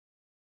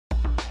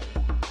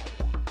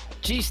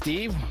Gee,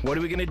 Steve, what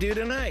are we going to do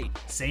tonight?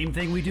 Same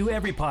thing we do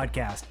every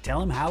podcast.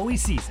 Tell him how he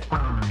sees it.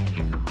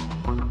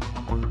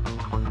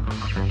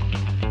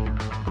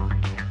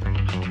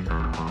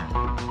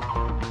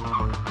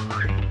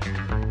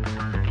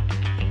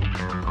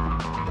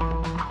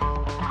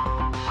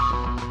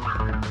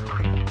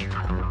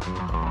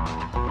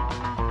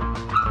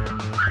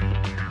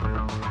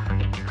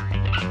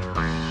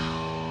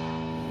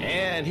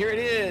 And here it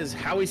is,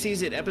 How He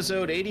Sees It,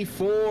 episode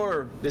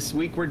 84. This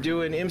week we're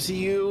doing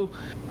MCU,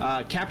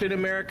 Captain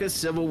America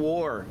Civil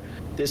War.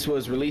 This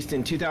was released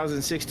in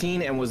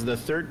 2016 and was the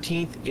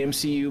 13th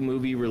MCU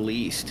movie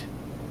released.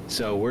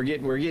 So we're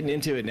getting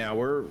into it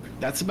now.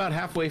 That's about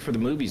halfway for the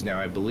movies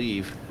now, I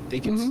believe. I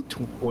think it's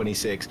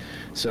 26.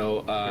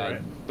 So, right.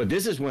 But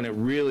this is when it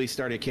really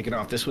started kicking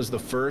off. This was the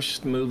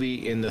first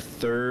movie in the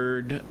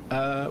third,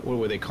 what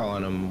were they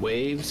calling them?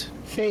 Waves?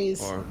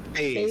 Phase. Or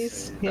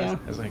phase. Yeah.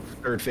 It was like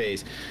third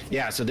phase.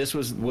 Yeah, so this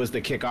was the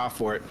kickoff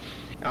for it.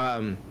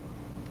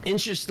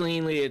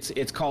 Interestingly,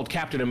 it's called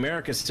Captain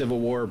America Civil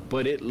War,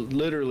 but it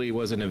literally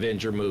was an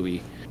Avenger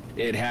movie.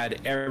 It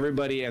had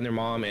everybody and their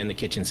mom and the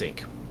kitchen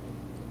sink.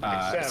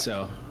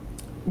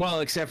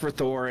 Except for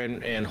Thor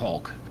and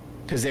Hulk,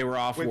 because they were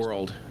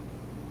off-world.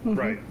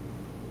 Right.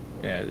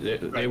 Yeah,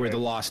 they were the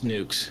lost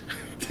nukes.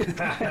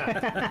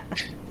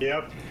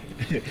 Yep.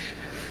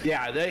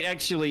 Yeah, they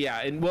actually,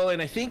 yeah, and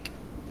I think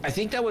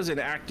that was an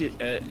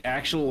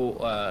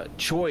actual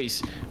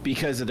choice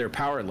because of their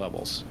power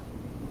levels.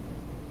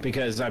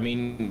 Because I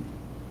mean,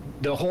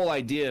 the whole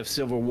idea of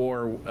Civil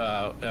War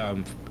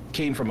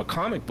came from a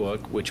comic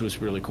book, which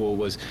was really cool.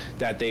 Was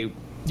that they,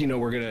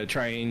 were going to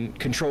try and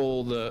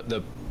control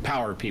the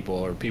power people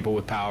or people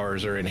with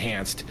powers or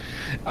enhanced.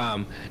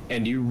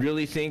 And you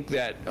really think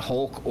that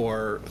Hulk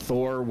or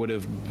Thor would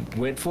have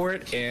went for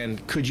it?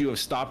 And could you have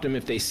stopped them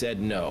if they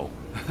said no,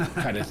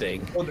 kind of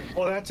thing?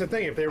 Well, that's the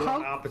thing. If they were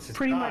on Hulk, opposite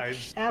pretty sides,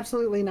 much,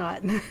 absolutely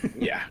not.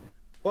 Yeah.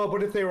 well,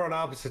 but if they were on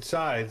opposite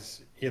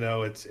sides,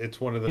 it's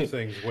one of those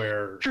things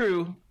where.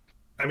 True.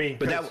 I mean,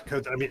 But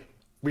because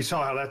we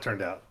saw how that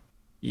turned out,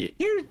 Yeah.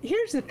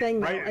 Here's the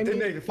thing, though. right? Didn't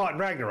they fought in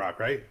Ragnarok,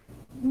 right?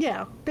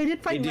 Yeah, they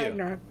did fight in They do.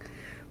 Ragnarok,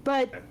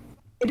 but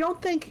I don't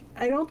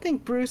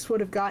think Bruce would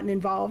have gotten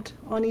involved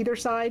on either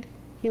side.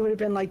 He would have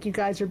been like, "You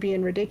guys are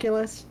being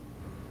ridiculous,"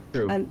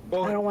 True. and I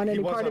don't want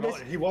any part of this.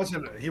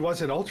 He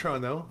wasn't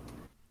Ultron though.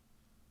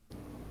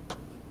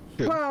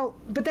 Well,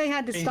 but they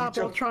had to stop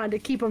Ultron to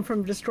keep him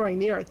from destroying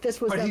the Earth. This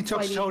was But them he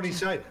took fighting- Tony's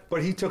side.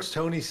 But he took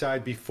Tony's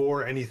side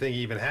before anything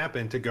even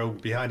happened to go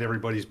behind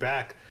everybody's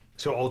back,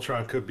 so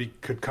Ultron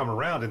could come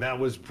around, and that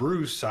was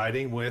Bruce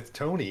siding with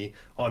Tony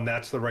on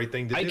that's the right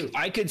thing to do.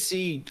 I could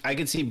see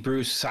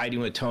Bruce siding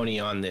with Tony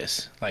on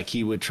this. Like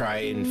he would try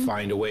and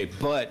find a way.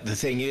 But the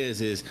thing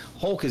is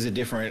Hulk is it's a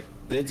different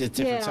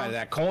side of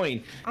that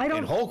coin.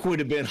 And Hulk would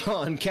have been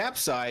on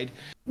Cap's side.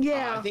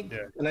 Yeah,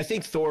 I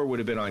think Thor would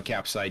have been on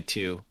Cap's side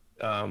too.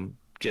 I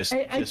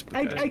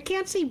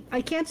can't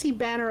see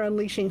Banner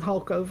unleashing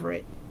Hulk over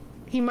it.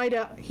 He might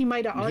have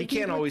argued. He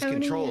can't with always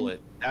Tony control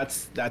it.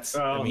 That's.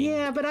 I mean,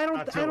 Yeah, but I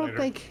don't later.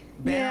 think.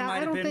 Banner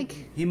I don't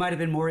think. he might have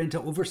been more into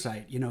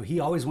oversight. He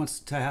always wants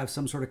to have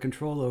some sort of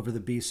control over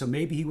the beast. So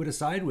maybe he would have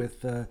sided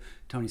with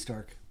Tony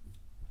Stark.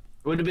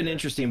 It would have been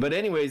interesting. But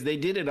anyways, they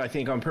did it, I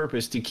think, on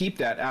purpose to keep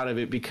that out of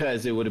it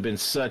because it would have been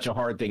such a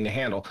hard thing to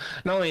handle.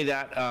 Not only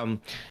that,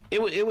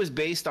 it was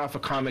based off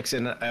of comics,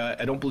 and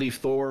I don't believe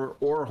Thor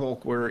or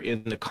Hulk were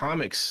in the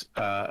comics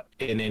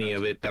in any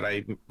of it that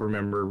I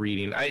remember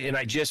reading.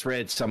 I just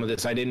read some of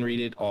this. I didn't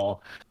read it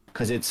all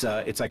because it's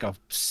like a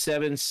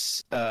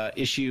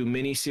 7-issue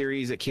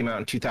miniseries that came out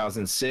in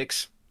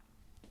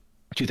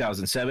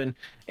 2007,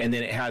 and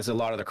then it has a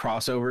lot of the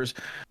crossovers,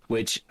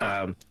 which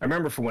I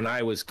remember from when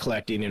I was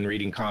collecting and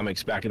reading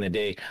comics back in the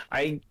day.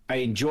 I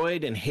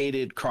enjoyed and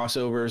hated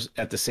crossovers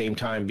at the same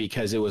time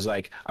because it was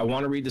like, I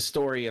want to read the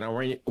story and I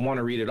want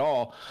to read it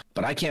all,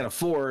 but I can't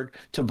afford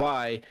to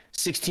buy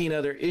 16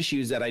 other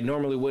issues that I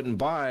normally wouldn't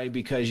buy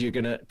because you're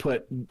going to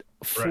put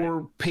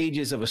 4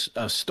 pages of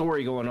a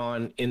story going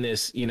on in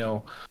this,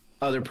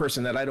 other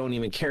person that I don't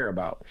even care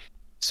about.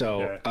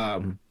 So,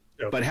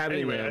 but having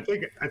anyway,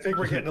 I think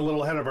we're getting a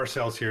little ahead of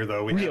ourselves here,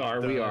 though. We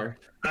are.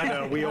 I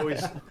know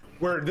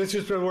this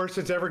is the worst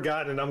it's ever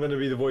gotten, and I'm going to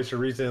be the voice of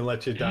reason and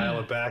let you dial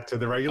it back to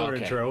the regular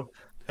intro.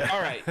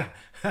 All right.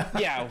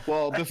 Yeah.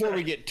 Well, before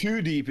we get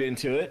too deep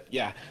into it,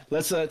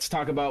 let's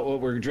talk about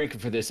what we're drinking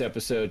for this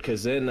episode,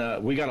 because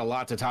then we got a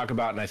lot to talk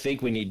about, and I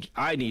think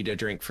I need a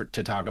drink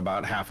to talk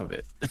about half of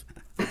it.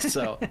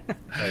 So,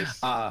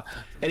 Nice.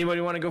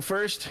 Anybody want to go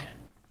first?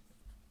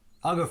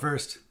 I'll go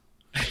first.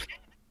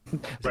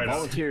 Right on.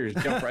 Volunteers,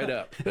 jump right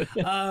up.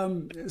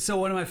 So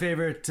one of my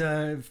favorite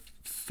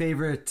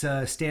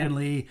Stan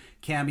Lee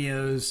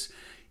cameos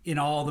in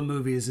all the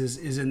movies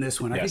is in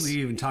this one. I think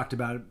we even talked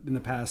about it in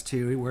the past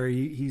too, where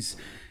he's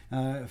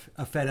a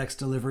FedEx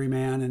delivery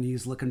man and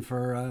he's looking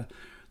for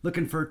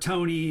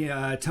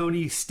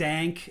Tony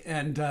Stank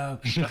and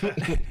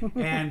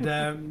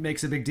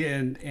makes a big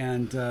deal.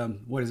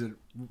 And what is it?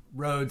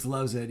 Rhodes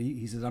loves it.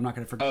 He says, I'm not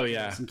going to forget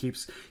this, and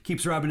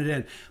keeps rubbing it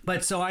in.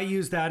 But so I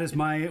use that as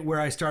where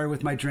I started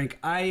with my drink.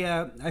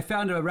 I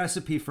found a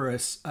recipe for a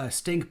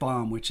stink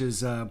bomb, which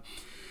is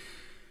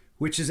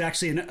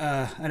actually an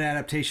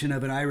adaptation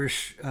of an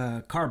Irish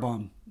car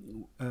bomb.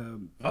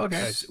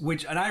 Okay.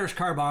 Which an Irish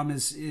car bomb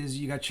is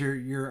you got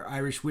your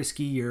Irish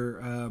whiskey,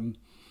 your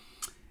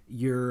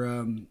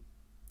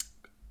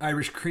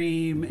Irish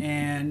cream,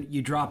 and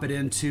you drop it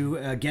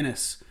into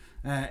Guinness.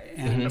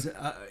 And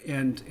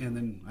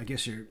then I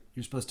guess you're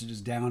supposed to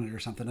just down it or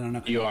something. I don't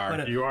know. You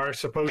are. You are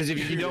supposed to.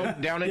 Because if you don't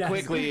down it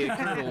quickly, it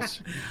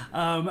curdles.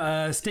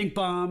 Stink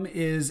bomb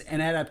is an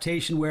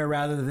adaptation where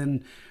rather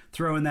than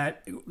throwing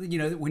that,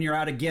 when you're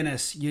out of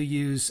Guinness, you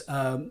use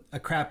a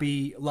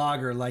crappy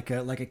lager like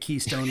a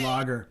Keystone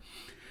lager.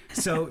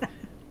 So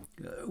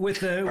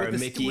with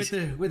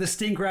the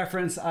stink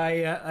reference, I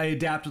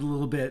adapted a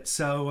little bit.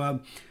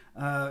 So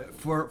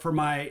for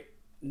my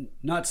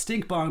not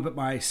stink bomb, but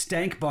my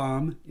stank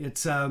bomb.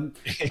 It's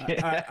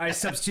I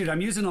substitute.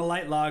 I'm using a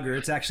light lager.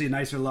 It's actually a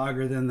nicer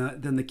lager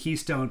than the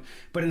Keystone.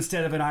 But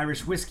instead of an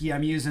Irish whiskey,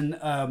 I'm using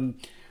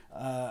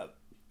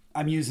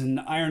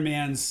Iron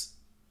Man's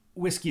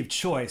whiskey of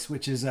choice,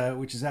 which is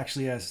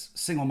actually a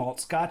single malt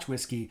Scotch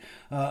whiskey,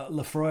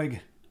 Laphroaig.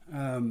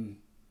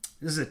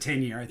 This is a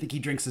 10-year. I think he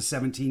drinks a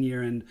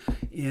 17-year in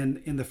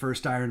the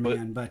first Iron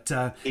Man. But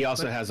he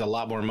also has a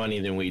lot more money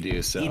than we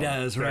do. So he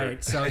does,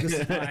 right? So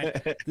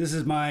this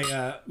is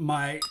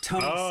my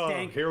Tony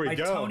Stank. Here we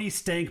go. Tony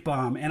Stank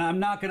bomb, and I'm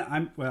not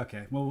gonna.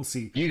 Okay. Well, we'll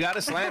see. You got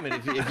to slam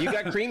it. If you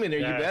got cream in there,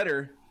 you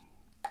better,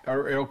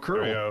 or it'll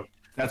curl.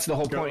 That's the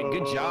whole point.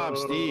 Good job,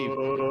 Steve.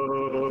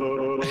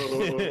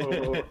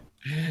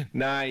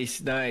 Nice.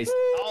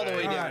 All the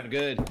way down.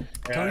 Good.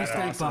 Tony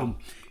Stank bomb.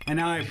 And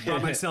now I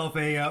brought myself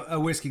a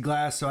whiskey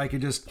glass so I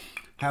could just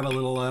have a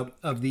little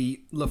of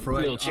the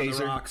Laphroaig on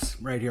the rocks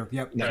right here.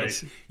 Yep.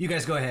 Nice. You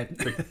guys go ahead.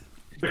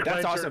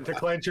 That's awesome. To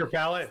cleanse your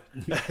palate.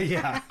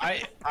 Yeah.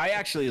 I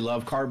actually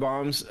love car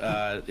bombs.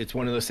 It's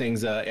one of those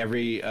things.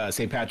 Every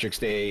St. Patrick's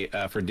Day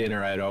for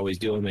dinner, I'd always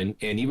do them,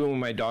 and even when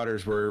my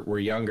daughters were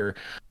younger,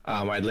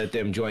 I'd let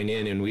them join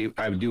in, and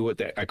I would do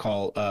what I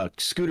call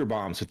scooter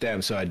bombs with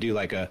them. So I'd do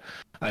like an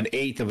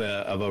eighth of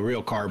a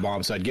real car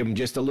bomb. So I'd give them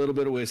just a little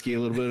bit of whiskey, a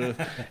little bit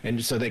of,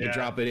 and so they could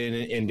drop it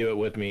in and do it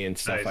with me and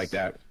stuff like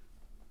that.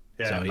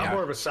 Yeah, so, I'm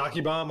more of a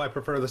sake bomb. I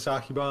prefer the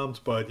sake bombs,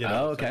 but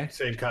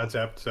same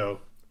concept. So.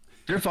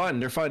 They're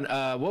fun.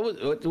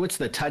 What's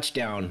the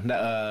touchdown?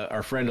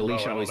 Our friend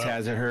Alicia always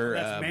has at her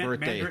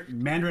birthday.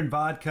 Mandarin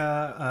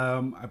vodka.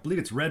 I believe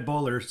it's Red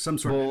Bull or some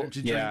sort of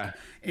energy drink. Yeah.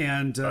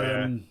 And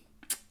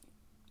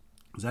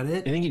is that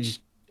it?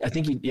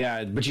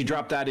 But you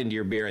drop that into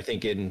your beer, I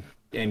think, and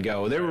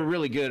go. They were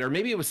really good, or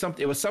maybe it was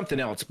something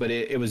else, but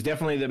it was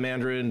definitely the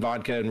Mandarin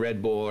vodka and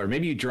Red Bull, or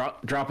maybe you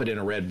drop it in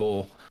a Red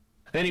Bull.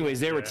 Anyways,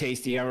 they were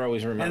tasty. I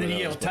always remember. And then you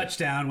yell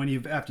touchdown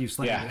after you've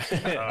slammed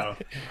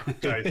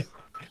it. Nice.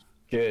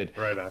 Good.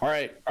 Right on. All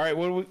right.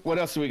 What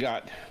else do we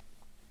got?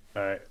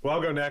 All right. Well,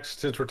 I'll go next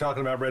since we're talking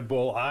about Red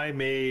Bull. I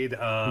made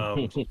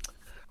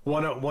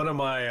one of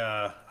my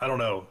I don't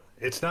know.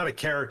 It's not a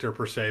character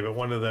per se, but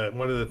one of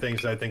the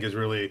things I think is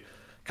really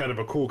kind of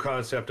a cool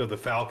concept of the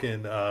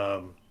Falcon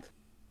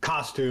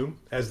costume,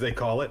 as they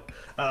call it.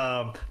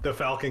 The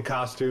Falcon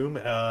costume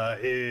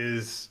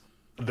is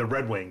the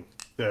Red Wing,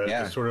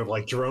 the sort of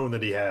like drone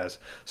that he has.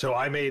 So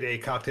I made a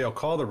cocktail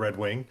called the Red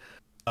Wing.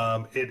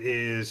 It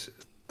is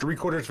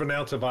 3/4 of an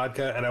ounce of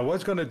vodka, and I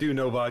was going to do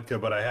no vodka,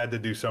 but I had to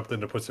do something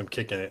to put some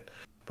kick in it.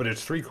 But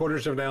it's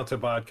 3/4 of an ounce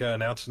of vodka,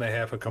 1.5 ounces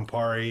of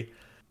Campari,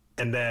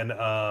 and then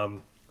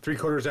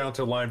 3/4 ounce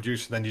of lime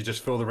juice, and then you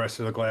just fill the rest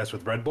of the glass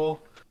with Red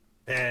Bull.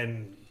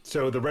 And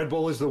so the Red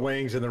Bull is the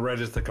wings, and the red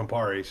is the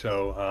Campari.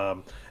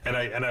 So and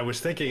I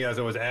was thinking as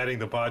I was adding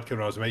the vodka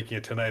when I was making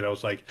it tonight, I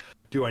was like,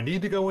 do I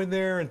need to go in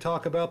there and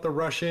talk about the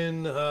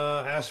Russian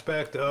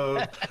aspect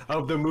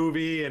of the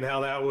movie and how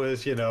that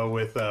was,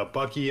 with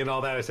Bucky and all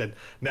that? I said,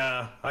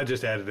 nah, I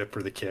just added it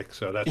for the kick.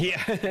 So that's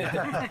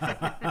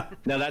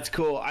No, that's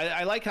cool.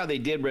 I like how they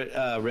did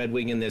Red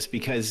Wing in this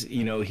because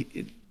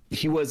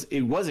it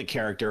was a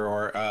character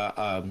or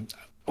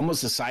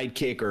almost a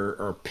sidekick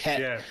or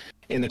pet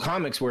in the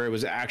comics where it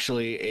was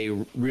actually a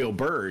real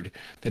bird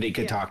that he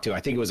could talk to. I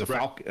think it was a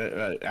falcon,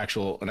 an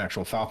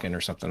actual falcon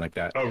or something like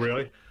that. Oh,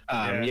 really?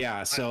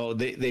 So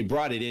they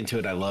brought it into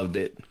it. I loved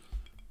it.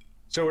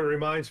 So it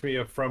reminds me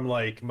of from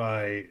like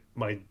my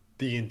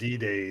D&D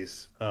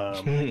days,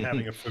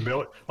 having a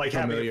familiar.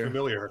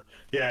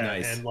 Yeah,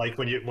 nice. And like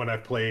when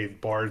I've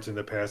played bards in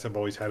the past, I've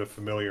always had a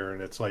familiar,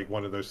 and it's like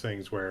one of those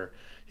things where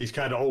he's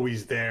kind of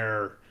always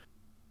there,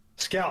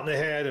 scouting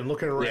ahead and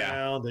looking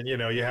around, and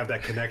you have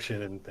that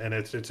connection, and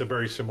it's a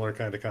very similar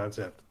kind of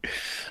concept.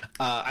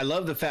 I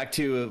love the fact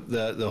too of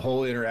the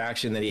whole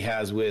interaction that he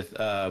has with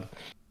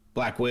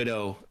Black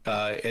Widow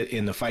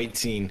in the fight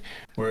scene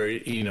where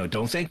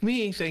don't thank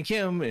me, thank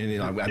him,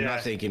 and I'm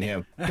not thanking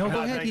him. Go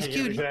ahead, he's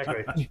cute.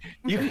 Exactly.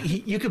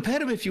 You could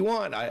pet him if you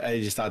want. I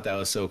just thought that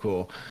was so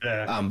cool.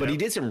 But he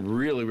did some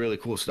really really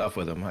cool stuff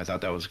with him. I thought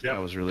that was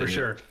really for neat.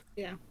 Sure.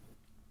 Yeah.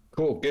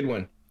 Cool, good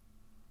one.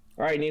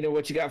 All right, Nina,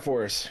 what you got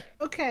for us?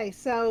 Okay,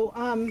 so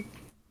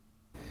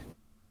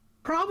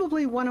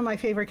probably one of my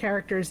favorite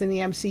characters in the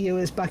MCU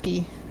is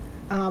Bucky.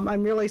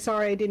 I'm really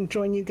sorry I didn't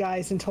join you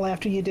guys until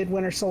after you did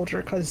Winter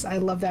Soldier because I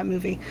love that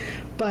movie.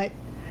 But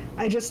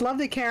I just love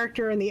the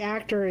character, and the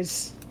actor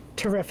is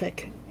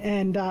terrific.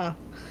 And I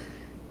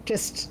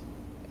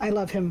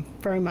love him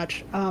very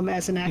much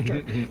as an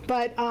actor.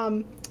 But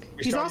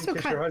he's also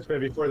kind your husband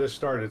before this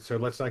started, so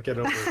let's not get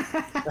over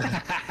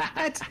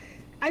it.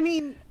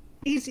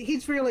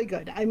 He's really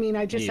good. I mean,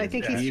 I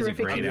think he's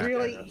terrific. He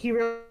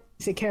really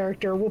is a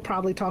character. We'll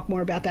probably talk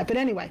more about that. But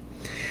anyway,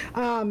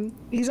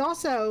 he's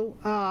also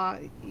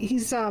he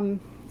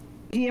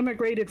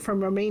immigrated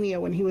from Romania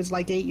when he was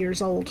like 8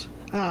 years old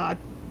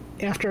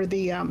after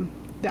the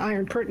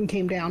Iron Curtain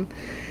came down,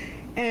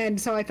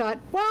 and so I thought,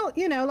 well,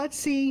 let's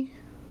see.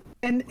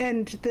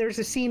 And there's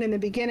a scene in the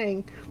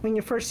beginning when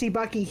you first see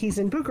Bucky. He's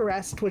in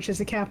Bucharest, which is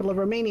the capital of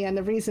Romania, and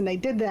the reason they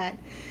did that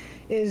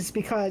is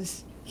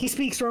because he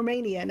speaks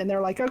Romanian, and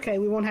they're like, okay,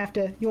 you won't have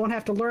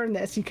to learn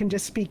this. You can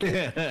just speak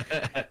your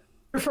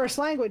first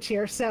language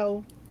here.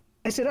 So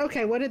I said,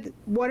 okay,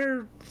 what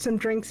are some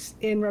drinks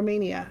in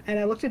Romania? And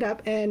I looked it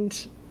up,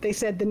 and they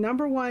said the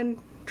number one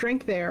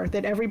drink there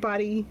that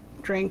everybody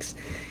drinks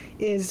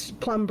is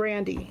plum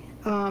brandy.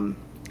 And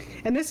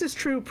this is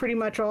true pretty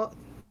much all.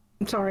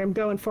 I'm sorry, I'm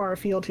going far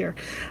afield here.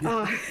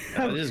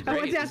 This is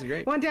great.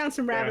 I went down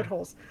some rabbit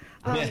holes.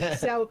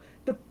 So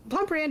the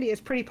plum brandy is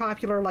pretty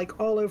popular, like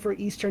all over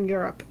Eastern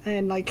Europe,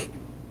 and like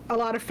a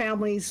lot of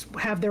families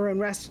have their own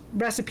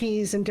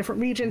recipes, and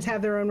different regions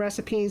have their own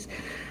recipes.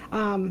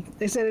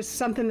 They said it's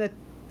something that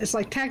it's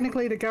like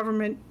technically the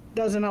government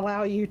doesn't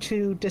allow you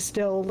to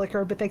distill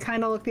liquor, but they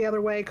kind of look the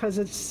other way because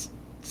it's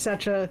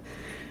such a,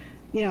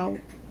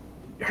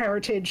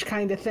 heritage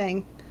kind of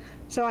thing.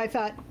 So I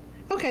thought,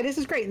 okay, this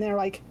is great. And they're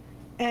like,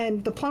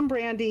 and the plum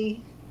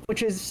brandy,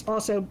 which is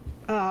also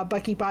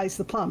Bucky buys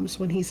the plums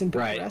when he's in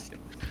Bucharest. Right.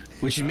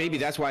 Which maybe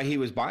that's why he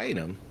was buying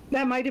them.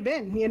 That might have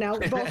been,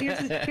 Well, here's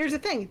the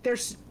thing.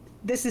 This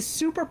is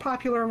super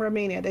popular in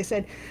Romania. They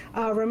said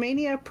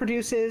Romania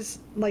produces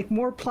like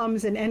more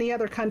plums than any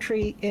other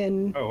country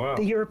in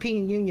the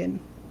European Union.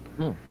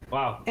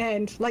 Wow.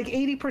 And like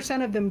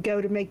 80% of them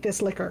go to make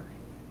this liquor.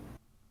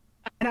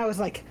 And I was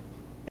like,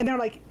 and they're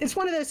like, it's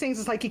one of those things.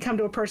 It's like you come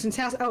to a person's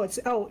house.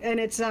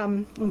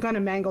 I'm going to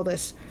mangle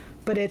this,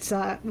 but it's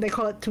they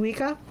call it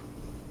tuika.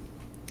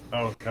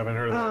 Oh, haven't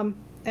heard of that.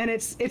 And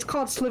it's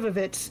called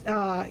slivovitz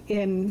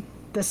in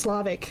the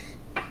Slavic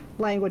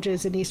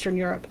languages in Eastern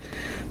Europe.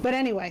 But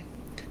anyway,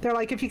 they're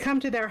like, if you come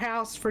to their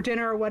house for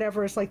dinner or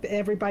whatever, it's like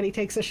everybody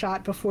takes a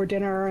shot before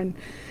dinner, and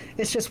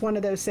it's just one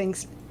of those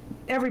things.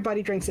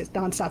 Everybody drinks it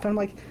nonstop. And I'm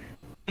like,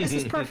 this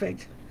is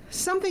perfect.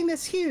 Something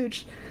this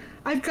huge,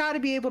 I've got to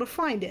be able to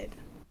find it.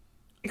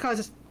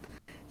 Because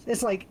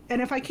it's like, and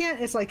if I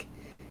can't, it's like,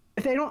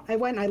 if they don't, I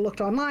went and I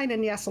looked online,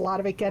 and yes, a lot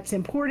of it gets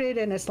imported,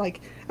 and it's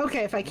like,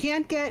 okay, if I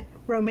can't get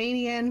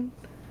Romanian,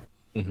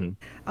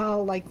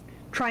 I'll like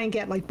try and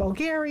get like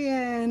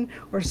Bulgarian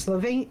or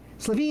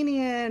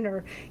Slovenian,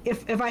 or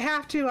if I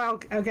have to, I'll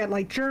get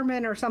like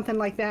German or something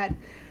like that.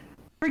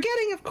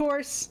 Forgetting, of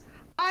course,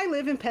 I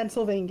live in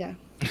Pennsylvania,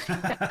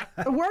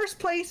 the worst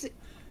place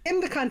in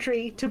the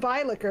country to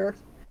buy liquor.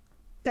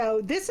 So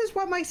this is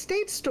what my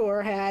state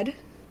store had.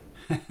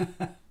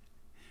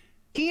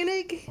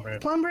 Koenig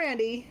plum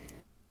brandy,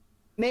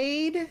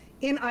 made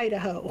in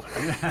Idaho.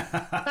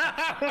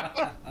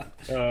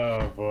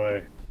 Oh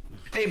boy!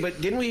 Hey,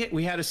 but didn't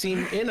we had a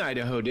scene in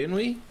Idaho, didn't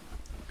we?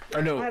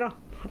 Or no?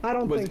 I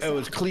don't think so. It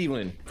was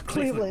Cleveland.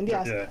 Cleveland,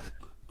 yes. Yeah.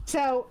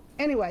 So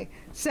anyway,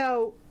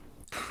 Well,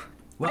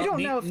 I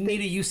don't know if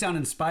Nita, you sound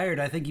inspired.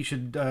 I think you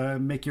should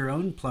make your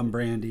own plum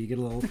brandy. Get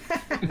a little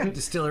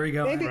distillery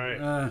going.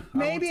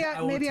 Maybe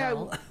I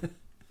will.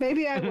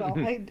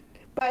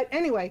 But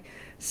anyway,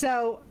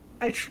 so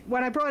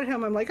when I brought it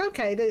home, I'm like,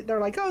 okay.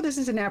 They're like, oh, this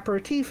is an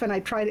aperitif, and I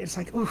tried it. It's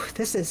like, oh, it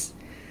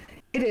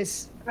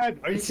is. Are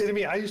you kidding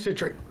me? I used to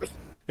drink.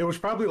 It was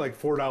probably like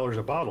 $4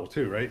 a bottle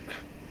too, right?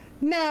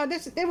 No,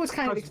 it was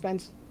kind of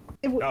expensive.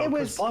 It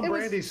was plum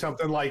brandy.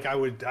 Something like I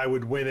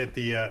would win at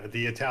the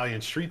Italian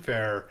street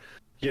fair.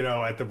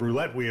 At the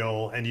roulette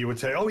wheel, and you would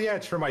say, "Oh yeah,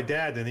 it's for my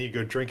dad," and then you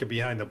go drink it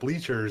behind the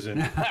bleachers,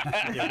 and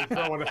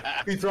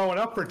be throwing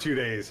up for 2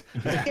 days.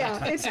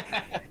 Yeah,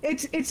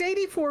 it's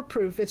 84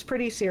 proof. It's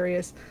pretty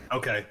serious.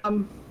 Okay.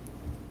 And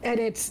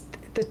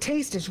the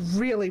taste is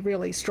really,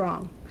 really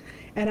strong,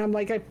 and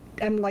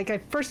I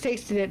first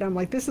tasted it, and I'm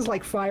like, this is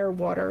like fire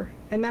water,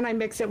 and then I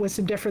mix it with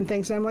some different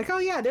things, and I'm like, oh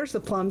yeah, there's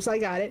the plums, I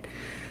got it.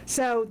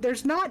 So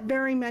there's not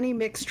very many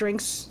mixed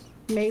drinks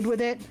made with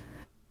it,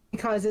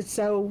 because it's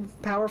so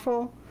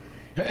powerful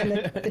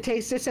and the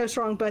taste is so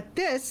strong. But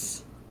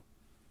this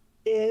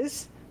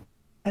is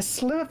a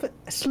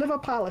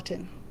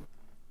Slivopolitan.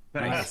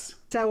 Nice.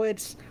 So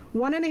it's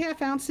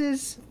 1.5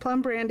 ounces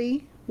plum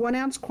brandy, 1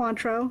 ounce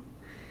Cointreau,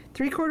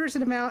 3/4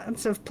 of an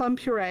ounce of plum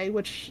puree,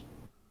 which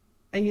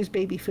I use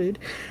baby food.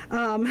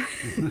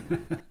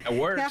 It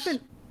works.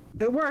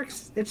 It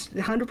works. It's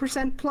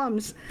 100%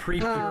 plums.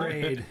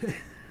 Pre-pureed.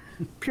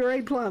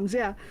 Pureed plums,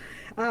 yeah.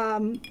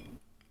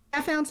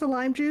 half ounce of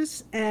lime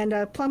juice and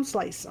a plum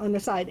slice on the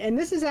side. And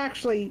this is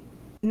actually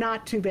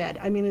not too bad.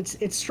 I mean,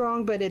 it's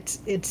strong, but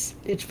it's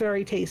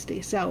very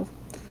tasty. So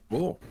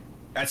cool.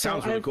 That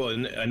sounds really cool.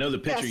 And I know the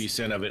picture you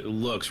sent of it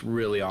looks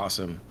really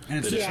awesome.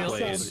 And it's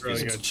really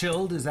it's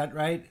chilled, is that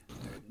right?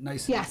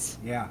 Nice. Yes.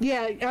 Yeah.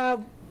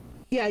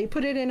 Yeah. You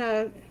put it in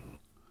a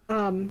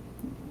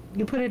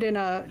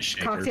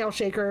Shaker. cocktail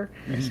shaker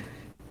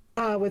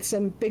with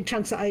some big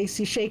chunks of ice.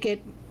 You shake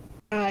it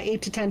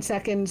 8 to 10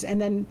 seconds, and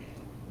then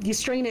you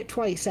strain it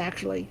twice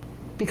actually,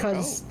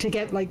 because to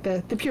get like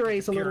the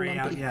puree's a little lumpy.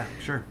 Out, yeah,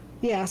 sure.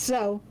 Yeah.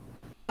 So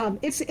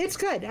it's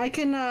good. I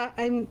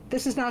can.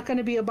 This is not going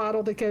to be a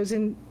bottle that goes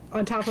in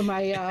on top of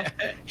my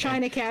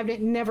china cabinet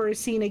and never is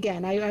seen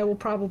again. I will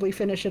probably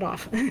finish it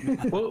off.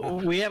 Well,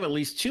 we have at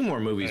least 2 more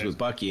movies with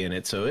Bucky in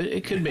it, so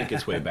it could make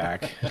its way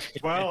back.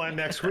 Well, and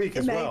next week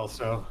as well.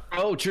 So.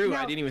 Oh, true. No.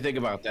 I didn't even think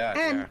about that.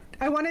 And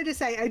I wanted to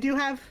say I do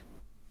have,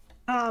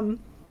 I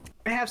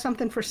have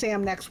something for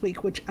Sam next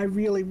week, which I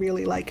really,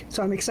 really like.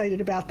 So I'm excited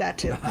about that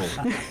too.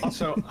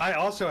 I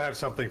also have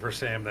something for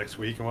Sam next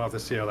week, and we'll have to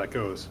see how that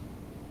goes.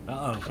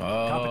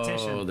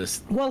 Competition. Oh,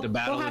 the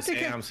battle of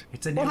Sam's.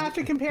 We'll have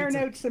to compare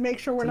notes to make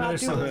sure we're not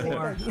doing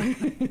the Civil same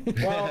thing.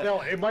 Well,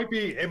 no, it might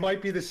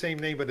be the same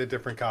name but a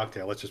different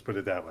cocktail. Let's just put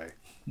it that way.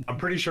 I'm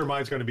pretty sure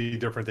mine's going to be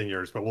different than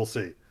yours, but we'll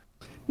see.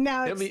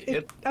 No,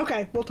 It'll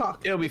okay, we'll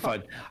talk. It'll be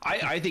fun.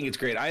 I think it's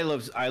great. I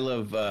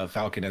love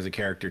Falcon as a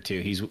character too.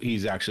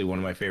 He's actually one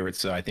of my favorites.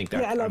 So I think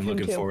that I'm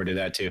looking forward to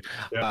that too.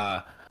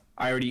 Yeah.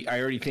 I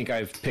already think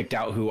I've picked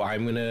out who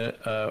I'm gonna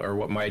or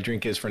what my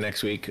drink is for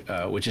next week,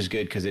 which is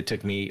good because it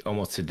took me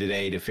almost to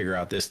today to figure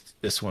out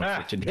this one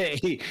for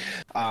today.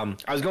 I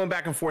was going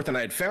back and forth, and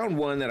I had found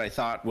one that I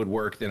thought would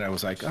work. Then I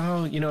was like,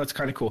 oh, it's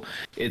kind of cool.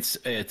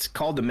 It's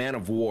called the Man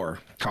of War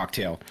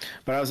cocktail,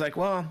 but I was like,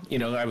 well,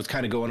 I was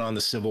kind of going on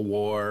the Civil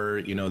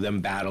War, them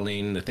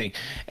battling the thing,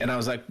 and I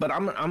was like, but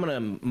I'm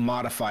gonna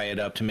modify it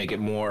up to make it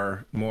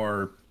more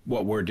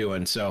what we're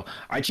doing. So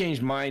I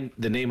changed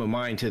the name of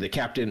mine to the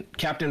Captain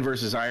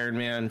versus Iron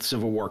Man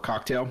Civil War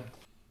cocktail.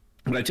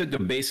 But I took the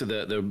base of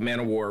the Man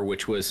of War,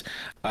 which was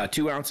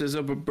 2 ounces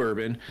of a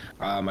bourbon.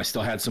 I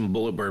still had some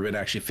bullet bourbon,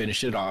 actually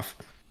finished it off.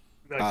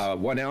 Nice.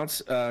 1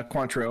 ounce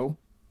Cointreau,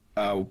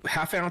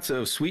 half ounce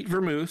of sweet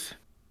vermouth,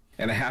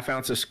 and a half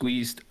ounce of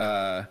squeezed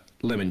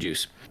lemon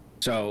juice.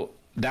 So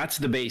that's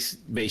the base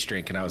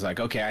drink. And I was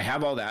like, okay, I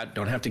have all that.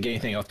 Don't have to get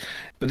anything else.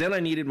 But then I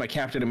needed my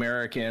Captain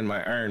America and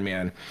my Iron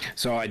Man.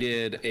 So I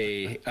did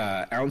a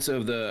half ounce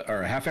of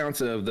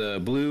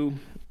the blue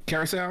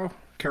curacao.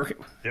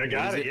 You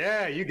got it.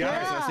 Yeah, you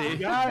got it. You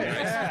got it.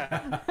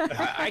 Yeah.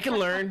 I can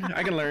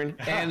learn.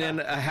 And then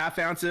a half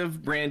ounce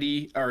of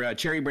brandy or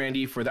cherry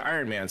brandy for the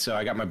Iron Man. So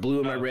I got my blue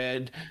and my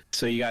red.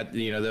 So you got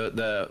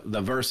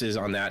the verses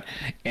on that,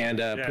 and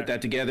put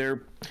that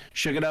together,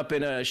 shook it up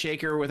in a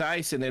shaker with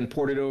ice, and then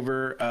poured it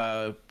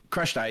over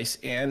crushed ice.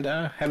 And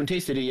haven't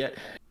tasted it yet.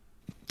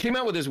 Came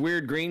out with this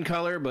weird green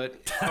color,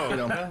 but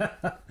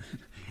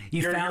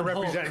You're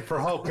representing for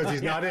Hulk because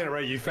he's not in it,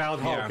 right? You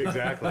found Hulk,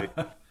 exactly.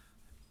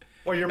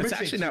 Well, you're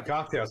mixing 2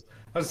 cocktails.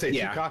 I was going to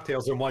say 2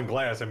 cocktails in 1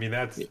 glass. I mean,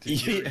 that's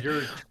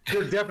you're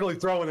definitely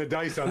throwing the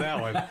dice on that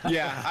one.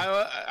 Yeah,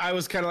 I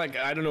was kind of like,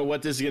 I don't know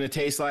what this is going to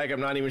taste like. I'm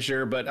not even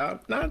sure, but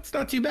no, it's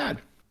not too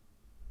bad.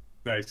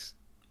 Nice.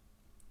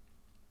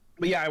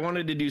 But yeah, I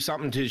wanted to do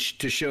something to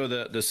show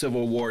the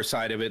Civil War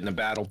side of it and the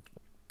battle.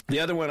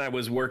 The other one I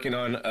was working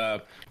on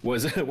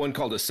was one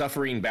called a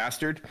Suffering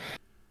Bastard,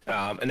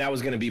 and that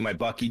was going to be my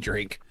Bucky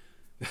drink.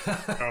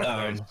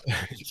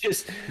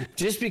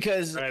 Just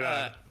because.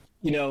 Right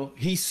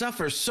he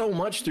suffers so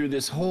much through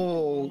this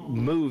whole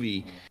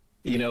movie,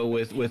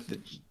 with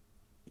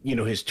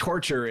his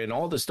torture and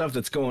all the stuff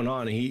that's going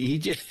on.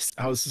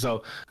 I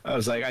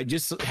was like, I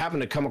just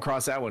happened to come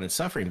across that one, and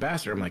Suffering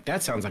Bastard. I'm like,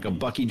 that sounds like a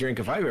Bucky drink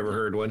if I've ever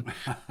heard one.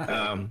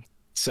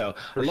 So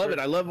I love it.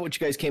 I love what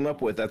you guys came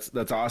up with.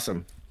 That's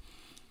awesome.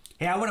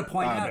 Hey, I want to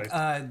point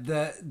out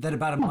that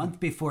about a month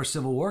before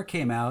Civil War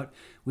came out,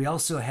 we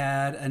also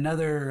had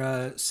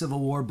another Civil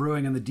War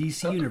brewing in the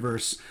DC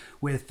universe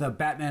with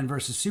Batman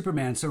versus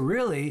Superman. So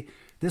really,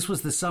 this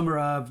was the summer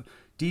of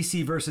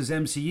DC versus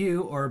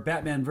MCU, or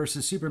Batman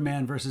versus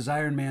Superman versus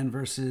Iron Man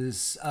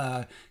versus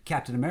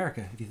Captain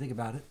America, if you think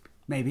about it.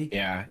 Maybe.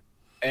 Yeah.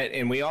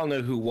 And we all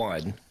know who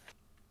won.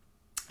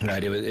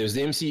 Right. It was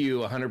the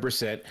MCU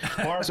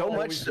 100%. So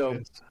much so.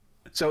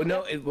 So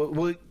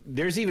no,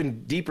 there's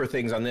even deeper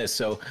things on this.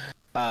 So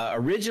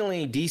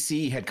originally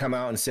DC had come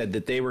out and said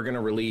that they were going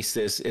to release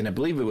this, and I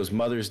believe it was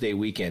Mother's Day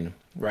weekend,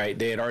 right?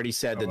 They had already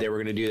said that they were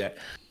going to do that.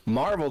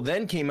 Marvel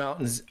then came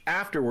out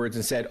afterwards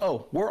and said,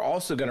 oh, we're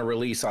also going to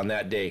release on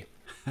that day.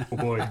 Oh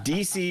boy.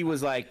 DC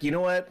was like, you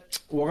know what?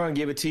 We're going to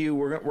give it to you.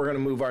 We're going to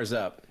move ours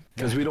up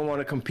because we don't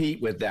want to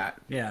compete with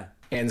that. Yeah.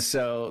 And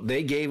so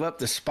they gave up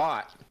the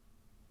spot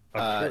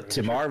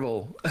to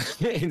Marvel.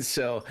 And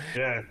so...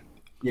 Yeah.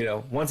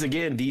 Once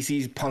again,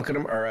 DC's punking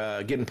them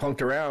or getting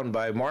punked around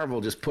by Marvel,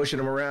 just pushing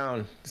them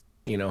around.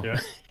 Yeah.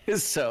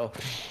 So,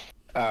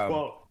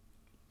 well,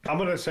 I'm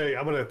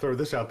gonna throw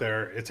this out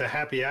there. It's a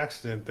happy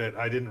accident that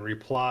I didn't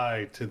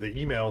reply to the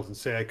emails and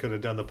say I could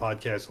have done the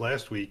podcast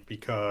last week,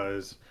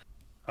 because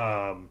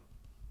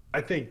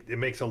I think it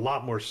makes a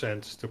lot more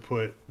sense to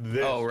put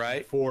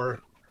this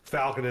for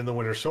Falcon and the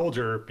Winter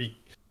Soldier,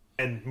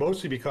 and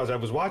mostly because I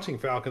was watching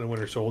Falcon and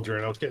Winter Soldier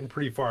and I was getting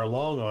pretty far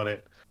along on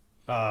it.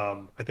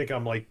 I think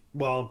I'm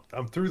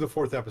through the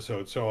 4th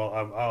episode, so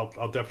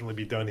I'll definitely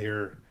be done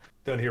here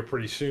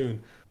pretty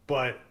soon.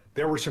 But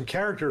there were some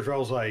characters where I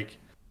was like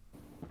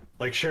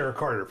Sharon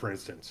Carter, for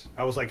instance.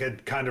 I was like,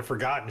 I'd kind of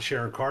forgotten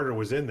Sharon Carter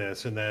was in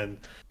this, and then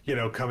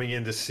coming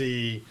in to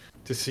see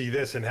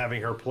this and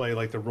having her play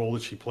like the role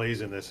that she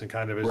plays in this, and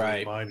kind of as a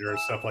reminder and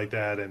stuff like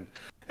that, and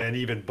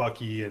even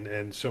Bucky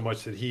and so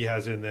much that he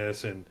has in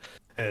this, and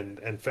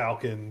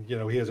Falcon,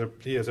 he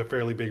has a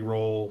fairly big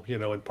role,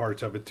 in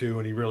parts of it too,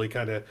 and he really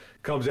kind of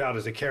comes out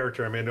as a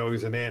character. I mean, I know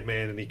he's an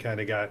Ant-Man, and he kind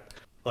of got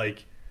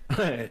like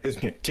his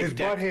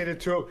butt handed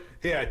to him.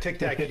 Yeah, Tic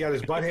Tac. He got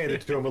his butt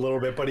handed to him a little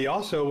bit, but he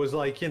also was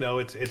like,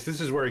 this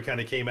is where he kind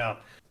of came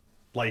out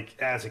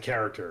like as a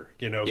character,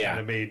 kind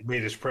of made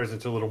his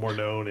presence a little more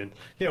known. And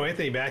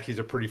Anthony Mackie's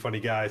a pretty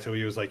funny guy, so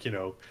he was like,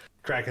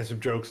 cracking some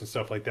jokes and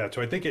stuff like that.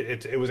 So I think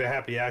it was a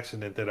happy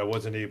accident that I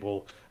wasn't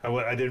able.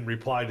 I didn't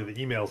reply to the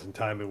emails in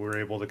time, and we were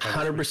able to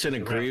kind of 100%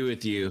 agree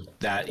with you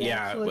that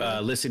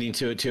listening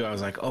to it too, I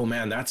was like, oh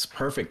man, that's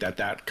perfect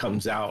that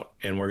comes out,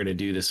 and we're gonna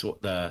do this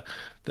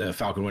the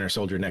Falcon Winter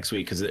Soldier next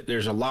week, because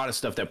there's a lot of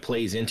stuff that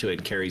plays into it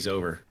and carries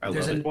over. I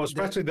love it. Well,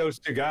 especially those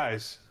two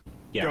guys.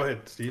 Yeah. Go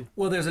ahead, Steve.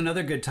 Well, there's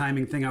another good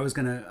timing thing. I was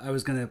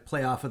gonna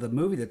play off of the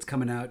movie that's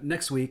coming out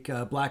next week,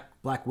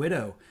 Black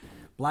Widow.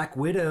 Black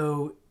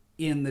Widow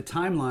in the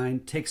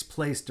timeline takes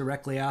place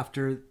directly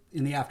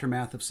in the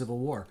aftermath of Civil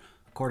War,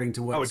 according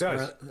to what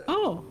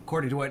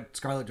according to what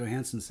Scarlett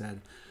Johansson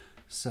said.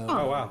 So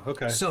oh wow,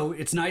 okay. So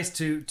it's nice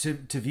to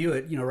view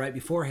it, right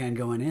beforehand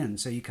going in,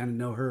 so you kind of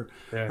know her,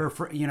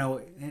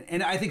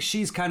 and I think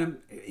she's kind of,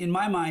 in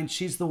my mind,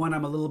 she's the one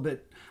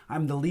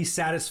I'm the least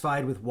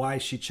satisfied with why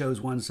she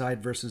chose one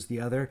side versus the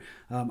other.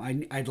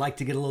 I'd like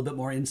to get a little bit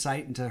more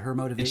insight into her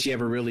motivation. Did she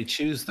ever really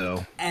choose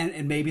though?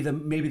 And maybe the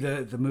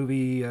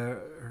movie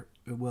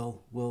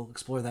will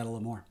explore that a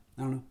little more.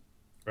 I don't know.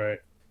 Right.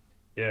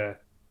 Yeah.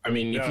 I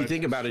mean, if you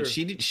think about it,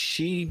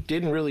 she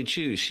didn't really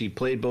choose. She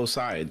played both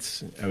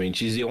sides. I mean,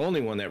 she's the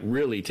only one that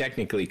really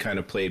technically kind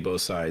of played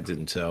both sides,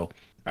 and so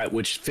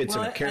which fits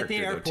in the character. At the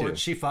airport,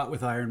 she fought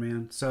with Iron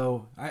Man.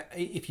 So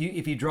if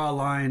you draw a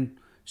line,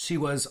 she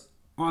was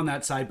on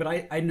that side, but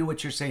I know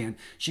what you're saying.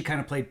 She kind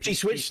of played. She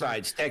switched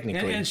sides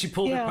technically, and she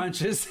pulled her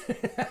punches.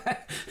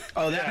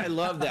 I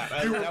love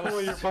that. You were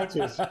pulling your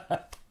punches.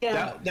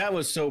 Yeah. That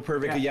was so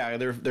perfect. Yeah,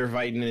 they're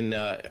fighting, and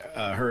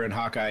her and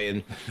Hawkeye,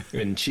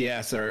 and she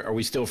asks, "Are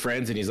we still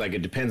friends?" And he's like,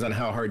 "It depends on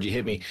how hard you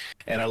hit me."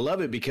 And I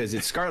love it because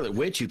it's Scarlet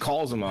Witch who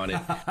calls him on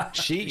it.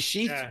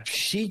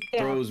 She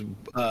throws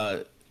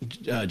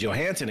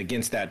Johansson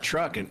against that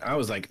truck, and I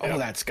was like, "Oh,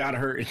 that's gotta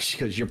hurt." And she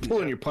goes, "You're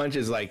pulling your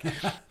punches." Like,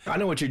 I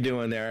know what you're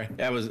doing there.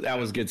 That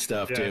was good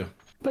stuff too.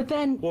 But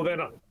then,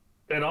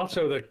 then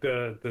also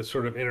the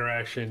sort of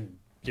interaction,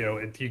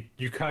 and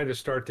you kind of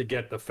start to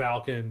get the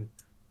Falcon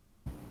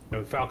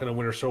and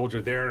Winter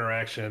Soldier, their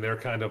interaction, and they're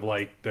kind of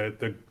like the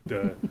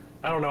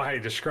I don't know how you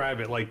describe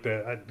it, like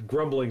the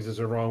grumblings is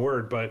the wrong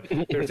word, but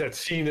there's that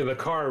scene in the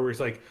car where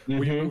he's like,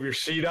 "Will you move your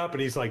seat up?"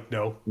 And he's like,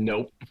 "No."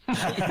 Nope.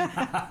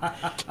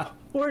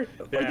 or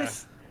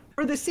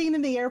the scene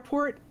in the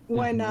airport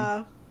when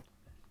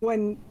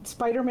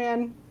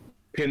Spider-Man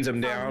pins him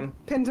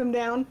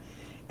down,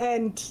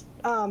 and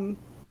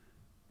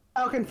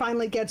Falcon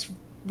finally gets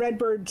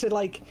Redbird to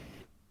like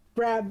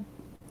grab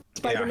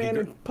Spider-Man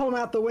and pull him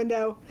out the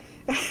window,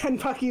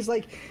 and Bucky's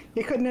like,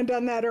 "You couldn't have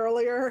done that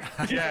earlier."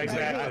 Yeah,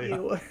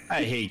 exactly.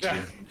 I hate you.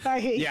 I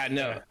hate you. Yeah,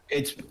 no.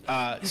 It's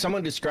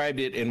someone described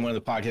it in one of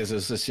the podcasts I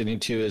was listening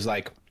to as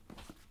like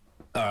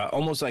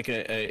almost like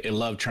a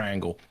love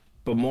triangle,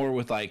 but more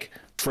with like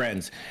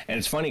friends. And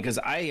it's funny because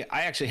I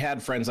actually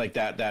had friends like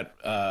that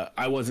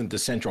I wasn't the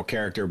central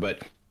character,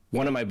 but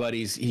one of my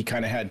buddies, he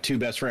kind of had two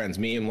best friends,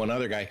 me and one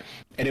other guy,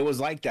 and it was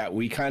like that.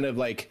 We kind of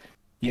like,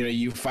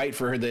 you fight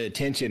for the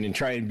attention and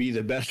try and be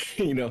the best,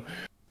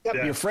 Yep.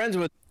 You're friends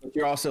with,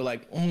 you're also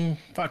like,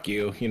 fuck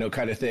you,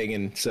 kind of thing.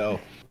 And so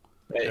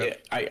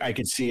I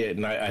could see it,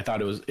 and I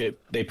thought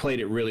they played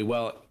it really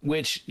well,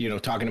 which,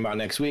 talking about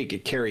next week,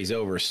 it carries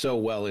over so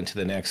well into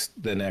the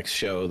next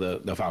show,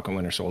 the Falcon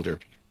Winter Soldier.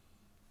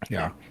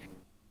 Yeah,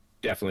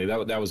 definitely.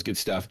 That was good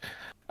stuff.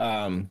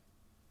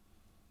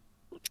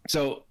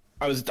 So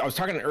I was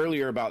talking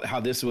earlier about how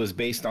this was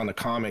based on the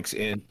comics,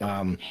 and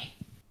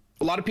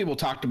a lot of people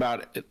talked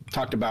about it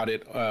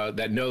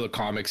that know the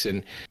comics,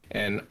 and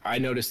I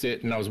noticed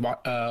it, and I was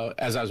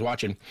as I was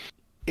watching,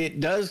 it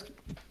does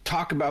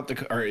talk about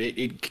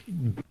it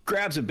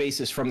grabs a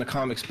basis from the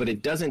comics, but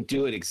it doesn't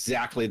do it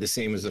exactly the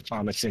same as the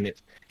comics, and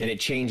it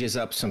changes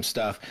up some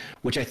stuff,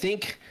 which I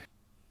think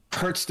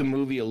hurts the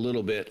movie a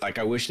little bit. Like,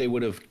 I wish they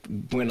would have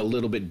went a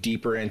little bit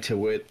deeper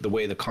into the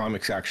way the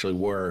comics actually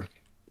were.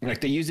 Like,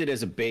 they used it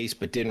as a base,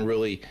 but didn't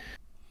really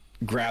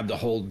grab the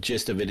whole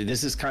gist of it.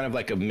 This is kind of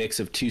like a mix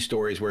of two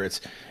stories where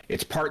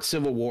it's part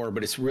Civil War,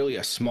 but it's really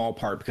a small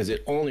part because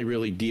it only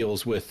really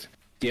deals with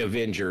the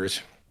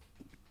Avengers.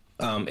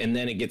 And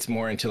then it gets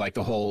more into like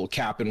the whole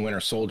Cap and Winter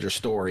Soldier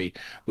story,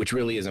 which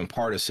really isn't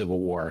part of Civil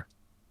War,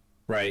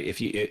 right?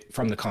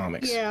 From the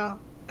comics. Yeah,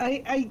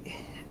 I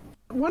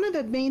one of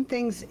the main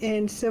things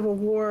in Civil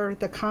War,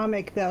 the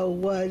comic though,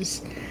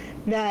 was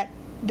that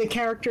the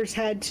characters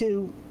had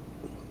to,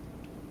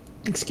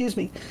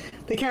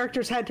 the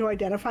characters had to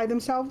identify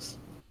themselves,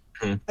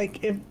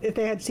 like if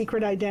they had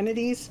secret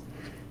identities,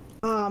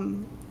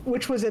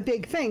 which was a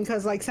big thing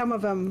because like some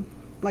of them,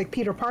 like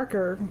Peter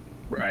Parker,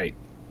 right.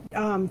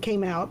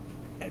 Came out,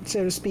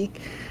 so to speak,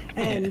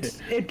 and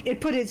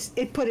it put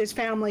his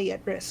family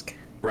at risk.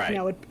 Right.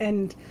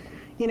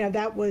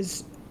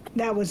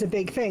 That was a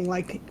big thing.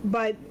 Like,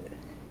 but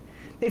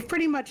they've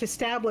pretty much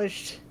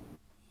established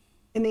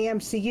in the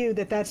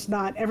MCU that's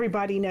not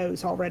everybody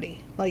knows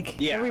already.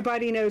 Like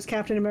everybody knows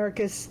Captain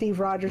America's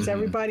Steve Rogers.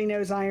 Everybody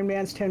knows Iron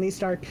Man's Tony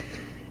Stark,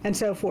 and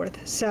so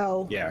forth.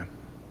 So yeah.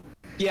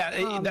 Yeah,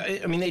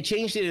 I mean, they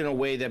changed it in a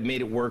way that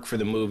made it work for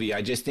the movie.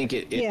 I just think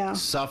it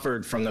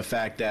suffered from the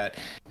fact that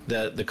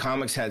the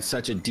comics had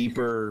such a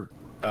deeper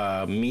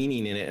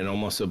meaning in it and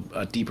almost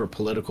a deeper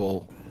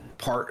political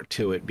part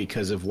to it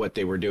because of what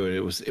they were doing.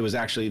 It was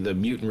actually the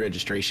Mutant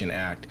Registration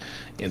Act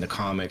in the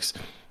comics,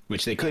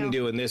 which they couldn't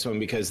do in this one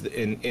because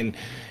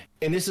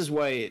and this is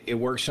why it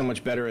works so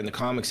much better in the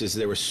comics is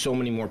there were so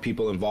many more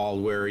people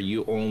involved where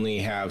you only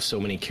have so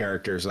many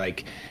characters.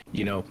 Like,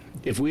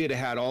 if we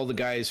had all the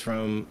guys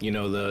from, the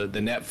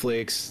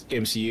Netflix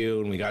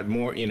MCU and we got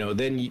more,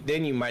 then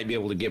you might be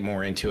able to get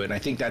more into it. And I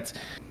think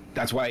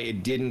that's why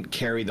it didn't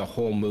carry the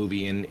whole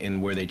movie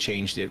in where they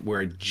changed it,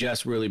 where it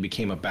just really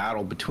became a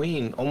battle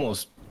between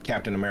almost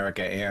Captain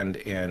America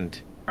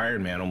and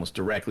Iron Man, almost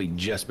directly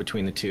just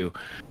between the two.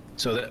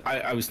 So that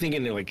I was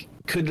thinking, like,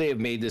 could they have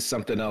made this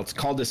something else,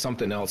 called this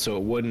something else, so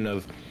it wouldn't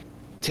have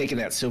taken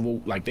that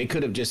they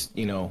could have just,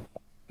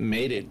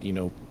 made it,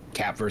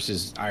 Cap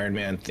versus Iron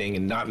Man thing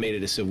and not made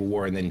it a Civil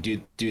War and then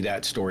do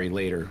that story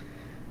later.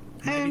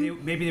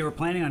 Maybe they were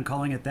planning on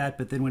calling it that,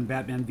 but then when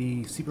Batman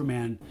v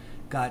Superman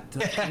got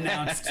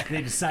announced,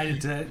 they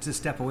decided to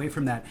step away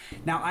from that.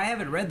 Now, I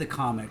haven't read the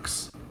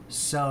comics,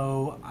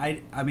 so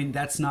I mean,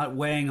 that's not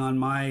weighing on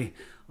my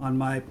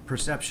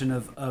perception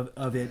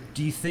of it.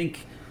 Do you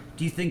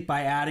think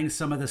by adding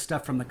some of the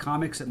stuff from the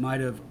comics, it might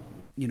have,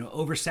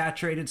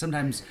 oversaturated?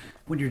 Sometimes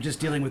when you're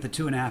just dealing with a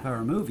 2.5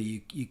 hour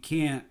movie, you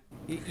can't.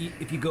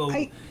 If you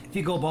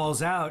go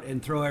balls out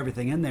and throw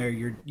everything in there,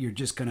 you're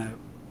gonna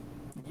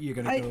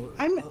go.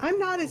 I'm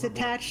not as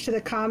attached to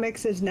the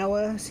comics as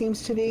Noah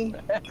seems to be.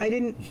 I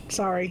didn't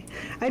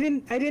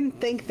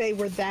think they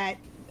were that.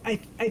 I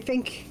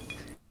think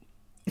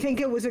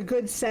it was a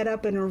good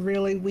setup and a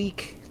really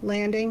weak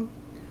landing.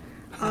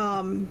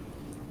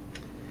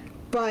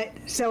 But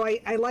so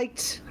I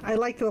liked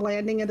the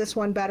landing of this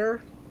one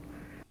better.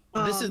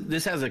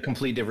 This has a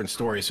complete different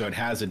story, so it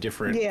has a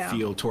different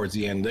feel towards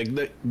the end.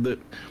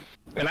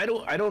 And I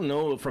don't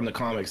know from the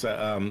comics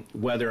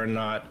whether or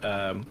not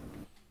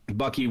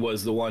Bucky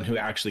was the one who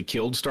actually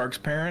killed Stark's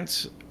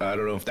parents. I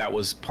don't know if that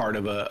was part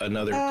of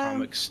another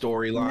comic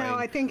storyline. No,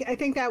 I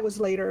think that was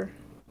later.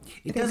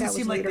 It doesn't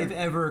seem like they've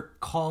ever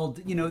called.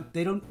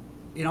 They don't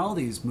in all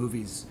these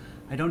movies.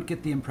 I don't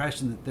get the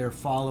impression that they're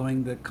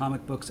following the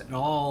comic books at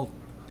all.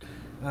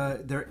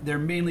 They're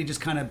mainly just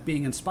kind of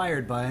being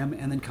inspired by them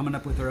and then coming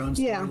up with their own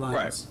storylines.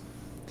 Right.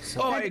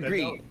 So, I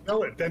agree.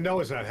 Then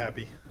Noah's not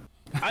happy.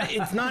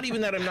 It's not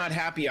even that I'm not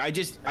happy. I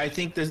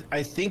think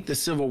the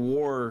Civil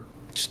War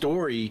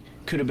story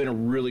could have been a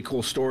really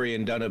cool story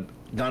and done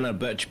a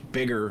much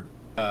bigger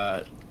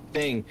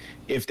thing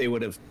if they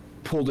would have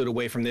pulled it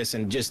away from this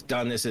and just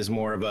done this as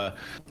more of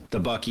the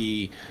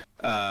Bucky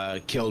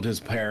killed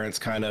his parents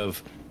kind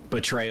of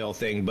betrayal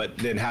thing. But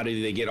then how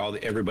did they get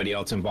everybody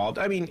else involved?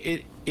 I mean,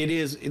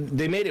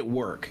 they made it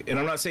work, and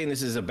I'm not saying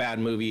this is a bad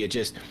movie. It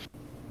just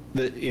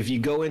if you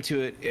go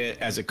into it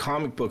as a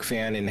comic book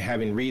fan and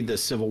having read the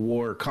Civil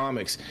War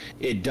comics,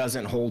 it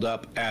doesn't hold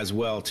up as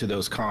well to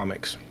those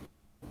comics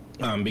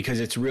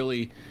because it's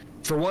really,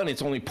 for one,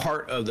 it's only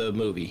part of the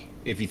movie.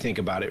 If you think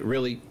about it,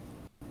 really,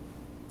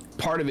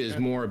 part of it is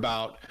more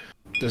about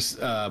this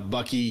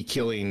Bucky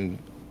killing,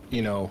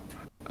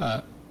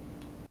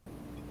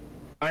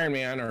 Iron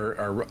Man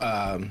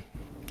or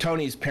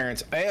Tony's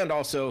parents, and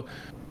also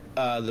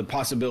the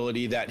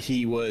possibility that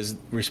he was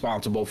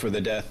responsible for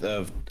the death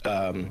of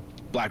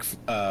Black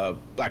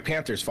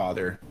Panther's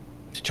father,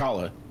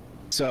 T'Challa.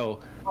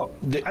 So,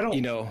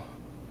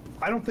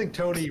 I don't think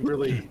Tony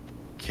really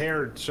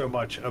cared so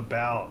much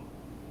about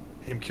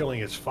him killing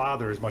his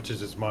father as much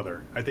as his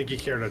mother. I think he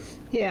cared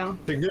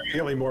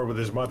significantly more with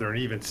his mother, and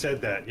he even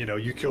said that,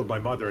 you killed my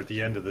mother at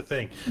the end of the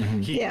thing.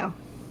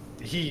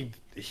 Mm-hmm.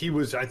 He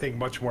was, I think,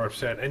 much more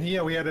upset, and he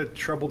had a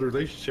troubled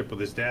relationship with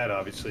his dad.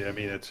 Obviously, I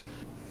mean, it's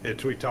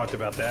we talked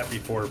about that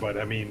before, but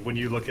I mean, when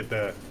you look at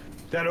the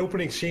that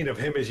opening scene of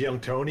him as young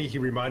Tony, he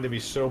reminded me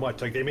so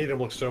much. Like they made him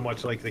look so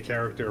much like the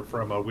character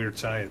from Weird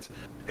Science.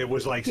 It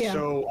was like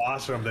so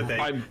awesome that they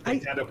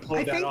had to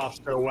pull that off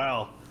so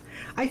well.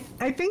 I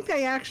think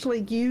they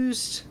actually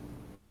used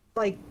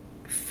like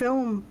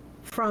film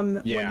from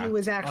when he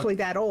was actually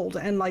that old,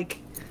 and like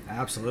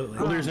absolutely.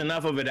 Well, there's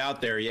enough of it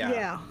out there.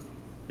 Yeah.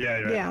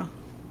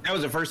 That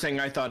was the first thing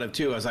I thought of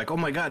too. I was like, oh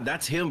my God,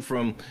 that's him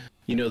from,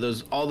 you know,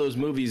 all those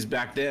movies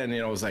back then. You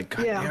know, I was like,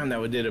 God damn,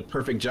 that did a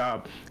perfect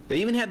job. They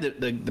even had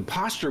the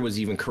posture was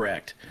even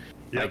correct.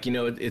 Yep. Like, you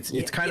know, it's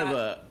kind of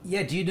a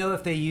Do you know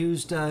if they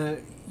used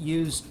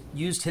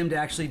him to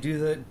actually do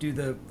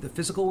the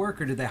physical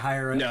work, or did they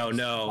hire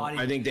No.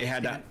 I think they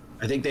had to.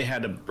 I think they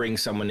had to bring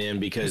someone in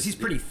because he's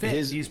pretty fit.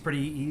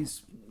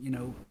 He's you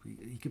know,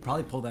 he could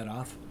probably pull that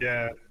off.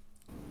 Yeah.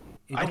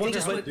 I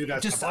wonder how they do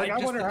that stuff. I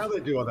wonder how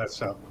they do all that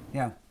stuff.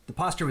 Yeah, the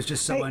posture was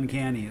just so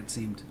uncanny. It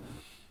seemed.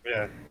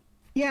 Yeah.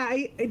 Yeah,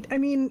 I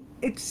mean,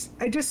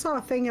 I just saw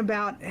a thing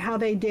about how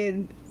they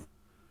did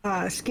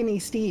Skinny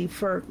Steve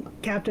for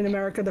Captain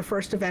America: The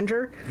First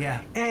Avenger.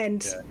 Yeah.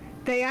 And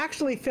they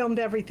actually filmed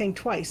everything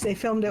twice. They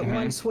filmed it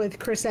once with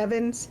Chris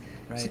Evans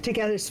to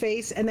get his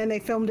face, and then they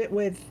filmed it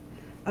with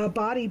a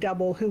body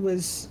double who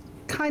was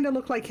kind of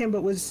looked like him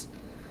but was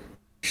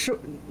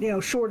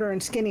shorter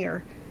and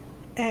skinnier.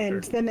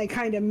 And then they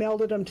kind of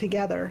melded them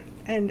together,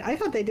 and I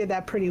thought they did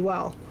that pretty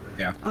well.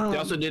 Yeah, they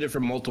also did it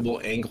from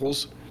multiple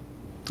angles,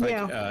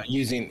 like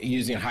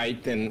using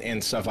height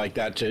and stuff like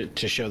that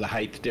to show the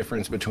height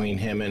difference between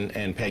him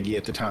and Peggy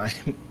at the time.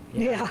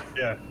 Yeah.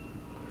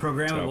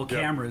 Programmable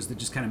cameras that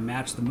just kind of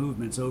match the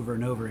movements over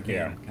and over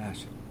again. Yeah.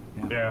 Gosh.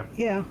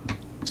 Yeah.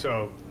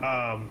 So,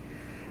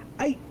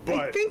 I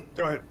think.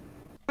 Go ahead.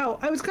 Oh,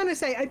 I was going to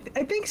say,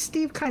 I think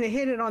Steve kind of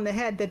hit it on the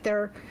head that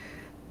the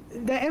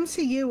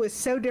MCU is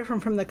so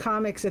different from the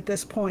comics at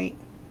this point.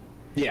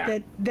 Yeah.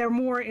 That they're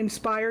more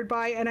inspired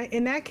by, and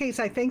in that case,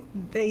 I think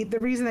the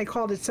reason they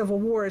called it Civil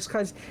War is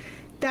because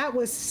that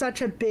was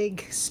such a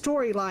big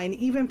storyline.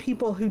 Even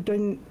people who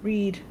didn't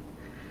read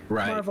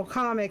Marvel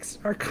comics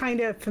are kind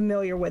of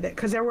familiar with it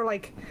because there were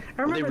like,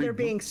 I remember there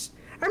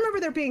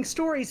being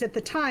stories at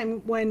the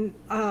time when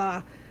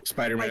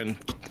Spider-Man,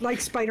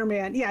 like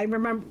Spider-Man. Yeah, I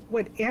remember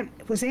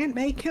was Aunt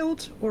May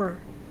killed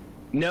or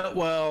no?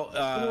 Well,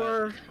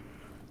 or.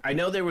 I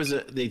know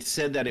they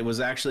said that it was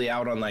actually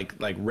out on like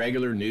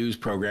regular news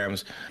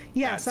programs.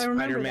 Yes, I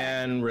remember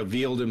Spider-Man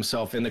revealed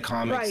himself in the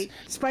comics. Right,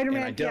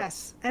 Spider-Man.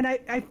 Yes, and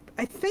I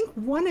think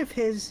one of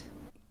his,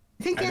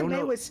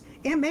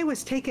 Aunt May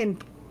was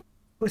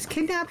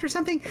kidnapped or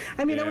something.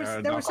 I mean,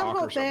 there was some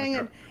whole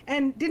thing,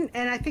 and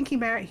I think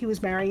he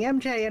was marrying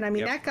MJ, and I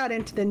mean that got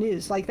into the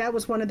news. Like that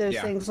was one of those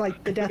things,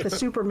 like the death of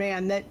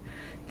Superman that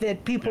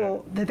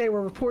people that they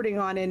were reporting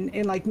on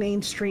in like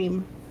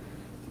mainstream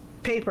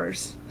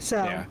papers.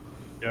 So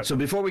So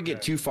before we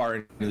get too far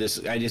into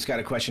this, I just got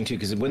a question too,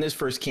 because when this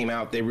first came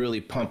out, they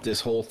really pumped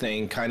this whole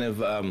thing. Kind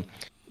of,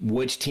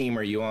 which team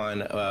are you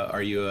on?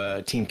 Are you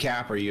a Team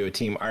Cap? Or are you a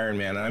Team Iron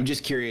Man? And I'm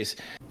just curious,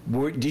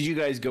 did you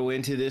guys go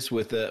into this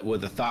with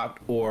a thought,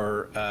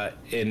 or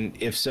and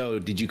if so,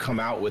 did you come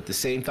out with the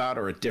same thought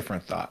or a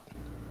different thought?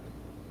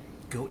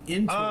 Go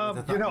into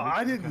it.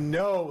 I didn't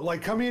know,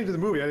 like coming into the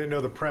movie, I didn't know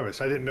the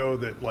premise. I didn't know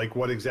that, like,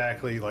 what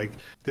exactly, like,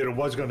 that it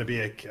was going to be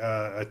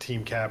a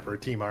Team Cap or a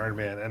Team Iron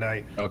Man. And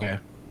I've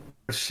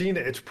seen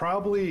it. It's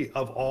probably,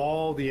 of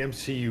all the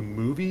MCU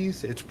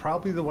movies, it's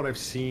probably the one I've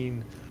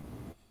seen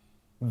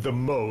the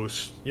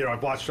most. You know,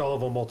 I've watched all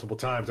of them multiple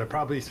times. I've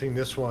probably seen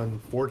this one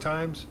 4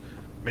 times,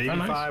 maybe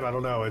 5. I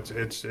don't know.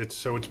 It's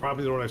so it's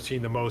probably the one I've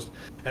seen the most.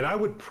 And I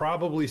would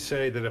probably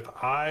say that if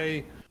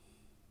I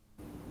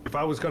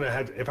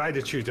had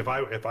to choose, if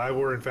I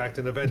were in fact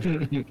an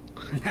Avenger,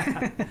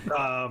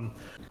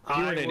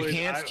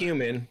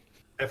 human.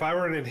 If I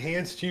were an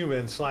enhanced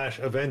human /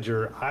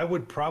 Avenger, I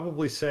would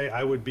probably say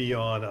I would be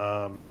on.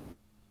 I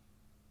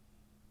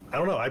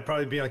don't know. I'd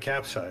probably be on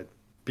Cap's side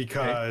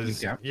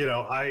because I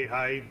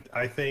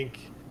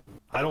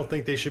don't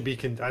think they should be.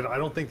 I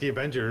don't think the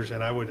Avengers,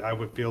 and I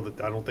would feel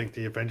that I don't think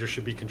the Avengers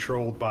should be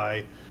controlled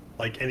by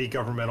like any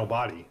governmental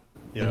body.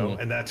 You know,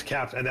 and that's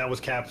Cap's, and that was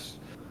Cap's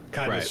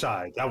kind of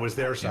side. That was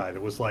their side.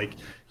 It was like,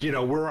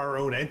 we're our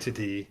own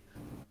entity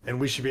and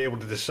we should be able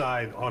to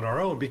decide on our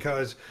own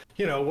because,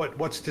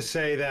 what's to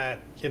say that,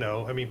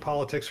 I mean,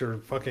 politics are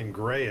fucking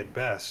gray at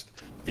best,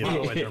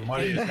 and they're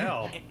muddy as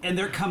hell. And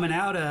they're coming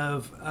out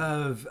of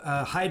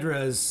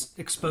Hydra's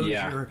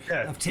exposure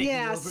of taking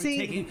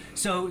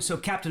over. So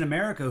Captain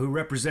America, who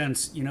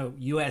represents,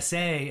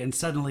 USA, and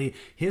suddenly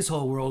his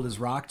whole world is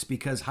rocked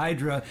because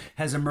Hydra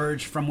has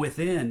emerged from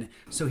within.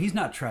 So he's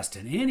not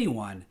trusting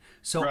anyone.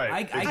 So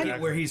I get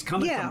where he's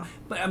coming from.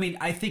 But I mean,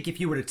 I think if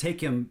you were to take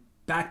him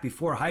back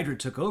before Hydra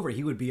took over,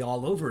 he would be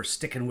all over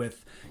sticking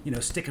with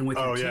your team.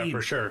 Oh yeah,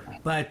 for sure.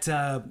 But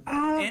and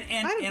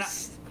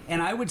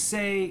I would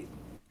say,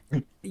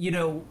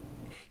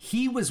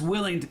 he was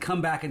willing to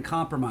come back and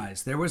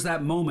compromise. There was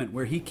that moment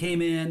where he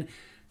came in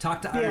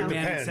talked to Iron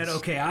Man and said,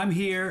 "Okay, I'm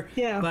here,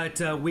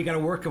 but we got to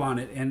work on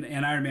it."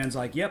 And Iron Man's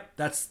like, "Yep,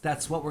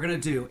 that's what we're gonna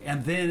do."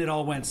 And then it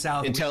all went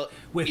south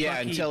with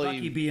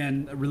Bucky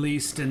being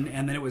released, and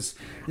then it was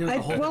a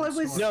whole. Well, it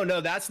was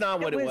no, that's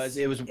not what it was.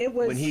 It was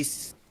when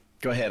he's.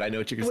 Go ahead. I know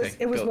what you're gonna say.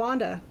 It was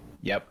Wanda.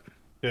 Yep.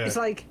 Yeah. He's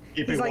like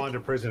keeping Wanda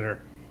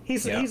prisoner.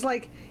 He's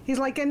like,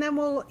 and then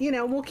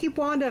we'll keep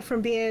Wanda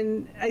from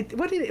being.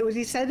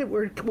 He said that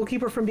we'll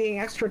keep her from being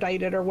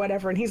extradited or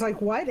whatever. And he's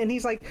like, what? And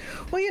he's like,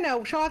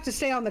 well, she'll have to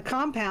stay on the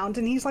compound.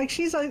 And he's like,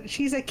 she's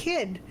a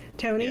kid,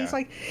 Tony. Yeah. He's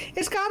like,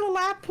 it's got a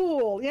lap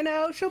pool,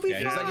 she'll be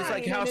fine. It's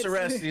like house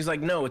arrest. He's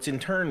like, no, it's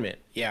internment.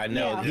 Yeah,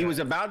 no. Yeah. He was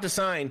about to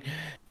sign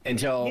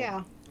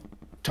until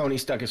Tony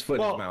stuck his foot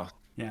in his mouth.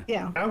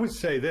 Yeah. I would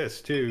say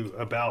this too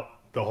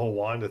about the whole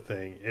Wanda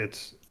thing.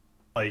 It's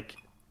like,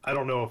 I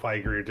don't know if I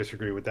agree or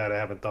disagree with that. I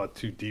haven't thought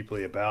too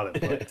deeply about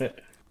it. But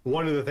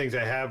one of the things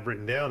I have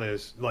written down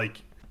is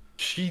like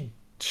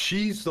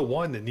she's the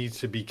one that needs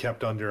to be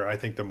kept under, I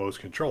think, the most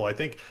control. I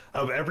think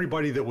of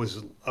everybody that was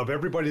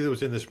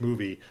in this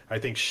movie, I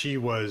think she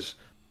was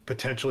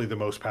potentially the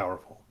most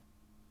powerful.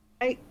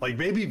 Like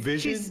maybe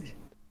Vision,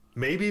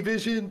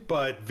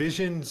 but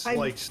Vision's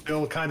like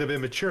still kind of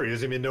immature. He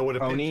doesn't even know what a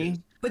pinch is.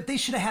 But they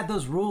should have had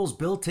those rules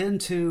built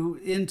into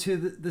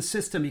the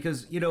system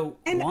because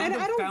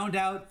Wanda found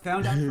out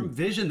from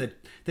Vision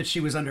that she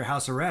was under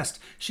house arrest.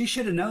 She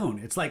should have known.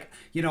 It's like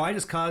I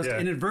just caused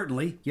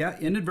inadvertently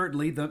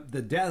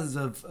the deaths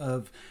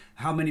of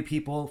how many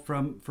people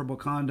from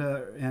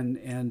Wakanda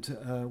and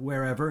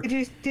wherever.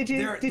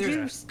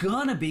 There's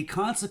gonna be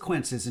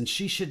consequences, and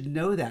she should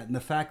know that. And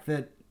the fact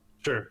that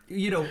if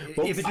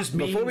it just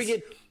means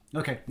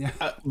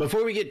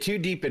before we get too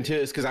deep into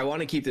this, because I want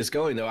to keep this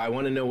going, though, I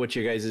want to know what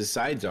your guys'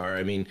 sides are.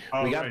 I mean,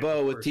 we got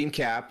Bo with Team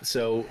Cap.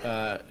 So,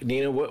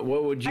 Nina, what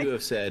would you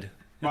have said?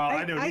 Well,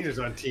 I know Nina's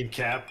on Team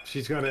Cap.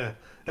 She's going to...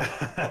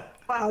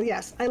 Well,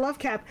 yes, I love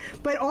Cap.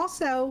 But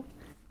also,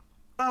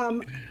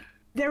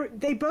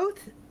 they both...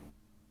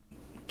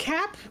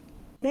 Cap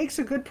makes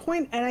a good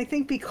point, and I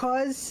think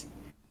because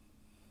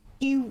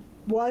he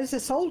was a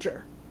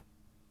soldier,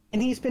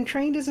 and he's been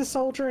trained as a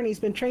soldier, and he's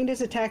been trained as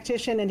a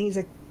tactician, and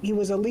he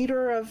was a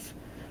leader of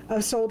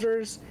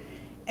soldiers,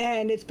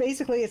 and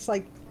it's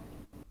like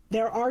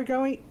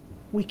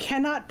we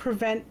cannot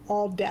prevent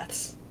all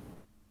deaths.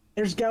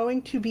 There's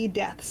going to be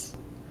deaths.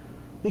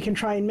 We can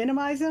try and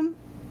minimize them,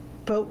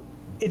 but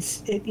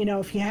if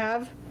you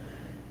have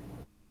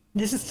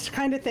this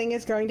kind of thing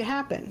is going to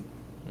happen.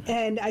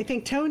 And I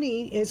think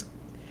Tony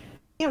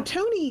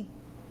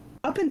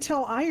up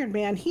until Iron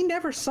Man, he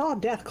never saw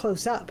death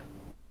close up.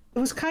 It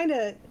was kind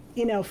of,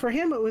 for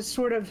him, it was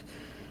sort of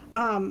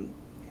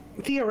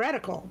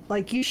theoretical.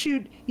 Like you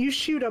shoot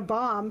a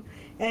bomb,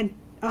 and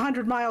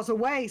 100 miles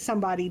away,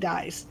 somebody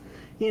dies.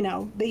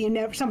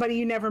 Somebody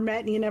you never met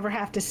and you never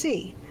have to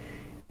see.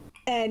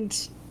 And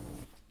so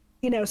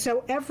when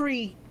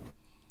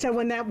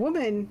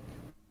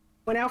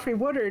Alfre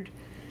Woodard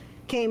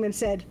came and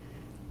said,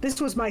 "This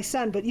was my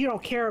son, but you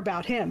don't care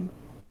about him,"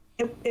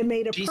 it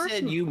made a. She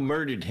said you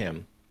murdered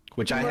him.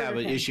 Which I have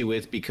an issue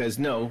with because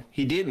no,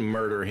 he didn't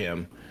murder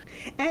him.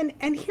 And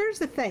here's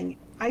the thing,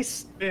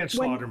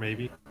 manslaughter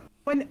maybe.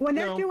 When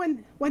they're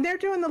doing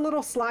the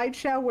little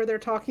slideshow where they're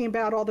talking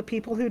about all the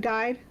people who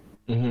died.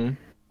 Mm-hmm.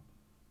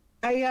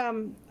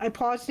 I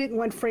paused it and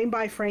went frame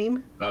by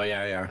frame. Oh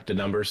yeah, the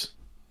numbers.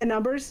 The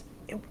numbers.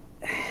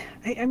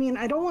 I mean,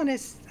 I don't want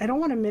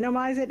to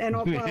minimize it, and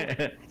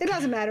it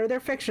doesn't matter. They're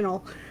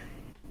fictional.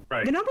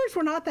 Right. The numbers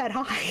were not that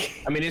high.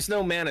 I mean, it's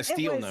no Man of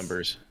Steel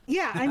numbers.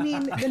 Yeah, I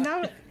mean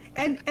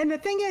And the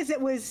thing is,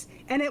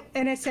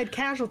 it said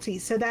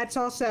casualties, so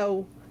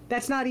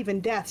that's not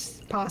even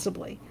deaths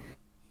possibly.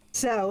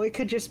 So it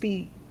could just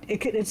be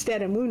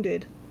instead of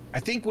wounded. I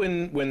think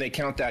when they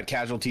count that,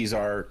 casualties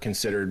are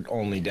considered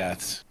only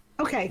deaths.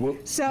 Okay,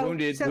 so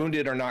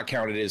wounded are not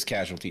counted as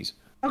casualties.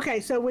 Okay,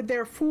 so with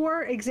their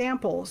 4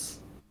 examples,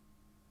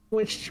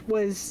 which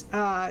was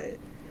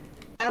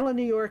Battle of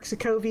New York,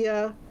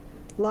 Sokovia,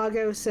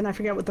 Lagos, and I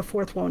forget what the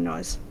 4th one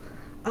was.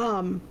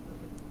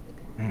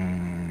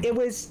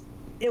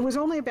 It was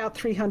only about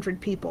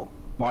 300 people.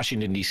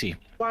 Washington, D.C.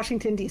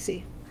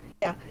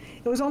 Yeah,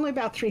 it was only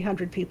about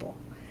 300 people.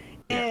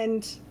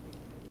 And,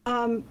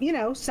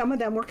 some of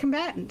them were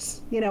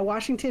combatants.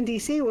 Washington,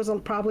 D.C. was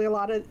probably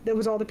there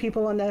was all the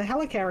people on the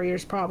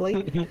helicarriers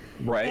probably.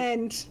 Right.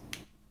 And,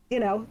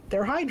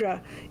 they're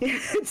Hydra.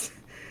 Right.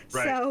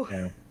 So...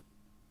 Yeah.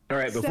 All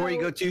right, before you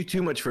go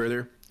too much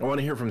further, I want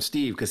to hear from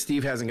Steve because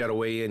Steve hasn't got a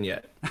weigh in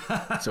yet.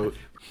 So,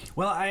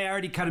 well, I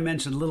already kind of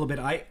mentioned a little bit.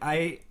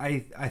 I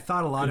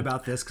thought a lot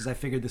about this because I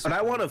figured this. But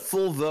I want a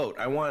full vote.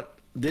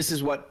 This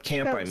is what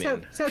camp I'm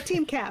in. So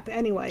Team Cap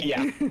anyway.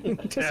 Yeah.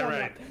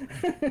 Right.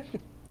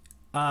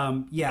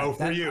 Yeah.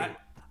 For you.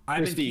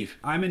 I'm in, Steve.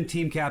 I'm in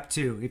Team Cap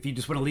too. If you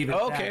just want to leave it.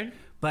 At okay.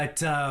 That.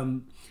 But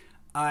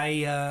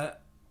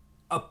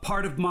a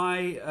part of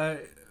my.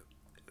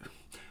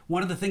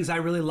 One of the things I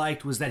really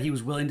liked was that he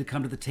was willing to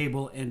come to the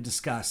table and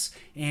discuss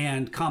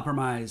and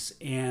compromise,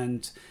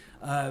 and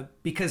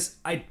because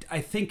I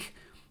think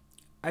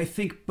I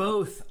think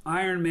both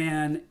Iron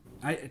Man,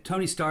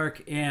 Tony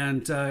Stark,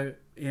 and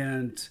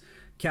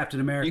Captain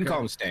America. You can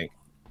call him Stank.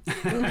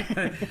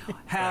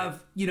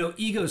 have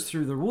egos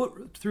through the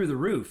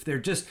roof. They're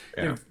just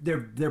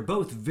they're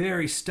both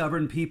very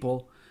stubborn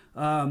people,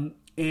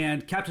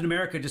 and Captain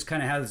America just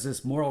kind of has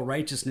this moral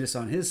righteousness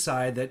on his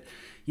side that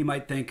you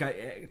might think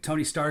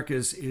Tony Stark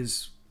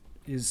is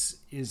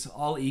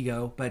all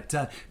ego, but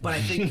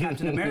I think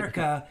Captain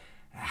America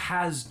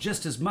has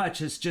just as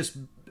much. It's just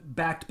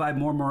backed by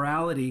more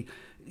morality.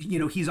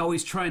 He's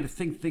always trying to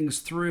think things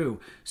through.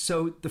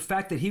 So the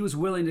fact that he was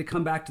willing to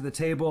come back to the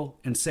table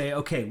and say,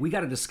 okay, we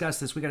got to discuss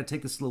this. We got to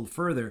take this a little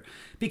further,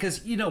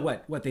 because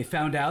what they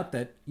found out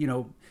that,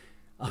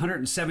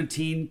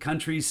 117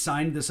 countries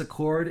signed this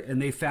accord,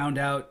 and they found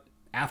out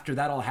after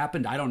that all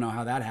happened. I don't know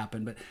how that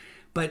happened,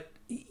 but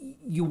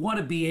you want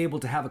to be able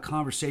to have a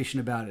conversation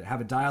about it, have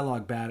a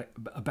dialogue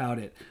about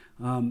it.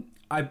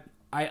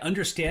 I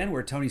understand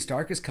where Tony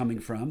Stark is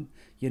coming from.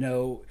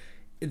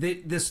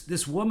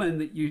 This woman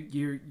that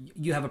you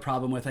have a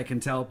problem with, I can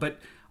tell, but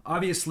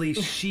obviously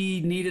she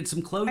needed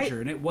some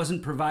closure and it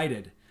wasn't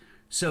provided.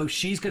 So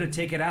she's going to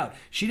take it out.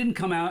 She didn't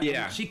come out.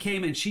 Yeah. She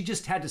came and she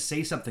just had to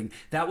say something.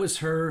 That was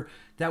her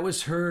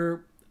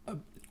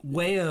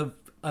way of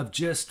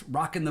just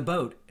rocking the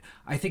boat.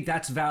 I think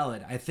that's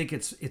valid. I think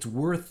it's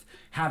worth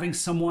having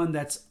someone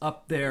that's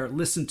up there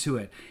listen to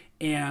it.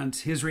 And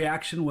his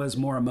reaction was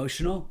more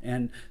emotional,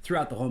 and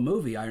throughout the whole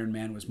movie, Iron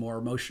Man was more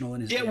emotional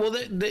in his reaction.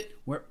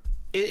 Well,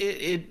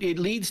 it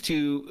leads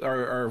to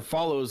or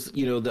follows,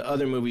 the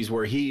other movies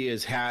where he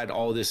has had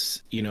all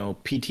this,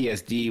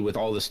 PTSD with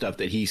all the stuff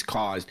that he's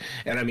caused.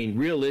 And I mean,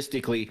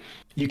 realistically,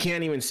 you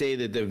can't even say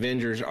that the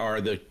Avengers are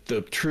the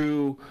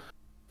true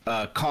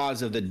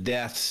cause of the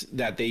deaths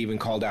that they even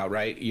called out,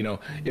 right?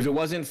 If it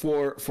wasn't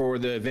for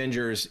the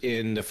Avengers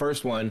in the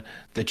first one,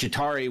 the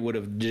Chitauri would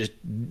have just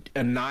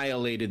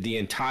annihilated the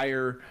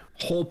entire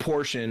whole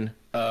portion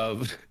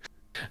of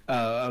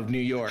New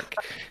York.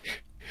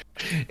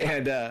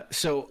 And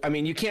so, I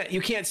mean, you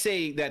can't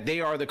say that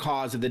they are the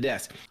cause of the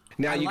deaths.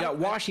 Now you got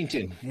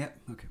Washington. Yep.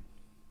 Okay.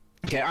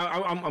 Okay.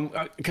 I'm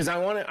because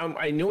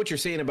I know what you're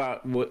saying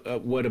about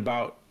what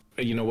about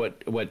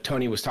what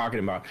Tony was talking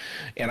about,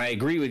 and I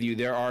agree with you.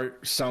 There are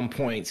some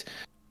points,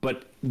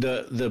 but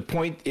the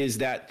point is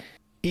that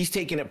he's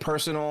taking it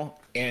personal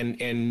and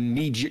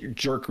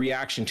knee-jerk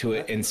reaction to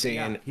it and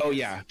saying,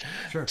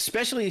 sure.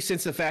 Especially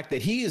since the fact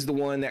that he is the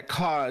one that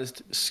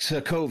caused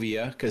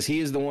Sokovia, because he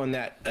is the one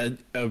that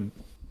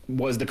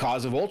was the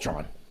cause of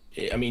Ultron.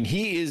 I mean,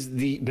 he is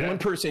the one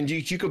person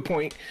you could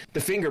point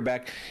the finger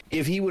back.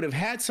 If he would have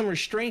had some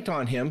restraint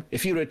on him,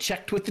 if he would have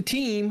checked with the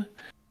team,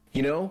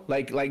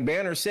 like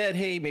Banner said,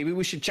 hey, maybe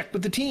we should check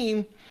with the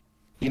team,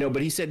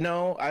 but he said,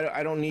 no,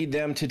 I don't need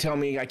them to tell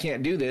me I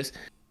can't do this.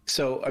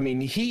 So, I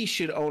mean, he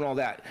should own all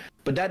that,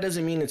 but that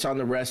doesn't mean it's on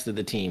the rest of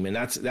the team. And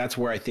that's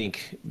where I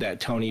think that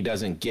Tony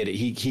doesn't get it.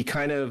 He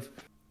kind of,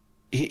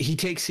 he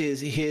takes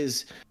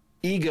his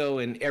ego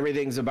and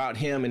everything's about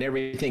him and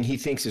everything he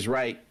thinks is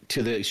right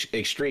to the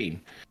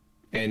extreme.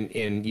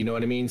 And you know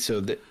what I mean?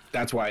 So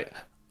that's why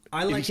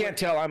if you can't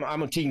tell,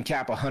 I'm a Team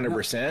Cap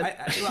 100%.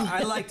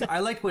 I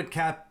liked what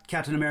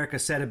Captain America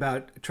said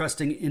about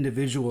trusting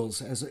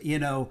individuals, as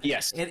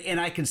Yes. And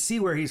I can see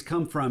where he's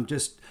come from.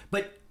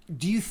 But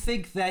do you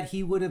think that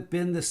he would have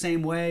been the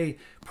same way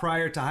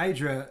prior to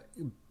Hydra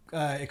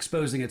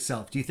exposing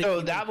itself? Do you think? So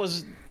that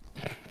was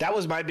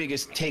my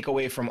biggest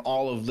takeaway from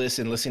all of this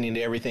and listening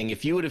to everything.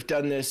 If you would have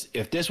done this,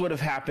 if this would have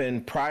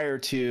happened prior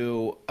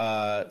to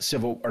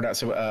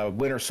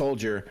Winter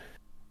Soldier,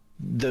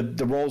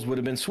 the roles would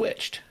have been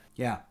switched.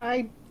 Yeah,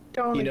 I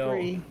don't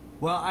agree.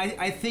 Well,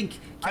 I think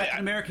Captain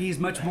America, he's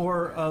much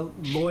more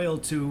loyal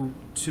to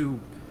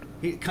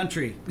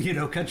country.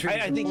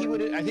 I think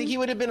he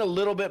would have been a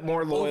little bit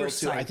more loyal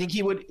Oversight. to. I think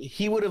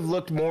he would have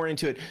looked more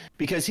into it,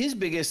 because his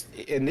biggest,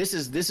 and this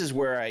is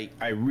where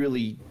I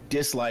really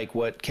dislike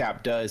what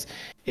Cap does,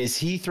 is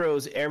he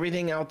throws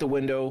everything out the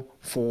window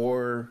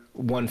for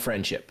one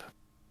friendship,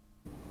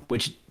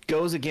 which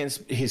goes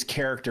against his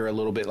character a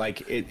little bit.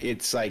 Like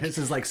it's like, this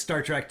is like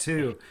Star Trek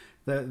 2.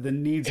 The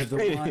needs of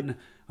the one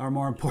are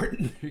more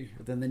important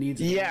than the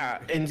needs of the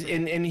other.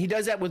 and he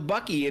does that with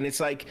Bucky, and it's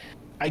like,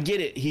 I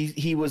get it.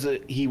 He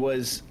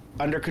was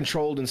under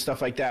controlled and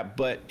stuff like that,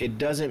 but it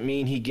doesn't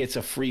mean he gets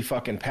a free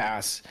fucking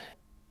pass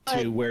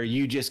to where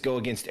you just go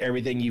against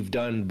everything you've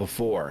done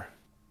before.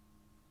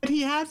 But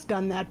he has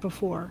done that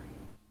before.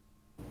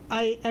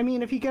 I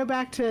mean, if you go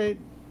back to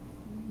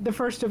the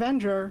first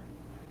Avenger,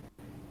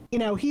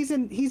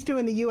 he's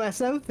doing the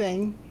USO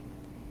thing,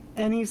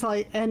 and he's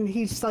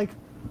like.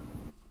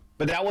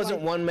 But that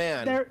wasn't one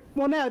man. And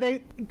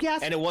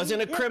it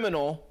wasn't a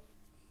criminal.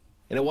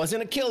 And it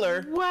wasn't a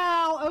killer.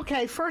 Well,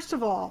 okay, first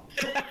of all.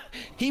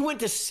 He went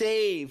to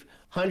save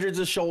hundreds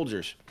of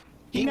soldiers.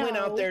 He went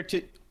out there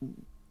to...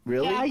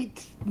 Really?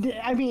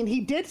 I mean, he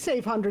did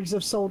save hundreds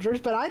of soldiers,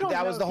 but I don't know.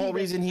 That was the whole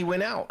reason he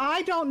went out.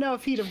 I don't know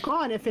if he'd have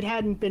gone if it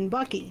hadn't been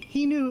Bucky.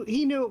 He knew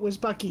it was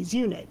Bucky's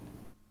unit.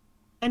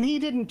 And he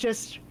didn't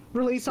just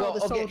release all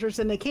the okay. soldiers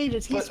in the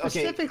cages. He But, okay.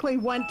 specifically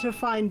went to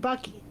find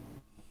Bucky.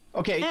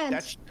 Okay, And-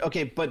 that's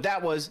okay, but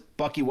that was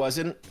Bucky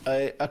wasn't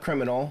a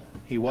criminal.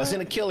 He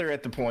wasn't a killer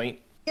at the point.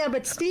 Yeah,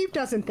 but Steve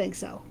doesn't think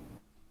so.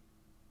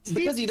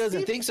 Because he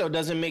doesn't think so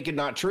doesn't make it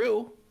not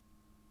true.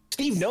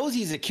 Steve knows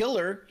he's a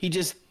killer. He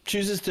just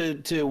chooses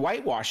to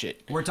whitewash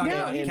it. We're talking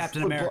Yeah, about and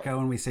Captain America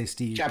when we say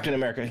Steve. Captain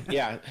America,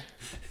 yeah.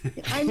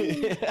 I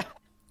mean,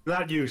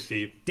 Not you,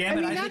 Steve. Damn it, I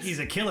mean, I think that's- he's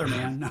a killer,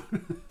 man.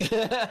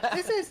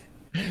 this is,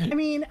 I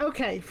mean,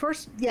 okay,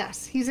 first,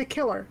 yes, he's a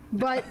killer,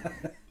 but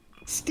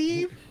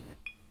Steve,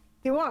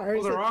 you are.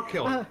 Well, they're all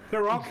killers.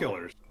 They're all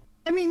killers.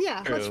 I mean, yeah,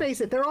 let's True.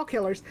 face it, they're all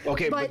killers.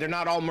 Okay, but they're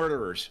not all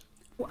murderers.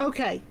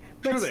 Okay,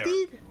 but Sure they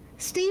are.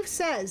 Steve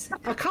says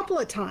a couple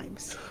of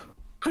times.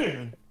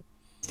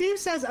 Steve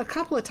says a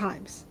couple of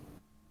times.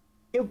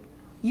 It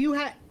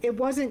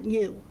wasn't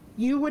you.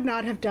 You would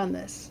not have done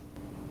this.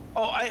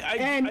 Oh, I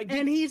did.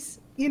 And he's,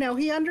 you know,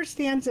 he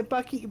understands that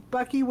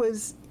Bucky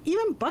was,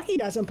 even Bucky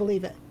doesn't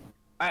believe it.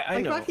 I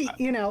Like know. Bucky,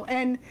 you know,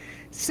 and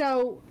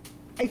so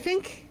I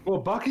think Well,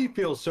 Bucky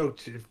feels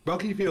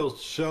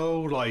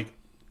so like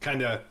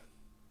kind of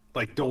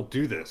like don't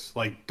do this.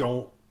 Like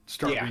don't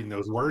start Yeah. reading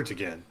those words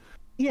again.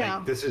 yeah.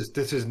 Like, this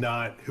is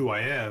not who I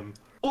am.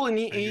 Well, and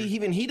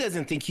even he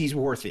doesn't think he's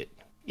worth it.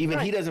 Even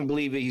he Right. doesn't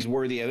believe that he's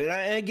worthy of it.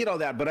 I get all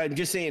that, but I'm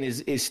just saying,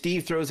 is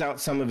Steve throws out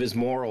some of his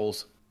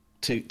morals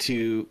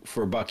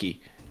for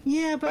Bucky?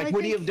 Yeah, but Like, I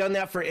would he think, have done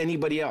that for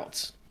anybody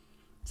else?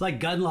 It's like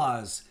gun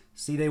laws.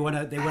 See, they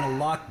want to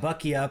lock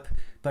Bucky up,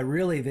 but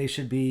really they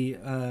should be,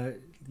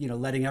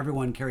 letting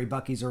everyone carry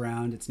Buckies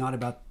around. It's not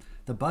about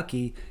the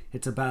Bucky.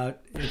 It's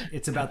about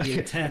the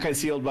intent.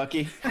 Concealed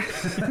Bucky.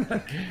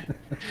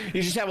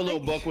 You just have a little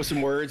book with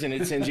some words, and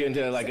it sends you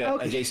into like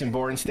a Jason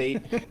Bourne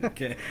state.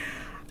 Okay.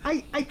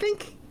 I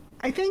think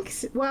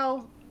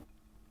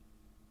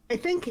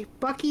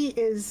Bucky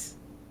is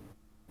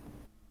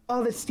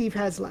all that Steve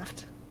has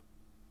left.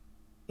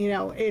 You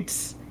know,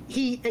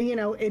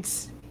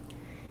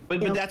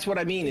 But that's what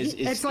I mean. Is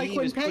It's Steve like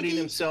when is putting Peggy-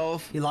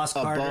 himself He lost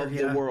Carter, above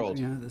yeah. the world.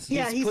 Yeah, this-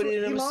 Yeah, He's putting he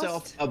himself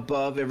lost-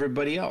 above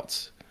everybody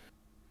else.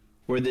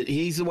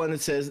 He's the one that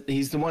says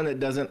he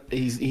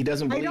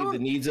doesn't believe the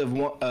don't- needs of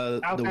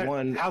How's the that,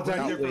 one. how's that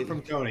outweigh- different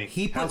from Tony?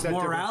 He How's puts that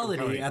different from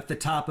morality Tony? at the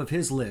top of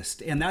his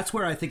list, and that's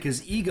where I think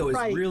his ego is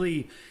Right.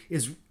 really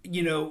it's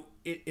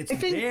I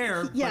think-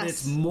 there, but yes.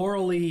 it's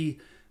morally.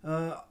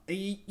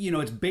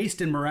 It's based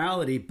in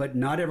morality, but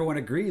not everyone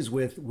agrees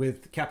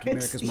with Captain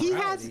America's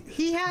morality.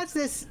 he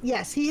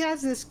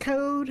has this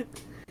code,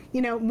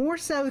 you know, more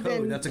so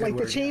than that's a good like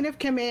the word, chain yeah. of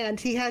command.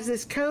 He has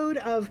this code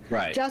of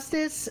Right.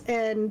 justice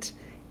and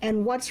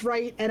what's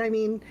right. And I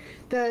mean,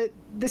 the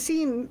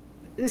scene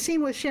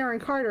with Sharon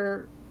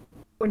Carter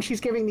when she's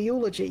giving the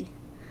eulogy.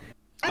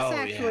 That's Oh,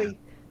 actually yeah.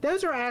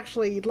 those are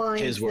actually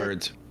lines His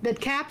words. that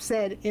Cap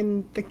said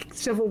in the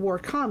Civil War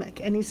comic,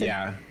 and he said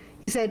Yeah.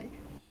 he said,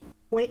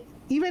 "Wait,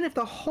 even if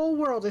the whole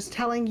world is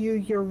telling you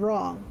you're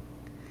wrong,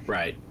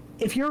 Right.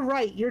 if you're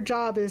right, your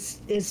job is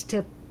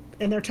to,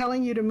 and they're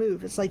telling you to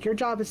move. It's like your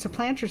job is to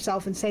plant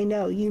yourself and say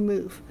no, you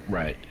move."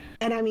 Right.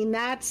 And I mean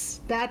that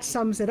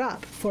sums it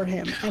up for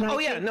him. And Oh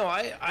I yeah. think- No,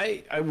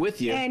 I'm with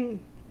you.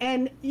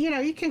 and you know,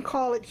 you can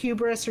call it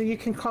hubris or you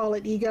can call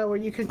it ego or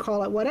you can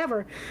call it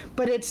whatever,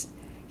 but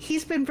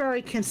he's been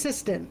very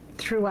consistent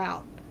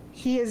throughout.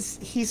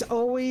 He's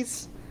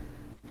always,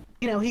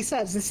 you know, he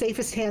says the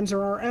safest hands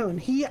are our own.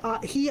 He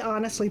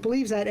honestly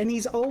believes that, and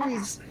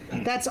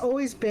that's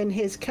always been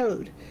his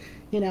code.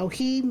 You know,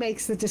 he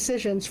makes the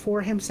decisions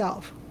for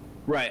himself.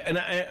 Right, and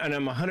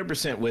I'm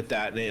 100% with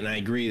that, and I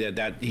agree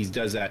that he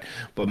does that.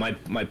 But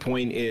my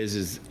point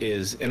is,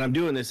 and I'm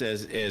doing this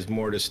as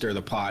more to stir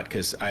the pot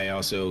because I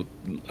also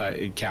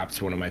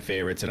Cap's one of my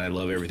favorites, and I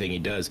love everything he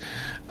does.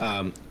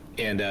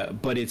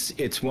 But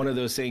it's one of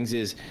those things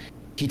is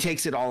he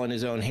takes it all in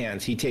his own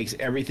hands. He takes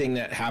everything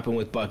that happened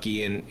with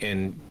Bucky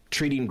and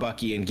treating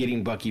Bucky and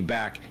getting Bucky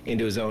back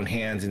into his own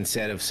hands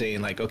instead of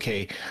saying like,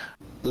 okay,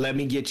 let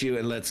me get you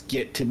and let's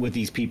get to with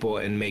these people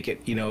and make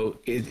it. You know,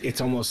 it's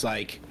almost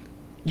like.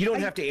 You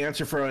don't have to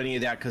answer for any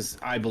of that because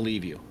I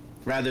believe you.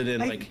 Rather than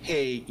like,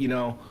 hey, you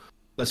know,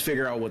 let's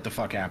figure out what the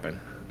fuck happened.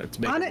 Let's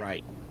make it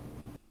right.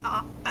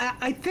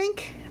 I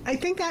think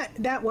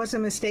that was a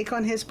mistake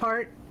on his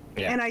part.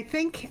 Yeah. And I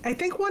think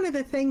one of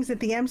the things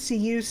that the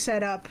MCU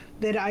set up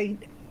that I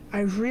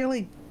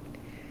really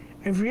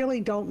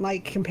don't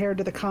like compared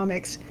to the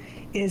comics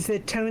is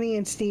that Tony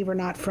and Steve are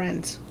not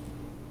friends.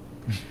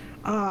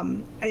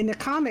 In the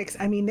comics,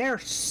 I mean, they're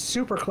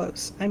super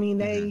close. I mean,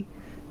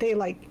 they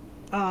like.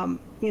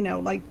 You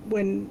know, like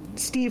when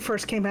Steve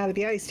first came out of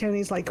the ice,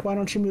 Tony's like, "Why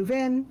don't you move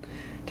in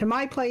to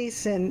my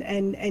place?" And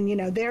you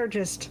know,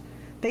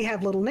 they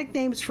have little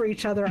nicknames for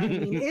each other. I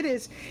mean,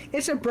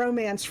 it's a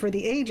bromance for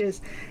the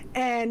ages,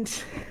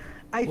 and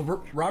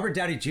Robert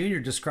Downey Jr.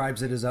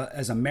 describes it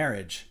as a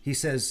marriage. He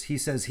says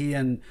he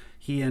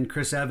and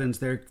Chris Evans,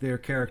 their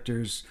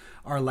characters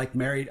are like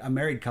a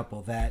married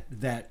couple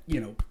that you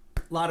know,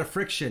 a lot of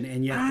friction,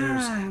 and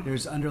yet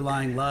there's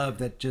underlying love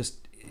that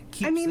just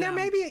keeps. I mean, them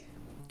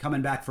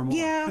coming back for more.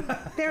 Yeah,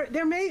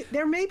 there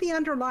may be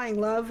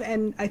underlying love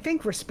and I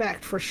think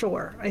respect for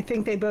sure. I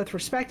think they both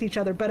respect each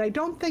other, but I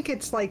don't think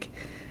it's like,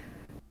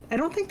 I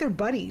don't think they're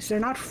buddies. They're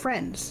not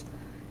friends.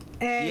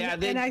 And, yeah,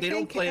 they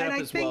don't play up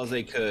as well as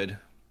they could.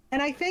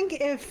 And I think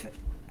if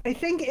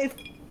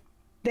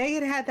they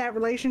had that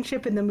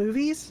relationship in the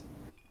movies,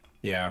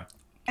 yeah,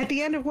 at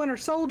the end of Winter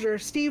Soldier,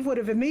 Steve would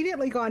have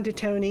immediately gone to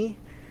Tony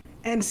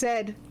and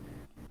said,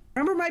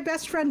 "Remember my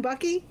best friend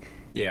Bucky?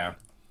 Yeah.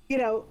 You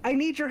know, I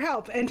need your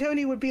help." And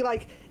Tony would be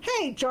like,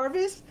 "Hey,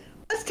 Jarvis,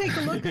 let's take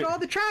a look at all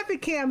the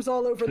traffic cams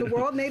all over the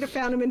world," and they'd have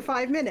found him in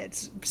 5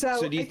 minutes.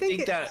 So do you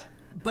think that?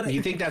 But do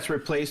you think that's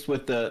replaced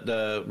with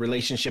the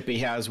relationship he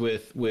has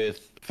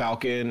with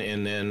Falcon,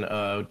 and then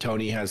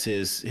Tony has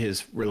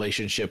his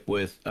relationship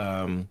with?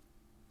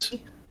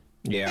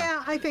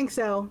 Yeah, I think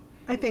so.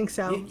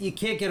 You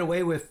can't get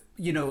away with,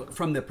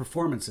 from the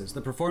performances.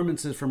 The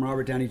performances from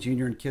Robert Downey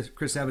Jr. and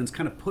Chris Evans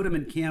kind of put him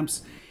in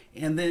camps,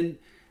 and then,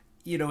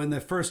 in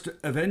the first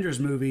Avengers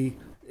movie,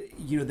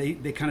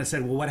 they kind of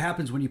said, well, what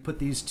happens when you put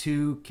these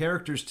two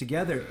characters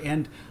together?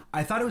 And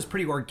I thought it was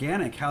pretty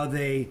organic how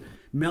they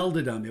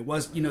melded them. It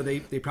was,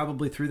 they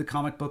probably threw the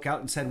comic book out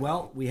and said,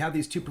 well, we have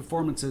these two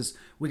performances,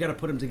 we got to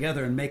put them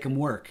together and make them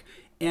work.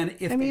 And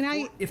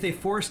if they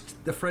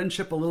forced the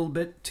friendship a little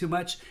bit too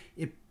much,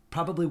 it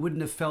probably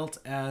wouldn't have felt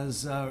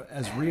as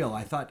real.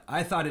 I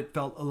thought it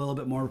felt a little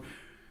bit more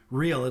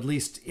real, at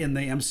least in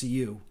the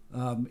MCU.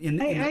 In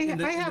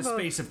the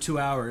space of 2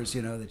 hours,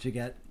 that you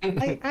get.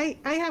 I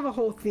have a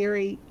whole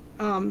theory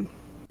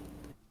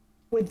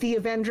with the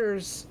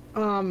Avengers.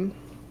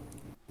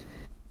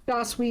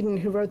 Joss Whedon,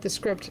 who wrote the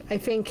script, I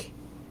think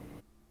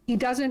he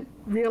doesn't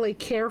really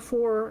care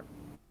for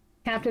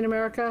Captain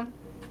America.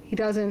 He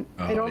doesn't.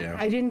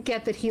 I didn't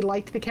get that he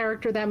liked the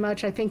character that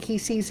much. I think he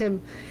sees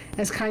him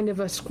as kind of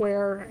a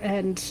square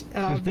and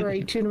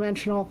very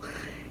two-dimensional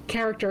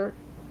character,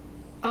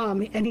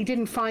 and he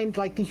didn't find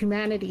like the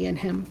humanity in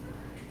him.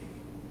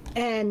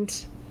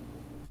 And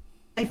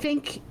I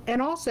think,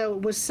 and also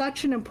it was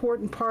such an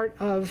important part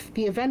of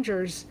the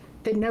Avengers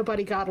that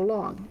nobody got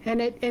along,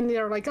 and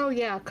they're like, oh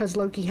yeah, because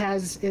Loki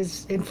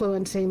is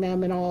influencing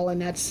them and all,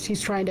 and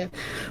he's trying to,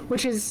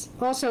 which is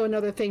also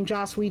another thing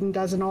Joss Whedon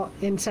does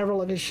in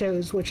several of his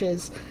shows, which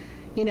is,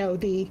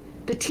 the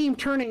team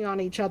turning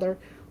on each other,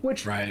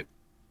 which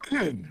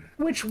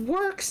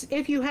works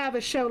if you have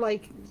a show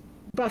like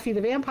Buffy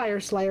the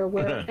Vampire Slayer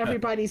where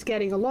everybody's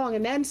getting along,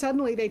 and then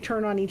suddenly they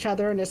turn on each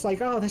other, and it's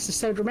like, oh, this is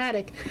so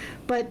dramatic.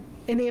 But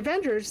in the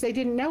Avengers, they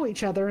didn't know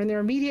each other, and they're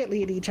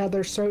immediately at each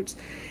other's throats,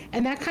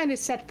 and that kind of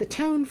set the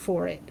tone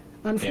for it,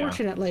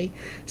 unfortunately.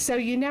 Yeah. So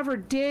you never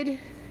did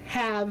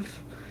have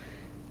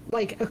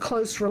like a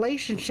close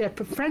relationship,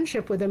 a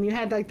friendship with them. You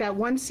had like that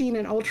one scene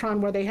in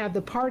Ultron where they have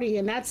the party,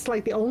 and that's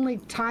like the only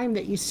time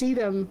that you see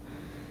them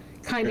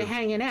kind of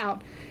hanging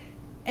out.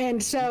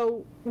 And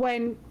so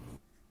when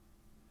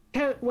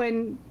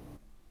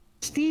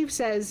Steve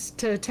says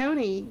to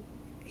Tony,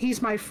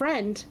 he's my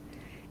friend,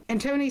 and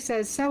Tony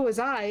says, so was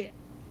I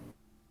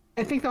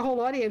think the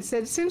whole audience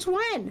said, since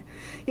when?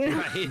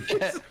 Right.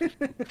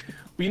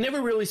 We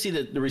never really see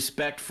the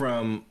respect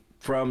from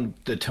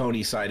the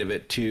Tony side of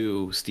it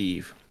to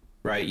Steve,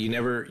 right? You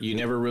never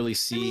really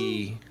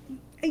see.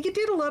 You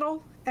did a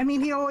little. I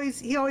mean, he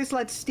always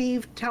lets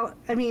Steve tell.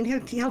 I mean,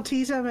 he'll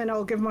tease him and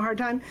he'll give him a hard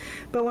time,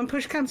 but when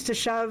push comes to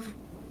shove,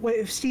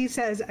 if Steve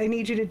says, I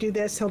need you to do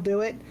this, he'll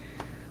do it.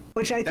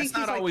 Which I think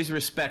that's not always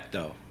respect,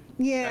 though.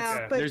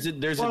 Yeah, but there's a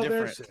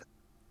difference.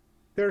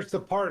 There's the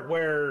part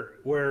where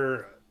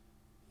I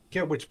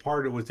forget which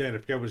part it was in. I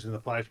forget it was in the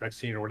flashback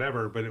scene or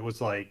whatever, but it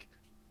was like,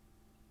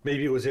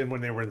 maybe it was in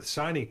when they were in the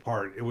signing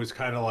part. It was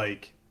kind of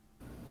like,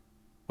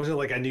 wasn't it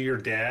like, I knew your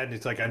dad? And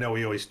it's like, I know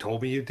he always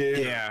told me you did.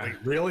 Yeah. Like,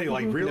 really?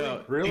 Like, really?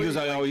 No, really?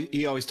 Because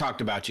he always talked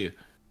about you.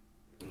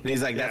 And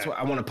he's like, that's what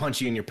I want to punch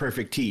you in your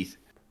perfect teeth.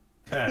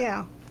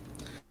 Yeah.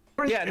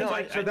 Yeah,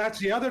 no. So that's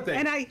the other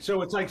thing.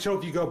 So it's like, so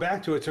if you go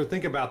back to it, so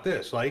think about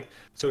this, like,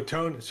 so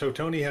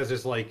Tony has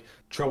this like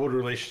troubled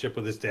relationship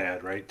with his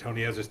dad, right?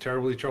 Tony has this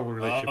terribly troubled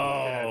relationship with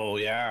his dad. Oh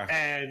yeah.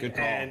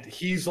 And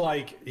he's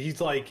like,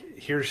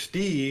 here's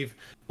Steve,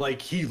 like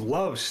he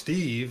loves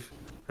Steve,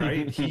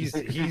 right?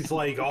 he's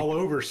like all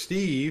over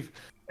Steve.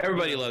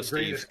 Everybody loves Steve.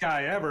 Greatest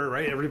guy ever,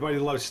 right? Everybody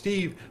loves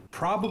Steve,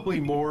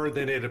 probably more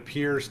than it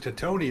appears to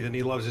Tony than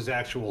he loves his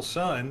actual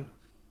son.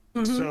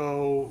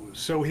 Mm-hmm.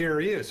 So here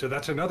he is. So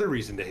that's another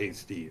reason to hate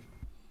Steve.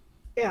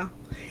 Yeah,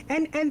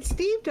 and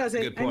Steve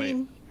doesn't. I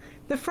mean,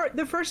 the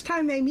first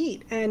time they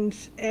meet, and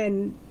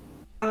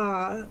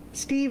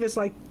Steve is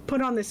like,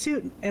 put on the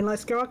suit and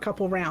let's go a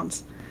couple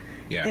rounds.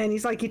 Yeah. And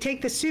he's like, you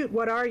take the suit.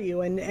 What are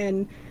you? And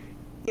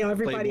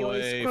everybody Playboy,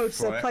 always quotes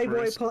the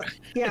Playboy,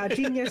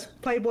 genius,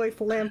 Playboy,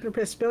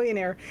 philanthropist,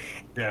 billionaire.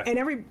 Yeah.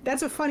 And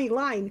that's a funny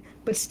line.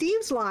 But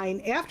Steve's line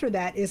after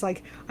that is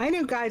like, I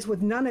know guys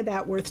with none of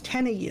that worth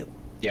 10 of you.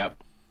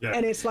 Yep. Yeah.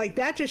 And it's like,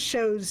 that just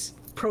shows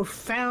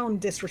profound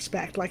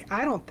disrespect. Like,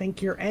 I don't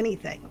think you're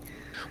anything.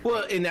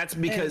 Well, and that's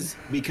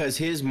because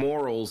his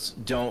morals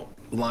don't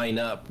line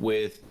up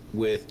with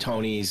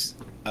Tony's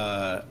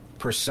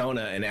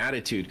persona and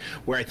attitude.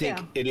 Where I think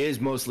it is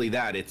mostly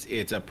that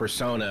it's a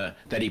persona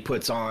that he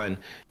puts on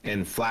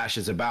and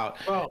flashes about,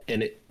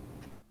 and it.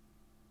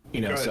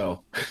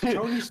 So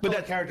Tony's still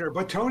a character,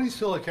 but Tony's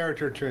still a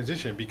character in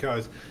transition,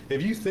 because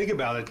if you think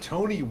about it,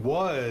 Tony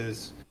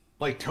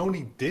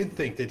did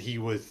think that he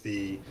was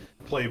the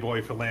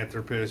playboy,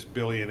 philanthropist,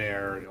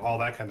 billionaire, and all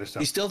that kind of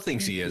stuff. He still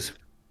thinks he is.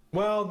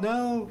 Well,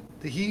 no,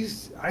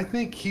 I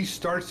think he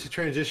starts to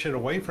transition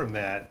away from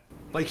that.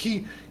 Like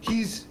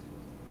he's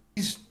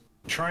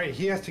trying.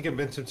 He has to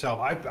convince himself.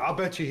 I'll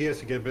bet you he has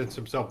to convince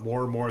himself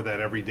more and more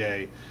that every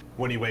day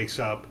when he wakes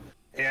up.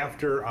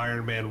 After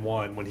Iron Man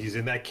 1, when he's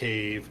in that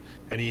cave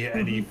and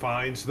he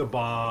finds the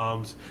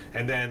bombs,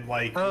 and then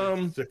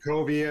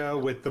Sokovia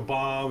with the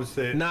bombs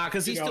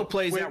because he still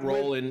plays that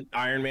role in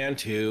Iron Man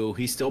 2.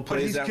 He still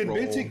plays that role.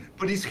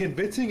 But he's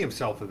convincing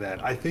himself of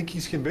that. I think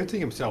he's convincing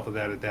himself of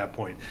that at that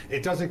point.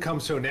 It doesn't come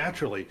so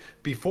naturally.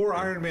 Before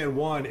Iron Man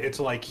 1,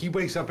 it's like he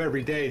wakes up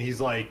every day and he's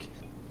like,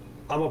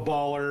 I'm a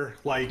baller,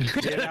 like,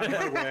 get out of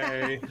my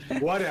way,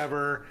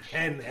 whatever.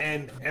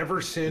 And ever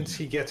since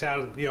he gets out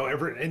of,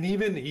 and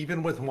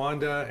even with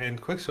Wanda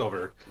and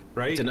Quicksilver,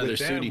 right? It's another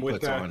suit he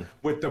puts on.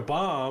 With the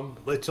bomb,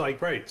 it's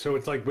like, right. So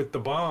it's like with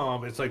the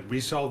bomb, it's like we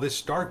saw this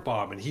Stark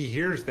bomb, and he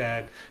hears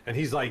that, and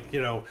he's like,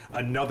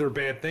 another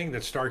bad thing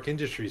that Stark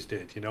Industries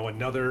did,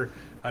 another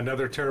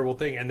terrible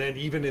thing. And then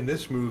even in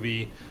this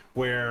movie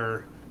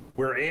where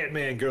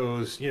Ant-Man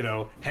goes,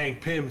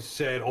 Hank Pym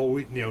said,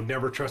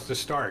 never trust a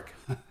Stark.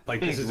 Like,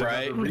 this is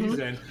another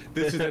reason.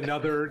 This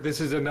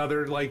is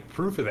another like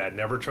proof of that.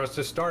 Never trust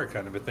a Stark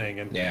kind of a thing,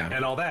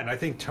 and all that. And I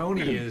think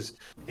Tony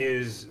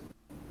is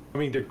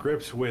coming to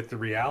grips with the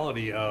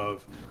reality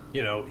of,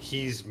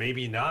 he's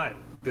maybe not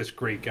this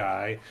great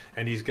guy,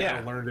 and he's got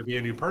to learn to be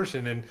a new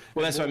person. And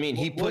that's what I mean.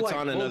 He puts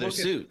on another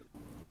suit.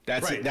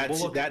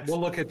 We'll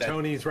look at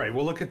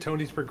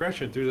Tony's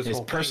progression through this his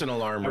whole personal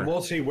thing, armor, and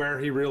we'll see where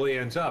he really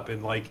ends up.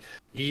 And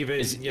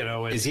is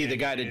he the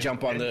guy to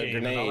jump on the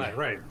grenade?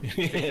 Right.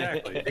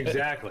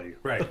 Exactly.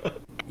 Right.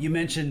 You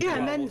mentioned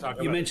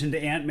mentioned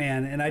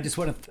Ant-Man, and I just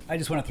want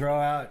to throw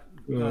out.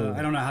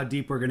 I don't know how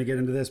deep we're going to get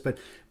into this, but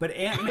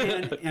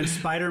Ant-Man and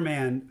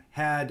Spider-Man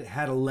had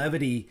a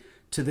levity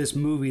to this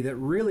movie that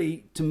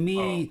really, to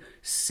me,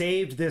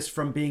 saved this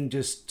from being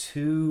just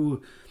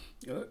too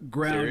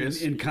ground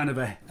in kind of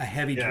a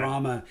heavy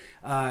drama.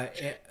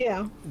 They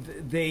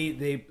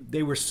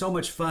were so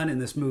much fun in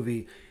this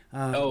movie.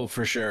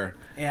 For sure.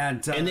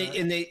 And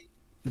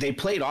they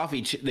played off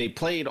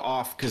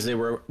because they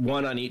were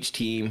one on each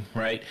team,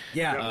 right?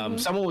 Yeah.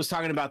 Someone was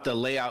talking about the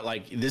layout,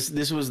 like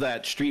this was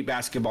that street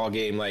basketball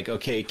game, like,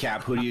 okay,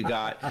 Cap, who do you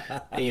got?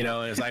 And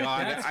it's like,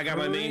 I got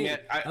my main man.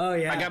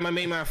 I got my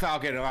main man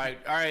Falcon. All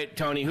right,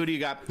 Tony, who do you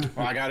got?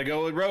 Well, I got to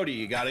go with Rhodey.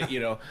 You got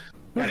to,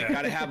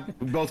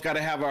 we both got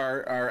to have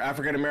our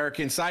African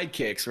American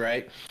sidekicks,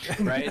 right?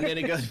 And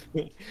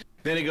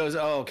then it goes,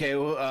 oh, okay,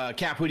 well,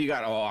 Cap, who do you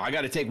got? Oh, I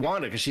got to take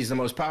Wanda because she's the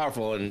most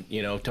powerful. And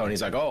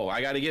Tony's like, oh, I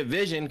got to get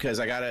Vision because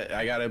I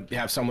gotta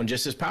have someone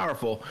just as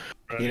powerful,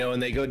 right. And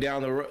they go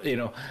down the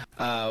road.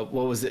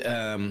 What was it?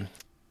 I'm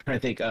trying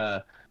to think.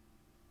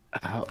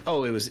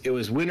 It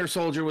was Winter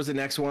Soldier was the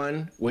next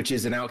one, which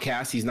is an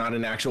outcast. He's not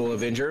an actual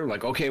Avenger.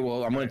 Like, okay,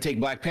 well, I'm going to take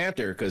Black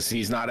Panther because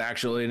he's not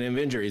actually an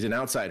Avenger. He's an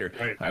outsider.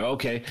 Right. Like,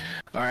 okay,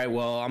 all right,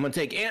 well, I'm going to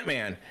take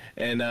Ant-Man.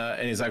 And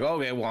he's like,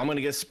 okay, well, I'm going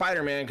to get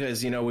Spider-Man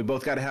because, we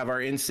both got to have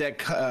our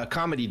insect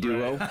comedy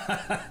duo.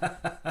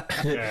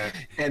 Right.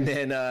 And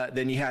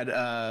then you had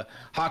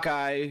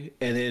Hawkeye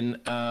and then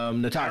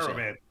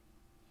Natasha.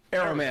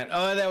 Arrow Man.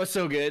 Oh, that was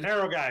so good.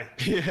 Arrow guy.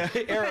 Yeah,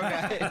 Arrow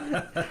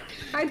guy.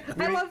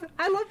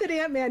 I love that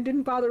Ant-Man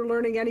didn't bother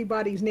learning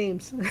anybody's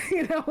names.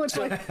 It's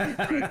like.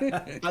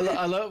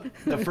 I love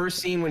the first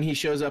scene when he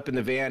shows up in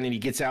the van and he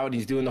gets out and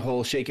he's doing the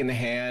whole shaking the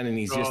hand and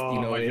he's just,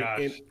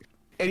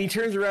 and he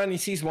turns around and he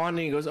sees Wanda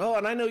and he goes, oh,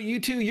 and I know you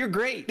too. You're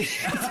great.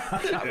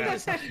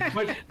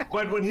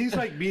 But when he's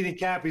like meeting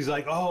Cap, he's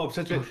like, oh,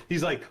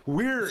 he's like,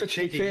 we're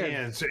shaking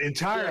hands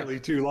entirely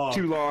too long.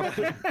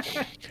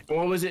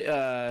 What was it?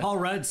 Paul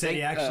Rudd said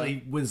he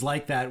actually was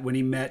like that when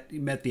he met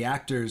the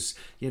actors,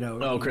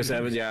 Oh, Chris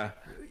Evans, yeah.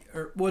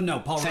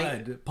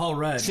 Paul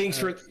Rudd. Thanks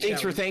for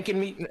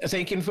thanking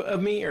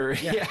of me, or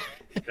yeah.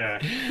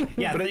 But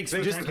thanks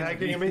for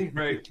thanking me,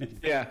 right?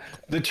 Yeah,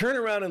 the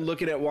turnaround and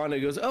looking at Wanda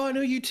goes, "Oh, I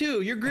know you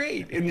too. You're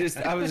great." And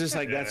I was just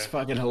like, "That's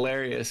fucking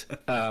hilarious."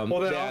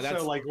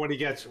 Like when he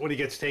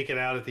gets taken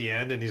out at the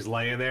end and he's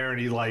laying there and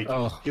he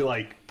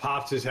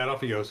pops his head off.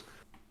 He goes,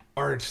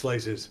 "Orange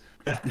slices."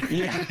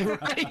 Yeah,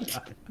 right.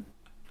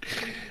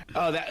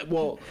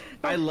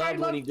 I love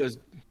when he goes.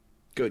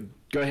 Good.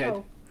 Go ahead.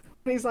 Oh,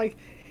 he's like,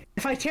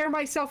 if I tear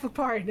myself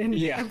apart, and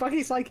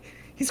Bucky's like,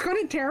 he's going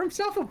to tear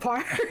himself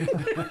apart.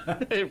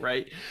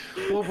 Right.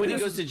 Well, when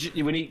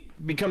he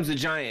becomes a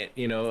giant,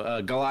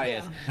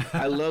 Goliath,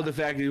 I love the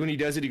fact that when he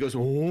does it, he goes,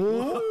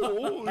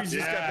 "Whoa!" He's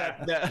just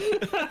got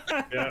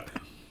that. Yeah.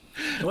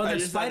 Well,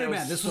 there's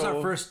Spider-Man. This was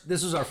our first.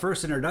 This was our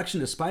first introduction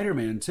to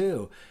Spider-Man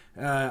too.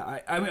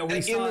 I mean,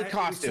 we saw the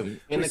costume.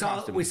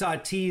 We saw a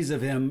tease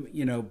of him,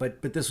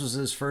 but this was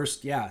his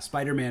first,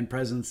 Spider-Man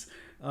presence,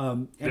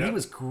 and he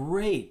was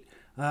great.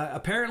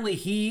 Apparently,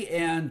 he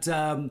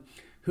and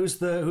who's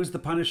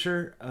the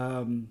Punisher?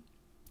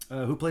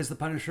 Who plays the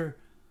Punisher?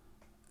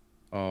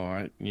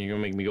 Oh, you're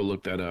gonna make me go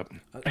look that up.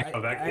 The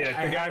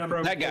guy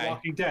from The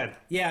Walking Dead.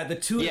 Yeah, the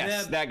two of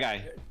them. That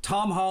guy.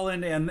 Tom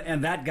Holland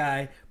and that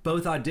guy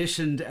both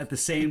auditioned at the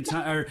same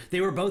time, or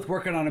they were both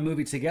working on a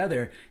movie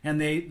together,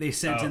 and they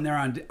sent in their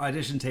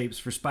audition tapes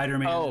for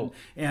Spider-Man. Oh,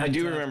 and I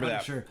do remember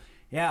Punisher.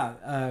 That.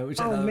 Yeah,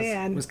 which I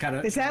thought was kind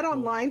of. Is that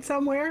online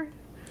somewhere?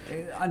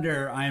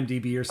 Under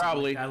IMDb or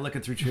something. Probably.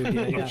 Looking through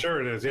trivia. I'm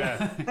sure it is.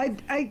 Yeah.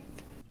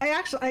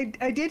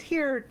 I did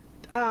hear.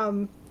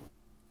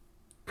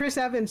 Chris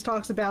Evans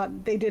talks about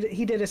he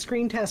did a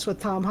screen test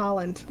with Tom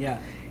Holland. Yeah.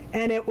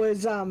 And it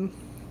was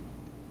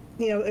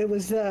it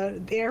was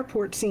the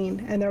airport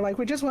scene, and they're like,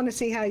 we just want to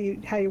see how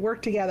you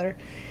work together.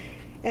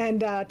 And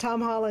Tom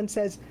Holland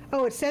says,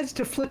 "Oh, it says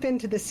to flip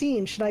into the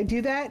scene. Should I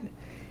do that?"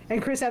 And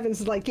Chris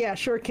Evans is like, "Yeah,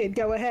 sure, kid,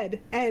 go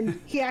ahead."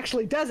 And he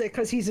actually does it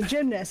because he's a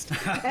gymnast.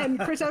 And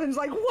Chris Evans is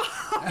like,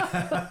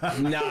 "Wow!"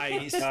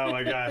 Nice. Oh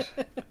my gosh.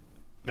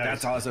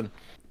 That's awesome.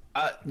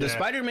 The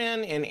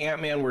Spider-Man and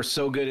Ant-Man were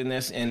so good in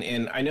this,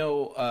 and I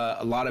know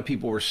a lot of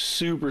people were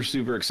super,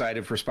 super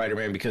excited for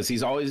Spider-Man because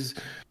he's always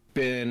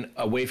been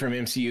away from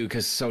MCU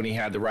because Sony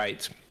had the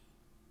rights,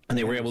 and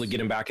they were able to get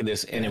him back in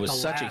this, and it was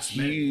such a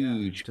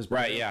huge,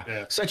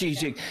 such a huge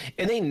thing,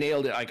 and they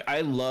nailed it. Like,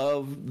 I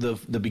love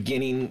the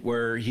beginning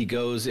where he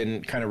goes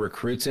and kind of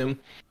recruits him.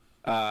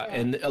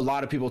 And a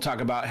lot of people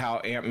talk about how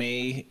Aunt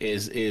May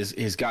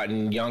is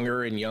gotten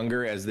younger and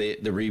younger as the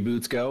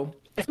reboots go.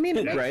 I mean,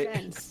 it makes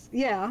sense.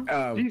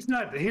 Yeah. She's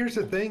not. Here's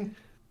the thing.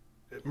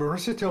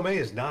 Marissa Tomei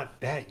is not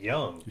that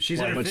young. She's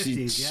in her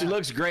 50s. She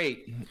looks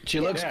great. She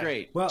looks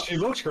great. Well, she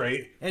looks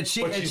great. And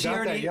she's not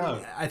already, that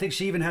young. I think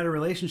she even had a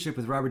relationship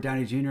with Robert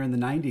Downey Jr. in the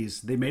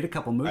 90s. They made a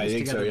couple movies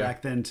together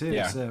back then too.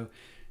 Yeah. So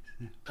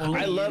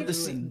I love to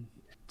see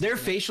their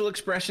facial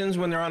expressions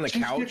when they're on the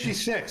couch.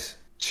 56.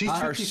 She's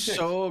are 56.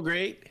 so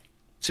great.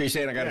 So you're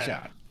saying I got a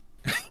shot?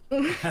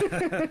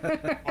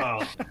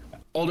 Wow.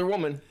 Older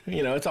woman,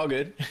 it's all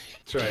good.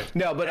 That's right.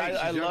 No, but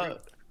I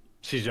love.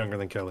 She's younger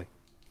than Kelly.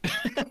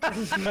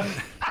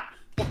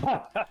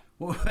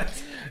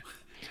 what?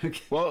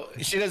 Okay. Well,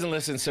 she doesn't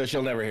listen, so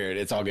she'll never hear it.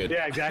 It's all good.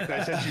 Yeah, exactly.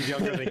 I said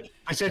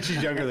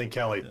she's younger than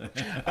Kelly.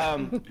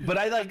 But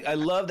I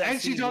love that.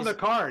 And she's on the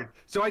card,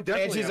 so I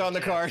definitely. And she's on the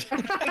card.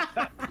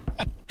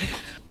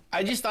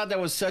 I just thought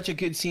that was such a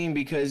good scene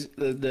because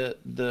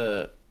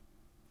the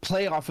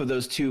play off of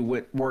those two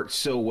worked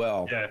so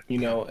well. Yeah.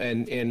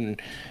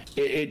 And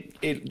it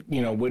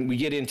when we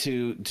get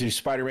into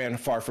Spider-Man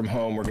Far From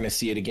Home, we're going to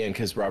see it again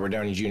because Robert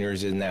Downey Jr.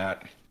 is in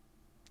that.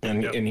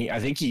 And I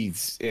think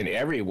he's in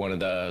every one of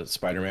the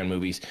Spider-Man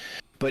movies,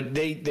 but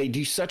they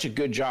do such a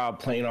good job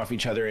playing off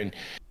each other. And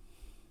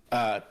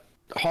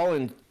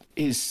Holland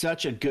is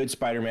such a good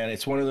Spider-Man.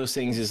 It's one of those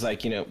things is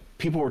like,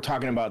 people were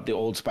talking about the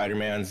old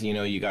Spider-Mans,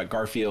 you got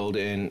Garfield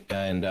and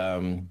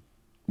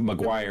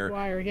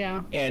Maguire,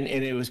 yeah. And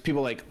it was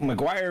people like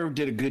Maguire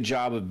did a good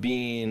job of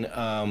being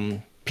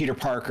Peter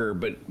Parker,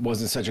 but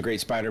wasn't such a great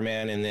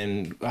Spider-Man. And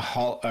then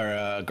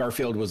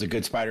Garfield was a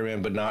good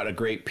Spider-Man, but not a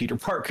great Peter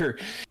Parker.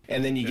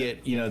 And then you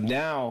get,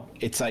 now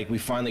it's like we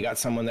finally got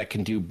someone that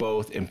can do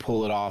both and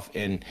pull it off.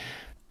 And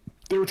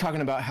they were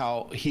talking about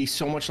how he's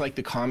so much like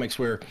the comics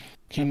where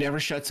he never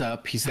shuts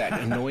up. He's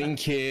that annoying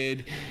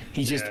kid.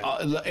 He just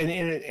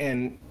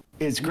and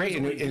it's great.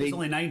 He was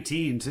only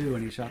 19 too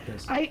when he shot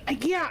this.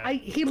 He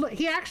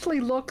actually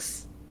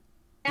looks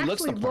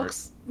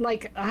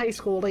like a high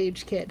school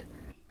age kid.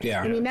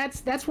 Yeah. I mean,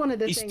 that's one of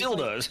the things. He still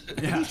does.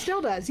 He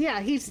still does.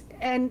 Yeah.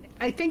 And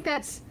I think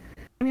that's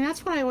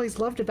what I always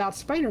loved about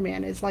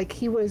Spider-Man is like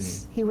he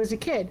was a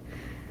kid,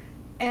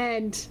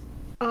 and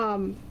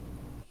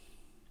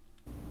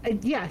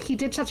he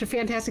did such a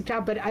fantastic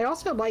job. But I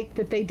also like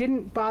that they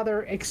didn't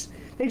bother.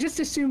 They just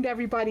assumed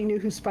everybody knew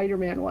who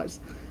Spider-Man was.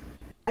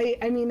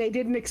 I mean, they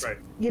didn't.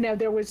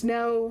 There was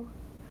no.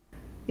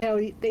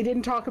 They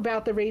didn't talk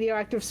about the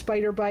radioactive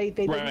spider bite.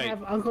 They didn't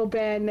have Uncle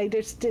Ben.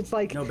 It's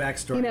like no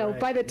backstory.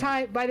 By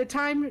the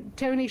time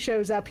Tony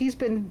shows up, he's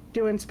been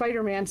doing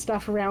Spider-Man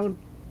stuff around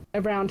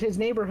his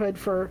neighborhood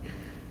for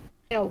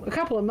a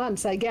couple of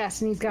months, I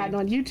guess, and he's gotten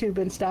on YouTube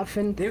and stuff.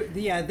 And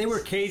they were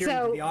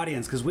catering to the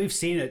audience because we've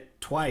seen it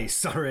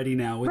twice already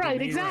now. With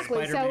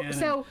exactly.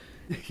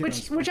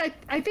 Which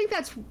I think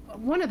that's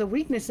one of the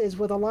weaknesses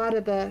with a lot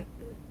of the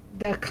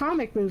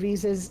comic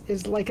movies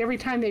is like every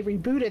time they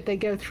reboot it, they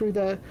go through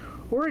the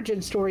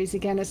origin stories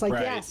again. It's like,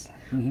 yes,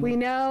 we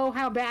know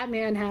how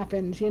Batman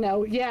happened.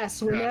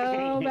 Yes, we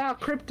know about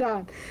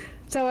Krypton.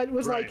 So it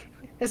was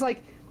it's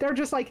like they're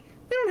just like,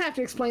 we don't have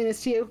to explain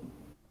this to you.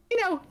 You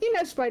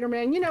know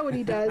Spider-Man. You know what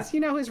he does.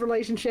 You know his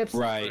relationships.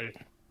 Right.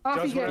 Off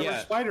Does he goes. whatever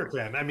Yeah. spider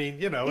can. I mean,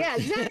 you know. Yeah,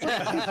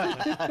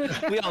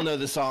 exactly. We all know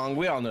the song.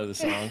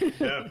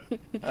 Yeah.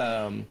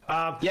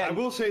 Yeah. I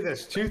will say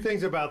this: two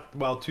things about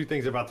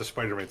the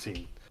Spider-Man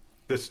scene.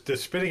 The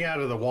spitting out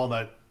of the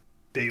walnut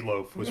date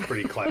loaf was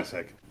pretty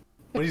classic.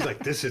 When he's like,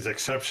 "This is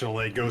exceptional,"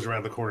 and he goes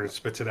around the corner and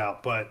spits it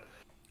out. But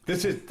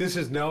this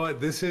is Noah.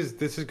 This is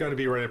going to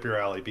be right up your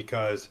alley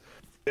because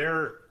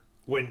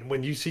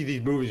when you see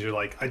these movies, you're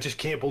like, I just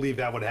can't believe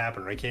that would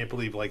happen. I can't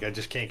believe I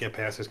just can't get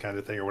past this kind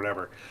of thing or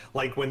whatever.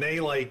 Like when they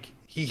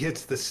he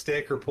hits the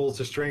stick or pulls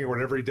the string or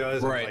whatever he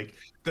does, Right. and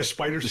the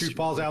spider suit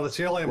falls out of the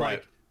ceiling. I'm Right.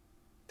 like,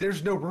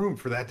 there's no room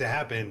for that to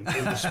happen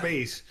in the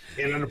space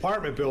in an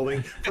apartment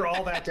building for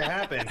all that to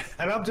happen.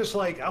 And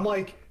I'm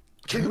like,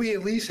 can we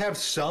at least have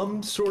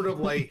some sort of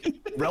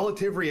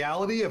relative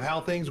reality of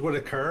how things would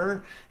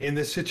occur in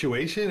this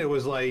situation? It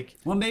was like,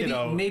 Well,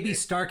 maybe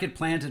Stark had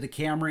planted a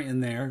camera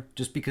in there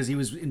just because he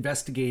was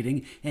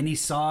investigating, and he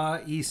saw.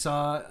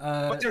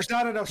 but there's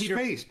not enough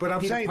space. But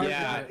I'm Peter saying, Parker-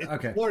 that,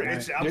 okay.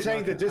 I'm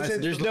saying that this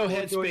There's no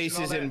head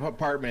spaces in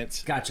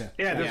apartments. Gotcha.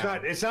 Yeah, there's Yeah.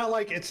 not. It's not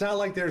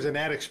like there's an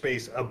attic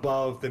space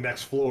above the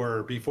next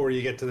floor before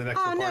you get to the next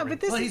Oh apartment. no,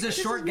 but this Well, is he's a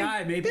this short is New-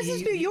 guy. Maybe this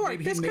is he- New York.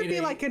 maybe he This could made be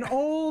a- like an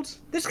old.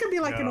 This could be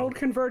like an No. old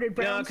converted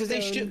brownstone. No,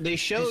 because they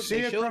showed see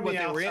it from what the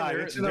they were in. outside.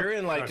 They're, It's in they're a-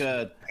 in like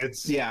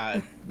It's-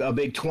 a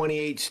big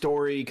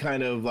 28-story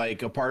kind of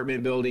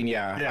apartment building.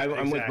 Yeah, Yeah, I'm with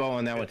exactly. Bo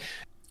on that one.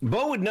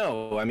 Bo would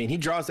know. I mean, he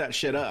draws that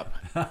shit up.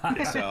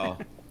 So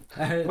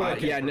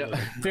yeah, no.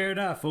 Fair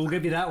enough. We'll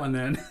give you that one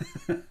then.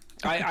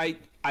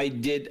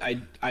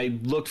 I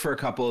looked for a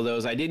couple of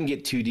those. I didn't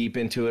get too deep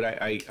into it.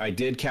 I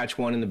did catch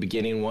one in the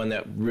beginning, one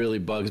that really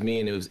bugs me,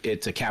 and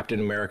it's a Captain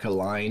America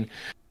line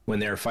when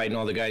they're fighting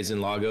all the guys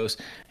in Lagos,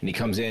 and he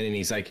comes in and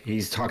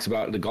he talks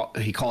about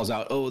he calls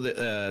out,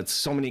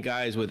 so many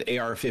guys with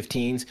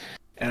AR-15s,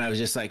 and I was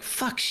just like,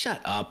 fuck,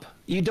 shut up.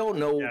 You don't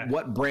know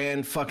what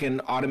brand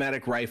fucking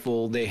automatic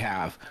rifle they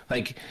have.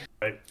 Right.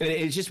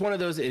 It's just one of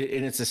those, and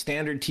it's a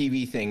standard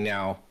TV thing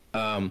now.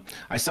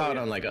 I saw it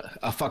on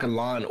a fucking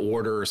Law and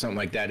Order or something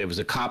like that. It was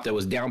a cop that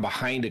was down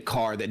behind a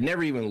car that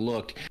never even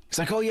looked. It's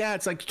like, oh yeah,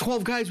 it's like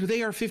 12 guys with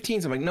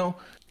AR-15s. I'm like, no,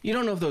 you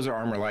don't know if those are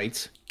armor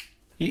lights.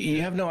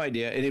 You have no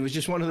idea. And it was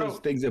just one of those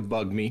things that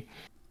bugged me.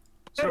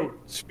 So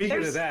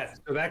speaking of that,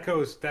 so that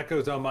goes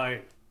on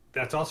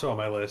that's also on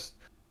my list.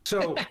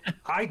 So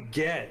I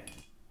get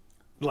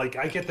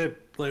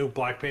that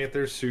Black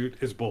Panther's suit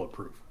is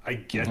bulletproof. I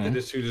get that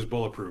his suit is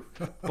bulletproof,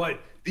 but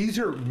these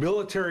are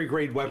military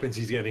grade weapons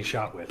he's getting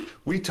shot with.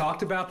 We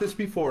talked about this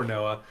before,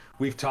 Noah.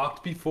 We've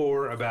talked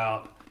before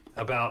about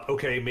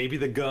okay, maybe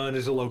the gun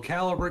is a low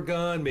caliber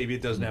gun, maybe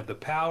it doesn't have the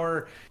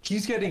power.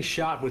 He's getting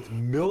shot with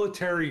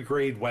military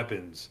grade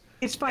weapons.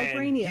 It's and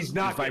vibranium. He's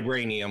not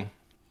Vibranium.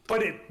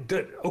 But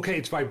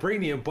it's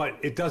vibranium, but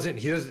it doesn't.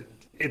 He doesn't.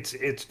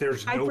 It's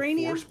there's no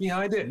Vibranium? force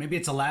behind it. Maybe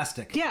it's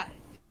elastic. Yeah,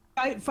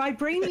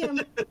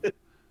 vibranium.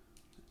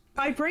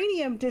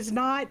 Vibranium does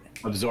not.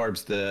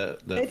 Absorbs the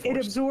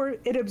force.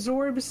 It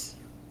absorbs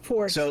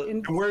force. So,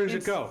 Where does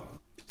it go?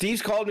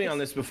 Steve's called me on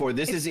this before.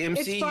 This is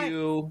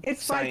MCU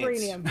It's science.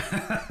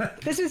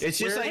 vibranium. This is. It's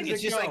just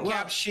like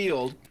Cap's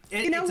shield.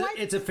 You know what?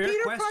 It's a fair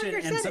Peter question, Parker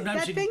and said it.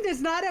 sometimes That thing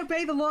does not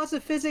obey the laws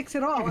of physics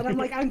at all. And I'm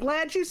like, I'm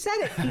glad you said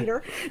it,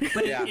 Peter.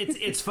 But Yeah.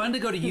 it's fun to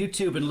go to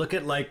YouTube and look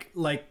at like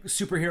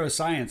superhero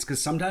science,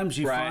 because sometimes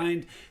you Right.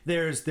 find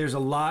there's a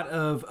lot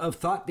of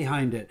thought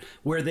behind it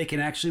where they can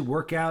actually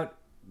work out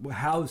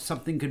how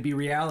something could be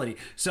reality.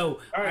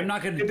 So right. I'm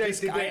not going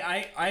to.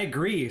 I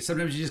agree.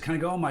 Sometimes you just kind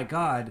of go, oh my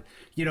god,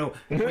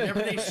 whenever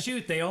they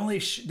shoot, they only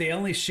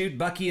shoot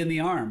Bucky in the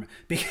arm.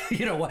 Because,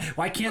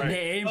 why can't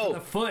they aim for the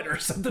foot or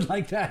something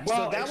like that?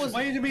 Well, that was-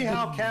 explain to me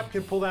how Cap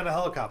can pull down a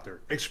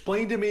helicopter.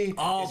 Explain to me.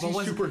 Oh, is but he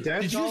was- super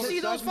dense? Did you all of a see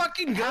those sudden?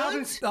 fucking How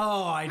guns?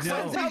 Oh, I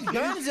Guns know. out,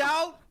 guns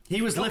out.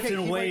 He was lifting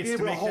he might weights be able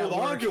to to make hold that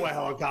on work. to a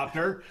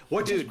helicopter.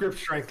 What's his grip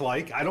strength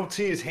like? I don't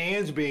see his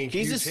hands being.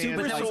 He's a huge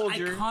super hands. That was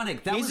soldier.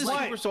 iconic. That He's was a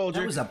like- super soldier.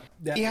 that was a-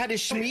 that- He had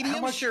his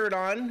medium much- shirt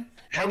on,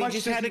 and he much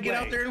just does had to he get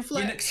out weigh? there and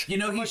flex. He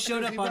much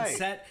showed does up he on weigh?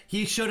 set.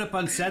 He showed up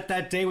on set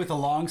that day with a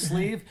long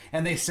sleeve,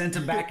 and they sent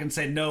him back and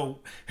said, "No,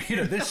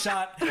 this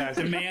shot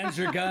demands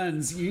your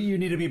guns. You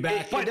need to be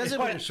back." It doesn't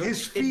But matter.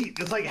 his feet,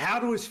 it's like, how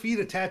do his feet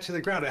attach to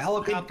the ground? A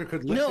helicopter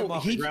could lift him No,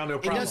 off the ground, no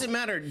it problem. doesn't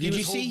matter. Did was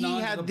you see holding he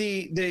on had to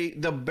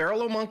the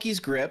barrel of monkey's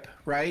grip,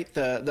 right?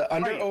 The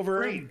under Right, over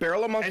right. barrel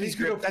of And monkey's he could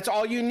grip. have- That's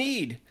all you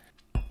need.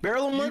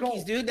 Barrel of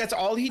monkeys, dude. That's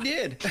all he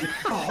did.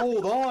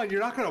 Hold on, you're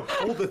not going to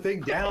pull the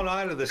thing down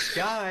out of the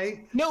sky.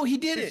 No, he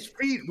did His it.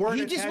 feet weren't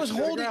He just attached was to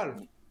the holding.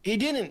 ground. He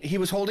didn't. He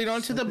was holding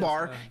onto the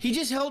bar. He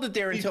just held it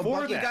there until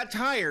Before Bucky that. got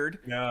tired.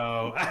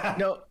 No.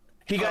 No,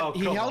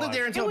 He held it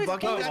there until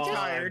Bucky got just,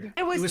 tired.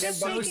 It was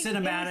so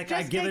cinematic.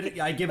 I give it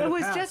a It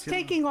was pass, just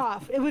taking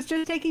off. It was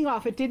just taking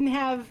off. It didn't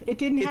have.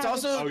 It's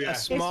also a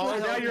small.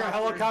 Now you're a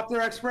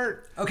helicopter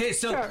expert. Okay,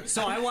 so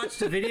I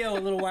watched a video a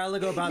little while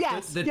ago about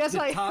the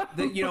top,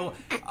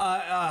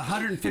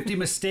 150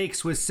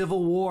 mistakes with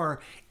Civil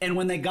War, and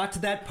when they got to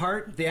that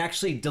part, they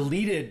actually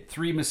deleted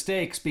 3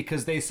 mistakes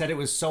because they said it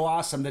was so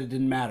awesome that it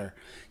didn't matter.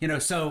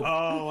 So.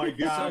 Oh my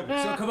God!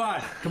 So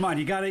come on,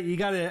 you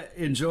gotta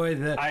enjoy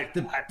the.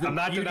 I'm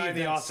not denying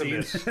the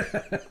awesomeness.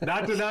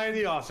 Not denying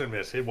the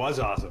awesomeness. It was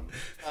awesome.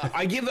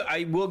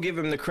 I will give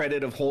him the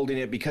credit of holding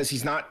it because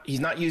he's not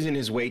using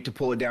his weight to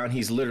pull it down.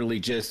 He's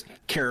literally just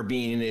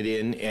carabining it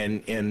in,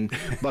 and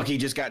Bucky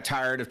just got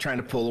tired of trying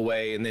to pull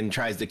away, and then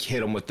tries to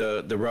hit him with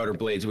the rotor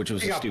blades, which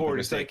was a stupid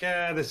mistake. It's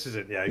like, this is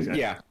it. Yeah, exactly.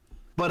 Yeah.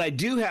 But I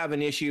do have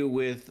an issue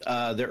with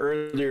the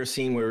earlier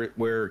scene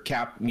where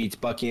Cap meets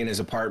Bucky in his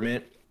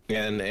apartment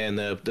and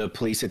the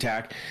police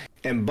attack,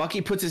 and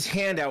Bucky puts his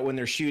hand out when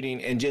they're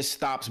shooting and just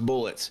stops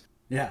bullets.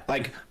 Yeah.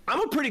 Like, I'm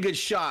a pretty good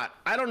shot.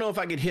 I don't know if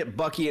I could hit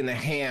Bucky in the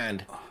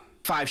hand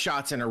 5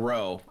 shots in a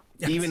row,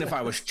 even if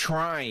I was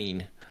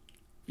trying.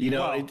 He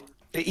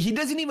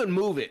doesn't even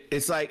move it.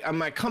 It's like, I'm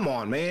like, come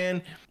on,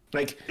 man.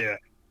 Like, yeah.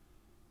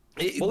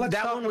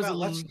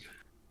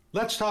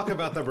 Let's talk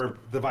about the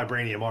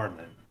vibranium arm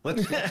then.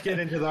 Let's get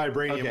into the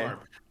vibranium arm.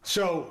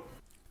 So,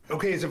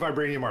 it's a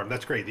vibranium arm.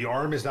 That's great. The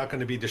arm is not going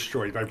to be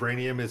destroyed.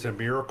 Vibranium is a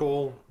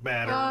miracle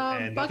matter,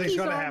 and nothing's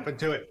going to happen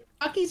to it.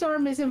 Bucky's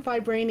arm isn't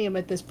vibranium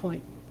at this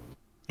point.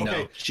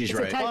 Okay, she's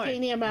right. It's a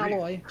titanium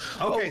alloy.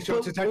 Okay, so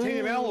it's a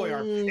titanium alloy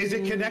arm. Is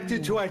it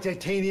connected to a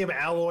titanium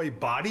alloy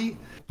body?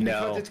 No,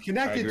 because it's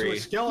connected to a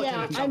skeleton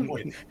at some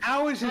point.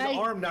 How is his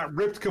arm not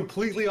ripped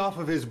completely off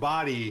of his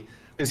body?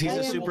 Because he's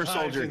a super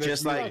soldier,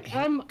 just like.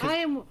 I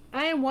am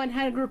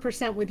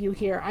 100% with you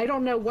here. I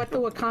don't know what the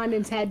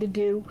Wakandans had to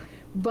do,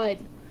 but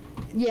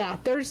yeah,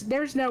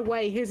 there's no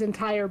way his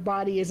entire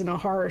body isn't a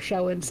horror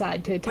show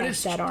inside to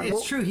attach that arm.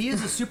 It's true. He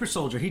is a super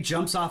soldier. He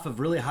jumps off of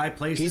really high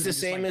places. He's the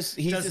same as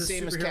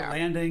Cap.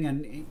 Landing,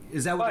 and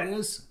is that what it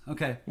is?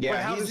 Okay.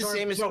 Yeah, he's the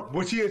same as. So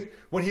was he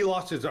when he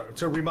lost his arm?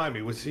 So remind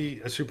me, was he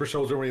a super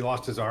soldier when he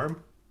lost his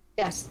arm?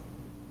 Yes.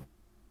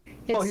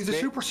 He's a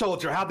super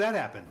soldier. How'd that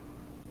happen?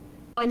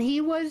 When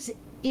he was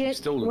All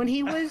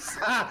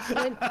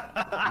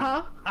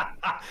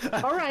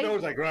right. I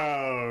was like,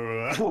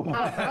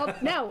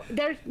 no,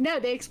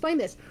 they explain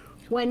this.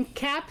 When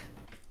Cap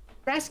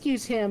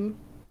rescues him,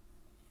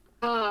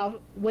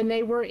 when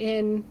they were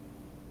in,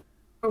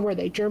 where were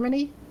they?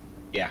 Germany?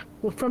 Yeah.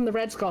 From the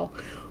Red Skull.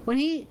 When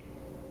he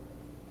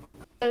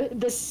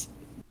was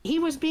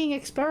being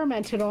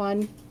experimented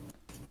on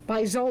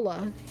by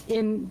Zola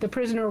in the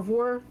prisoner of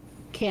war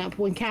camp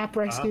when Cap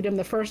rescued him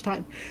the first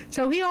time.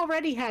 So he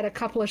already had a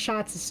couple of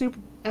shots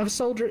of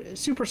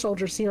super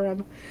soldier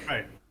serum.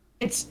 Right.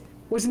 It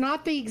was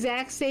not the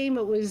exact same.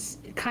 It was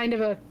kind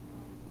of a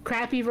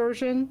crappy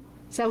version.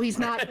 So he's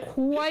not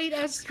quite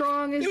as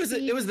strong as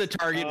it was the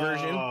Target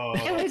version.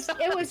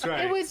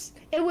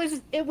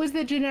 It was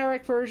the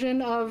generic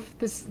version of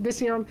the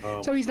serum.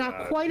 So he's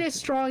not quite as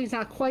strong. He's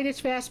not quite as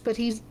fast, but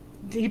he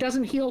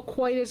doesn't heal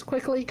quite as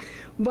quickly.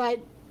 But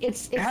it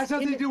has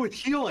nothing to do with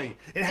healing.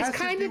 It has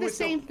kind to do of the with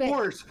sing the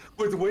force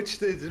with which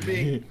it's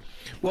being.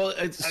 Well,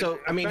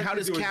 how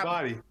does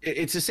Cap?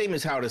 It's the same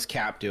as how does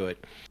Cap do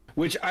it?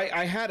 Which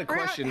I had a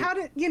question.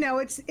 There's.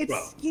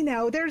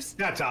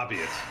 That's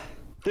obvious.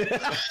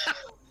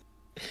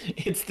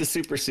 It's the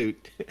super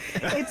suit.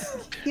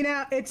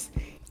 It's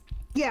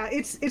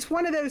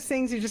one of those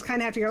things you just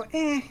kind of have to go,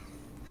 eh.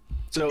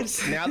 So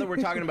now that we're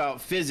talking about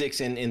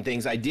physics and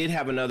things, I did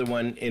have another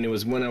one, and it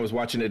was when I was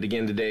watching it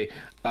again today.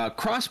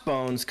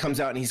 Crossbones comes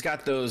out, and he's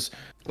got those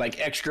like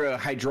extra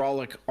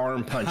hydraulic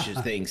arm punches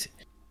things,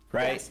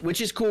 right? Yes.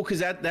 Which is cool because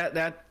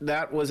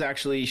that was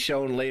actually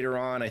shown later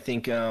on. I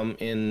think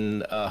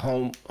in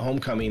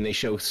Homecoming they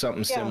show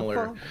something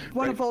similar.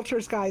 One of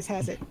Vulture's guys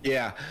has it.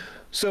 Yeah.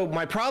 So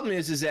my problem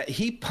is that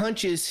he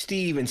punches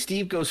Steve, and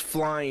Steve goes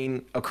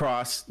flying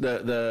across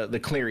the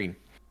clearing.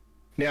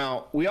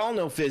 Now, we all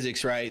know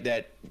physics, right?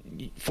 That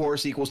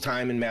force equals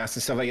time and mass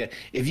and stuff like that.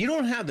 If you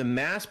don't have the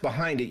mass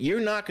behind it,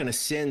 you're not going to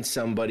send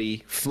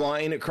somebody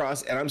flying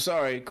across. And I'm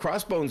sorry,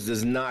 Crossbones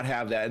does not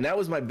have that. And that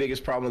was my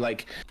biggest problem.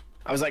 Like,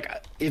 I was like,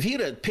 if he'd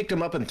have picked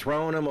him up and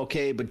thrown him,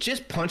 okay. But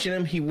just punching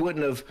him, he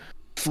wouldn't have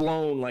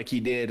flown like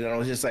he did. And I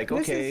was just like,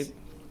 okay,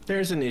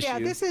 there's an issue. Yeah,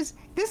 this is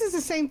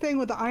the same thing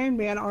with the Iron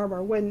Man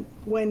armor.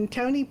 When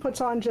Tony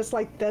puts on just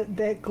like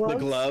the gloves. The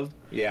glove,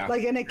 yeah.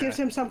 Like, and it gives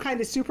him some kind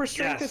of super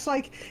strength. Yes. It's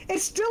like,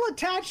 it's still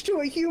attached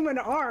to a human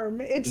arm.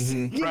 It's,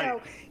 you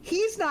know,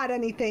 he's not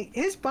anything.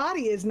 His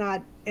body is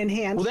not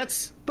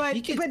enhanced. Well,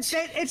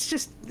 it's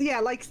just, yeah,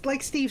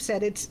 like Steve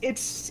said,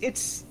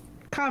 it's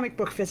comic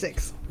book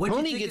physics.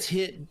 Tony gets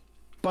hit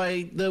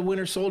by the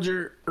Winter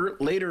Soldier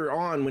later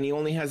on when he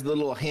only has the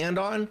little hand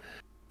on.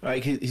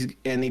 Like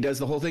and he does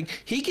the whole thing.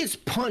 He gets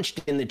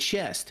punched in the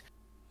chest.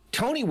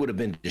 Tony would have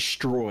been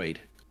destroyed.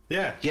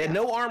 Yeah. He had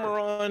no armor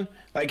on.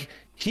 Like,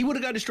 he would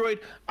have got destroyed.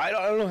 I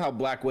don't know how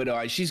Black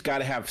Widow, she's got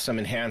to have some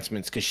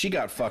enhancements because she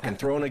got fucking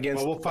thrown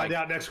against. Well, we'll find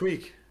out next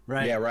week.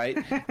 Right. Yeah, right.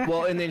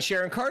 Well, and then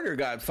Sharon Carter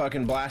got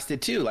fucking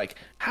blasted too. Like,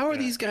 how are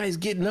these guys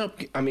getting up?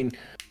 I mean,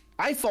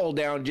 I fall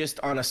down just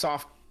on a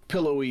soft,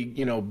 pillowy,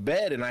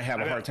 bed, and I have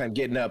a hard time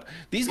getting up.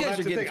 These guys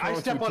are getting thrown I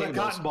step on a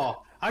cotton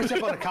ball. I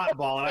step on a cotton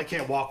ball, and I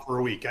can't walk for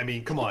a week. I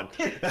mean, come on.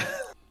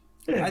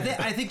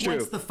 I think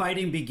once the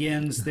fighting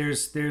begins,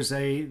 there's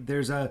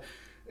a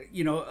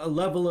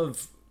level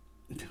of,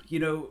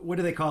 what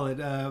do they call it?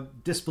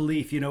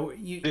 Disbelief.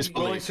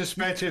 Disbelief.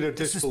 Suspension of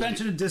disbelief.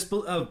 Suspension of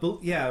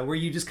disbelief. Where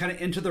you just kind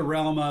of enter the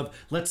realm of,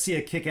 let's see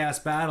a kick-ass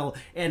battle,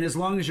 and as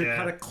long as you're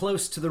kind of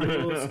close to the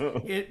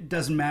rules, it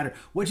doesn't matter.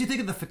 What do you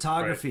think of the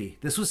photography?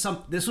 Right. This was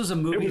a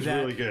movie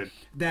that really good.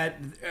 That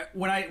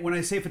when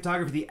I say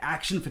photography, the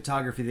action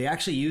photography, they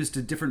actually used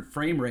a different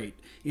frame rate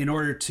in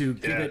order to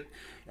give it.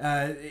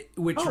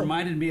 Which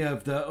reminded me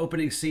of the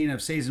opening scene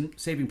of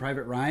Saving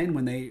Private Ryan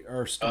when they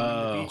are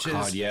storming the beaches.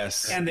 God,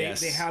 yes. And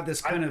they have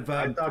this kind of.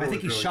 I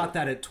think he really shot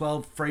that at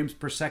 12 frames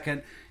per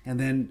second, and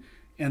then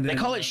they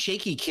call it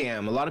shaky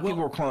cam. A lot of people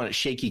were calling it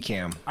shaky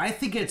cam. I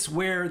think it's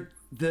where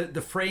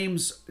the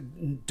frames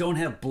don't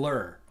have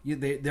blur.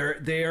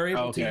 They are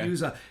able to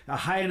use a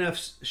high enough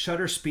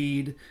shutter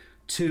speed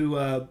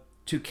to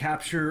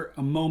capture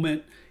a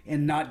moment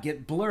and not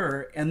get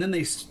blur, and then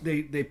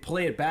they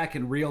play it back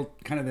in real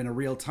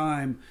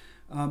time,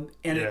 and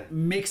it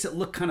makes it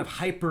look kind of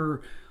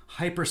hyper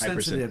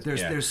sensitive.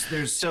 There's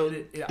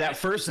that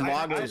first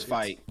Lagos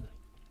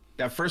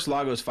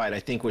fight I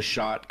think was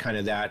shot kind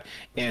of that,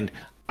 and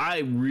I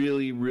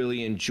really,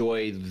 really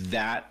enjoyed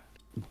that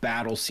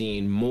battle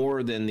scene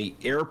more than the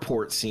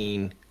airport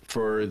scene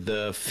for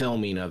the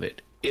filming of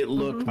it. It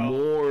looked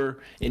more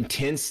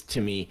intense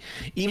to me,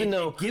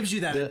 though it gives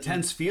you that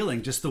intense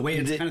feeling. Just the way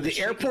it's kind of the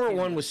airport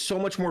one was so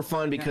much more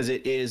fun because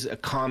it is a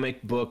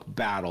comic book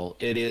battle.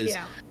 It is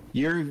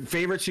your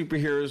favorite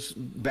superheroes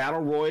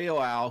battle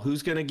royale.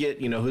 Who's gonna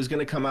get who's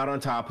gonna come out on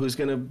top? Who's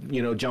gonna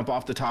jump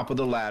off the top of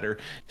the ladder?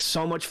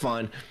 So much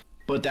fun.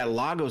 But that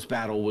Lagos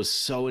battle was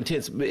so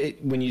intense.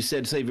 When you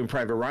said Saving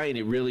Private Ryan,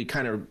 it really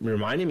kind of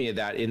reminded me of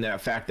that, in that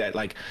fact that,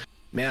 like,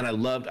 man, I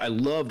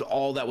loved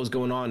all that was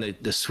going on,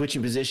 the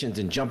switching positions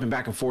and jumping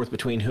back and forth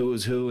between who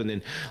was who, and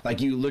then,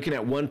 like, you looking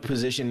at one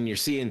position and you're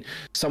seeing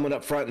someone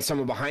up front and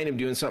someone behind him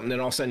doing something,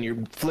 then all of a sudden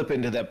you're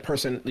flipping to that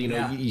person.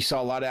 You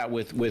saw a lot of that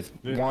with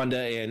Wanda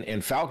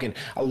and Falcon.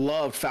 I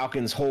loved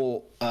Falcon's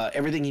whole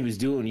everything he was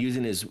doing,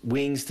 using his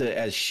wings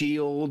as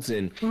shields,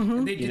 and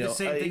they did the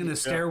same thing in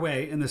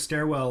the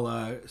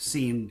stairwell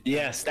scene.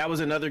 Yes, that was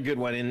another good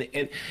one,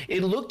 and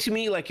it looked to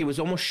me like it was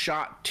almost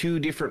shot two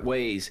different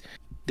ways.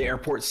 The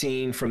airport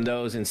scene from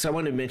those, and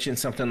someone had mentioned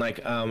something like,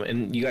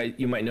 and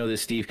you might know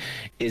this, Steve,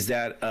 is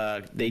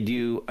that they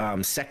do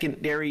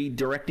secondary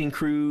directing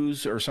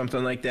crews or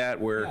something like that,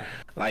 where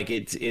like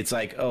it's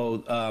like,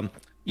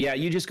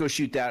 you just go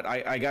shoot that.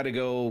 I got to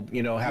go,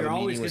 have a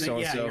meeting with so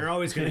and so. You're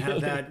always going to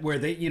have that where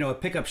they, a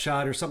pickup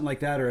shot or something like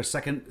that, or a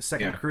second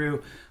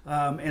crew.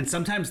 And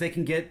sometimes they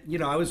can get,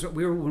 when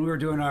we were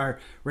doing our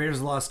Raiders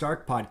of the Lost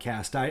Ark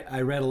podcast,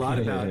 I read a lot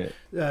about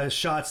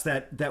shots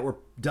that were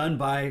done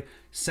by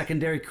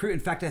secondary crew. In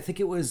fact, I think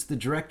it was the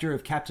director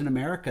of Captain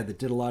America that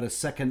did a lot of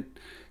secondary.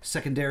 So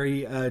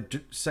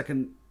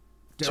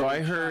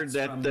I heard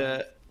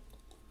that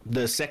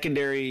the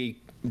secondary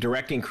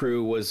directing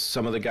crew was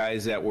some of the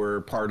guys that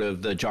were part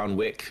of the John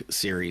Wick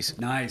series.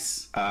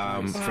 Nice.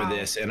 For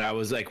this, and I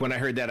was like, when I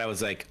heard that, I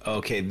was like,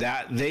 okay,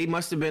 that they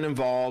must have been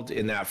involved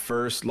in that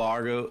first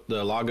the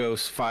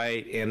Lagos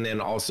fight, and then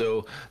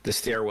also the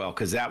stairwell,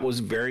 because that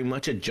was very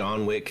much a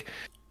John Wick.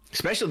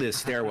 Especially the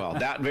stairwell,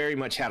 that very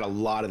much had a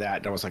lot of that,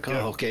 and I was like,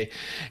 oh, okay.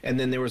 And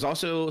then there was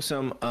also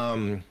some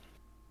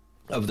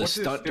of the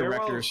stunt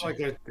directors.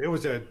 It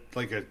was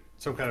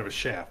some kind of a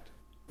shaft.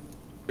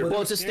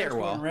 Well, it's a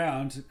stairwell.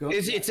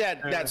 It's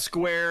that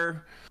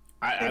square.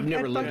 I've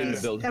never lived in the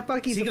building. At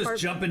Bucky's he goes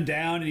apartment. Jumping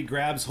down and he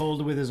grabs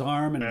hold with his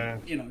arm,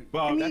 and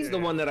Well, that's the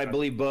one that I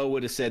believe Bo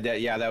would have said that.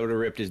 Yeah, that would have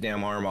ripped his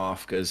damn arm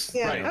off because.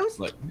 Yeah,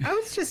 I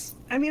was just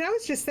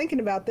thinking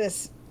about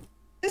this.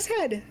 This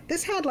had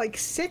like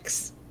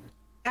 6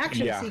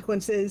 action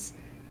sequences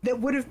that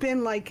would have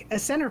been like a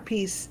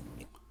centerpiece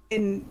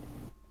in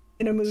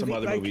a movie. Some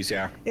other movies,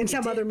 yeah. In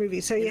some other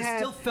movies, so it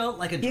still felt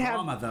like a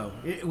drama, though,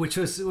 which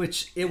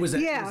it was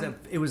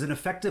an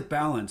effective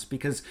balance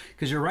because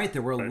you're right,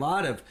 there were a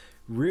lot of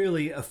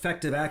really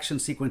effective action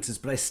sequences,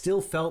 but I still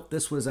felt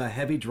this was a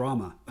heavy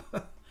drama.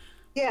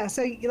 Yeah,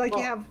 so you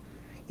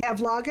have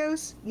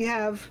Lagos, you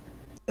have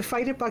the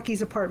fight at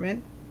Bucky's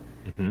apartment,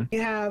 you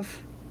have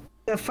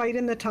the fight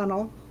in the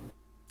tunnel.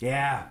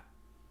 Yeah.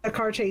 The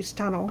car chase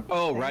tunnel.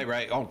 Oh,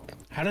 right. Oh,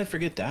 how did I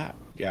forget that?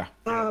 Yeah.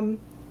 You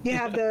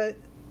have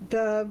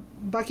the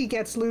Bucky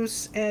gets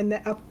loose and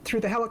up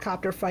through the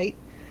helicopter fight.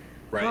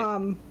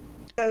 Right.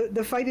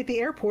 The fight at the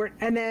airport,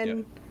 and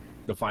then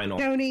the final.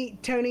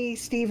 Tony,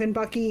 Steve, and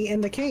Bucky in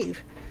the cave.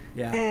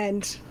 Yeah.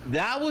 And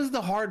that was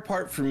the hard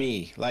part for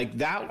me. Like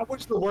That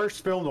was the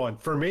worst filmed one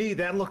for me.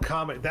 That looked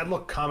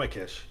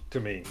comic-ish to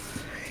me.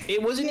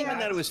 it wasn't even Yeah.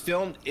 that it was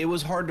filmed. It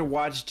was hard to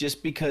watch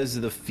just because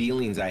of the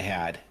feelings I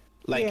had.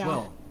 Like, Yeah.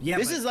 Well, yeah,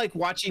 this but- is like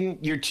watching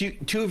your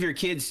two of your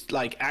kids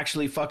like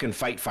actually fucking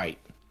fight.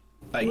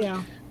 Like,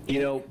 Yeah.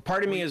 you know,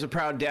 part of me as a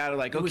proud dad,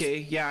 like,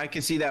 okay, yeah, I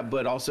can see that,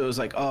 but also it's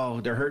like, oh,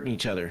 they're hurting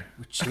each other.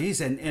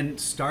 Jeez, and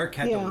Stark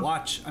had Yeah. to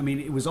watch. I mean,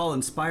 it was all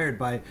inspired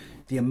by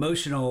the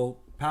emotional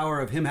power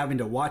of him having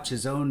to watch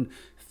his own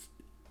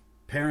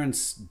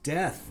parents'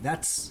 death.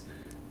 That's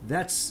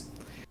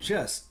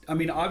just. I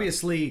mean,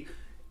 obviously,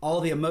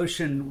 all the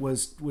emotion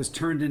was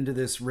turned into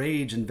this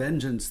rage and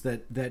vengeance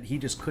that he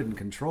just couldn't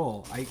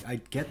control. I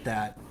get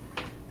that.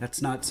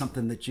 That's not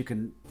something that you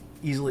can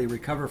easily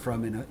recover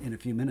from in a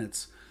few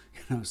minutes.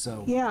 You know,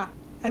 so yeah,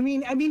 I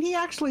mean, he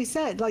actually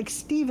said, like,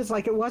 Steve is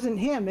like, it wasn't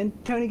him, and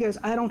Tony goes,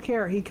 I don't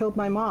care. He killed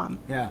my mom.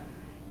 yeah.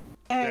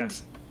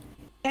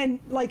 And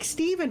like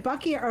Steve and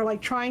Bucky are like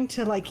trying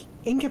to like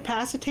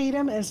incapacitate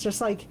him. And it's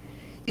just like,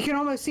 you can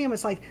almost see him.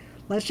 It's like,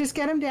 let's just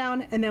get him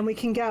down and then we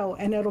can go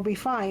and it'll be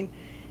fine.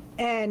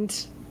 And,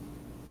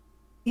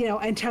 you know,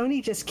 and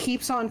Tony just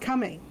keeps on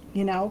coming,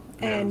 you know,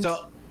 and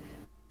So,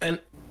 and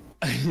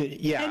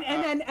yeah,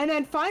 and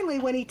then finally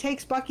when he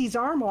takes Bucky's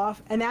arm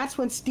off, and that's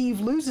when Steve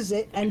loses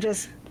it and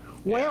just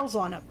wails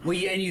on him. Well,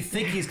 and you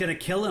think he's going to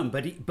kill him,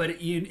 but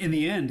in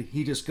the end,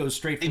 he just goes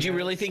straight. did you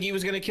really think he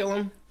was going to kill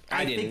him?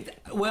 I didn't.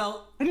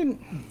 Well, I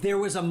didn't. there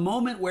was a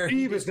moment where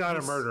Steve is not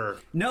a murderer.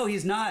 No,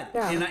 he's not,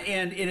 Yeah.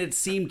 and it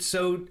seemed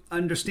so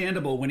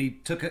understandable when he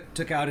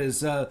took out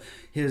his Arc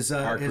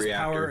reactor.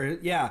 power.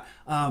 Yeah,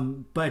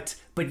 but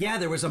yeah,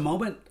 there was a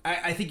moment.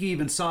 I think you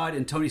even saw it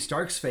in Tony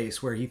Stark's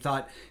face where he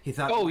thought.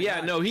 Oh my yeah,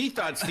 God. no, he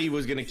thought Steve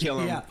was going to kill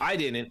him. Yeah. I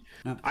didn't.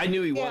 I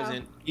knew he Yeah.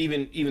 wasn't.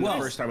 Even Well,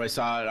 the first time I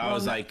saw it, I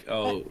was like,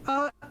 oh,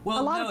 Well,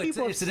 a lot no, of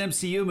people. it's an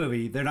MCU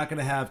movie. They're not going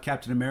to have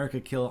Captain America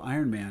kill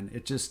Iron Man.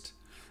 It just.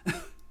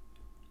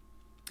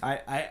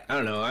 I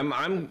don't know.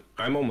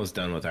 I'm almost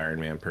done with Iron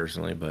Man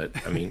personally, but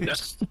I mean,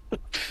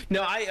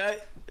 no. I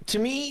to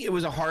me it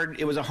was a hard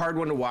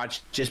one to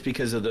watch just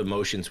because of the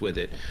emotions with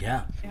it.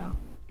 Yeah. Yeah.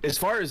 As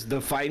far as the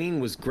fighting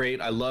was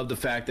great. I love the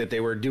fact that they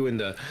were doing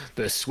the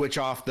switch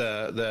off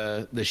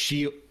the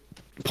shield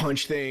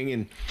punch thing,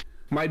 and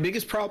my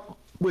biggest problem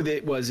with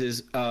it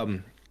is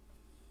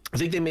I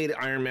think they made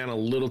Iron Man a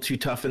little too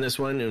tough in this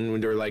one, and when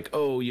they're like,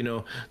 oh, you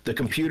know, the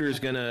computer's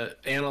gonna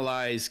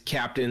analyze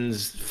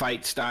Captain's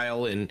fight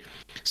style, and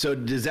so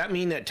does that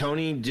mean that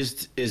Tony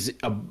just is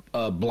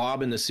a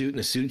blob in the suit, and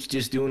the suit's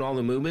just doing all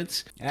the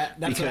movements?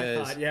 That's what I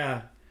thought.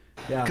 Yeah.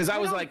 Yeah. Because I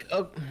was like,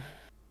 oh,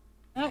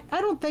 I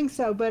don't think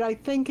so, but I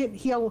think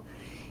he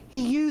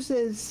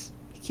uses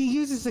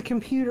the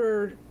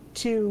computer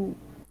to,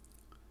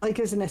 like,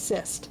 as an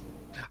assist.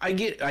 I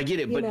get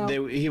it, but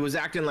know. he was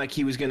acting like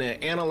he was going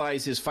to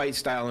analyze his fight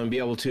style and be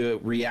able to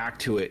react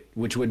to it,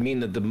 which would mean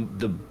that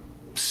the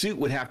suit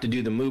would have to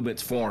do the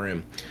movements for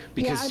him,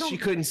 because I she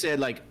don't- couldn't said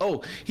like,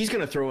 oh, he's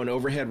going to throw an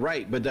overhead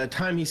right, but the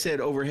time he said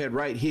overhead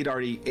right, he'd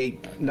already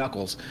ate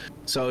Knuckles.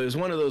 So it was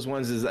one of those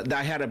ones that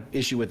I had an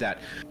issue with that.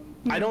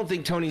 I don't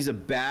think Tony's a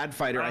bad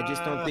fighter. I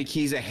just don't think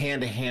he's a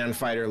hand-to-hand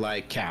fighter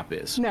like Cap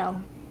is. No,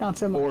 not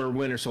so much. Or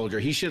Winter Soldier.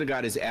 He should have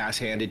got his ass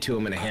handed to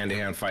him in a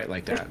hand-to-hand fight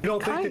like that. You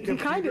don't think the He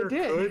kinda computer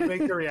did. could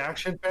make the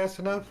reaction fast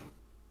enough?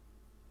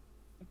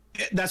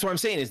 That's what I'm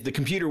saying is the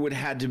computer would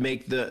have to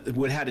take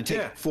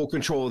Yeah. full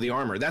control of the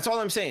armor. That's all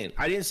I'm saying.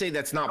 I didn't say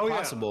that's not Oh, yeah.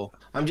 possible.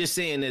 I'm just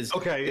saying is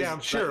Okay, yeah, is- I'm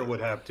sure it would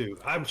have to.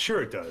 I'm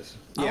sure it does.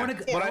 Yeah, wanna-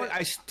 but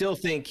I still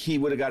think he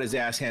would have got his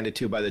ass handed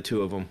to by the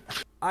two of them.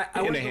 I in want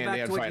a to go back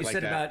hand-to-hand to what fight you like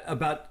said that.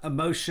 about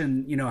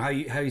emotion. You know how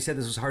you said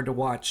this was hard to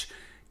watch.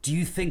 Do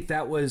you think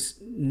that was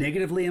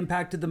negatively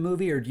impacted the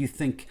movie, or do you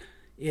think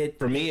it?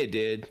 For me, it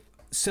did.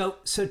 So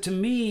to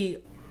me,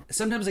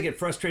 sometimes I get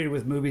frustrated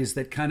with movies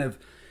that kind of,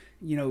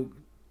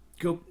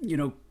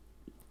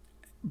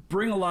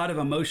 bring a lot of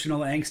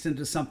emotional angst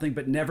into something,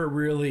 but never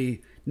really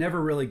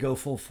go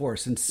full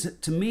force. And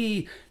to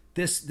me,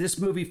 this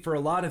movie, for a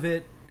lot of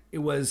it, it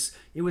was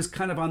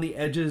kind of on the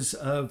edges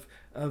of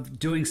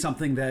doing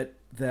something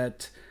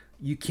that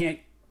you can't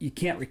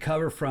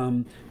recover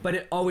from, but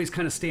it always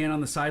kind of staying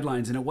on the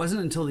sidelines. And it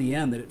wasn't until the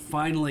end that it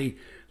finally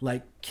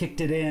like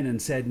kicked it in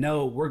and said,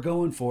 no, we're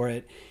going for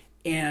it.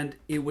 And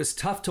it was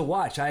tough to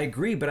watch. I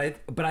agree, but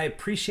I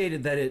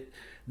appreciated that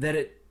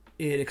it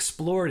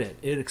explored it.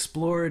 It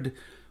explored.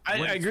 I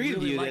what it's agree with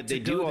really you like that they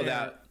to do go all there.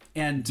 that.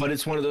 And But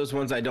it's one of those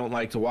ones I don't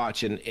like to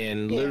watch,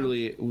 and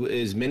literally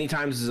as many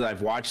times as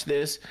I've watched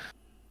this,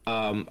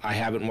 I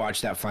haven't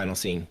watched that final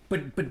scene.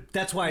 but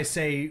that's why I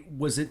say,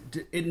 was it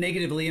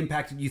negatively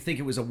impacted? You think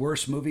it was a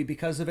worse movie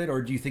because of it,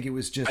 or do you think it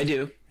was just? I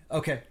do.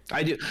 Okay.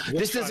 I do.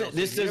 This Final doesn't.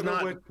 This scene. does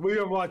not. We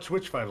haven't watched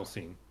which final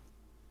scene?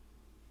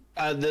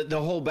 The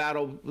whole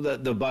battle,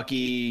 the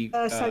Bucky,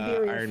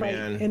 Siberia Iron fight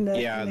Man, in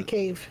the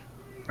cave.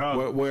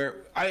 Oh, where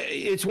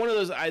it's one of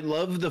those. I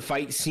love the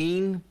fight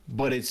scene,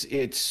 but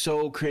it's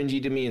so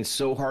cringy to me and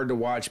so hard to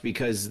watch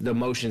because the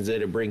emotions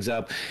that it brings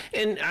up.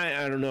 And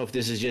I don't know if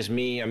this is just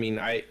me. I mean,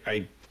 I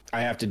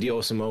I have to deal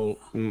with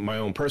my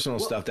own personal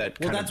stuff that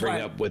kind of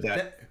bring up with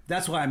that.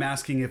 That's why I'm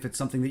asking if it's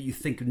something that you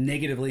think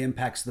negatively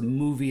impacts the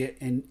movie,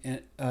 and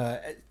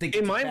think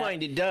in my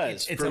mind it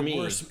does. It's for a me.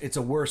 it's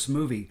a worse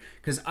movie,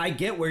 because I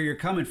get where you're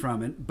coming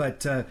from,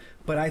 but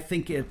I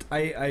think I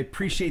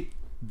appreciate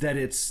that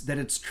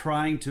it's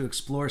trying to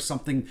explore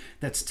something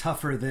that's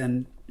tougher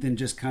than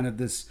just kind of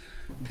this,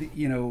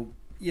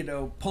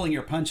 pulling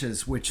your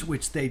punches,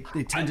 which they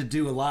tend to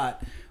do a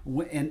lot.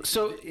 And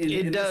so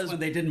in this one,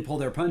 they didn't pull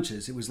their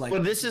punches. It was like,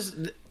 well,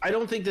 I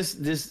don't think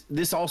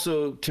this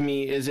also to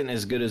me isn't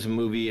as good as a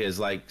movie as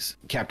like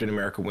Captain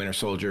America: Winter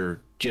Soldier,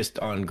 just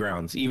on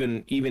grounds.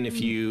 Even if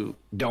you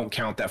don't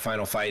count that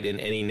final fight in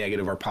any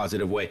negative or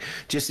positive way,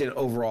 just in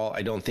overall,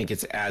 I don't think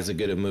it's as a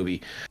good a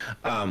movie.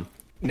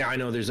 Now I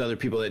know there's other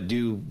people that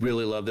do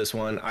really love this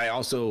one.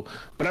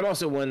 But I'm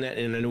also one that,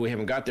 and I know we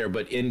haven't got there,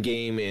 but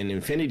Endgame and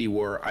Infinity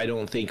War, I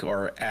don't think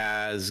are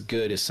as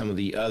good as some of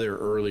the other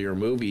earlier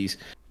movies,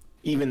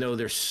 even though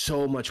they're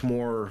so much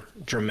more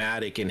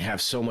dramatic and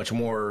have so much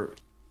more,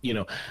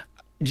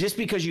 just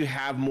because you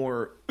have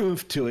more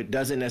oomph to it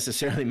doesn't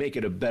necessarily make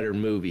it a better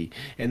movie.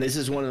 And this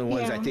is one of the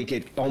ones I think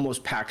it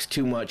almost packs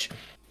too much.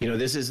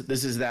 This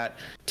is that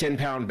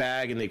 10-pound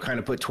bag and they kind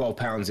of put 12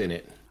 pounds in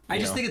it. I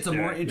just think it's a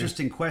more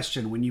interesting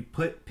question when you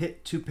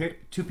pit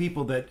two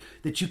people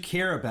that you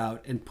care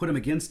about and put them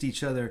against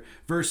each other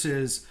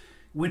versus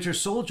Winter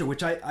Soldier,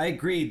 which I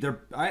agree.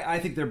 I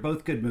think they're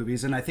both good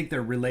movies, and I think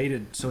they're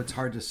related, so it's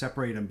hard to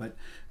separate them.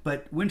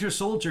 But Winter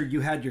Soldier,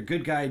 you had your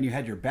good guy and you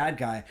had your bad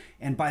guy,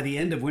 and by the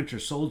end of Winter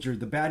Soldier,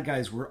 the bad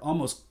guys were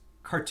almost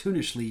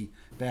cartoonishly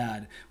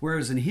bad.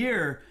 Whereas in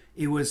here,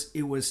 it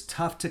was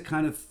tough to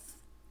kind of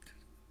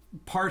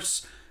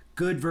parse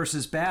good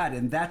versus bad,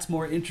 and that's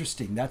more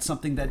interesting. That's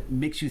something that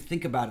makes you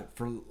think about it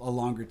for a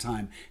longer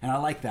time, and I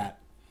like that.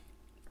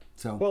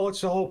 So, well,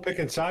 it's the whole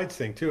picking sides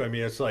thing too. I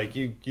mean, it's like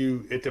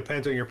it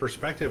depends on your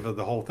perspective of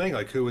the whole thing,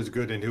 like who is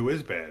good and who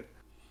is bad.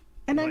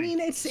 And I mean,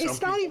 it's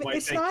not even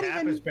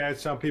Cap is bad.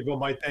 Some people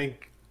might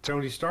think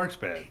Tony Stark's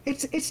bad.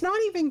 It's not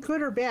even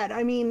good or bad.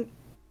 I mean,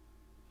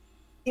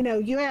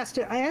 you asked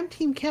it. I am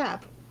Team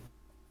Cap,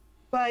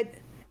 but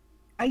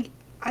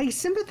I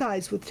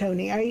sympathize with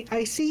Tony.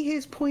 I see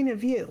his point of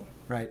view.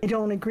 Right. I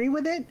don't agree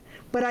with it,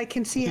 but I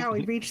can see how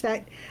he reached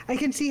that. I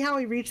can see how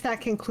he reached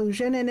that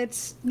conclusion, and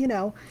it's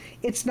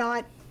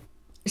not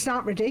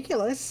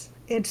ridiculous.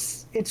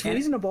 It's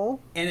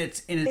reasonable. And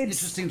it's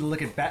interesting to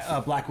look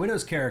at Black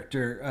Widow's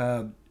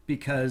character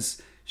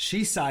because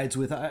she sides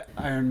with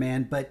Iron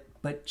Man, but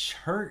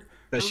her.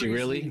 Does she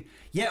really?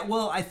 Yeah,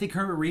 well, I think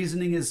her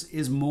reasoning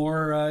is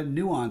more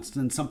nuanced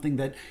and something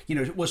that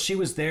Well, she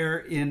was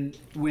there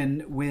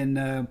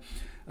when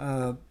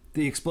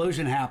the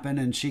explosion happened,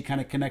 and she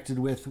kind of connected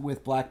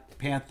with Black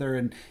Panther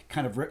and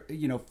kind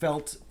of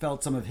felt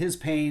some of his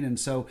pain, and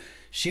so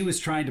she was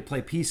trying to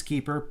play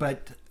peacekeeper,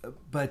 but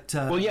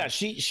well, yeah,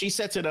 she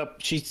sets it up.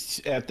 She's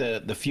at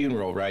the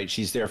funeral, right?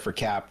 She's there for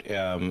Cap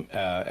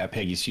at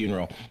Peggy's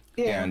funeral,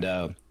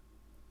 and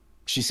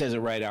she says it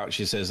right out.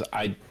 She says,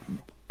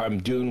 I'm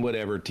doing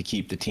whatever to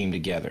keep the team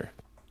together.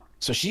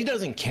 So she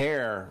doesn't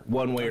care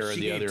one way or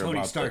the other Tony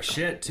about Stark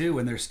shit too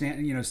when they're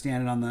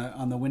standing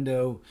on the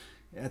window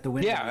at the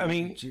window. Yeah, I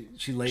mean,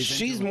 she lays.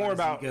 She's more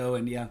about ego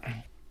and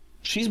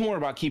she's more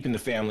about keeping the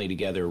family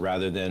together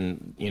rather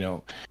than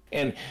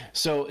And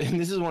so, and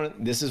this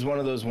is one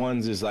of those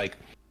ones is like,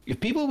 if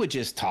people would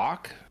just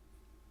talk,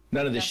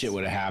 none of this shit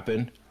would have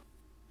happened,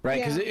 right?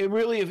 Because it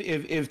really,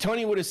 if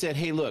Tony would have said,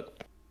 "Hey,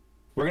 look,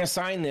 we're gonna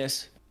sign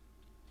this,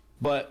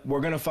 but we're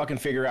gonna fucking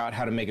figure out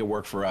how to make it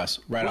work for us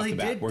off the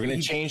bat. We're gonna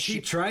change."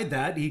 He tried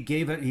that. He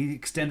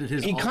extended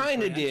his. He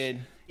kind of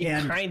did.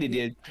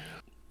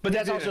 But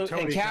that's also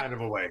Tony Cap, kind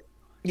of a way.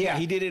 Yeah,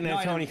 he did it in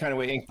a Tony kind of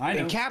way.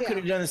 And Cap could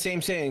have done the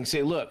same thing.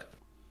 Say, look,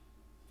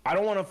 I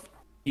don't want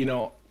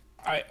to,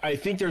 I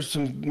think there's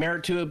some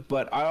merit to it,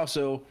 but I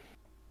also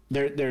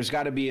there's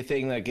got to be a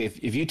thing like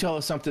if you tell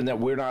us something that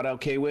we're not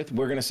okay with,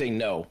 we're gonna say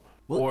no.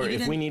 Well, or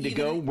if we need to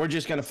go, we're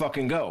just gonna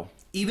fucking go.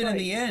 Even in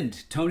the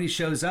end, Tony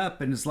shows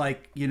up and is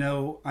like,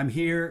 I'm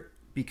here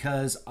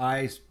because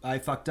I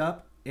fucked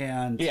up,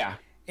 and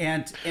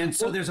and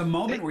so there's a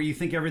moment where you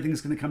think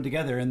everything's going to come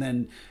together, and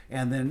then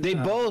they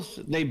both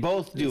do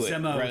it.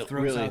 Zemo right,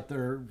 throws out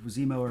their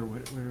Zemo or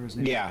whatever his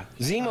name. Yeah,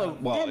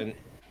 Zemo. Well,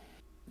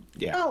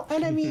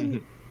 and I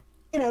mean,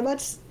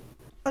 let's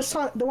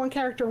talk. The one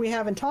character we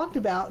haven't talked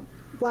about,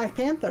 Black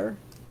Panther.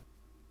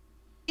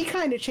 He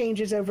kind of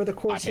changes over the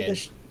course of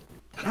this.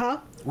 Huh?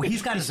 Well, he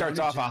starts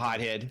off a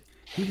hothead.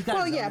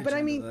 But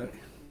I mean,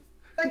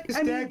 his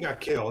dad got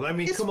killed. I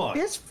mean, come on.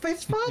 His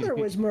father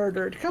was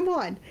murdered. Come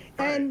on,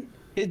 and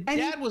his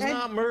dad was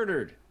not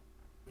murdered.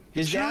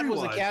 His dad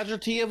was a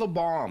casualty of a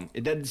bomb.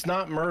 It's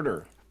not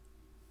murder.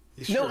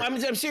 No,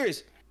 I'm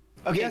serious.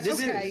 Okay, this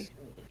is.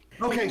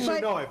 Okay, so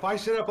no, if I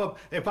set up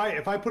if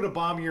I put a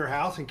bomb in your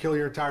house and kill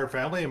your entire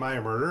family, am I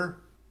a murderer?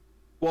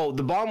 Well,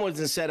 the bomb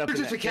wasn't set up. You're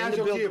just a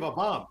casualty of a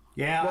bomb.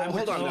 Yeah, Well, I'm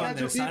hold with on, you no. on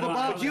this. I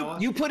don't- People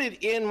bomb You put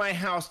it in my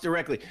house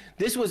directly.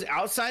 This was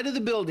outside of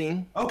the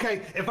building.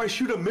 Okay, if I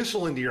shoot a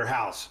missile into your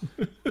house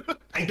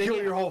and kill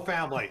your whole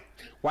family.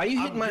 Why are you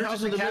hitting my You're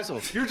house just with a a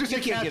missile? You're just You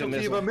a can't get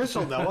casualty of a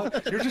missile,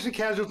 Noah. You're just a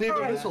casualty of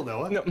a missile,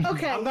 Noah.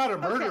 Okay. I'm not a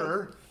okay.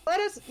 murderer. Let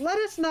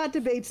us not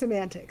debate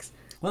semantics.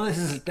 Well, this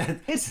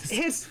is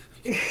His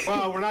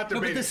Well, we're not no,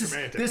 but debating this is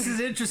semantics.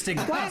 interesting.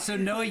 So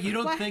Noah, you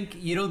don't What?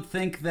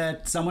 think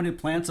that someone who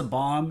plants a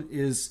bomb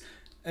is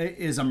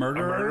a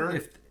murderer? murderer?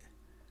 If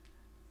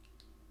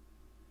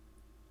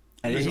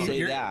I didn't say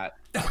You're- that.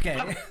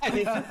 okay,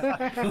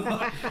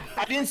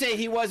 I didn't say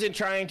he wasn't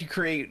trying to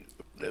create,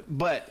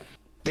 but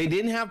they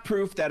didn't have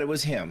proof that it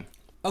was him.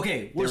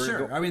 okay, well, They were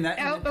sure. go- I mean that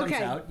comes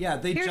okay. out. Yeah,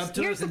 they Here's- jumped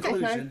to a here's the thing.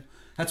 conclusion.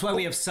 That's why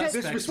we have This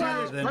suspects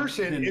rather mysterious than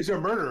person is a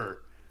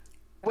murderer.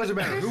 It doesn't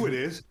matter who it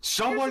is.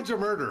 Someone's a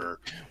murderer.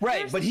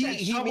 Right, but he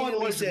Someone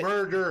immediately was said,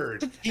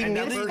 murdered. He and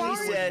that immediately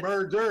person who said- was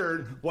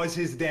murdered was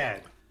his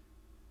dad.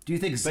 Do you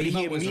think But he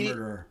Zemo was a immediate-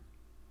 murderer?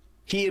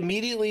 he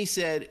immediately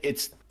said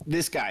it's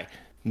this guy.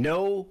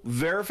 No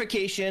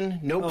verification,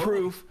 no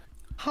proof.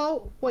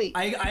 wait.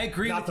 I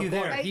agree Not with you the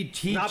there. point.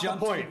 He Not the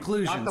jumped to point.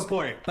 conclusions. Not the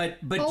point.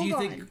 But do Hold you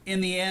on. think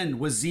in the end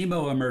was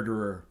Zemo a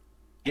murderer?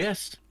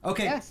 Yes.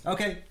 Okay. Yes.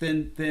 Okay.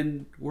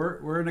 Then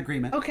we're in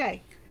agreement.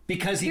 Okay.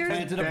 Because he Here's-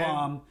 planted a Then-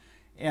 bomb,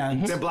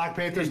 and Then Black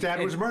Panther's dad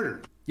was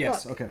murdered.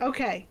 yes. Look, Okay.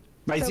 Okay.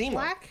 By so Zemo.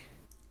 Black.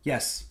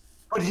 Yes.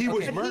 But he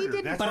was But he murdered.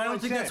 didn't- That's But I all don't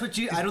think said. that's what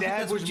you. His I don't think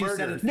dad that's what was you said.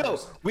 murdered. At No,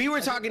 first. we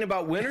were talking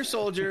about Winter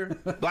Soldier,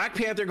 Black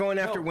Panther going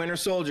after Winter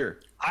Soldier.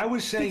 I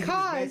was saying he was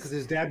mad Because- because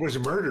his dad was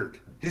murdered.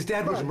 His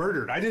dad was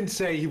murdered. I didn't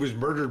say he was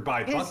murdered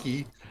by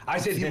Bucky. I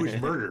said he was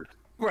murdered.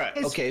 Right.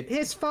 His, Okay.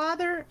 His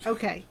father.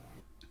 Okay.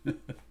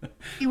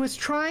 He was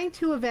trying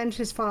to avenge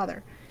his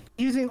father,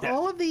 using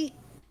all of the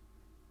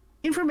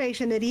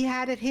information that he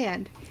had at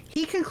hand.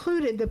 He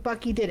concluded that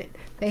Bucky did it.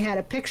 They had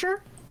a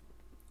picture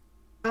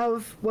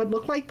of what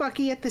looked like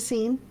Bucky at the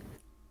scene.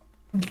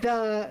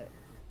 The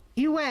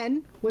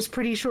UN was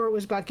pretty sure it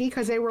was Bucky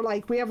because they were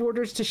like, we have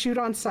orders to shoot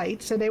on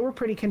sight, so they were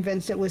pretty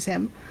convinced it was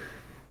him.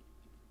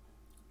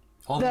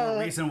 All the more the-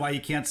 reason why you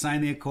can't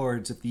sign the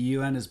accords if the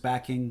UN is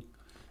backing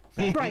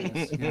Right.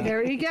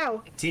 There you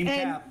go. Team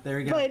Cap. There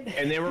you go. But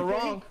And they were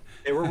wrong.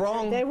 They were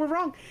wrong. they were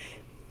wrong.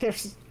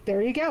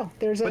 There you go.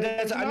 There's a. But that's,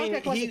 there's an I mean,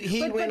 object lesson. he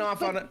But- went but- off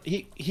but- on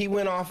a he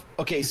went off.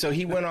 Okay, so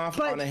he went off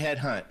But- on a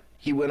headhunt.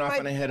 He went off but-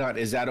 on a headhunt.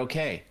 Is that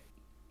okay?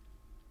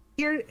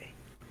 Here,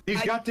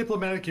 He's got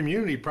diplomatic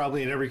immunity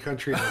probably in every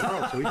country in the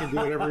world, so he can do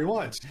whatever he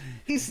wants.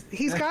 he's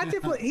got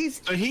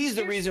he's So he's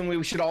the reason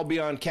we should all be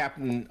on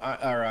Captain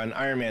or on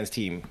Iron Man's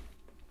team.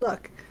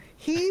 look.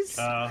 He's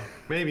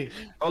Maybe.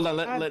 Hold on,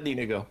 let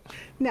Nina go.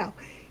 no.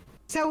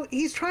 So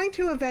he's trying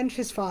to avenge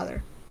his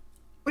father,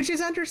 which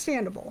is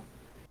understandable.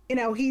 You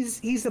know, he's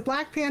the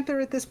Black Panther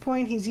at this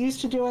point. He's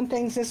used to doing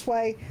things this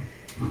way.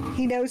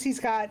 He knows he's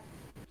got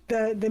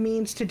the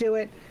means to do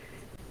it.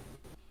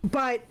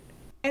 But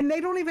and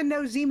they don't even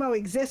know Zemo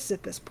exists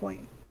at this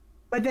point.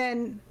 But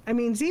then, I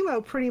mean,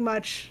 Zemo pretty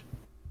much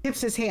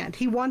tips his hand.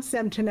 He wants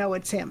them to know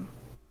it's him.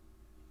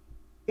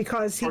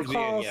 Because he Towards the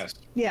end, calls yes.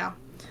 yeah.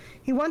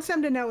 He wants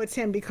them to know it's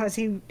him because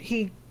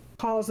he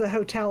calls the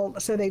hotel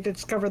so they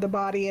discover the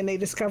body and they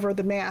discover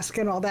the mask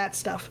and all that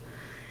stuff.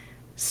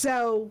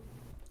 So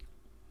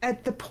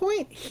at the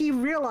point he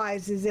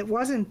realizes it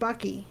wasn't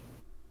Bucky,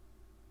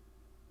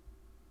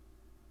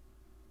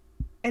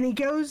 and he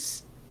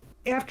goes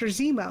after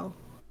Zemo,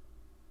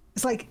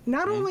 it's like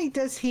not only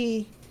does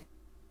he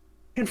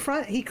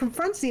confronts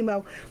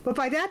Zemo, but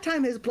by that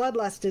time his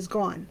bloodlust is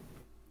gone.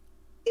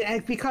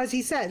 Because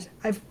he says,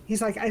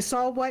 he's like, I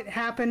saw what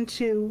happened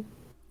to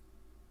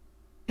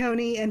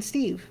Tony and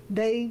Steve.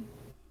 They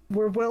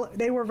were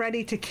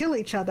ready to kill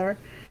each other,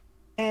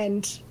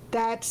 and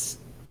that's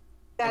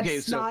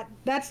Okay, so-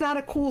 that's not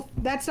a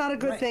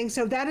good Right. thing.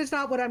 So that is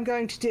not what I'm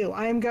going to do.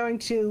 I am going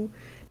to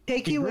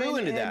take He you grew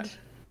in into and, that.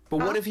 But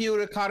what if you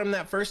would have caught him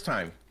that first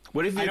time?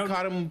 What if you had don't-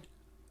 caught him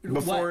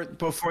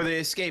before they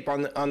escape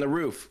on the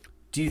roof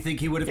Do you think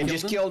he would have and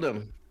killed just him? killed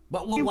him?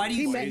 But well, why do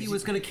you he say may- he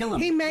was going to kill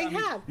him? he may I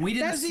mean, have. We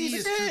didn't That's see He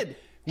his. said.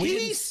 we He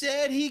didn't-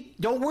 said he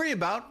don't worry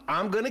about.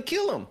 I'm gonna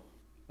kill him.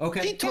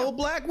 Okay. He told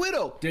Black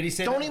Widow. Did he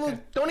say Don't that? even Okay.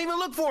 don't even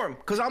look for him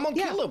because I'm gonna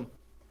Yeah. kill him.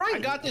 Right. I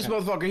got this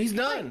motherfucker. He's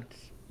done.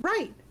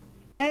 Right.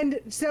 And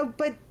so,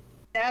 but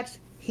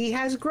he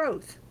has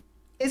growth.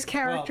 His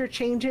character Well,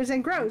 changes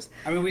and grows.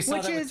 I mean, we saw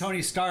which that with is-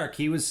 Tony Stark.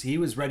 He was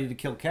ready to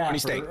kill Cap, Tony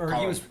Stark. or Call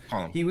he him. was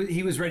Call him.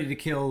 he was ready to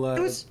kill.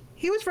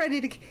 He was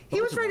ready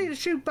to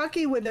shoot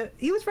Bucky with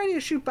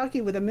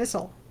a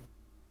missile.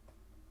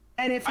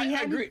 And if I he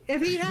had agree.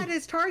 if he had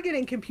his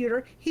targeting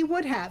computer, he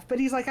would have. But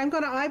he's like, I'm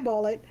going to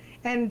eyeball it,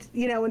 and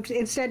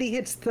instead he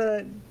hits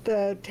the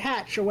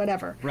hatch or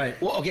whatever. right.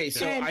 Well, okay.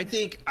 So And- I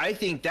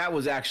think that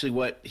was actually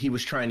what he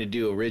was trying to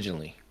do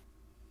originally.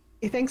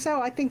 You think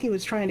so? I think he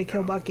was trying to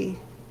kill Bucky.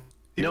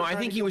 No, I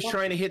think he was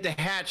trying to hit the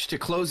hatch to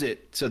close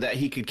it so that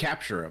he could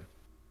capture him.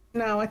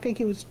 No, I think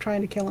he was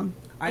trying to kill him.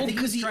 I think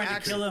he was trying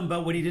to kill him,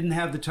 but when he didn't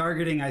have the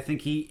targeting, I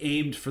think he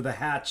aimed for the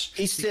hatch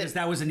because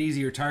that was an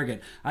easier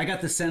target. I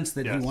got the sense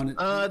that he wanted.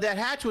 That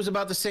hatch was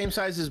about the same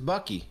size as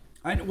Bucky.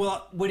 The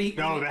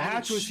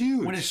hatch was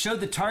huge. When it showed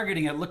the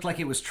targeting, it looked like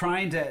it was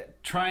trying to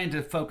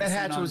focus.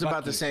 That hatch was Bucky.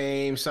 about the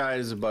same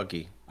size as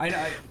Bucky.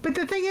 But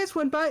the thing is,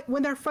 when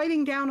they're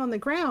fighting down on the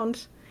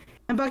ground,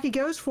 and Bucky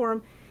goes for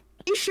him,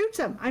 he shoots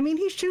him. I mean,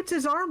 he shoots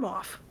his arm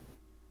off.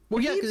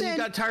 Well, yeah, because he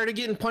got tired of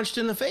getting punched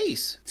in the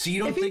face. So you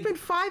don't if think he'd been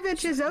 5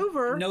 inches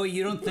over? No,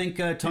 you don't think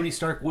Tony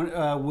Stark would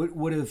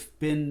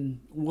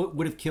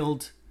have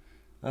killed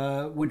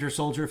Winter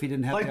Soldier if he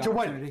didn't have the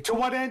opportunity? To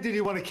what end did he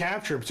want to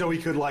capture him? So he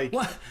could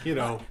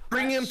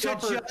bring him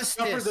to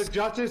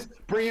justice.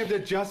 Bring him to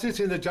justice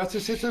in the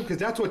justice system, because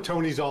that's what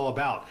Tony's all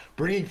about,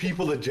 bringing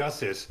people to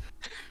justice.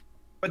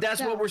 But that's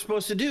what we're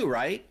supposed to do,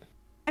 right?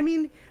 I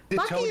mean,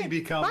 did Tony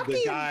become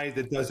the guy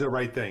that does the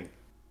right thing?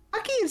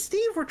 Bucky and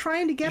Steve were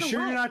trying to get away.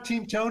 Sure you're not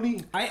Team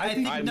Tony? I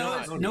think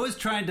Noah's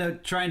trying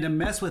to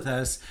mess with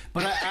us,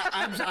 but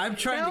I'm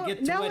trying to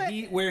get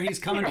to where he's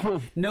coming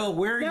from.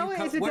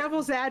 Noah is a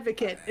devil's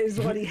advocate, is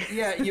what he.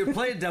 Yeah, you're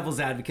playing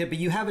devil's advocate, but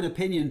you have an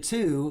opinion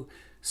too.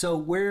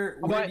 So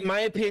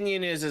my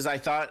opinion is I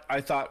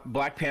thought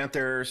Black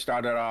Panther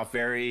started off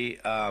very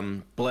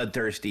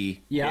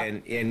bloodthirsty. Yeah.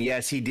 And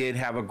yes, he did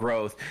have a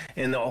growth,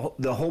 and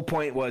the whole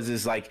point was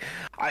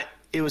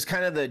it was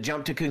kind of the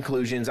jump to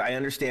conclusions. I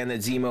understand that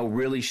Zemo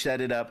really set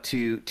it up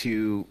to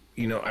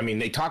I mean,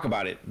 they talk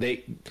about it.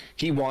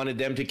 He wanted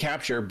them to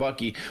capture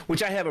Bucky,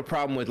 which I have a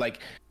problem with. Like,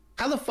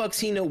 how the fuck's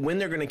he know when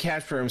they're going to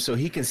capture him so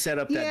he can set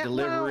up that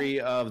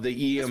delivery of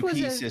the EMP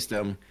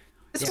system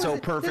so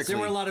perfectly?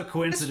 There were a lot of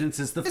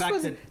coincidences.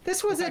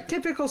 This was a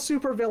typical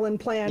supervillain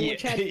plan,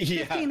 which had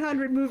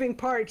 1,500 moving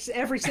parts.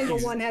 Every single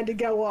one had to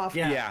go off.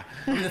 Yeah.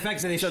 I mean, the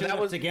fact that they showed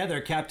up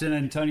together, Captain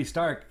and Tony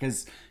Stark,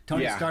 because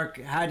Tony Stark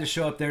had to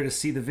show up there to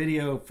see the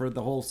video for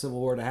the whole Civil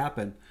War to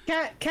happen.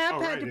 Cap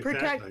had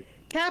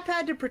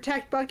to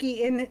protect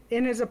Bucky in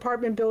his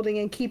apartment building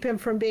and keep him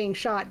from being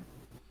shot.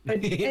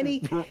 But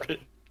any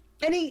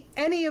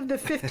of the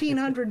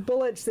 1,500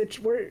 bullets that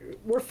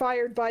were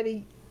fired by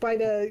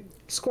the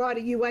squad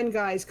of UN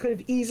guys could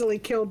have easily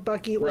killed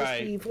Bucky or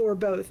Steve or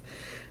both.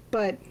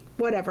 But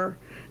whatever.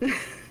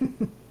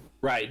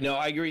 Right. No,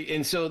 I agree.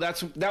 And so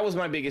that was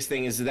my biggest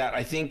thing, is that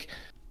I think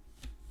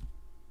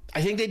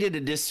they did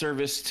a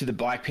disservice to the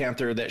Black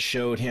Panther that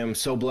showed him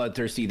so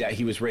bloodthirsty that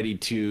he was ready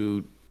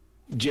to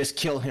just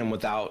kill him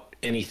without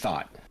any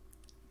thought.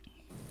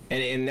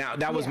 And now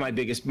that was my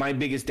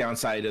biggest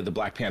downside of the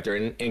Black Panther.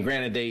 And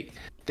granted,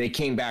 they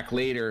came back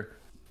later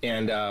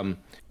and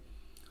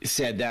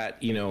said that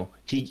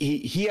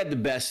he had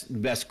the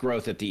best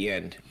growth at the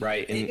end,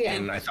 right?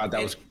 And I thought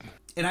that was.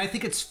 And I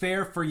think it's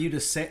fair for you to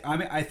say. I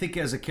mean, I think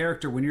as a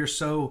character, when you're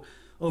so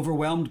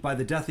overwhelmed by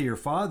the death of your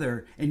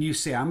father, and you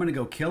say, "I'm going to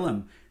go kill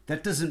him,"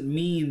 that doesn't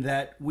mean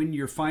that when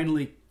you're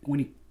finally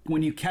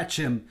when you catch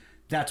him,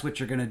 that's what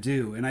you're going to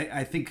do. And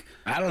I think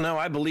I don't know.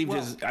 I believe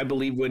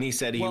when he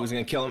said he was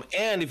going to kill him.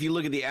 And if you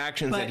look at the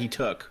actions that he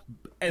took,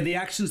 and the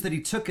actions that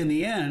he took in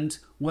the end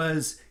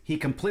was he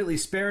completely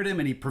spared him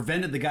and he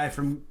prevented the guy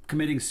from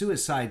committing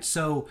suicide.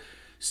 So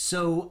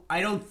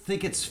I don't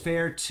think it's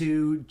fair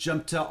to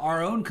jump to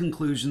our own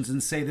conclusions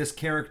and say this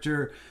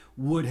character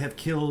would have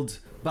killed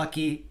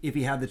Bucky if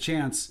he had the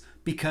chance,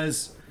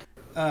 because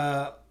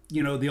the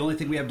only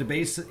thing we have to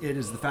base it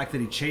is the fact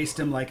that he chased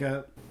him like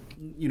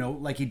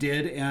he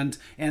did, and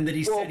that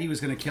he said he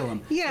was going to kill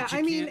him. Yeah,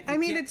 I mean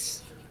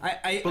it's.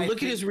 But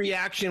look at his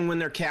reaction when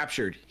they're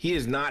captured. He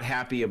is not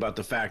happy about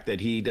the fact that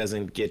he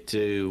doesn't get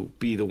to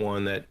be the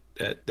one that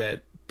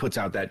puts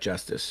out that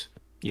justice.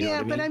 You know what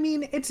I mean? But I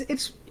mean,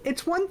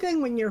 it's one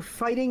thing when you're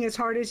fighting as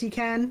hard as you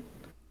can,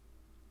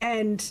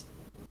 and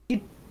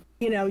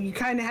you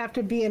kind of have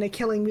to be in a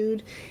killing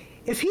mood.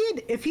 If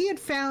he had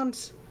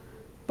found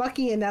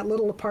Bucky in that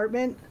little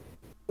apartment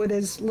with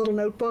his little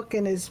notebook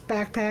and his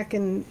backpack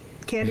and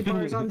candy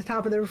bars on the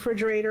top of the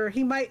refrigerator,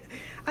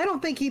 I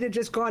don't think he'd have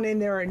just gone in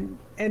there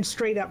and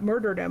straight up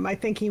murdered him. I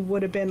think he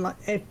would have been like,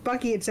 if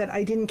Bucky had said,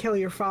 "I didn't kill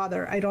your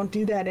father, I don't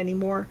do that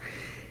anymore,"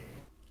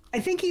 I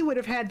think he would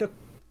have had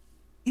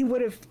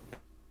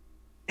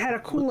a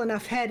cool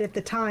enough head at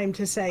the time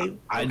to say, okay.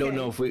 I don't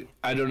know if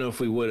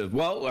we would have.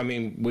 Well, I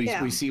mean,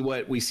 we see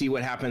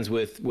what happens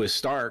with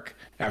Stark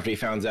after he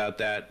finds out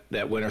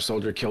that Winter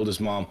Soldier killed his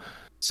mom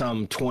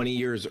some 20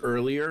 years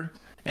earlier,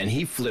 and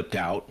he flipped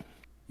out.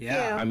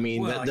 Yeah. I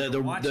mean,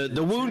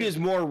 the wound is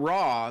more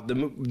raw.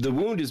 The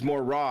wound is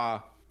more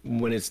raw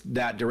when it's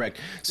that direct.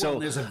 So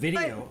there's a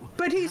video.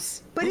 But he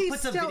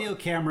puts a video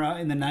camera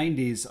in the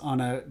 90s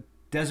on a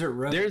desert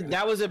road.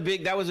 That was a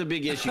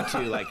big issue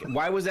too. Like,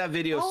 why was that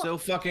video so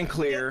fucking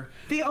clear?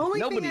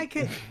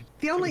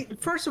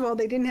 First of all,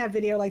 they didn't have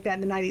video like that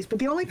in the 90s. But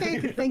the only thing I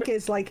could think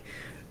is like,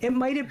 it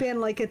might have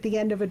been like at the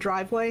end of a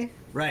driveway.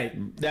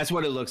 Right. That's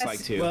what it looks like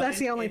too. Well, that's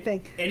the only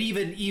thing. And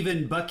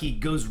even Bucky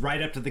goes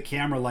right up to the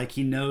camera like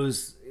he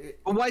knows.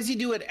 But why does he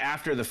do it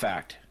after the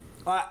fact?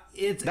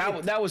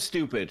 That was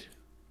stupid.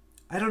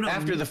 I don't know.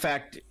 After the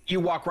fact, you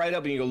walk right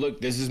up and you go,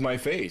 "Look, this is my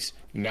face.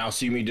 Now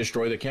see me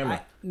destroy the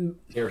camera."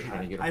 They were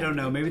trying to get. I don't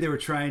know. Maybe they were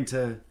trying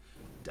to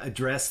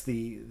address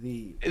the.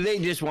 They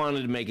just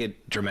wanted to make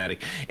it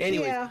dramatic.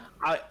 Anyway, Yeah.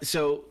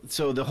 so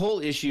the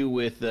whole issue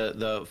with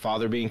the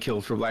father being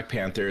killed for Black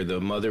Panther, the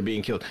mother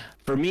being killed.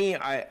 For me,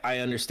 I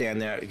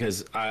understand that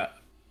because I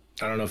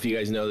don't know if you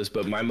guys know this,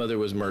 but my mother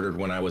was murdered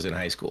when I was in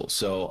high school.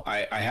 So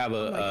I have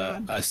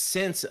a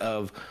sense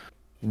of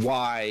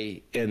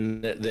why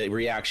and the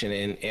reaction.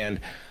 And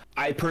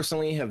I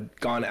personally have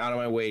gone out of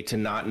my way to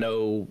not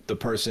know the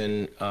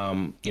person.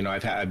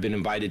 I've been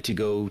invited to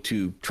go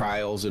to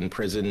trials and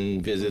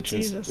prison visits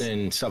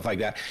and stuff like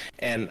that.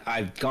 And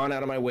I've gone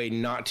out of my way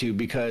not to,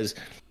 because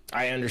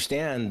I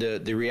understand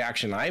the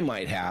reaction I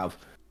might have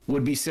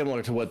would be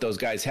similar to what those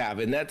guys have.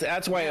 And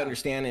that's why I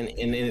understand.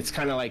 And it's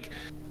kind of like,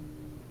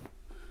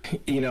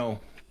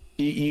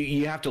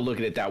 you have to look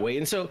at it that way.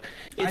 And so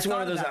it's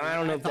one of those, I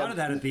don't know. I thought of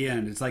that at the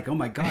end. It's like, oh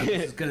my God,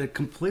 this is going to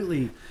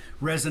completely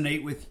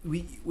resonate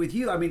with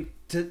you. I mean,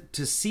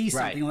 to see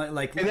something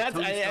like and that's,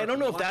 I don't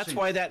know if that's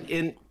why that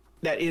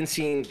end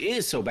scene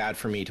is so bad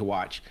for me to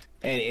watch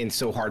and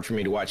so hard for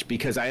me to watch,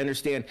 because I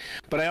understand,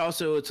 but I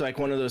also, it's like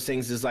one of those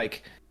things is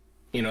like,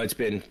 it's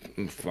been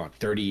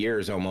 30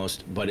 years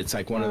almost, but it's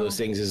like one of those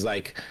things is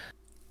like,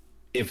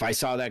 if I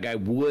saw that guy,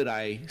 would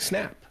I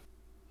snap?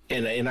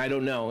 And I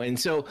don't know. And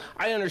so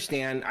I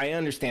understand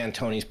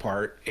Tony's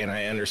part, and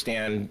I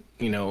understand,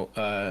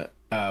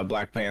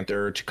 Black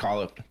Panther,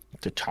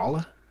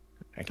 T'Challa?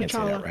 I can't say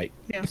that right.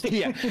 Yeah.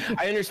 Yeah.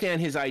 I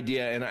understand his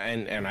idea,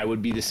 and I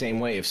would be the same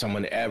way if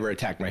someone ever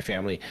attacked my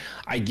family.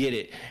 I get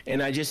it.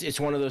 And it's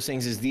one of those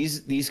things is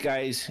these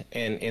guys,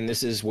 and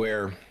this is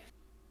where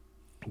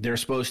they're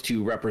supposed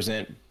to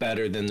represent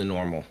better than the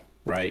normal,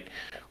 right?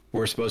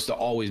 We're supposed to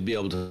always be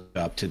able to live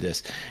up to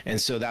this. And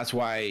so that's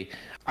why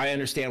I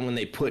understand when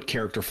they put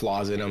character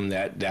flaws in them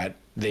that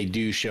they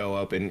do show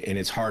up, and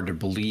it's hard to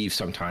believe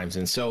sometimes.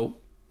 And so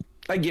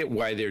I get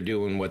why they're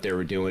doing what they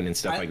were doing and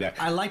stuff like that.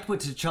 I liked what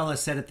T'Challa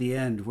said at the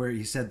end, where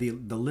he said the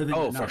living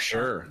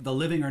the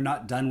living are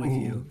not done with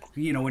you.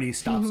 When he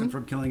stops him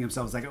from killing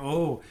himself, it's like,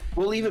 oh.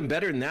 Well, even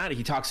better than that,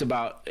 he talks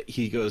about,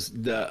 he goes,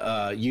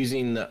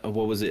 using the,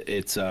 what was it?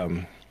 It's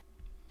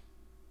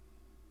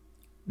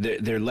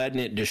they're letting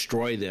it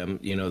destroy them,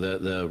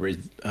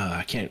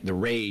 the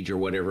rage or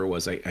whatever it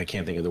was. I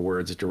can't think of the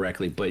words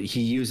directly, but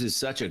he uses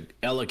such an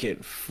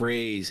elegant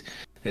phrase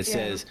that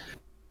says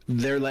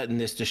they're letting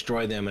this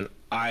destroy them, and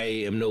I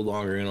am no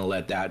longer going to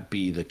let that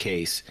be the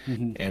case.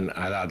 And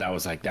I thought that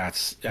was like,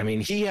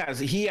 he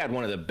had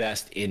one of the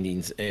best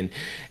endings, and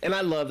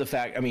I love the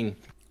fact,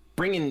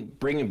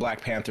 bringing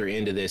Black Panther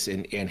into this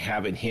and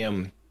having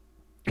him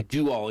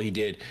do all he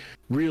did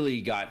really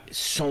got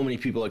so many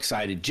people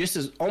excited,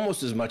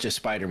 almost as much as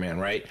Spider-Man,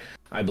 right?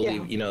 I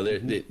believe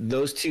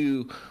those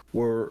two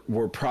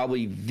were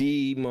probably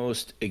the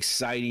most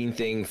exciting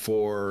thing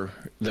for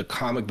the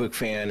comic book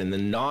fan and the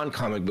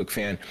non-comic book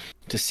fan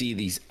to see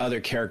these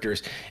other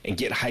characters and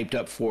get hyped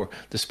up for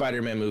the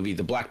Spider-Man movie,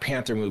 the Black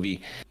Panther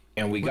movie,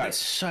 and we got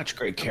such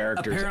great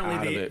characters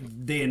out of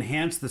it. They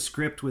enhanced the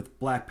script with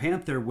Black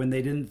Panther when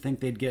they didn't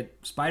think they'd get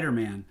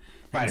Spider-Man.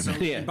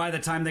 And by the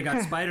time they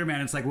got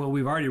Spider-Man, it's like, well,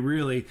 we've already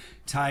really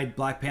tied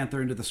Black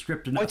Panther into the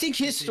script enough. Well, I think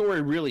his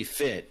story really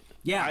fit.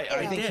 Yeah,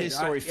 I think his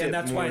story fit, and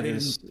that's why they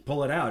didn't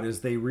pull it out.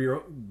 Is they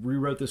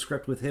rewrote the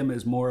script with him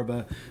as more of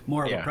a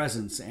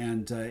presence,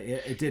 and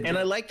it did. And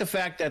I like the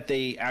fact that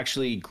they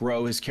actually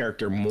grow his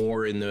character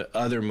more in the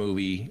other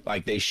movie.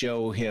 Like they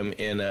show him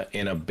in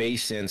a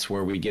base sense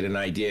where we get an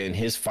idea, in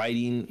his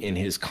fighting, in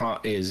his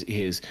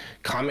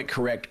comic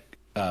correct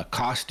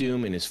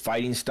costume, and his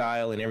fighting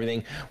style and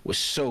everything was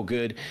so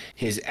good.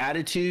 His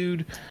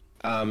attitude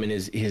and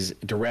his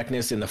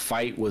directness in the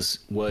fight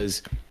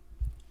was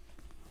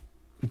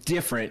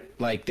different.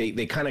 Like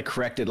they kind of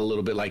corrected a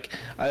little bit. Like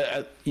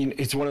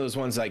it's one of those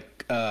ones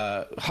like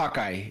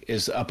Hawkeye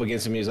is up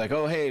against him. He's like,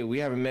 oh, hey, we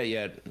haven't met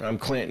yet. I'm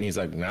Clint. And he's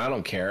like, no, I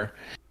don't care.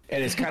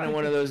 And it's kind of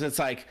one of those, it's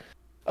like,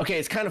 okay,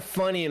 it's kind of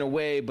funny in a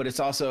way, but it's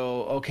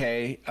also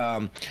okay.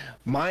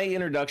 My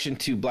introduction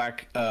to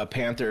Black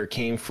Panther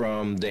came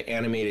from the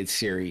animated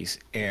series,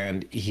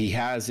 and he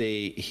has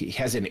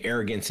an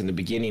arrogance in the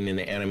beginning in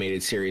the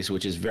animated series,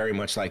 which is very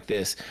much like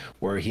this,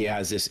 where he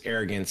has this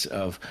arrogance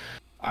of,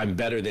 I'm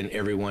better than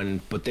everyone,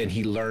 but then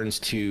he learns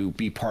to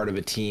be part of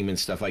a team and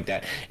stuff like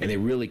that, and they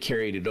really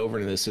carried it over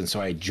to this, and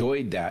so I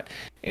enjoyed that.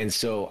 And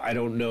so I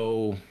don't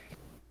know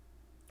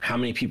how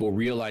many people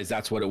realize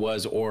that's what it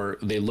was, or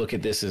they look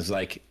at this as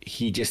like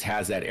he just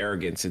has that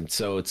arrogance, and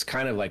so it's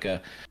kind of like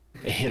a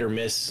hit or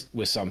miss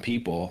with some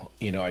people,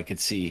 I could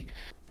see.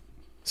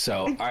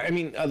 So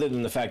other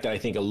than the fact that I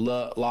think a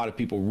lot of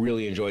people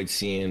really enjoyed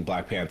seeing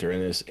Black Panther in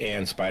this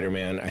and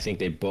Spider-Man, I think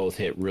they both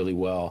hit really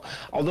well.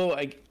 Although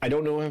I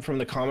don't know him from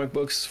the comic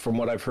books. From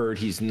what I've heard,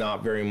 he's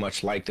not very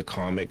much like the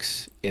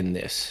comics in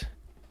this.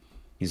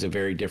 He's a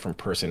very different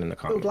person in the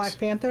comics. Black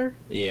Panther?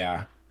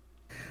 Yeah.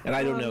 And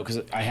I don't know,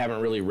 because I haven't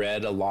really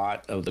read a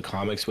lot of the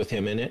comics with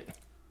him in it.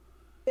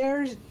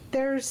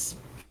 There's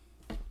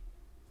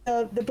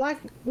the Black.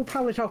 We'll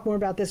probably talk more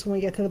about this when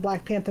we get to the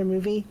Black Panther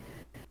movie.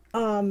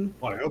 Well,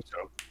 I hope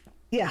so.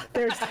 Yeah,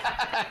 there's,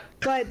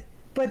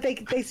 but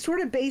they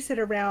sort of base it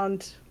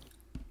around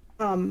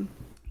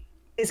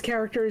his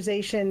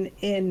characterization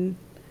in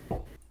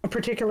a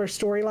particular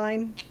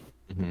storyline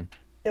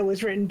that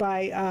was written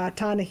by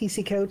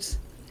Ta-Nehisi Coates,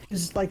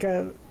 who's like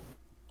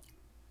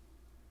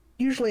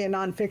usually a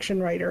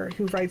nonfiction writer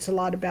who writes a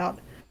lot about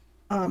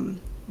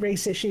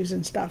race issues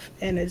and stuff.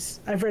 And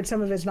I've read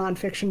some of his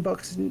nonfiction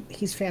books, and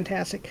he's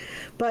fantastic.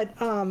 But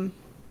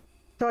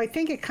so I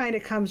think it kind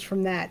of comes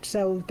from that.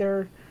 So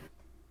but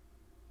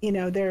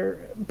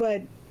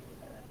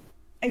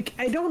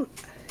I don't.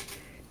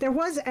 There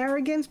was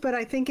arrogance, but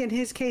I think in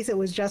his case it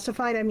was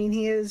justified. I mean,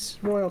 he is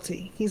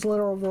royalty. He's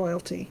literal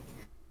royalty,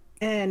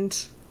 and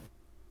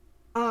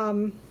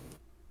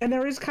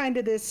there is kind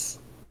of this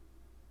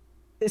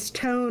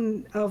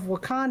tone of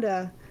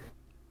Wakanda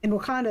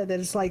that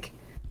is like,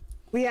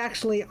 we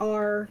actually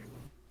are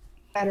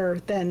better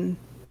than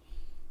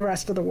the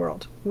rest of the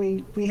world.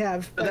 We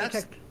have.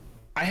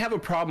 I have a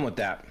problem with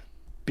that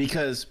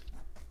because,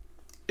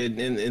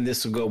 and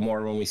this will go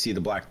more when we see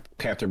the Black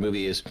Panther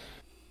movie, is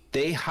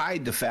they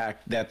hide the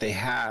fact that they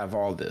have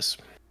all this.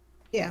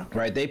 Yeah.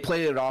 Right. They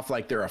play it off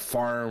like they're a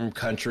farm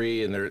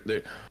country, and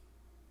they're.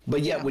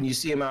 But yet, when you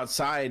see them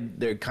outside,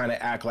 they kind of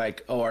act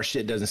like, "Oh, our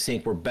shit doesn't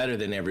stink. We're better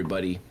than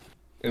everybody,"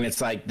 and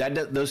it's like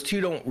that. Those two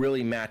don't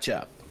really match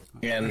up.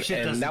 And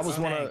that was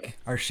one of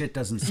our shit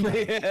doesn't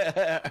stink.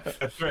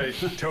 That's right,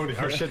 Tony.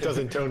 Our shit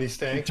doesn't Tony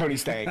stank. Tony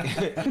stank.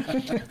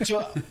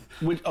 So,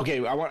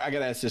 okay, I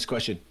gotta ask this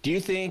question. Do you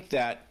think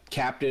that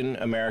Captain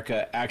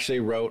America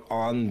actually wrote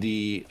on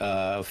the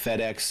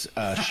FedEx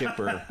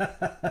shipper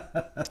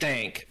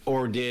stank,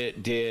 or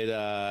did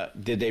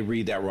they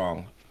read that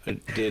wrong? I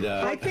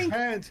think.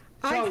 So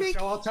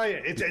I'll tell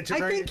you, it's.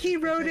 I think he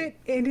wrote it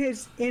in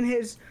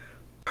his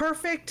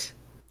perfect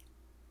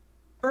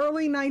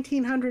early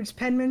 1900s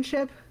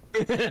penmanship.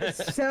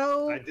 It's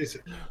so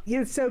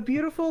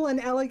beautiful and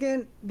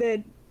elegant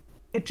that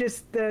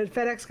the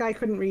FedEx guy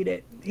couldn't read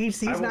it.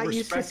 He's not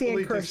used to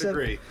seeing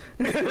cursive.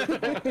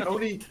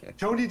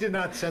 Tony did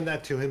not send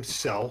that to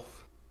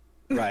himself.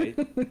 Right.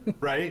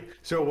 Right.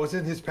 So it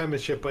wasn't his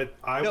penmanship, but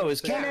it was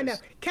Cap's. No.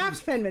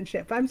 Cap's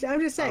penmanship. I'm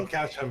just saying.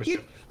 Cap's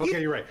penmanship.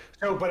 You're right.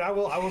 So, but I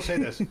will say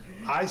this.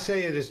 I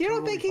say it is. You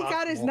don't think he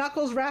got his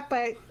knuckles wrapped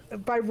by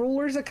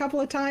rulers a couple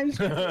of times,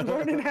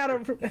 learning how to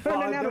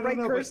write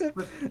cursive?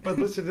 But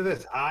listen to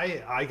this.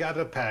 I got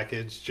a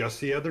package just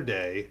the other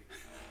day,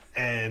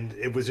 and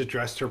it was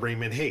addressed to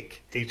Raymond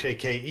Hake,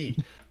 Hake.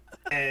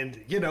 And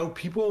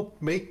people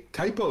make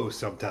typos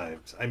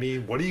sometimes. I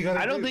mean, what are you gonna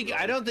do? I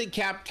don't think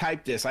Cap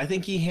typed this. I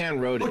think he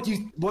hand wrote it.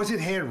 Was it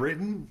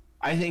handwritten?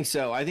 I think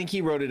so. I think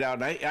he wrote it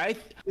out. And I'm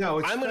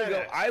gonna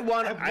go.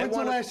 When's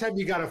the last time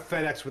you got a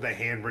FedEx with a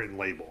handwritten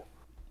label?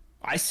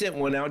 I sent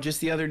one out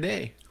just the other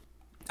day.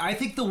 I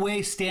think the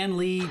way Stan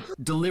Lee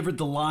delivered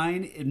the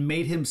line, it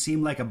made him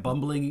seem like a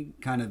bumbling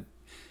kind of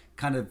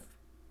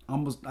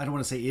almost, I don't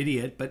want to say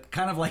idiot, but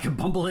kind of like a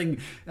bumbling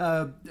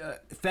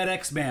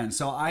FedEx man.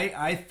 So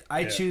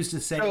I choose to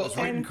say it was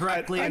written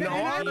correctly, and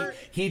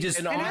he just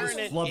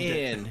flubbed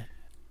it.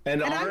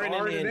 And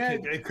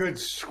it could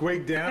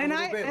squig down a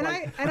little bit.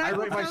 I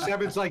write my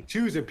 7s like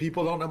 2s, and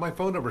people don't know my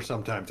phone number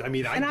sometimes. I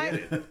mean, I get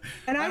it.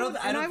 And I don't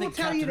think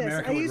Captain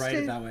America would write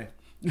it that way.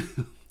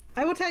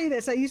 I will tell you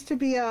this. I used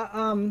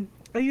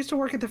to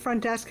work at the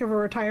front desk of a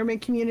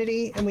retirement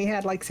community, and we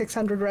had like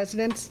 600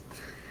 residents.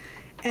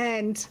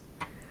 And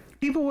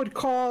people would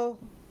call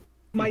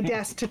my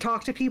desk to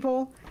talk to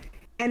people,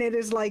 and it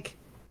is like,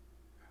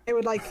 they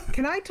would like,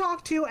 "Can I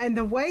talk to?" And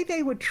the way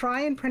they would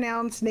try and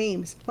pronounce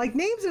names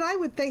that I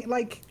would think,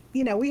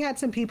 we had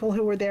some people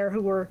who were there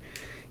who were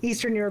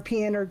Eastern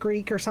European or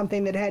Greek or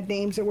something that had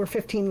names that were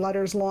 15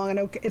 letters long,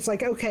 and it's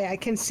like, okay, I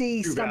can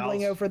see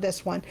stumbling over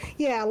this one.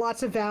 Yeah,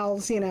 lots of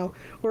vowels,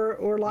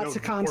 or lots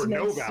of consonants.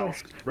 Or no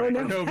vowels. Or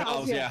no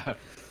vowels, yeah.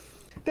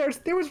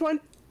 There was one,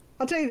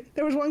 I'll tell you,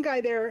 there was one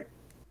guy there,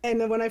 and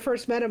then when I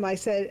first met him, I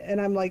said,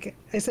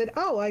 "Is this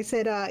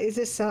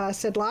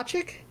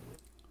Sedlacek?"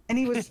 And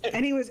he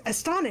was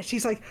astonished.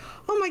 He's like,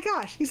 "Oh my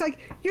gosh!" He's like,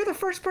 "You're the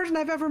first person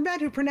I've ever met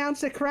who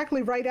pronounced it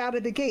correctly right out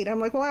of the gate." I'm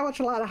like, "Well, I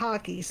watch a lot of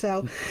hockey,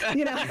 so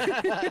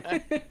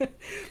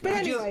But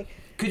anyway,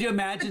 could you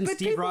imagine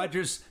Steve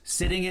Rogers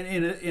sitting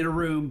in a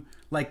room,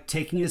 like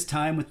taking his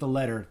time with the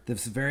letter,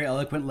 this very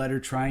eloquent letter,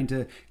 trying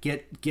to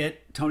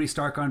get Tony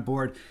Stark on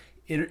board,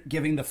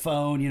 giving the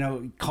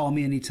phone, call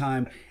me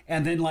anytime,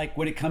 and then like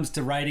when it comes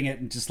to writing it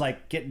and just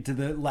like getting to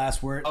the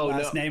last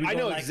name, I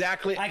know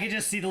exactly. I could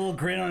just see the little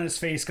grin on his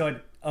face going,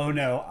 "Oh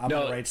no, I'm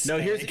gonna write Stank."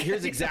 No,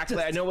 here's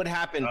exactly. I know what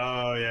happened.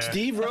 Oh yeah.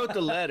 Steve wrote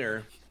the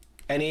letter,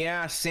 and he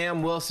asked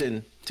Sam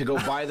Wilson to go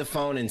buy the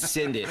phone and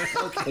send it.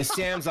 And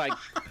Sam's like,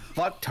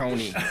 "Fuck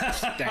Tony,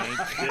 Stank."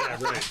 Yeah,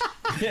 right.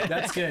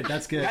 That's good.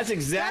 That's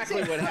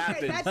exactly what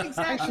happened. That's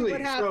exactly what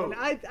happened.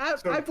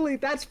 I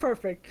believe that's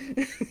perfect.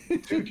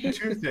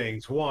 Two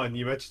things. One,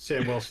 you mentioned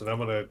Sam Wilson. I'm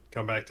going to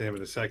come back to him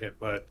in a second,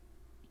 but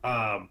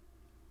can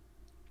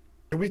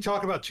we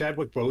talk about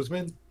Chadwick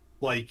Boseman?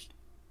 Like,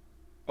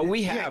 Oh,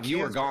 we have. You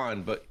were cancer.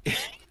 gone, but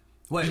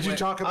Did you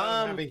talk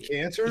about him having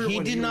cancer? he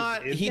when did was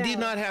not. in- He did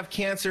not have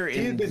cancer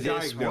in been this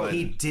diagnosed. one.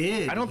 He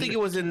did. I don't think it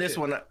was in this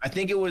one. I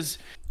think it was.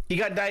 He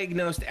got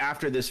diagnosed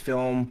after this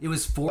film. It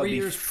was 4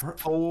 years.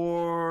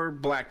 before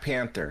Black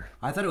Panther.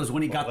 I thought it was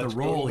when he got the let's go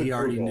role. with He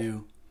already approval.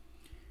 knew.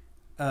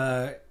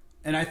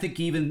 And I think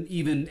even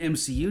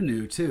MCU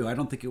knew too. I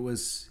don't think it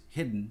was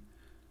hidden.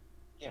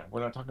 Yeah,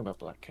 we're not talking about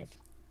Black Panther.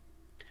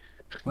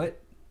 What?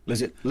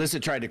 Lisa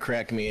tried to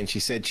correct me, and she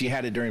said she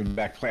had it during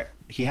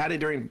He had it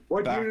during.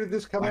 What year did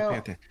this come out?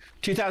 Panther.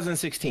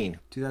 2016.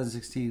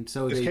 2016.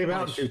 So This they came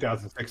out in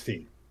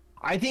 2016.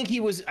 I think he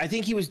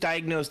was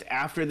diagnosed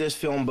after this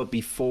film, but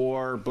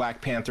before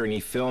Black Panther, and he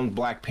filmed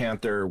Black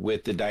Panther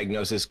with the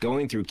diagnosis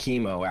going through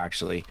chemo,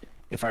 actually,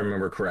 if I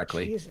remember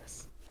correctly.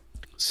 Jesus.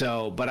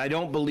 So, but I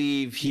don't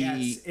believe he.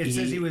 Yes, it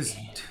says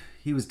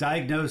he was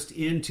diagnosed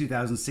in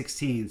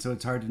 2016, so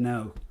it's hard to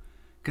know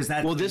because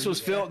that. Well, this was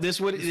filmed.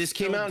 This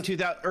came out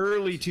in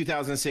early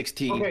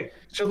 2016. Okay,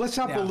 so let's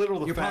not belittle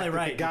the You're fact probably that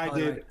right. the guy You're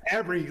probably did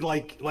every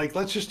like.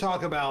 Let's just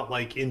talk about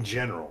like in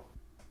general,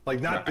 like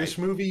not this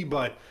movie,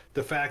 but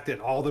the fact that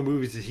all the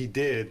movies that he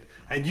did,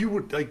 and you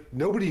would like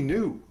nobody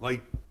knew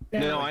like.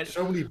 No, like,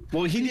 so many.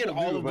 Well, he did people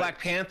all knew, of but- Black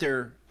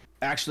Panther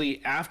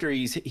actually after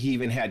he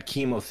even had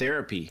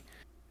chemotherapy.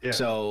 Yeah.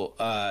 So,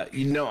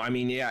 I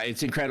mean, yeah,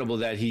 it's incredible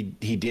that he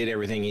did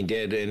everything he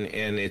did,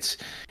 and it's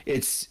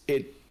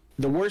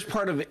the worst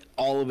part of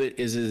all of it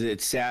is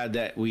it's sad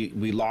that we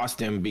lost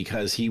him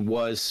because he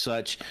was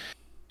such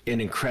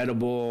an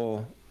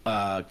incredible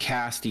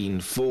casting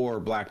for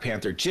Black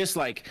Panther, just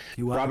like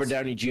was. Robert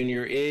Downey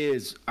Jr.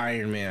 is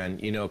Iron Man,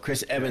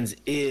 Chris Evans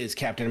is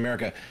Captain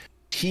America.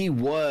 He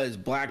was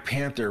Black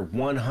Panther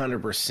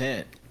 100%,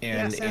 and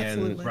Yes,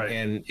 absolutely. Right.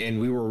 and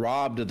we were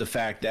robbed of the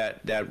fact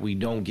that we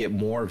don't get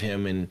more of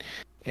him, and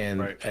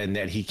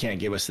that he can't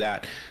give us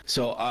that.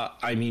 So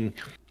I mean,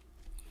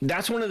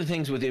 that's one of the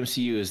things with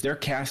MCU is their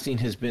casting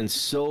has been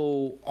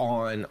so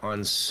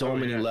on so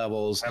many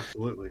levels.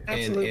 Absolutely.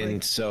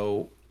 And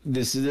so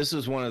this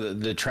is one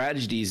of the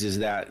tragedies is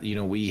that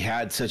we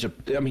had such a,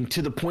 I mean,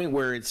 to the point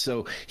where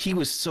he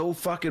was so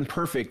fucking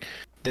perfect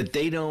that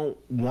they don't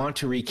want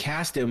to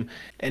recast him,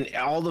 and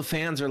all the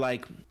fans are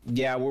like,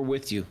 yeah, we're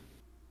with you,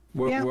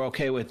 we're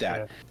okay with that.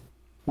 Yeah.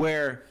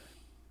 Where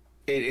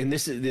and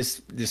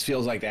this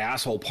feels like the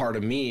asshole part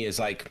of me is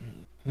like,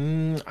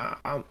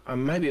 I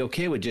might be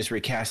okay with just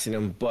recasting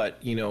him, but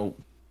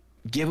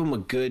give him a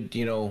good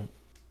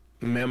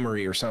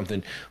memory or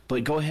something,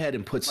 but go ahead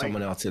and put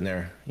someone else in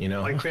there,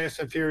 Like Fast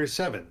and Furious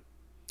 7.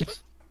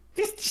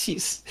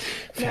 Jeez.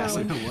 No.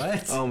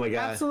 What? Oh my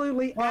god.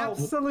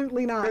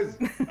 Absolutely not.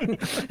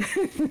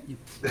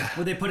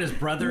 Well, they put his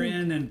brother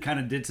in and kind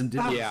of did some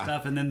different Yeah.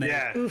 stuff, and then they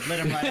Yeah. let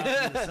him right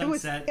off to the It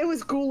was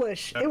sunset.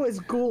 ghoulish. It was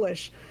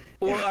ghoulish.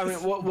 Well, I mean,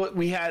 what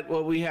we had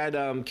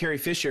Carrie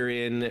Fisher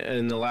in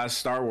the last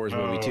Star Wars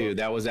movie Oh. too.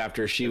 That was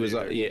after she was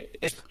yeah.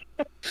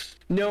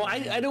 No,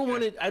 I don't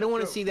want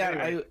to see that.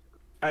 anyway.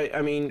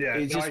 I mean, Yeah,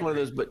 it's no, just I one of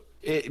agree.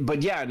 those.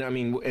 But yeah, I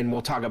mean, and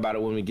we'll talk about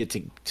it when we get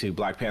to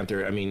Black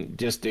Panther. I mean,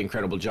 just the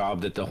incredible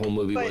job that the whole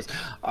movie But-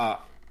 was.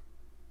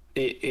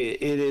 It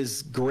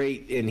is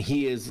great, and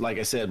he is, like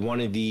I said,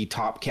 one of the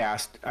top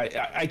cast.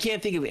 I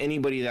can't think of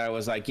anybody that I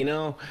was like,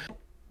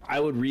 I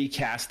would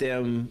recast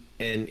them,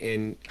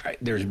 and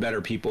there's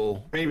better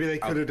people. Maybe they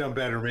could have done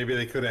better. Maybe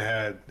they could have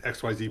had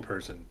XYZ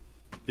person.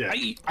 Yeah.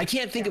 I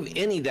can't think of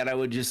any that I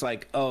would just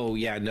like, oh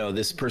yeah, no,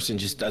 this person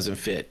just doesn't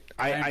fit.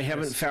 I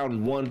haven't Fist.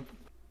 found one.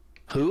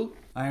 Who?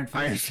 Iron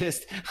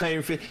Fist.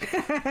 Iron Fist.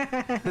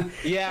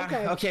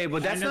 Yeah, okay,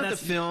 but that's know not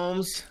that's- the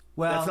films.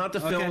 Well, that's not the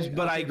okay, films,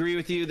 but I okay. agree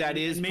with you. That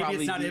is Maybe probably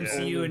it's not the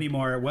MCU only-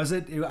 anymore. Was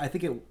it? I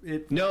think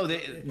it. No,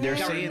 they're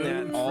got saying that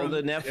removed all from-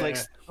 the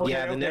Netflix.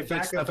 Yeah, the Netflix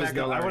back stuff up, is back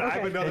up. no I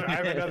longer.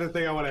 have another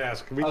thing I want to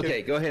ask. We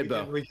Okay, go ahead,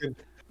 Bo.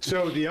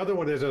 So the other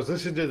one is I was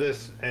listening to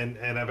this, and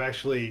I've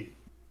actually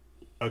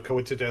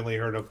coincidentally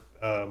heard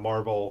of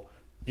Marvel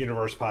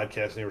Universe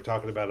podcast, and they were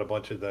talking about a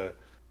bunch of the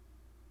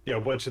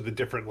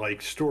different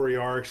like story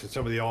arcs and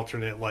some of the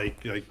alternate like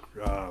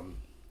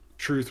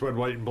Truth, Red,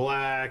 White, and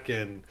Black,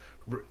 and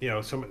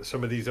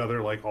some of these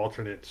other like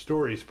alternate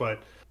stories.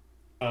 But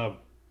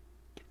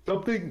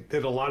something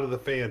that a lot of the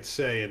fans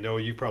say, and Noah,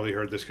 you probably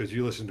heard this because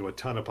you listen to a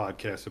ton of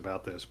podcasts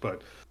about this,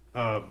 but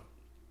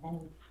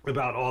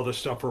about all the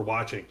stuff we're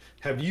watching.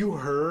 Have you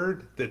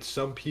heard that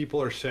some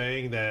people are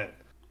saying that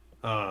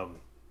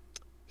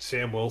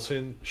Sam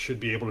Wilson should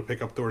be able to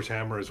pick up Thor's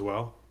hammer as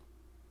well?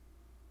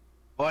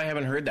 Oh, I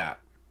haven't heard that.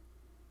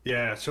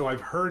 Yeah, so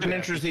I've heard An that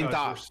interesting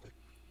because thought.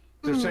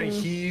 They're saying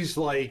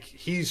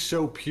he's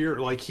so pure,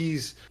 like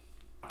he's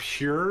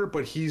pure,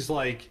 but he's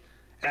like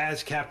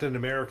as Captain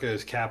America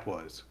as Cap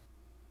was,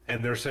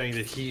 and they're saying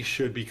that he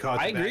should, because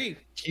I of that, agree.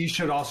 he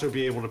should also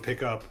be able to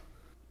pick up.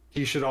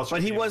 He should also.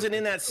 But be he able to wasn't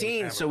in pick that up Thor's scene,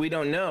 hammer. so we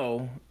don't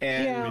know.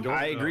 And Yeah. We don't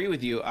I know. agree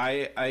with you.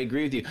 I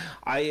agree with you.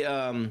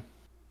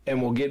 And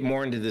we'll get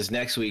more into this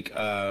next week.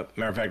 Matter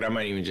of fact, I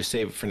might even just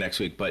save it for next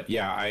week. But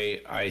yeah,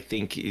 I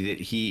think that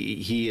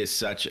he is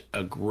such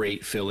a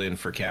great fill-in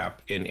for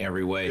Cap in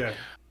every way. Yeah.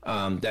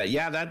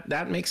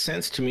 That makes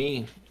sense to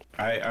me.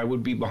 I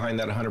would be behind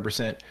that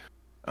 100%.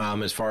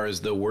 As far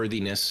as the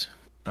worthiness.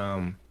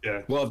 Well,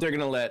 if they're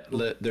gonna let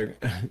their,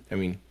 I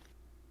mean,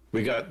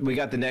 we got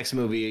the next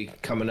movie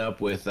coming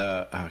up with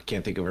I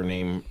can't think of her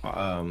name.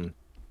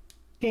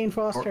 Jane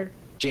Foster.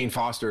 Jane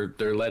Foster.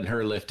 They're letting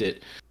her lift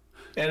it,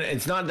 and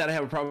it's not that I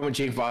have a problem with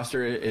Jane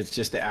Foster. It's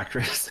just the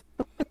actress.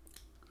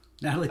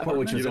 Natalie Portman.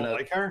 Which was You don't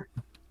like her?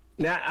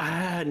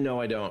 No,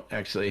 I don't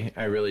actually.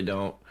 I really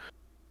don't.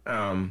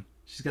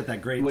 She's got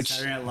that great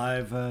Saturday Night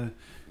Live.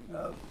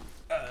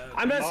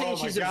 I'm not saying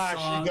she's she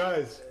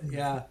does.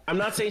 Yeah. I'm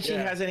not saying she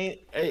has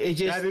any. It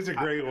just That is a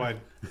great one.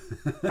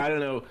 I don't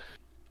know.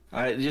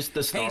 Just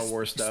the Star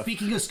Wars stuff.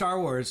 Speaking of Star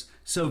Wars,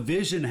 so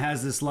Vision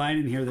has this line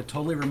in here that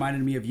totally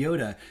reminded me of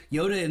Yoda.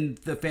 Yoda in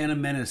The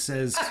Phantom Menace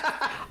says,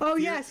 Oh,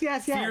 yes.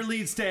 fear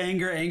leads to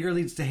anger, anger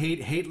leads to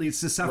hate, hate leads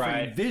to suffering.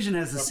 Right. Vision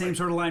has the same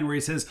sort of line where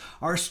he says,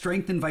 our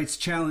strength invites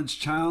challenge,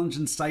 challenge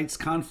incites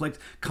conflict,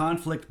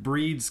 conflict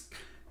breeds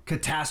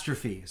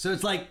catastrophe. So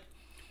it's like,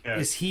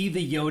 is he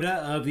the Yoda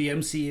of the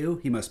MCU?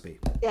 He must be.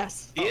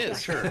 Yes. He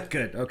is. Sure.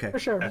 Good, okay. For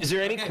sure. Is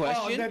there any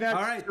question? All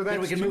right,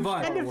 then we can move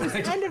on.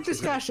 End of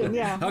discussion,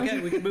 yeah. Okay,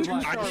 we can move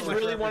on. I just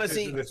really want to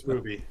see this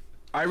movie.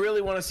 I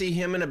really want to see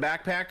him in a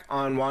backpack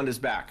on Wanda's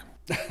back.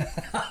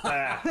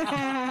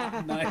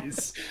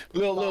 Nice.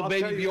 Little I'll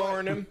baby tell you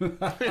Bjorn him.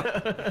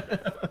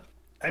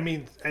 I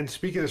mean, and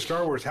speaking of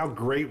Star Wars, how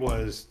great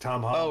was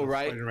Tom Holland's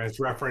right. Spider-Man's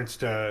reference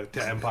to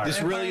Empire?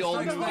 This really old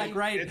Strikes movie. Back,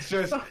 right? It's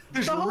just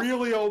this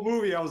really old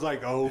movie. I was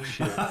like, oh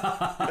shit.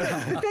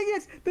 The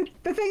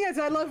thing is,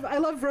 I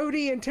love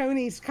Rhodey and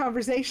Tony's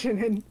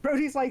conversation, and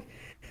Rhodey's like,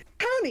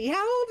 Tony, how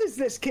old is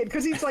this kid?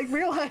 Because he's like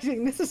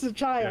realizing this is a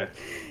child,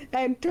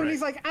 and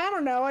Tony's like, I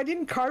don't know, I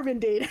didn't carbon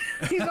date.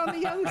 He's on the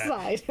young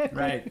side.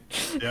 Right.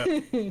 Yeah.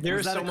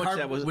 There's so much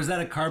that was. Was that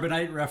a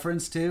Carbonite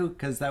reference too?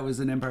 Because that was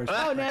an Empire.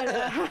 Oh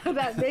no,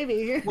 that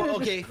maybe. Well,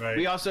 okay. Right.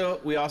 We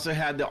also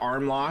had the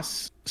arm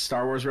loss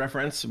Star Wars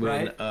reference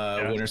when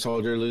Right. Winter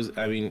Soldier lose.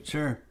 I mean,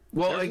 Sure.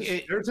 well,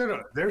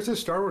 There's a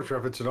Star Wars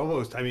reference in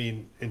almost. I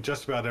mean, in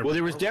just about every. well,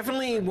 there was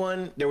definitely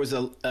one. There was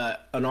an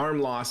arm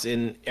loss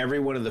in every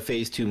one of the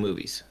Phase 2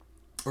 movies,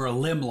 Or a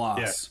limb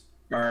loss.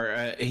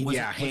 or Was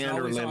hand it or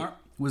always limb. arm?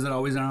 Was it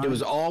always an arm? It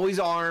was always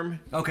arm.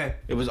 Okay.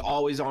 It was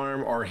always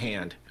arm or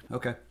hand.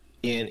 Okay.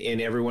 In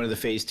every one of the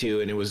Phase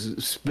 2, and it was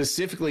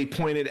specifically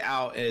pointed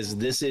out as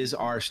this is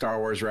our Star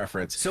Wars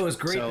reference. So it was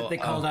great that they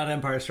called out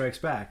Empire Strikes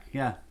Back.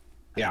 Yeah.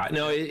 Yeah,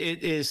 no,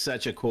 it is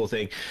such a cool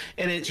thing,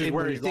 and Which is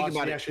where when he you think lost,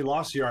 about he it. actually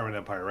lost the arm in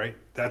Empire, right?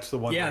 That's the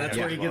one. Yeah, that's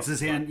where he gets his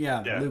hand.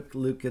 Yeah. Yeah.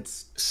 Luke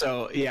gets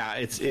So yeah,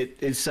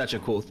 it's such a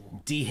cool,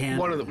 D-hand.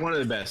 one of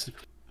the best.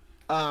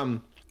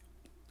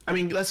 I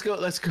mean, let's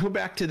go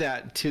back to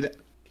the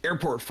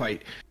airport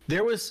fight.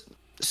 There was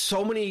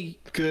so many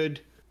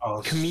good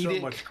comedic.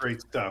 So much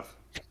great stuff.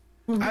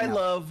 I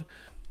love,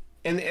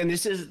 and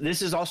this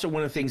is also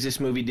one of the things this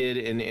movie did,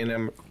 and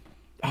I'm,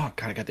 oh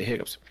god, I got the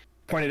hiccups.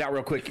 Pointed out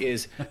real quick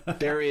is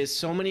there is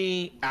so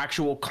many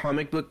actual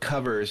comic book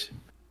covers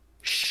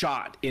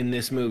shot in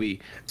this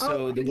movie.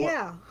 So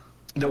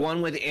the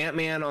one with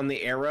Ant-Man on the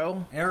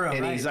arrow,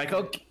 and he's like,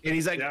 okay, and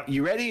he's like, Yep.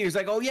 you ready? He's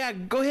like, oh yeah,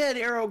 go ahead,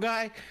 arrow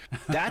guy.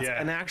 That's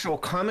an actual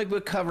comic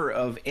book cover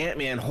of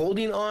Ant-Man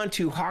holding on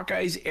to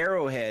Hawkeye's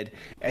arrowhead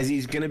as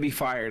he's gonna be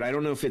fired. I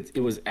don't know if it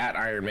was at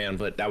Iron Man,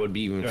 but that would be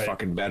even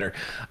fucking better.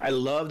 I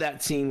love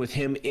that scene with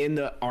him in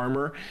the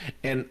armor,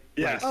 and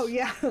Yes. Oh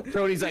yeah.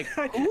 Brody's like,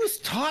 who's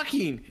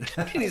talking?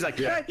 And he's like,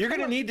 you're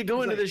gonna need to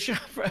go into the shop.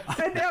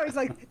 I know. He's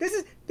like, this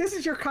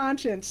is your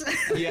conscience.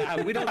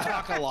 Yeah, we don't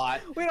talk a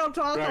lot. We don't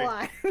talk a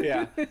lot.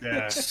 Yeah,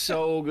 Yeah.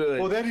 so good.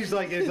 Well, then it's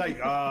like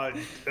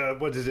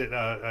what is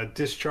it?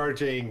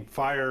 Discharging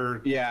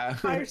fire Yeah,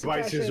 Fire devices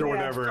suppression, or yeah.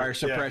 whatever. Fire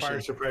suppression.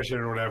 Fire suppression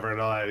or whatever, and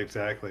all that.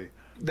 Exactly.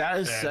 that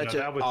is Yeah, such no,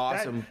 an that was-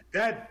 awesome.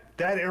 That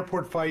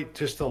airport fight,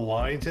 just the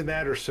lines in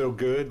that are so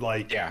good.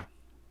 Like Yeah,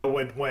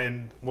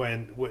 when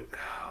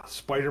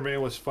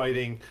Spider-Man was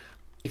fighting.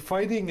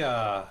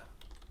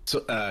 so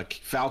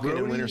Falcon and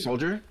Brody- Winter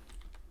Soldier.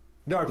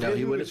 No, I forget he who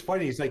he would've- was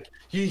fighting. He's like,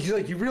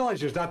 you realize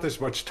there's not this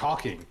much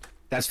talking.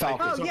 That's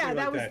Falcon. Oh Something yeah, like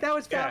that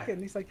was that.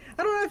 Falcon. He's like,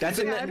 I don't know if That's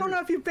in that- I don't know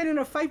if you've been in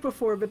a fight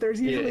before, but there's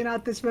usually Yeah.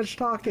 not this much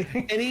talking.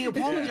 And he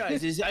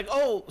apologizes. He's like,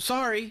 "Oh,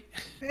 sorry."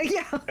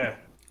 yeah. Yeah.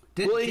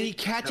 Well, he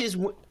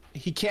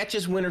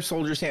catches Winter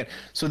Soldier's hand.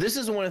 So this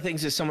is one of the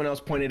things that someone else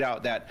pointed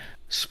out, that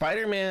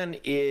Spider-Man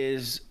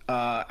is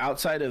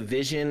outside of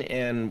Vision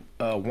and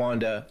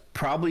Wanda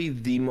probably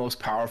the most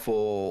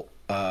powerful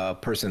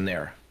person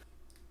there.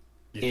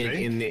 You think?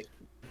 In the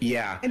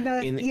yeah In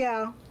the, in the-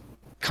 yeah.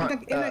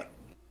 con- In the-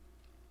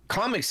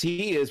 comics,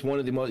 he is one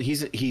of the most.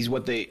 He's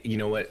what they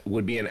what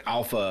would be an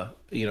alpha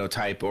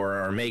type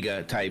or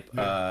omega type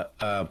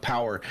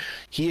power.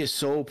 He is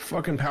so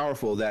fucking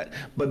powerful that,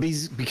 but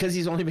because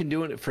he's only been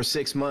doing it for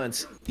 6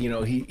 months,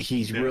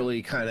 he's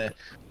really kind of.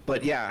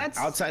 But yeah, That's-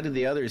 outside of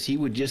the others, he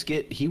would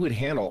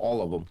handle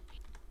all of them.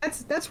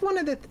 That's one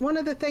of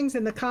the things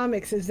in the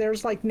comics is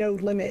there's like no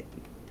limit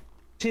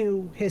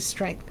to his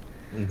strength.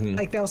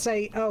 Like they'll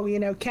say,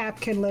 oh,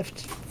 Cap can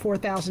lift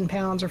 4,000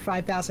 pounds or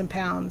 5,000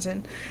 pounds,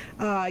 and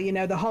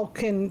the Hulk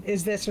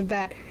is this or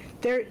that.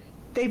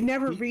 They've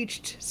never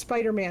reached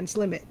Spider-Man's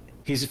limit.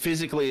 He's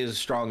physically as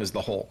strong as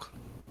the Hulk.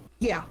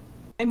 Yeah.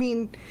 I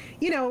mean,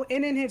 and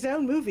in his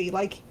own movie,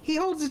 like, he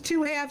holds the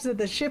two halves of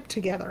the ship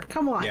together.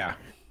 Come on. Yeah.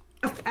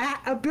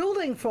 A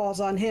building falls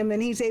on him,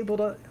 and he's able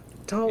to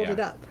hold it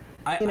up.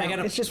 I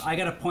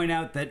gotta point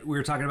out that we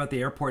were talking about the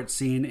airport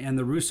scene, and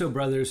the Russo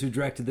brothers, who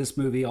directed this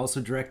movie,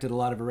 also directed a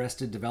lot of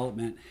Arrested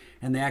Development,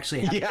 and they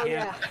actually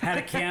had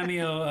a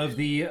cameo of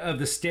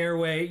the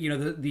stairway,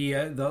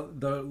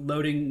 the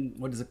loading.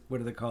 What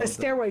are they called? The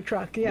stairway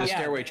truck. Yeah. The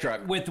stairway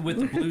truck with the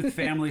Bluth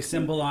family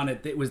symbol on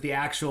it. It was the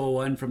actual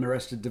one from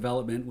Arrested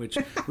Development, which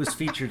was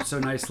featured so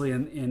nicely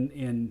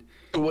in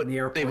the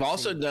airport. They've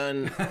also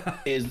done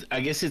is,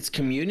 I guess it's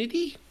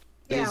Community.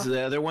 Is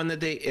the other one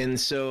and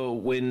so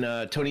when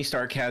Tony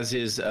Stark has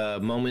his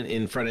moment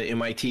in front of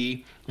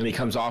MIT and he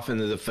comes off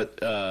into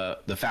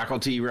the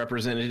faculty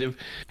representative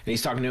and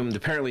he's talking to him,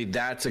 apparently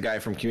that's a guy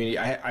from Community.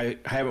 I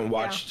haven't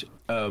watched.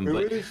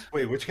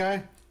 Wait, which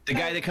guy? The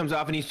guy that comes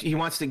off and he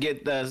wants to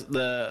get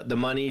the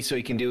money so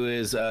he can do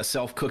his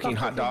self-cooking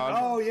hot dog.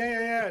 Oh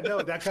yeah.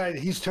 No, that guy.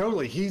 He's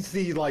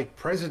the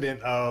president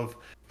of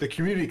the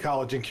community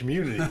college in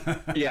Community.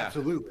 Yeah,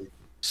 absolutely.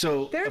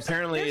 So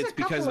apparently it's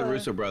because of the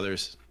Russo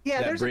brothers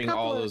that bring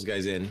all those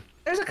guys in.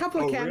 There's a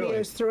couple of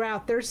cameos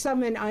throughout. There's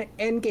some in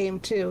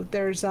Endgame too.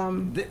 There's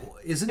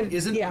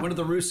isn't one of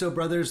the Russo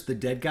brothers the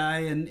dead guy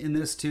in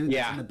this too?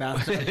 Yeah, in the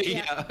bathtub.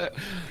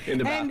 In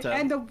the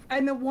bathtub.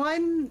 And the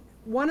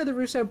one of the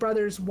Russo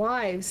brothers'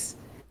 wives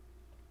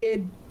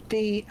did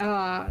the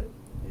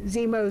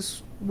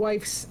Zemo's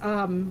wife's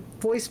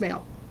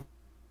voicemail.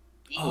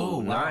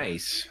 Oh,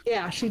 nice.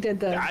 Yeah, she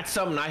did the... That's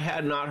something I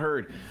had not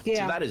heard.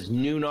 Yeah. So that is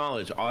new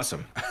knowledge.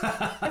 Awesome.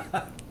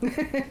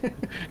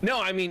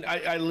 No, I mean,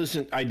 I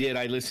listened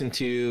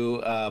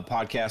to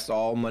podcasts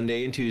all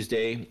Monday and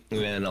Tuesday, and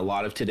then a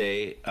lot of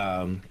today.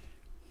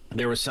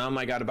 There were some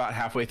I got about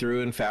halfway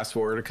through and fast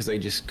forward because I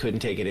just couldn't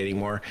take it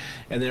anymore.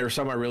 And there were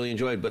some I really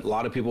enjoyed, but a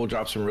lot of people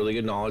drop some really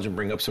good knowledge and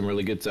bring up some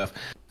really good stuff.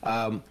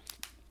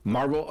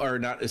 Marvel, or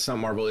not, it's not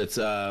Marvel,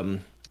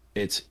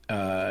 it's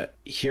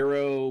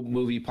Hero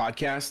Movie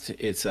Podcast.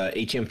 It's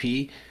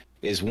HMP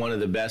is one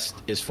of the best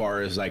as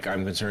far as like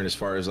I'm concerned, as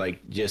far as like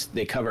just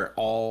they cover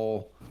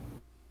all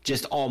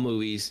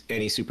movies,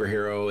 any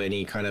superhero,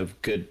 any kind of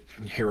good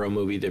hero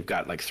movie. They've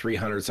got like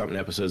 300 something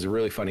episodes. They're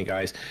really funny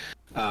guys.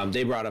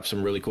 They brought up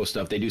some really cool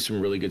stuff. They do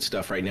some really good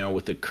stuff right now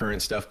with the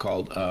current stuff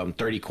called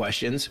 30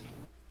 Questions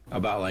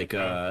about like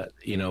they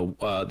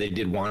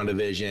did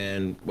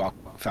WandaVision,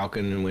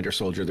 Falcon and Winter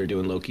Soldier. They're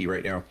doing Loki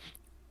right now.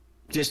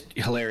 Just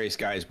hilarious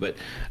guys. But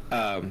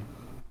one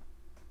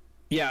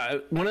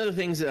of the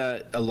things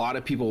a lot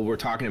of people were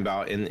talking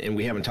about and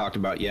we haven't talked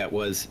about yet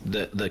was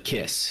the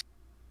kiss,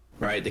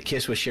 right? The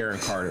kiss with Sharon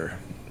Carter.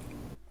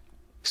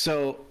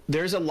 So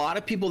there's a lot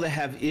of people that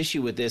have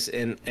issue with this,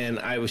 and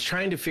I was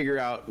trying to figure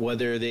out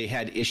whether they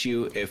had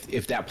issue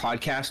if that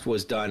podcast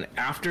was done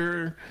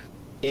after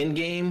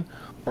Endgame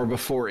or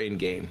before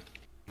Endgame.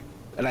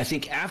 And I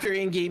think after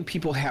Endgame,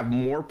 people have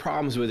more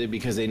problems with it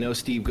because they know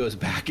Steve goes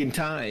back in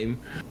time,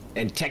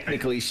 and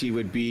technically she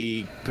would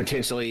be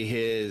potentially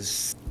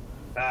his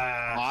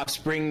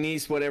offspring,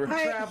 niece, whatever.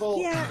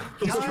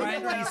 He's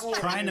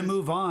trying to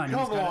move on.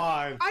 Come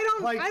on.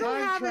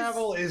 Time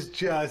travel is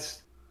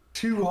just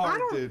too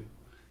hard to...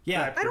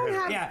 Yeah, I don't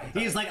have. Yeah,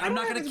 he's like, I'm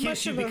not going to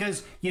kiss you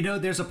because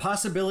there's a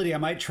possibility I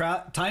might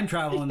time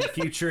travel in the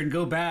future and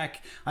go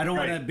back. I don't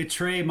want to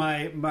betray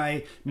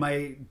my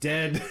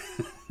dead.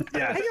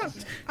 Yeah,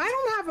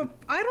 I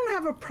don't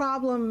have a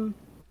problem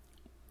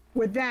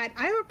with that.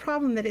 I have a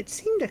problem that it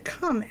seemed to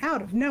come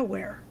out of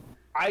nowhere.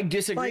 I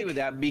disagree with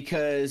that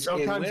because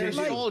in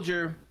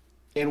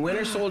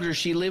Winter Soldier,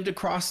 she lived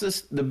across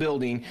the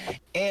building,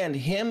 and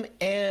him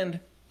and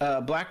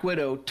Black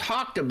Widow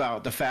talked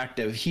about the fact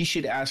that he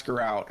should ask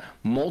her out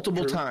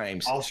multiple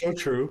times. Also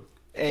true.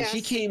 And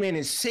she came in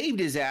and saved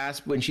his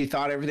ass when she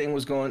thought everything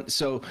was going.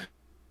 So,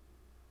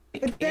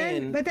 but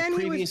then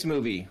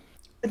movie.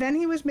 But then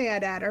he was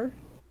mad at her.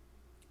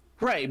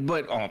 Right,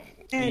 but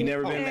you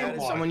never been mad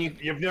at someone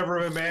you've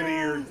never been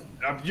mad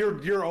at you're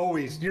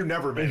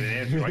never been at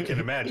Andrew. I can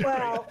imagine.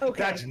 Well,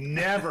 okay. That's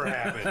never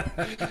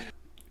happened.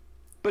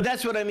 But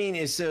that's what I mean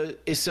is so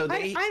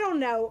they. I don't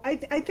know. I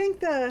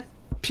think the.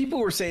 People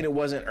were saying it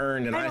wasn't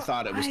earned, and I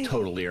thought it was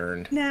totally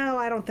earned. No,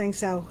 I don't think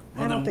so.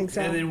 I don't think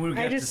so. And then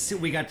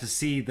we got to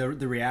see the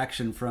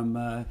reaction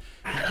from,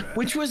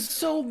 which was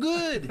so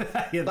good.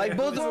 Like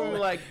both of them were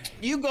like,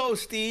 "You go,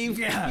 Steve.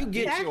 You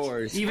get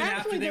yours." Even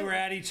after they were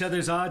at each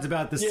other's odds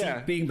about the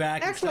seat being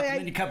back and stuff, and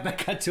then you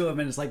cut to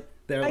them, and it's like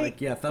they're like,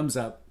 "Yeah, thumbs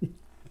up."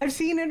 I've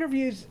seen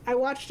interviews. I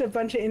watched a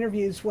bunch of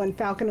interviews when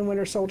Falcon and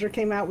Winter Soldier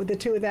came out with the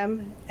two of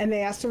them, and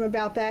they asked them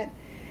about that,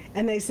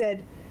 and they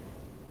said.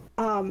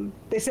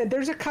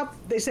 There's a couple.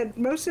 They said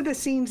most of the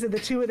scenes of the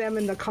two of them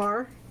in the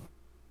car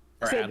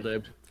are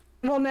ad-libbed.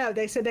 Well, no,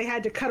 they said they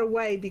had to cut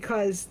away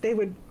because they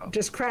would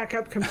just crack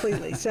up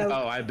completely. So,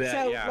 Oh, I bet,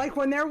 So, yeah. like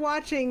when they're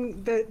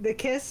watching the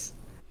kiss,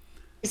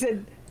 he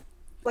said,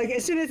 like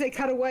as soon as they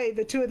cut away,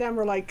 the two of them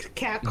were like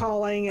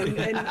catcalling and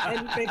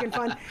making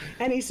fun.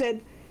 And he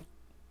said,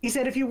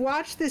 if you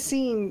watch the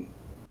scene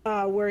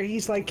where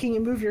he's like, "Can you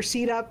move your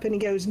seat up?" and he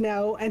goes,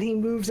 "No," and he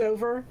moves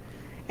over,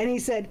 and he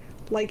said,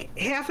 like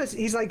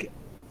he's like,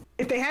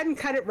 if they hadn't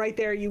cut it right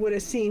there, you would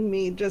have seen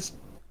me just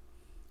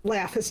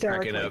laugh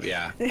hysterically. Cracking up,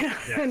 yeah.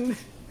 And,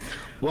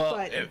 Well,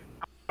 but-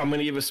 I'm going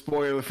to give a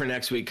spoiler for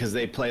next week because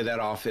they play that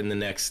off in the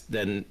next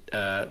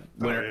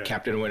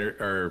Captain Winter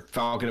or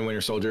Falcon and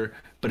Winter Soldier,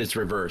 but it's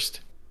reversed.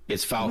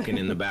 It's Falcon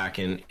in the back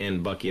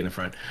and Bucky in the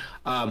front.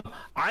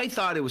 I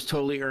thought it was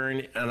totally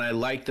earned, and I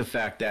liked the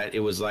fact that it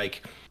was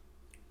like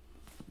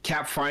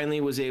Cap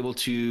finally was able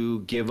to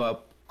give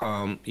up.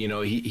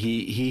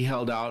 He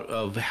held out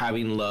of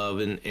having love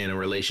in a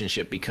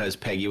relationship because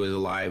Peggy was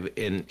alive,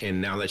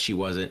 and now that she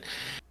wasn't,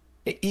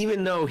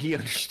 even though he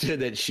understood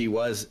that she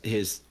was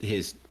his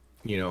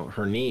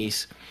her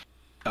niece,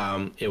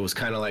 it was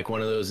kind of like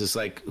one of those. It's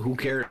like, who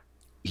cares?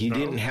 He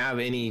didn't have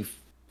any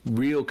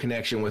real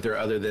connection with her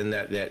other than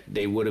that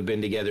they would have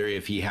been together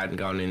if he hadn't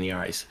gone in the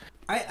ice.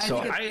 I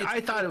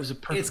thought it was a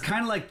perfect. It's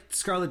kind of like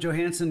Scarlett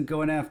Johansson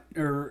going after,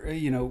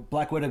 or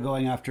Black Widow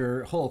going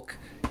after Hulk.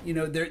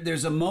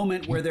 There's a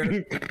moment where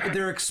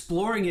they're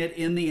exploring it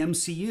in the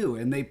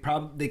MCU, and they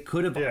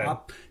could have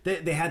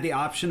they had the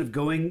option of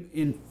going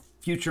in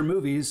future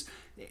movies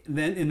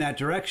then in that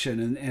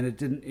direction, and it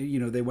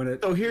didn't. They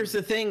went. So here's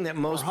the thing that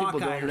most people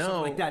don't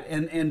know, like that,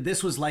 and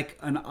this was like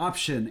an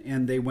option,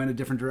 and they went a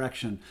different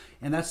direction,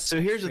 and that's. So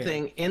here's the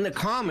thing: in the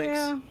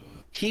comics,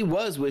 he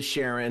was with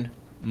Sharon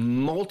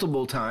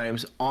multiple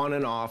times, on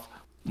and off,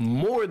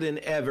 more than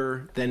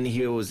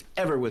he was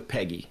ever with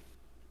Peggy.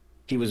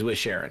 He was with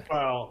Sharon.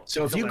 Well,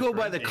 so if you go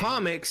by the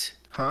comics,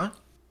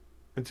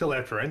 until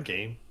after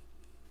Endgame.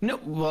 No,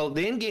 well,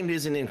 the Endgame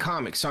isn't in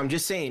comics, so I'm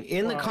just saying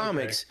in the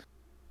comics. Okay.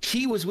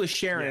 He was with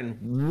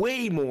Sharon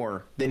way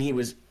more than he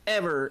was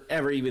ever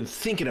even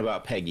thinking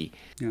about Peggy.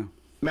 Yeah.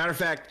 Matter of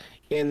fact,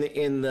 in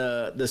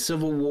the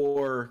Civil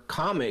War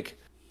comic,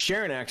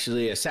 Sharon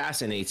actually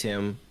assassinates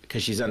him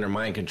because she's under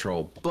mind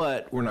control.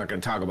 But we're not going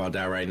to talk about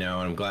that right now,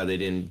 and I'm glad they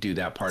didn't do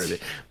that part of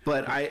it.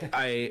 But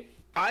I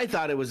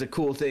thought it was a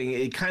cool thing.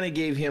 It kind of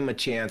gave him a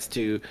chance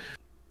to.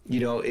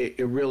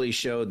 It really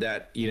showed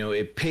that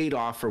it paid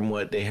off from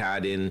what they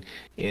had in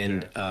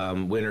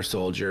Winter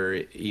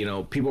Soldier.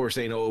 People were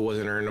saying, "Oh, it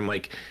wasn't earned." I'm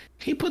like,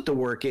 he put the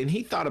work in.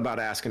 He thought about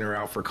asking her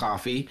out for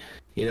coffee.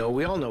 We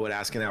all know what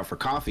asking out for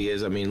coffee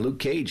is. I mean, Luke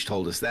Cage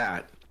told us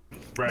that.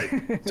 Right.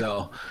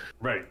 So.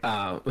 Right.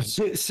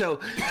 So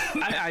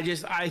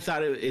I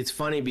thought it's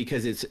funny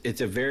because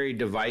it's a very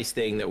device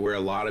thing that where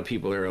a lot of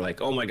people are like,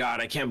 "Oh my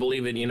God, I can't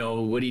believe it!"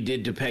 What he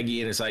did to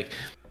Peggy, and it's like.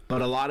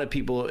 But a lot of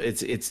people,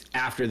 it's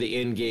after the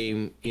end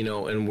game,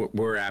 and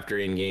we're after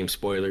end game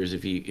spoilers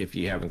if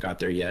you haven't got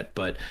there yet.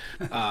 But,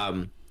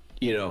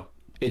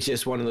 it's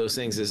just one of those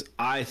things. Is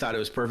I thought it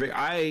was perfect.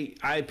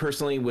 I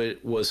personally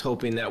was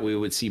hoping that we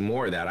would see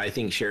more of that. I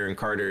think Sharon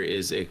Carter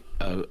is a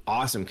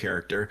awesome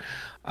character.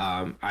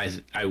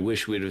 I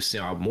wish we'd have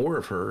seen more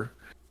of her.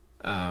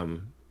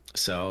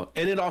 So,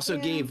 and it also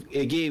gave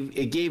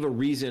a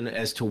reason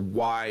as to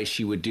why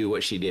she would do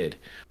what she did.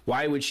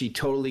 Why would she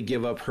totally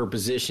give up her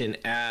position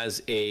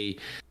as a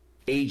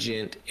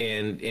agent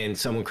and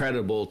someone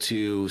credible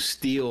to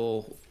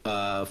steal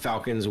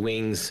Falcon's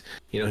wings,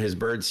 his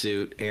bird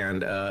suit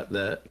and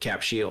the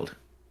Cap shield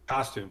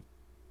costume,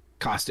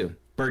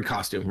 bird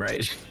costume,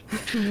 right?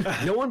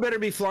 No one better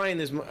be flying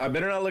this. I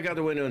better not look out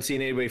the window and see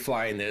anybody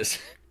flying this,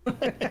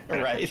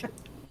 right?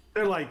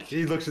 They're like,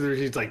 he looks at her,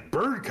 he's like,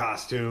 bird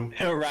costume.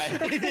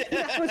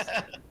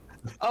 Right.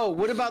 Oh,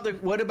 what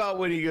about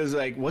when he goes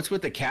like, what's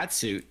with the cat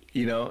suit?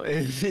 He's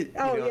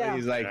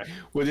like,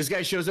 well, this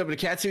guy shows up in a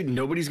cat suit and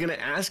nobody's going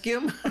to ask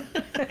him.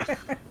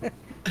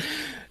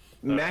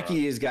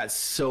 Mackie has got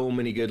so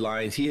many good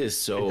lines. He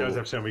does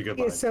have so many good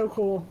lines. He's so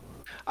cool.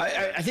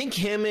 I think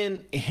him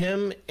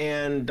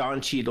and Don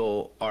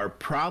Cheadle are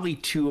probably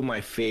two of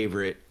my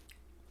favorite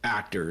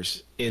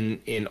actors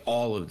in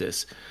all of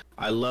this.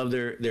 I love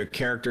their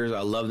characters.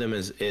 I love them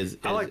as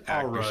I like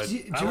Paul Rudd. Do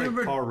you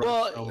remember Paul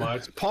Rudd so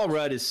much? Paul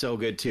Rudd is so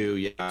good too.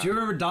 Yeah. Do you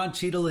remember Don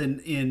Cheadle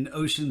in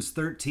Ocean's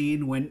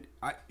 13 when?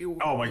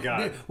 Oh my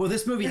God! Well,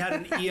 this movie had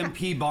an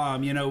EMP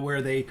bomb,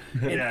 where they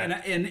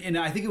and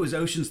I think it was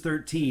Ocean's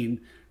 13,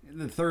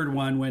 the third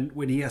one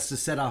when he has to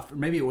set off.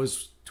 Maybe it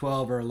was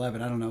 12 or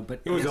 11. I don't know,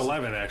 but it was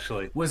 11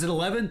 actually. Was it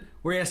 11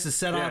 where he has to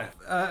set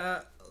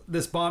off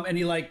this bomb and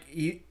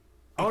he.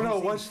 Oh no,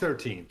 it was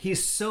 13.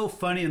 He's so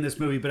funny in this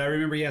movie, but I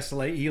remember he has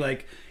to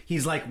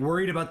he's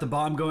worried about the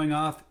bomb going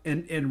off,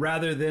 and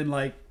rather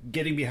than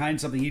getting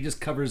behind something, he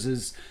just covers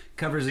his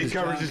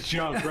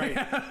junk, right?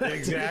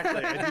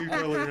 Exactly. I do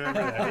totally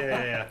remember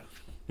that.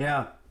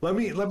 Yeah. Let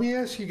me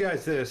ask you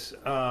guys this.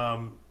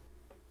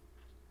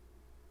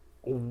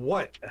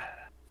 What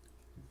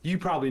you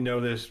probably know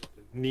this,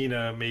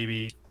 Nina,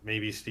 maybe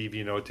Steve,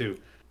 too.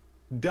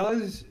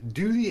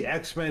 do the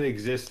X-Men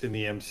exist in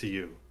the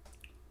MCU?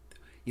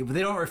 Yeah, but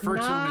they don't refer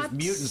to them as Not-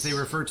 mutants. They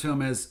refer to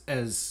them as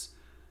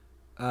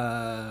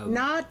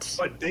Not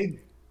But they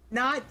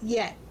not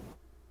yet.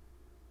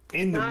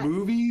 in the Not-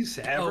 movies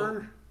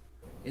ever?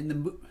 in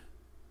the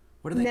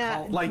what are they Nah.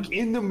 called? Like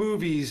in the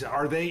movies,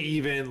 are they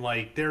even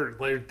like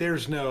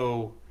there's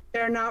no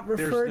They're not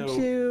referred no-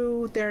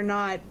 to. They're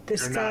not they're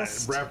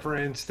discussed. not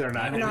referenced, they're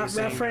not not anything,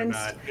 they're referenced.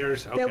 not-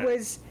 there's okay. That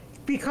was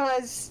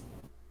because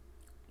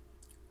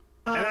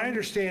and I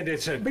understand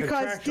it's a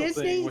contractual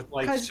Disney, thing with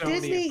like because Sony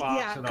Disney, and Fox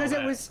yeah, and all because it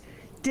that. was,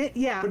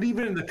 yeah. But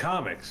even in the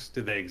comics,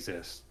 do they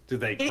exist? Do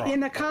they? In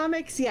the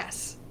comics,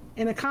 yes.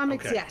 In the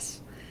comics, Okay.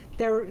 yes.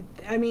 There's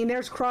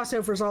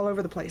crossovers all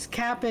over the place.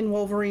 Cap and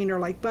Wolverine are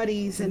like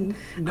buddies, and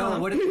No,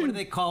 what do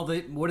they call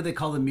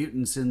the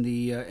mutants in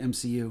the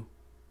MCU?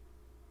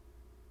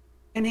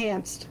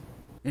 enhanced.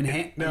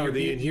 No,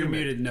 the you're Inhuman.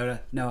 muted,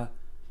 Noah.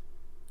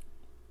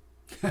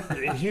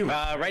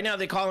 Inhuman. Right now,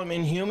 they call them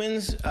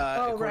Inhumans,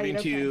 according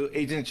right, to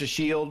Agents of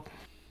S.H.I.E.L.D.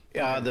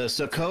 The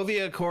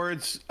Sokovia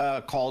Accords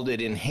called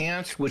it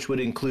Enhanced, which would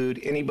include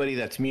anybody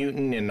that's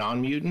mutant and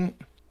non-mutant,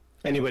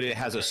 anybody that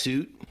has a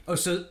suit. Oh,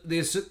 so the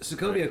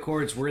Sokovia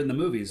Accords were in the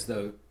movies,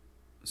 though.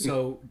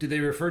 So did they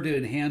refer to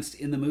enhanced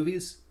in the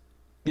movies?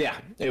 Yeah,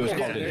 it was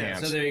called There-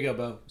 Enhanced. So there you go,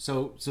 Bo.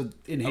 So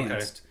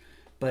enhanced,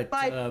 but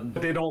But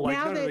they don't like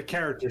Now none of that- the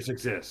characters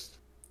exist.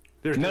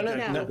 There's No, no,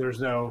 no. there's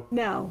no.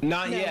 No,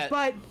 Not no. yet.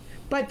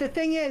 But the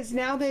thing is,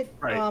 now that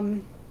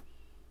Right.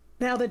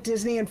 now that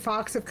Disney and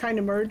Fox have kind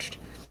of merged,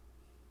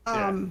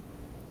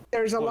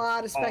 there's a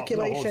lot of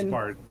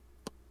speculation.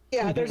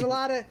 Yeah, there's a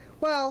lot of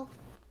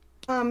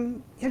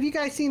have you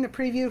guys seen the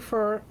preview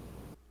for?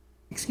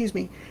 Excuse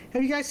me.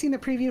 Have you guys seen the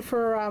preview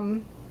for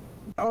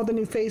all the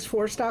new Phase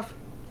 4 stuff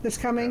that's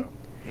coming?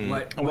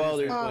 what? Well,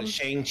 there's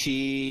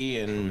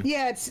Shang-Chi and...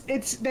 Yeah,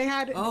 it's they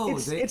had Oh,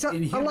 it's a lot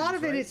Inhumans,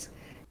 of it right? is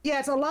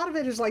it's a lot of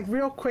it is like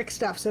real quick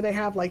stuff. So they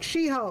have like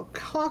She-Hulk,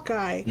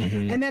 Hawkeye,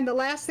 and then the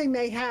last thing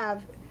they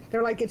have,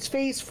 they're like it's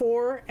Phase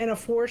 4 and a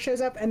 4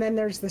 shows up, and then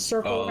there's the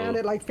circle around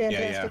it like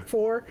Fantastic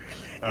Four,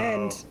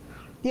 and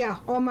yeah,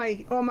 all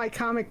my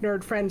comic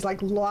nerd friends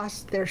like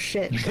lost their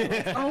shit. They're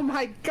like, oh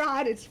my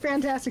god, it's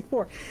Fantastic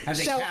Four. Have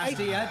they cast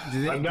it yet?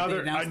 Did they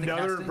Another announce the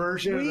casting?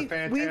 version of the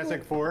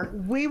Fantastic Four.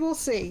 We will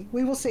see.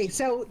 We will see.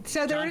 So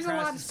there John is a lot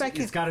of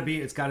Krasinski-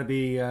 speculation. It's got to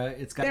be.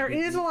 There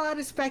is a lot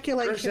of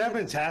speculation. Chris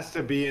Evans has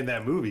to be in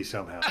that movie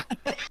somehow.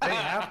 They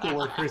have to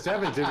work Chris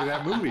Evans into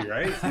that movie,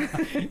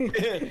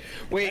 right?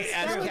 Wait,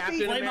 as would be-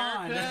 Captain Flame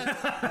on.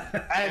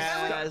 America?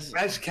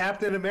 As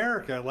Captain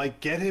America, like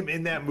get him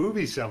in that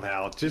movie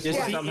somehow. Just Yeah.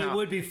 like, Somehow. It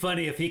would be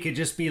funny if he could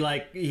just be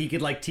like he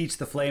could like teach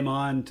the flame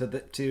on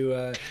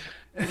to.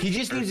 He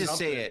just needs to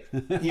say it.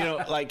 You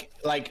know, like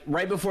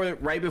right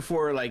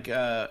before like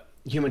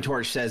Human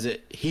Torch says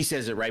it, he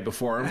says it right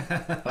before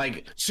him.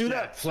 Like, suit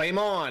up, flame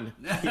on.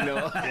 You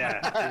know. yeah,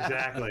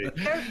 exactly.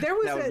 There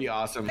was That would be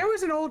awesome. There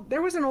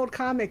was an old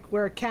comic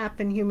where Cap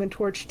and Human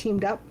Torch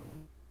teamed up,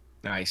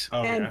 Nice.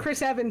 Oh, and yeah.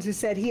 Chris Evans has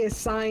said he has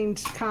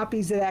signed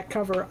copies of that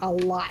cover a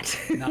lot.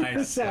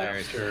 Nice. So,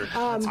 Very sure.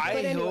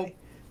 but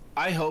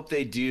I hope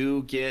they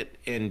do get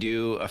and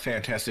do a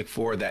Fantastic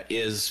Four that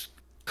is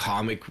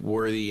comic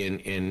worthy and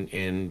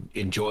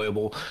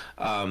enjoyable.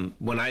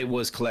 When I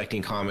was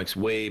collecting comics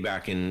way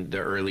back in the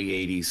early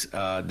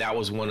 80s, that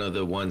was one of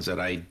the ones that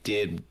I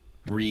did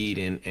read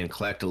and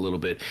collect a little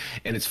bit.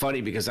 And it's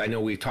funny because I know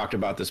we've talked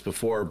about this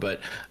before, but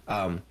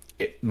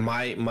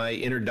my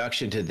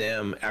introduction to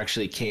them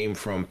actually came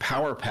from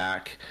Power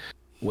Pack,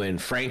 when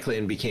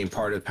Franklin became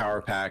part of Power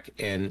Pack,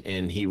 and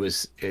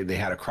they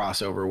had a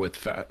crossover with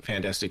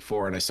Fantastic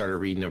Four, and I started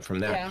reading them from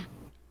that.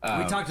 Yeah.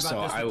 We talked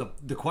so about this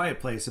with the Quiet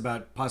Place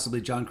about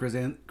possibly John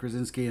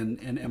Krasinski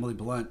and Emily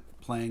Blunt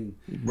playing.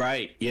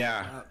 Right,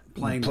 yeah.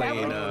 Playing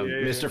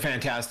Mr.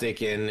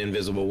 Fantastic and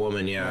Invisible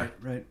Woman, yeah.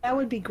 Right. That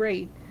would be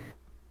great.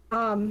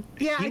 Yeah,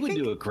 He I would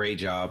think do a great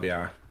job,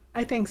 yeah.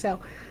 I think so.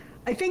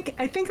 I think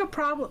a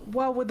problem.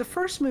 Well, with the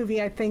first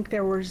movie, I think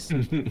there was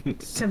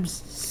some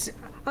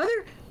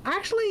other.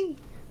 Actually,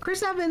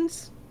 Chris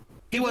Evans.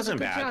 He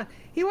wasn't bad.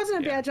 He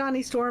wasn't a bad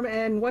Johnny Storm,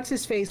 and what's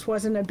his face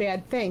wasn't a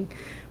bad thing,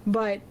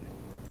 but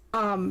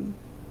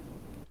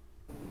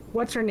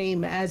what's her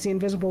name as the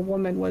Invisible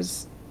Woman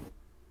was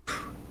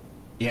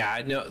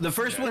Yeah, no, the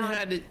first one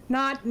had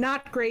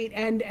not great,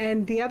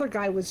 and the other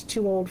guy was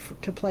too old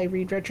to play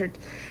Reed Richards,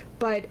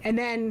 and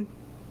then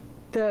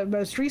the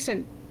most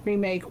recent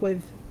remake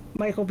with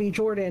Michael B.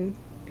 Jordan,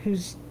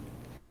 who's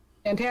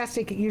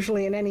fantastic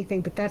usually in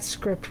anything, but that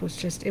script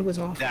was it was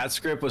awful. that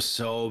script was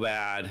so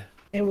bad.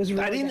 It was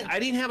really bad. I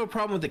didn't have a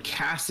problem with the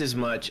cast as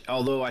much,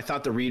 although I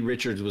thought the Reed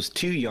Richards was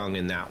too young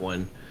in that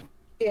one.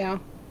 Yeah.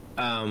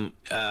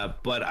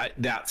 But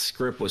that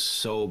script was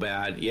so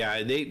bad.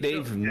 Yeah,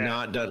 they've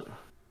not done.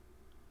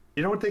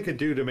 You know what they could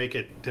do to make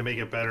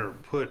it better?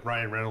 Put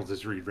Ryan Reynolds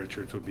as Reed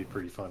Richards would be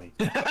pretty funny.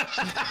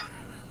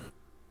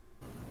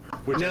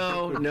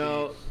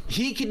 No,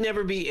 he could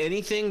never be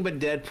anything but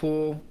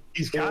Deadpool.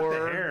 He's got the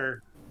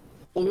hair.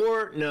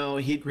 Or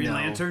no, Green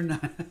Lantern.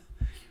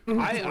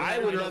 I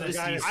would love to see.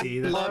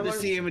 DC. I'd love to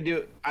see him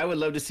do. I would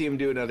love to see him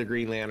do another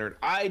Green Lantern.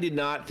 I did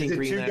not think Is it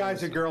Green two Lantern.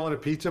 guys, a girl, and a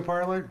pizza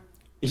parlor?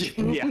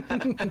 Yeah.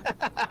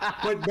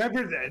 But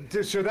remember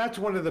that. So that's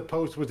one of the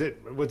posts. Was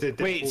it?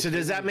 Wait. So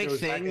does that make goes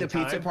Thing back the in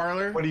pizza time?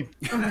 parlor? When he,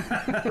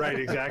 right,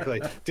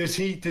 exactly. Does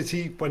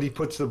he when he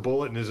puts the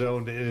bullet in his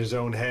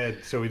own head,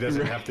 so he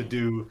doesn't have to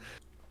do?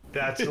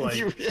 That's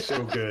like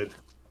so good.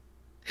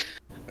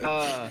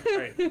 All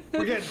right.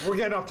 We're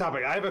getting off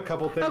topic. I have a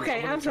couple things.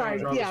 Okay, I'm sorry.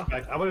 Yeah.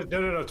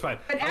 No, it's fine.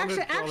 But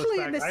actually,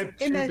 I have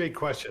two big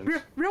questions.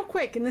 Real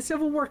quick, in the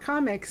Civil War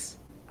comics,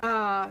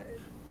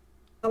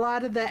 a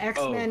lot of the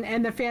X-Men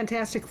and the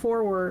Fantastic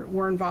Four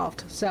were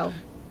involved. So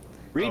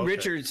Reed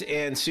Richards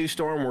and Sue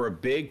Storm were a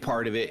big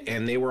part of it,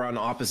 and they were on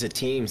opposite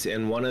teams.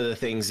 And one of the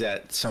things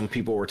that some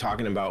people were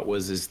talking about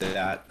is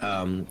that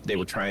they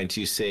were trying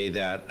to say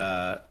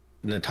that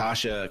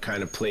Natasha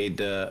kind of played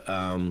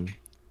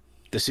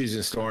the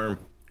Susan Storm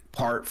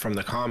part from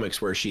the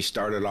comics, where she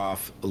started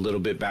off a little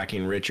bit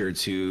backing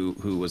Richards, who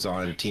was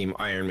on Team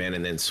Iron Man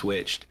and then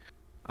switched,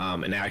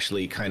 and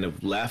actually kind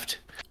of left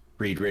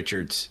Reed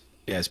Richards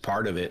as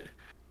part of it.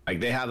 Like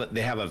they have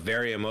a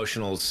very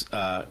emotional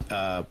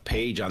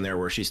page on there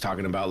where she's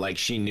talking about like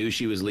she knew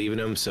she was leaving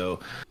him, so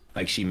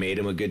like she made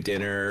him a good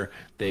dinner.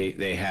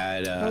 They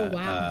had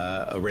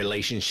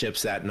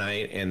relationships that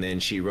night, and then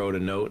she wrote a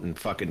note and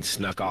fucking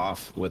snuck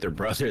off with her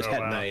brother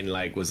that night, and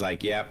like was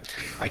like, "Yep,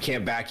 I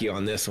can't back you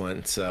on this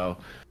one." So,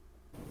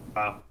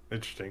 wow,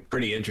 interesting.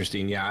 Pretty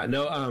interesting, yeah.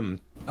 No,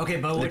 Okay,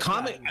 Bo. the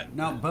comic.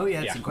 No, Bo, you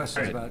had Yeah. some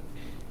questions All right. about.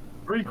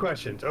 3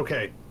 questions.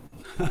 Okay.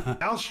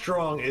 How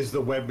strong is the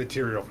web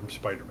material from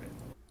Spider-Man?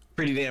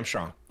 Pretty damn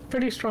strong.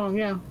 pretty strong.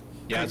 Yeah.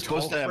 Yeah, it's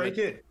supposed to have break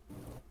it.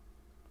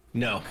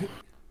 No,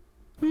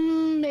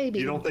 Maybe.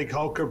 You don't think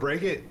Hulk could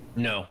break it?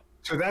 no.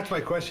 So that's my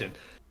question,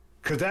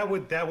 because that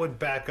would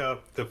back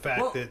up the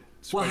fact that.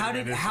 Well, Spider-Man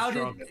is the how did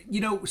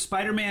strongest.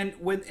 Spider-Man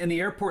when in the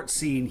airport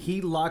scene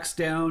he locks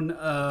down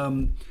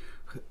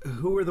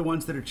who are the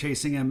ones that are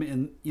chasing him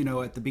in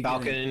at the beginning?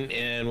 Falcon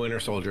and Winter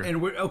Soldier.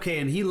 And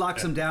and he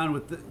locks them down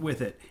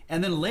with it,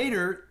 and then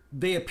later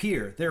they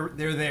appear. They're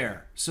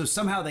there. So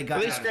somehow they got.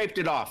 They scraped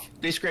it off.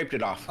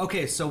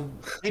 Okay, so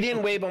They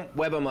didn't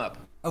web them up.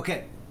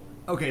 okay,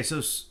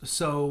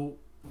 so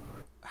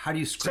how do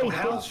you scrape it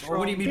how off? Or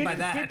what do you mean by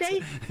that?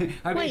 Did they?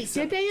 I mean, Wait,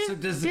 so- did they? so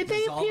does it Did they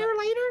dissolve appear it?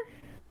 later?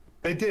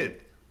 They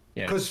did.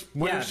 Yeah. Because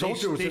Winter Yeah,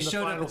 Soldier was they in the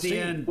showed up final at the scene.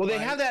 end. Well, they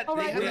have that. Oh,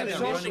 They right, have They that had Winter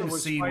that Soldier running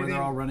was scene where they're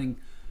fighting- all running.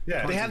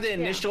 Yeah. They have the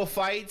initial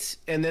fights,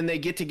 and then they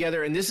get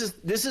together. And this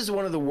is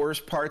one of the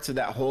worst parts of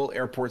that whole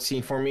airport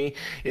scene for me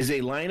is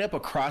they line up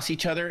across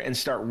each other and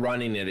start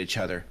running at each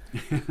other.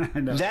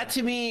 That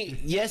to me,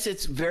 yes,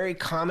 it's very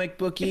comic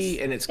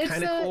booky and it's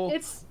kind of cool.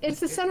 It's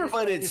the center.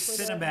 But it's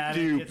cinematic.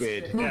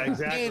 stupid. Yeah,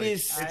 exactly. It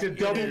is It's a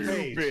double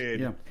page. stupid.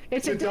 Yeah.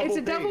 It's a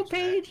double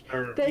page.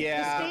 Or-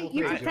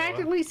 You can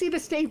practically see the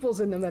staples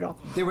in the middle.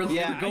 They were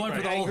Yeah, going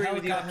for the I whole agree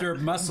with you. helicopter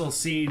muscle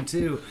scene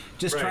too,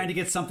 just Right. trying to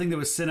get something that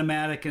was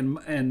cinematic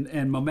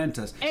and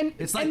momentous. And-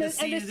 it's like and the the-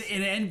 scene and this-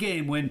 in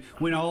Endgame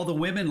when all the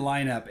women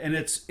line up, and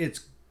it's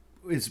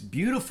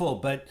beautiful,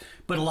 but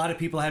a lot of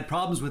people had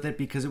problems with it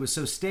because it was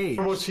so staged.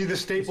 We'll see the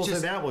staples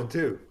just- in that one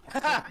too.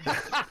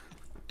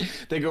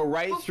 They go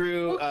right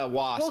through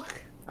Wasp. well,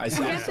 I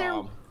saw get there.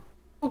 Tom.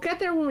 We'll get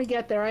there when we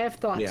get there. I have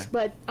thoughts, Yeah.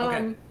 but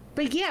Okay.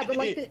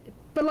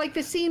 like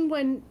the scene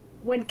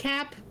when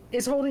Cap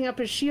is holding up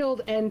his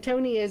shield and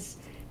Tony is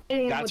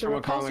hitting him That's with the from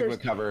a comic repulsors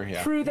book cover.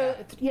 Yeah.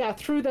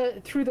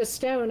 through the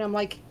stone. I'm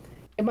like,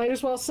 it might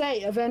as well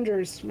say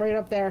Avengers right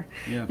up there.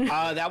 Yeah.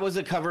 That was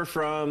a cover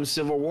from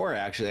Civil War,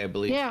 actually, I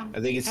believe. Yeah. I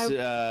think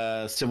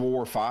it's Civil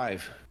War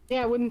 5.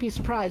 Yeah, I wouldn't be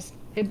surprised.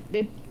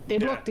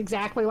 It looked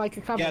exactly like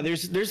a cover. Yeah,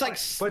 there's like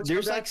But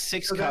there's so like that-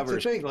 6 so covers.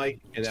 That's the thing. Like,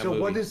 in that so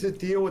what movie. is the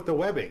deal with the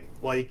webbing?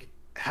 Like,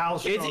 how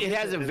strong? It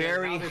has is a and then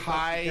very how they fucking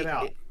high. get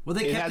out? Well,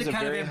 they kept has it a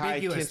kind of very high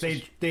ambiguous.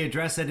 tensile- They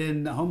address it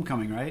in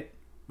Homecoming, right?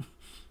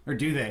 Or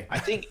do they? I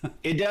think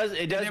it does.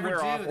 It does never wear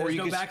do. off, or There's you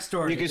no can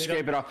backstory. you can They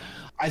scrape don't- it off.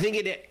 I think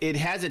it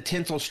has a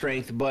tensile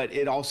strength, but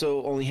it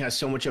also only has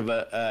so much of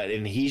an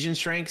adhesion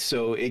strength,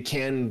 so it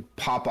can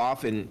pop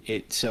off. And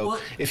it so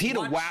Well, if he'd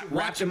have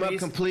wrapped him up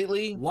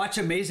completely, Watch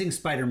Amazing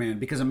Spider-Man,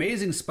 because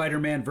Amazing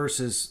Spider-Man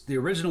versus the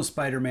original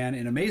Spider-Man,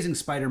 in Amazing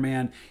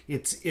Spider-Man,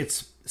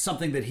 it's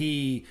something that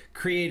he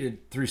created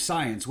through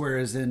science,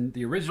 whereas in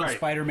the original Right.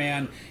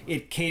 Spider-Man,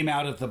 it came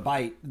out of the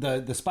bite,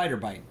 the spider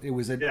bite. It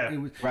was a Yeah. it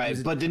was, right? it was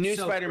a- But the new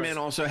so- Spider-Man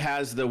also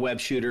has the web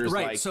shooters.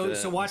 right. Like so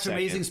the watch second.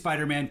 Amazing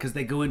Spider-Man because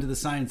they go into the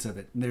science of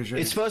it. And there's your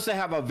It's supposed to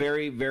have a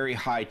very very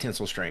high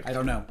tensile strength. I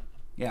don't know.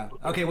 Yeah.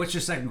 Okay. What's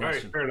your second All right,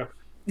 question? fair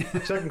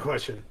enough. Second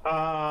question.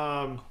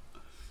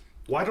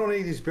 Why don't any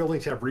of these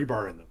buildings have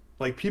rebar in them?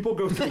 Like, people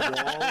go through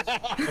walls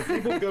and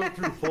people go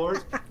through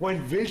floors.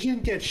 When Vision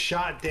gets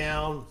shot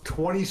down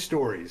 20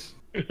 stories,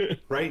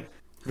 right?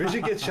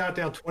 Vision gets shot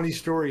down 20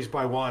 stories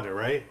by Wanda,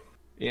 right?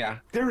 Yeah.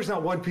 There is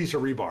not one piece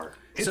of rebar.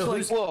 It's So, like,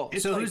 who's,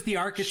 it's so like who's the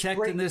architect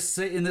straight-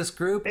 in this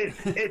group?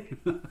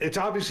 It's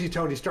obviously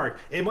Tony Stark.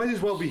 It might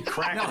as well be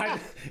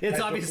cracked. It's as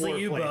a obviously floor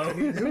you, plate. Bo. I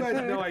mean, who has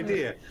no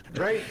idea,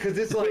 right? Because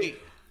it's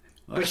like,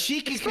 But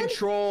she could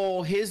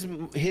control his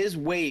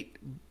weight.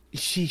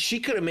 She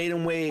could have made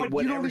him weigh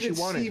whatever she wanted. You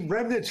don't even see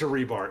remnants of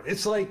rebar.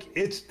 It's like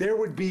there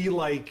would be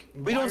like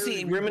we don't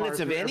see remnants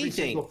of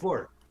anything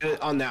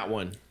on that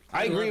one.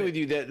 I agree with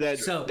you that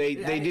so, they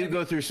do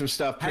go through some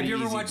stuff pretty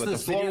easy. But the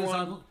floor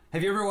one.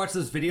 Have you ever watched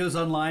those videos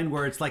online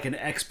where it's like an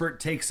expert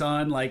takes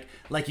on like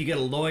you get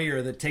a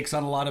lawyer that takes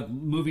on a lot of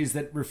movies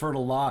that refer to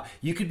law?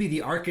 You could be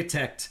the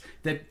architect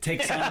that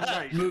takes on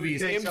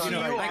movies. I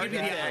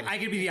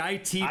could be the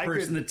IT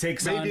person that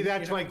takes on. Maybe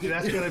that's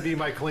going to be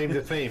my claim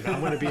to fame. I'm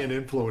going to be an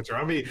influencer.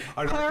 I'm going to be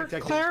an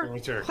architect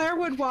influencer. Claire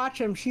would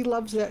watch him. She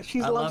loves that.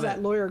 She loves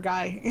that lawyer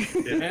guy.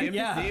 The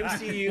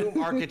MCU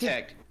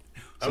architect.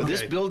 So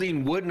this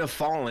building wouldn't have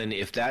fallen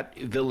if that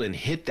villain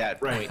hit that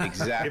point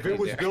exactly. If it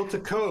was built to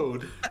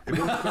code,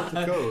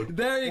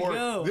 there you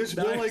go. This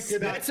villain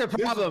that's a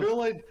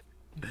problem.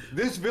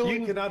 This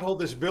villain cannot hold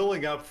this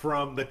building up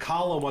from the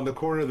column on the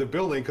corner of the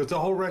building because the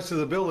whole rest of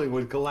the building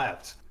would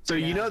collapse. So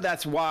you know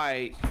that's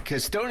why,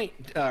 because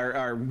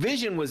our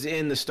Vision was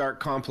in the Stark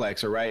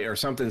complex, or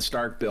something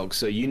Stark built.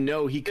 So you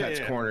know he cuts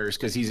corners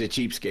because he's a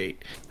cheapskate.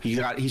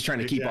 He's trying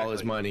to keep all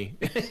his money.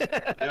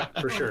 Yeah,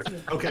 for sure.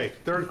 Okay,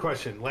 third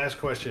question, last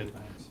question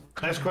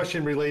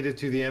related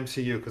to the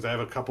MCU because I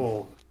have a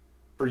couple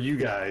for you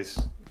guys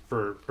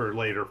for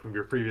later from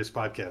your previous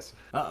podcast.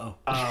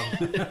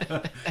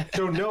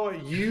 So Noah,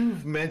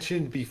 you've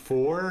mentioned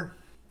before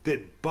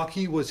that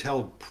Bucky was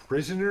held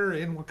prisoner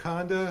in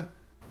Wakanda.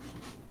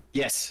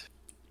 Yes.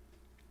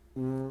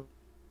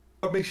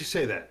 What makes you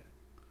say that?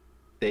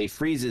 They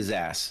freeze his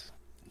ass.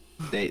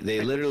 They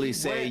literally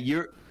say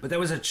you're. But there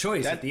was a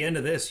choice at the end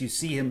of this. You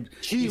see him.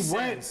 He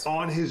went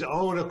on his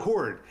own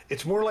accord.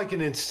 It's more like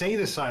an insane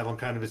asylum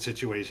kind of a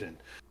situation.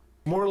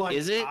 More like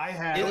is it?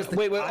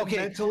 Wait, okay.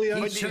 I'm mentally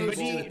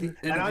unstable,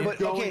 and I'm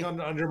going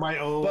under my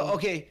own. But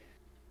okay,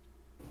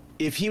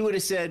 if he would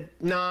have said,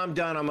 "No, I'm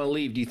done. I'm gonna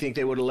leave," do you think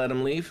they would have let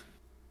him leave?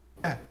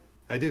 Yeah,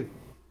 I do.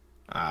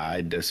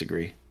 I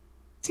disagree.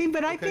 See,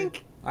 but I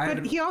think,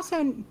 but he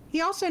also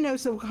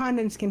knows the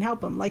Wakandans can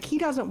help him. Like he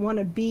doesn't want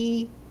to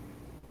be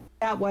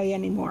that way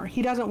anymore.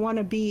 He doesn't want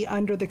to be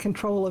under the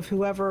control of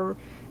whoever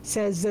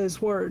says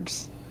those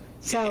words.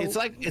 So it's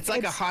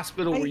like a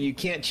hospital where you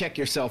can't check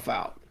yourself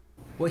out.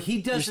 Well,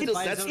 he does.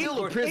 That's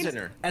still a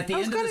prisoner. At the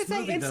end of this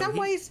movie, in some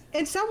ways,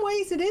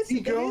 it is.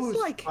 It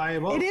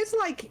is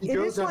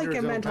like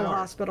a mental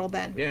hospital.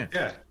 Then, yeah.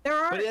 There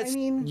are.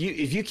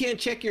 If you can't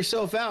check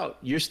yourself out,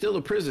 you're still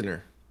a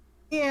prisoner.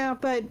 Yeah,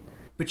 but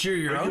you're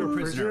your own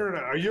prisoner.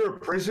 Are you a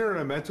prisoner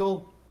in a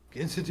mental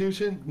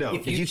institution? No.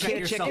 If you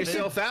can't check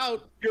yourself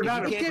out, you're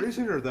not a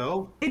prisoner,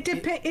 though. It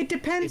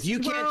depends. If you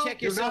can't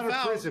check yourself out, you're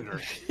not a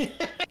prisoner.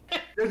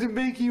 Doesn't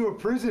make you a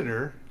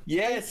prisoner.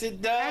 Yes,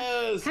 it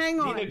does. Hang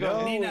on. Nina, it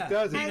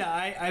doesn't.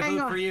 Nina, I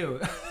vote for you.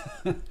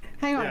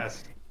 Hang on.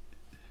 Yes.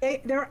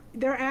 There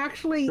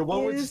actually so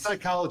what was the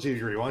psychology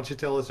degree? Why don't you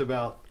tell us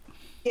about?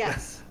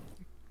 Yes.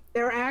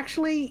 There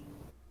actually,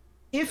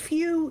 it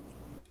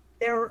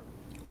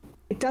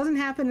doesn't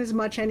happen as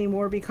much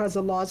anymore because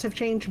the laws have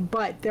changed,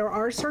 but there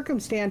are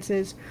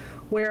circumstances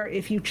where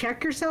if you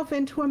check yourself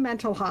into a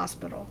mental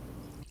hospital,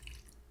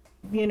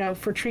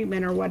 for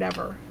treatment or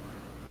whatever,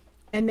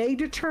 and they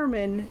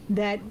determine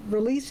that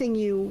releasing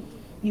you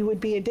would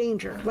be a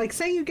danger. Like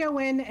say you go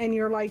in and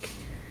you're like,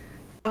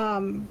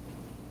 and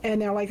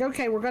they're like,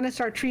 okay, we're going to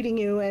start treating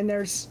you, and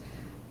there's,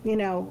 they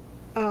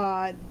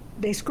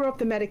screw up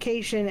the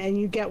medication and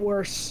you get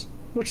worse,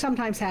 which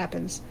sometimes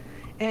happens.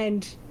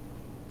 And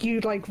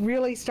you like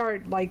really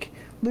start like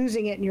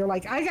losing it and you're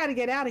like, I got to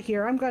get out of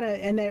here.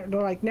 And they're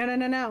like,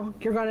 no.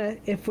 You're going to,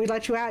 if we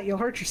let you out, you'll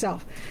hurt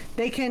yourself.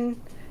 They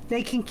can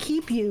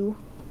keep you.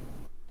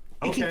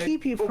 They can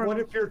keep you from. What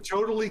if you're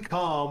totally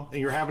calm and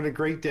you're having a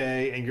great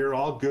day and you're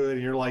all good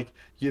and you're like,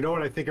 you know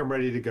what? I think I'm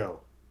ready to go.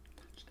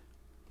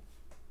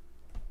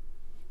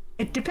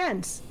 It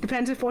depends.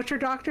 Depends if what your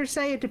doctors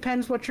say. It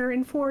depends what you're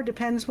in for. It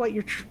depends what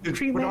your treatment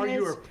is. But are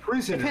you a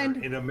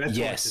prisoner in a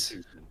mental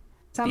institution?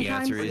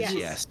 Sometimes the answer is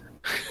yes.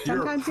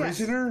 You're a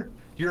prisoner? Yes.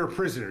 You're a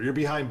prisoner. You're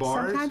behind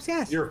bars? Sometimes,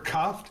 yes. You're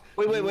cuffed?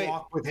 Wait.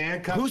 Walk with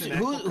handcuffs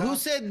who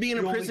said being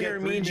a prisoner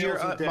means you're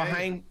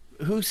behind...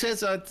 Who says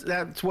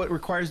that's what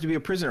requires to be a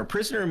prisoner? A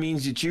prisoner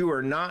means that you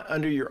are not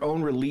under your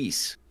own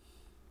release.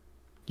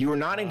 You are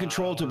not in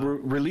control to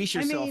release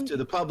yourself to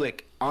the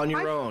public on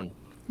your own.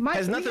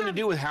 Has nothing to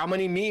do with how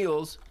many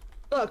meals.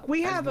 Look,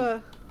 we have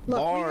a...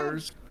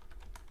 bars.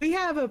 We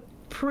have a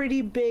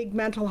pretty big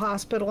mental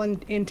hospital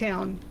in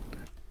town.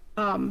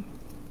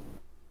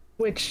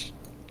 Which,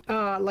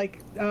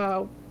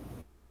 the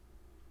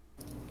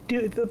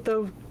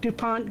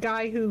DuPont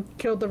guy who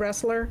killed the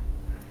wrestler,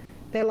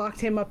 they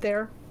locked him up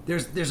there.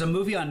 There's a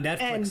movie on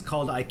Netflix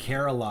called I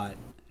Care a Lot.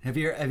 Has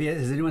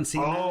anyone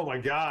seen that? Oh my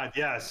God,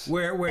 yes.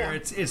 Where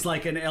it's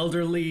like an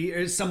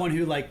elderly, someone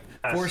who like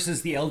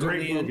forces the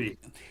elderly. Great movie.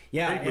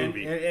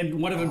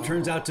 And one of them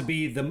turns out to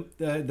be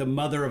the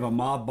mother of a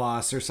mob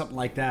boss or something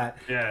like that.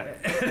 Yeah.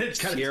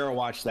 Sierra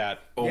watched that.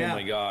 Oh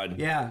my God.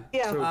 Yeah.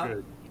 Yeah.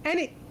 So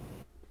good.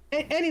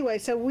 Anyway,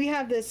 so we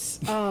have this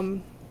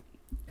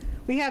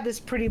we have this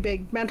pretty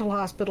big mental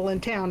hospital in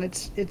town.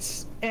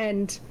 It's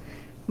and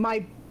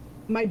my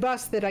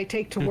bus that I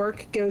take to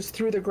work goes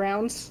through the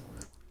grounds,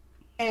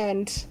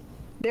 and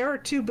there are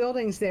 2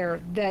 buildings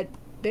there that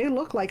they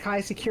look like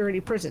high security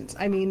prisons.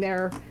 I mean,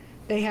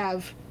 they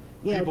have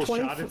People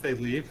 20 shot if they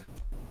leave.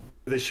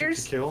 They shoot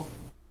to kill.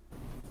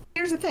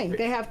 Here's the thing: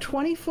 they have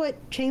 20-foot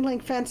chain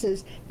link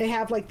fences. They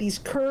have like these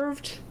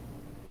curved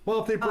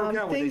Well, if they broke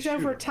out, would they things shoot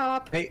over them?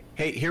 top. Hey,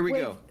 here we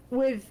go.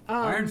 With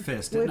Iron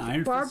Fist, with didn't Iron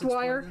Fist barbed explore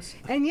wire, this?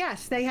 and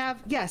yes, they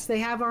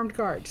have armed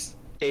guards.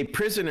 A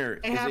prisoner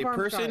They is have a armed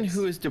person guards.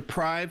 who is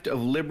deprived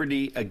of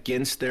liberty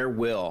against their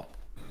will.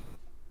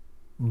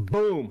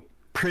 Boom.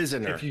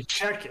 Prisoner. If you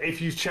check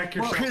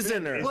yourself,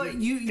 prisoner. in, Well, is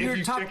it- you're if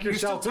you check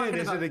yourself in,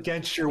 is it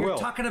against your You're will?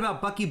 talking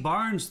about Bucky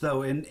Barnes,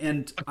 though, and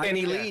And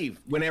he leave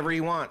whenever he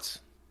wants.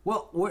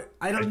 Well,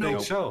 I don't know.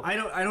 think so. I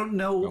don't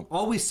know.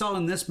 All we saw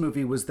in this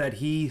movie was that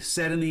he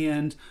said in the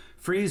end,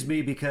 "Freeze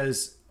me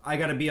because I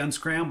got to be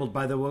unscrambled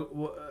by the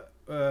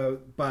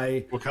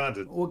by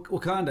Wakanda.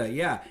 Wakanda."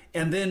 Yeah,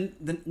 and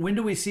then when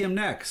do we see him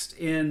next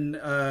in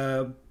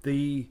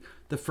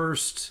the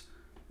first?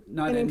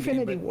 Not In Endgame,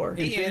 Infinity but War.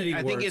 Infinity I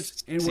think Wars,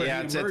 it's and where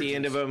he it's at the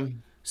end of emerges.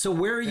 him. So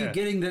where are you Yeah.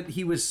 getting that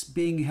he was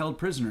being held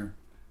prisoner?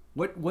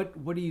 What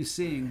are you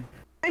seeing?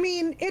 I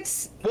mean,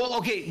 it's. Well,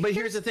 okay, but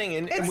here's the thing,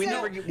 and It's we a-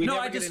 never get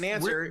an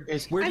answer.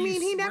 Where I do mean, you,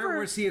 he where never.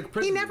 was he a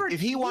prisoner? He never.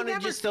 If he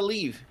wanted just to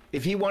leave,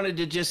 if he wanted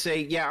to just say,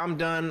 "Yeah, I'm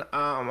done.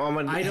 I'm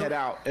gonna I don't- head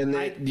out," and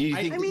then do you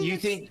think I mean, you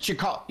it's- think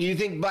Chicago, you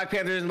think Black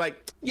Panther is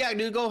like, "Yeah,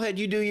 dude, go ahead,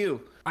 you do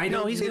you." I No,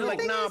 don't he's know. gonna be like,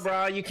 The thing "Nah, is-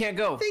 bro, you can't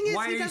go." Thing is,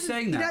 Why he are you doesn't-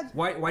 saying he that?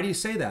 does- Why do you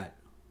say that?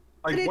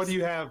 Like, But what do it's-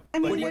 you have? I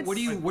mean, like, What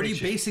are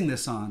you basing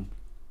this on?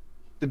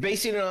 They're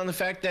basing it on the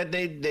fact that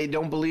they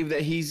don't believe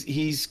that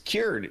he's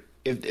cured.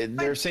 If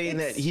they're saying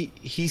that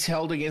he's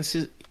held against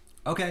his,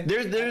 Okay.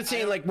 they're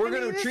saying like, we're I mean,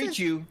 gonna this treat is-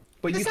 you,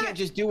 but you this can't ar-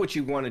 just do what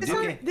you want to this do.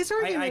 ar- This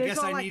argument I is guess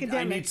all I need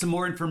academic. some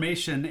more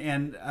information,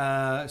 and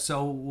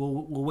so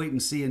we'll wait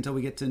and see until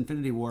we get to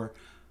Infinity War.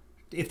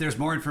 If there's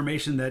more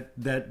information that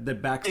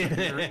backs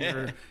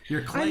up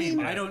your claim,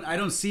 mean- I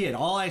don't see it.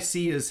 All I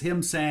see is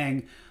him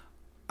saying,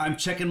 "I'm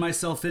checking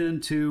myself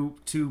into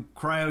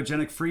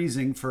cryogenic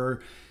freezing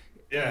for."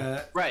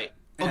 Yeah. Right.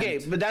 Okay,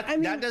 And- but that I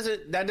mean-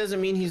 that doesn't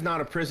mean he's not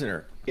a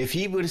prisoner. If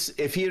he would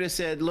have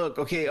said, "Look,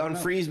 okay,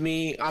 unfreeze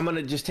me. I'm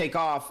gonna just take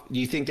off," do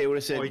you think they would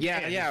have said, Well, he "Yeah,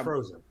 can't, yeah"? he's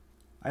frozen.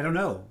 I don't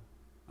know.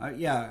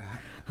 Yeah,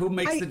 who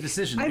makes I- the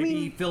decision? I Maybe mean-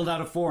 he filled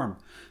out a form.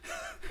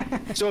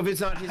 So if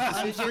it's not his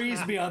decision,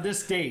 Freeze me on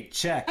this date.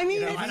 Check. I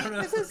mean, I don't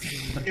know. this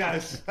is.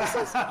 Yes.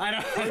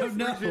 I don't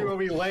know. when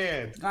we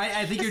land.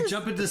 I think you're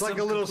jumping to some like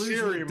a little conclusion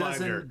Siri that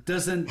reminder.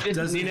 doesn't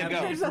Nina, have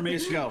go. the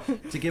information Go.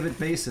 to give it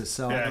basis.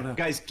 So I don't know.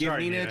 guys, give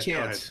Sorry, Nina a Nina, go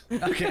chance.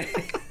 Okay,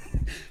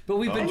 but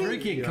we've been Oh,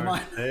 drinking. Come on.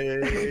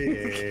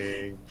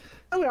 Hey,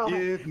 Oh, well,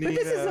 give but me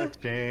this is a a,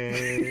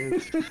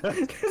 chance.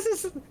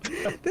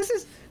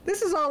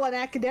 this is all an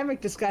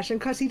academic discussion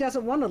because he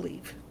doesn't want to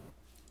leave.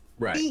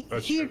 Right.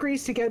 That's He true.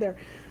 agrees to go there.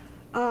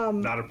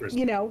 Not a prisoner.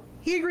 You know,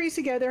 he agrees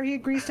to go there. He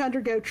agrees to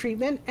undergo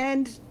treatment,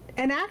 and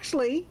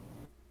actually,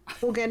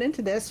 we'll get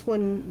into this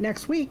when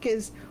next week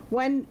is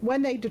when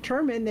they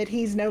determine that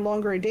he's no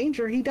longer a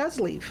danger, he does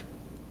leave.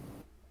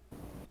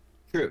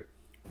 True.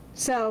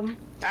 So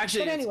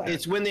Actually, but anyway.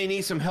 it's when they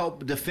need some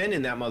help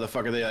defending that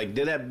motherfucker. They're like,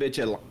 "Get that bitch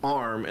an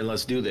arm and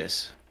let's do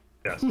this."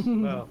 Yes.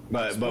 Well,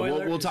 But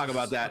Spoiler, we'll talk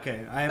about that.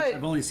 Okay, But-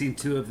 I've only seen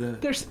 2 of the.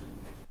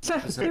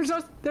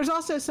 there's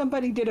also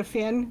somebody did a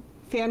fan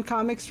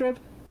comic strip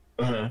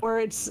where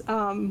it's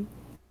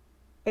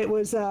it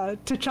was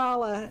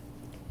T'Challa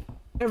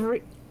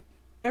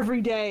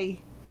every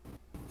day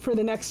for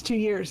the next 2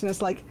 years, and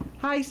it's like,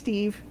 "Hi,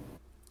 Steve.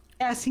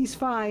 Yes, he's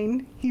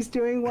fine. He's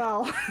doing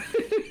well."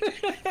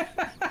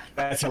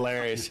 That's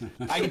hilarious.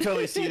 I can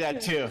totally see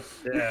that too.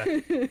 yeah.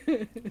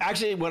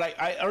 Actually, what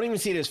I don't even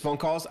see it as phone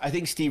calls. I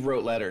think Steve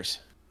wrote letters,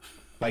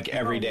 like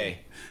every day.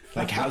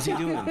 Like, how's he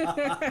doing?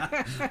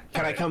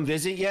 Can I come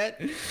visit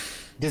yet?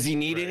 Does he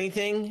need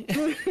anything?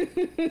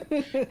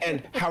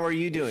 And how are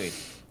you doing?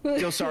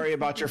 Feel sorry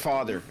about your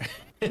father.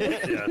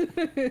 Yeah.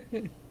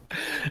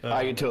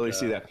 I can totally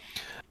see that.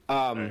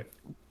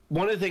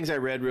 One of the things I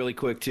read really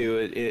quick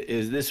too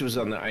is this was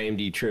on the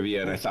IMDb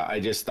trivia, and I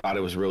just thought it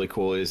was really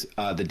cool. Is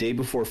the day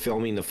before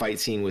filming the fight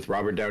scene with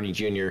Robert Downey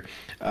Jr.,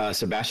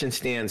 Sebastian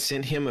Stan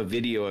sent him a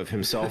video of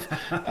himself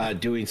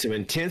doing some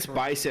intense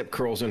bicep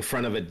curls in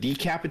front of a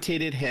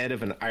decapitated head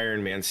of an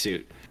Iron Man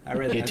suit. I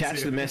read He that attached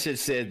too. the message,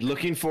 said,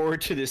 "Looking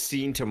forward to this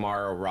scene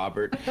tomorrow,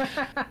 Robert."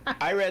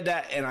 I read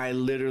that and I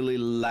literally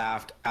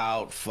laughed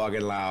out fucking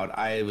loud.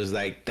 I was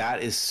like,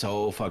 that is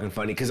so fucking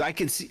funny, because I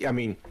could see. I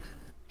mean,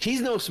 he's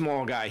no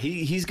small guy.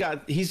 He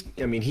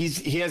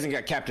hasn't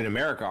got Captain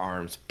America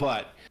arms,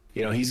 but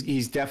you know,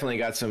 he's definitely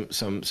got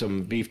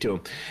some beef to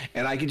him.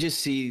 And I could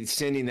just see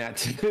sending that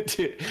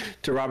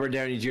to Robert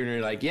Downey Jr.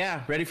 like,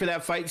 "Yeah, ready for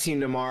that fight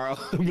scene tomorrow."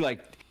 I'm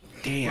like,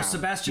 damn. Well,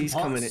 Sebastian he's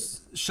coming in.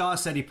 Shaw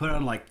said he put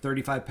on like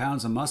 35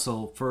 pounds of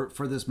muscle for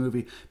this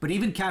movie. But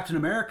even Captain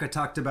America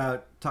talked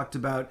about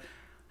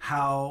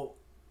how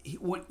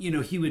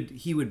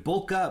he would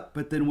bulk up,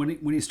 but then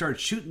when he started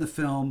shooting the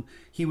film,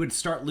 he would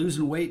start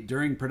losing weight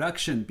during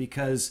production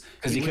because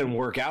he couldn't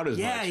work out as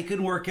much. Yeah, he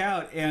couldn't work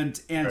out, and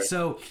right.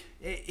 So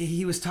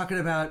he was talking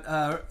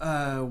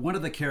about one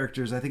of the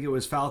characters, I think it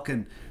was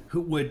Falcon, who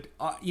would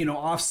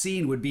off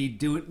scene would be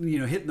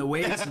doing hitting the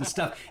weights and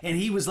stuff, and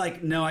he was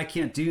like, no, I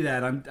can't do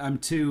that. I'm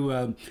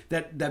too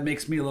that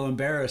makes me a little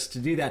embarrassed to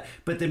do that.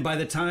 But then by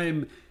the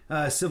time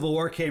Civil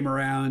War came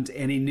around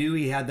and he knew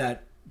he had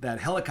that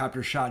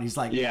helicopter shot, he's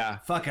like, yeah,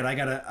 fuck it, I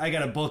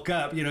gotta bulk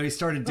up. He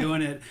started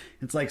doing it.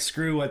 It's like,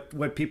 screw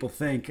what people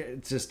think.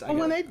 It's just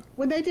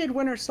when they did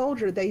Winter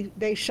Soldier,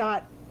 they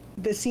shot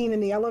the scene in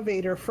the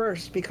elevator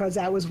first because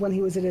that was when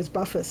he was at his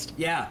buffest.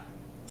 Yeah.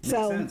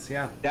 So makes sense,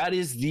 yeah. That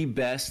is the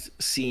best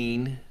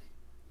scene,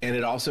 and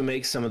it also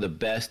makes some of the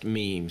best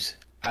memes.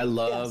 I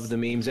love the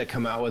memes that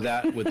come out with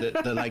that, with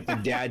the like the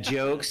dad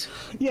jokes.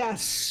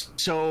 Yes.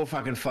 So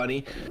fucking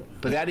funny.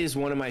 But that is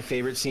one of my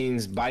favorite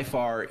scenes by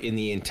far in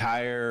the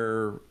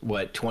entire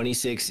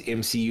 26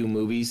 MCU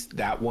movies.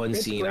 That one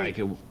scene, great.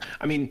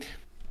 I mean,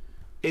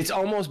 it's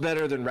almost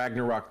better than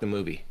Ragnarok the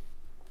movie.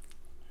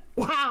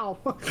 Wow.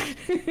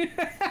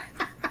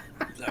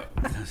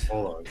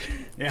 Hold on.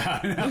 Yeah,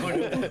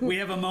 no, we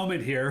have a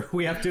moment here.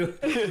 We have to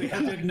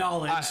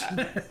acknowledge.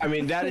 I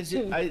mean, that is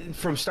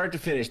from start to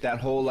finish. That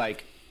whole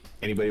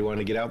anybody want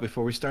to get out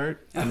before we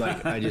start? I'm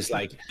like, I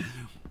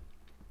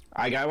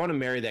want to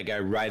marry that guy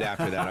right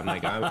after that. I'm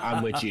like,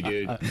 I'm with you,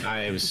 dude. I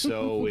am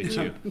so with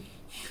you.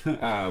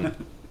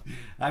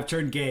 I've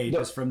turned gay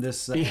just from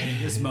this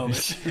this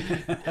moment.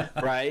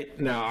 Right?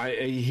 No,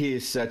 he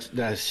is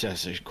that's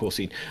just a cool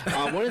scene.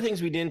 One of the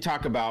things we didn't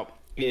talk about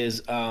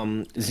is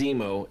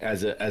Zemo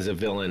as a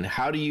villain.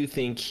 How do you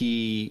think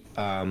he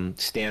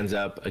stands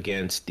up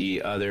against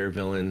the other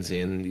villains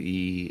in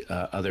the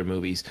other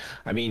movies?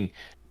 I mean,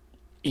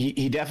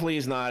 he definitely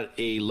is not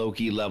a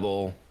Loki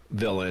level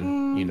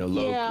villain.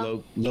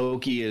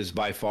 Loki is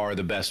by far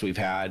the best we've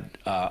had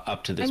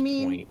up to this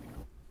point.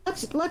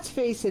 Let's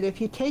face it.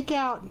 If you take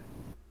out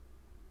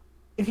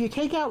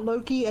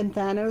Loki and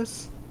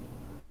Thanos,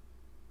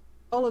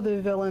 all of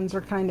the villains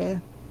are kind of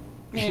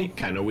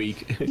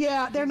weak.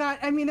 Yeah, they're not.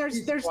 I mean,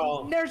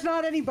 there's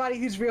not anybody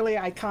who's really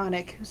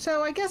iconic.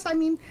 So I guess, I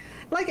mean,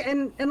 like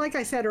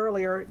I said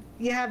earlier,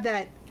 you have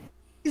that.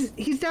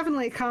 He's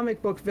definitely a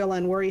comic book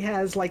villain where he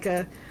has like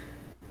a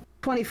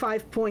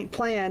 25-point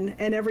plan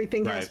and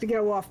everything has to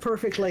go off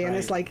perfectly, and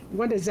it's like,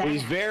 what is that? Well,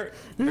 he's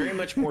very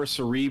much more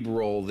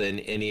cerebral than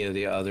any of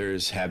the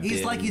others have been.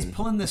 He's like he's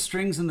pulling the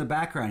strings in the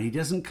background. He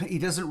doesn't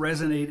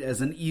resonate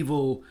as an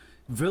evil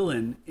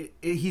villain.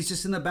 He's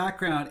just in the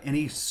background, and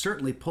he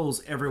certainly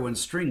pulls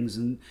everyone's strings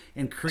and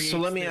creates. So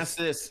let me ask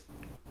this: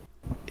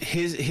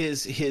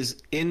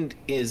 his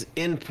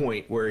end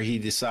point where he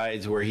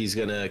decides where he's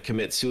going to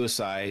commit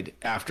suicide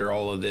after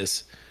all of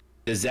this,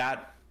 does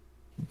that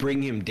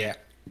bring him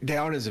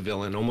down as a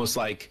villain? Almost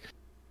like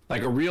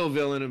a real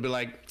villain would be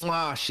like,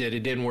 shit, it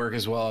didn't work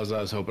as well as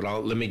I was hoping.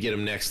 Let me get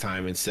him next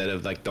time, instead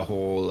of like the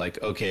whole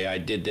okay, I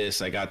did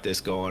this, I got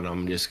this going,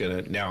 I'm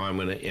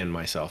gonna end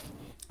myself.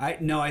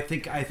 I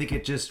think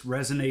it just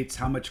resonates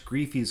how much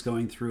grief he's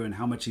going through and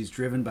how much he's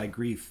driven by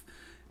grief.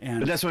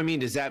 But that's what I mean.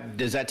 Does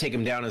that take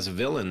him down as a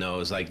villain though?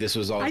 Is like this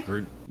was all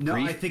grief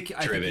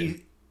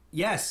driven?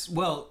 Yes.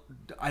 Well,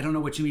 I don't know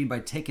what you mean by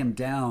take him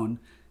down.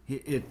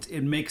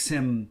 It makes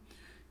him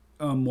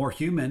more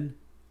human.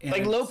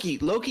 Like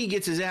Loki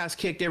gets his ass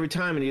kicked every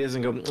time, and he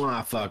doesn't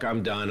go, fuck,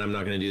 I'm done, I'm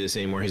not going to do this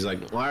anymore. He's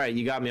like, all right,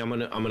 you got me, I'm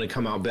gonna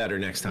come out better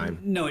next time.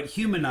 No, it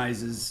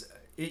humanizes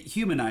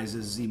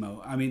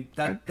Zemo. I mean,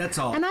 that's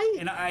all. And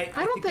I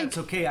don't think that's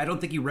okay. I don't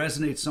think he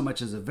resonates so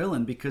much as a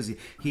villain because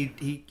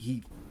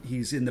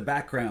he's in the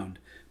background.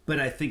 But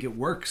I think it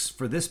works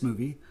for this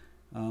movie.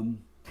 And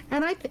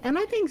I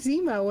think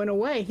Zemo, in a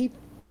way, he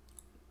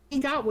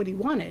got what he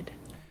wanted.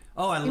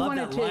 Oh, I love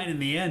that line in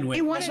the end.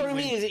 That's what I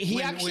mean. He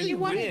actually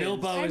wins.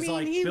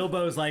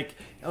 Bilbo's like,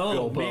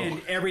 oh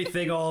man,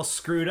 everything all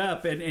screwed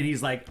up, and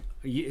he's like,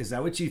 is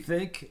that what you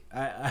think?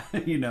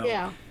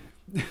 Yeah.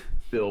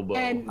 Bilbo.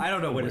 I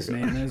don't know what his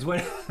name is.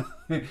 What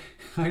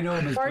I know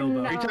him as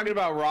Bilbo. Are you talking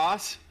about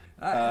Ross?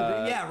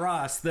 Yeah,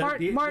 Ross. The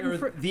other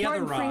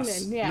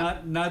Ross.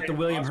 Freeman, Not the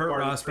William Hurt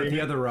Ross, but the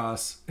other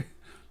Ross.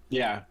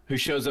 Yeah, who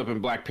shows up in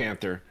Black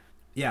Panther.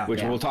 Yeah.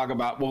 Which we'll talk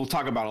about. We'll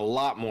talk about a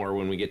lot more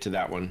when we get to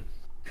that one.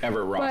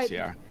 Everett Ross,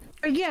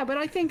 but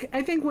I think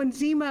when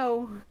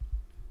Zemo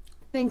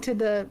to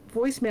the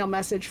voicemail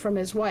message from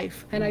his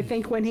wife, and I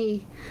think when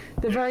the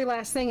very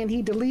last thing, and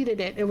he deleted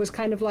it, it was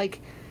kind of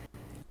like,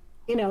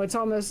 it's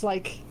almost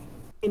like,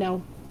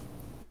 the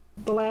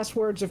last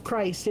words of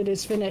Christ, it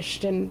is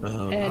finished, and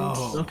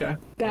okay,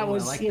 that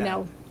was, like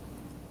that.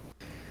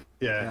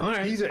 Yeah, all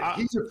right. He's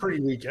a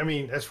pretty weak. I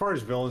mean, as far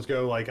as villains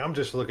go, like I'm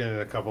just looking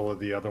at a couple of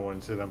the other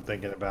ones that I'm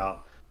thinking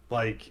about.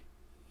 Like,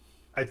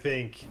 I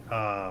think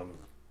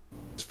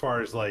as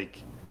far as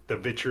like the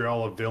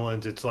vitriol of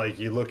villains, it's like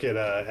you look at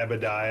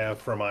Ebadiah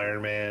from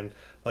Iron Man.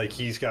 Like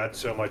he's got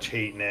so much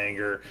hate and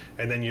anger,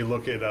 and then you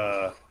look at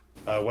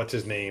what's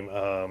his name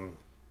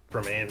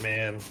from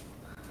Ant-Man.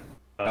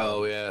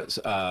 Oh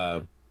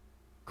yeah,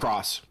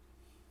 Cross.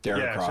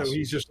 Darren Cross. So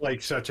he's just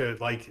like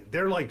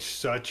they're like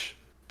such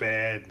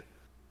bad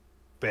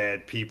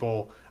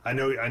people. I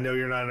know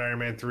you're not an Iron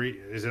Man 3.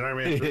 Is it Iron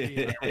Man 3?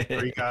 Iron Man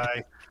 3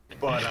 guy.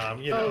 But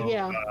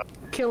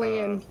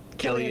Killian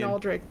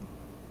Aldrich.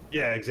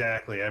 Yeah,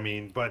 exactly. I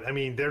mean,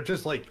 they're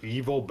just like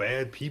evil,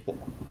 bad people,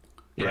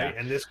 right?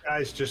 And this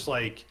guy's just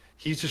like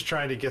he's just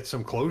trying to get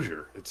some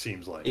closure. It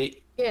seems like.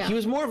 He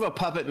was more of a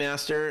puppet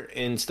master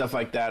and stuff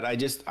like that. I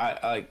just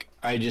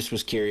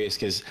was curious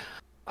because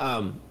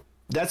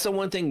that's the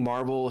one thing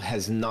Marvel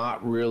has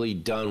not really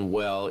done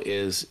well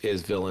is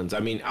villains. I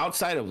mean,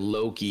 outside of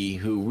Loki,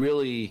 who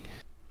really.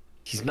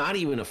 He's not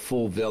even a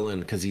full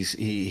villain because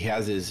he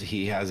has his.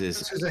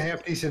 This is a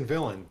half decent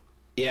villain.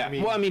 Yeah,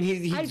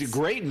 he's a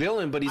great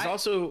villain, but he's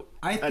also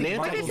an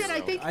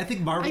anti-hero. I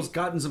think Marvel's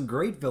gotten some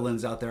great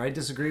villains out there. I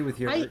disagree with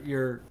your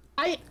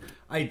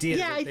idea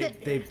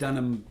that they've done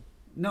them.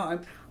 No,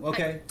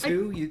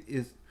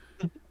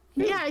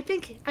 Yeah, I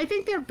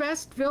think their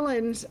best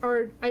villains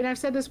are, and I've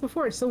said this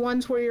before. It's the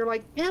ones where you're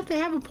like, yeah, they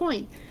have a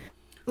point,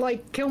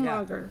 like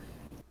Killmonger. Yeah.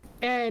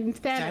 And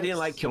Thanos. I didn't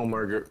like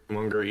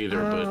Killmonger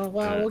either, but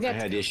we'll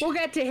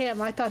get to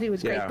him. I thought he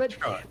was great, but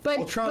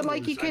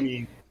like you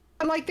can,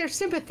 like they're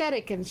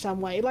sympathetic in some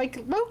way.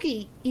 Like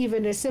Loki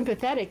even is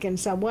sympathetic in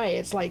some way.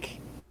 It's like,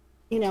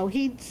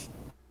 he's.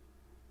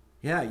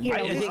 Yeah, you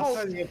get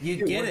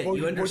it.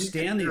 You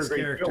understand these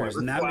characters,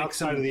 and that makes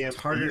them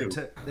harder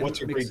to.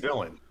 What's a great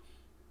villain?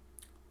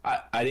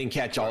 I didn't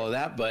catch all of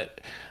that,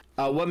 but.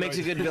 What makes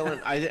a good villain?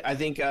 I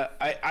think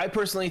I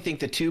personally think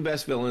the two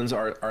best villains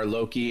are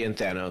Loki and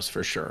Thanos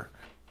for sure,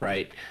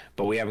 right?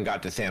 But we haven't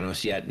got to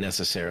Thanos yet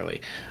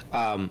necessarily.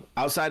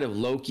 Outside of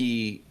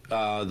Loki,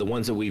 the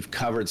ones that we've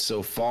covered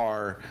so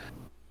far,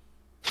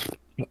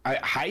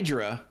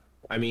 Hydra.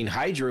 I mean,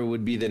 Hydra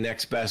would be the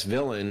next best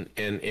villain,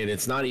 and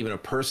it's not even a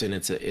person;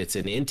 it's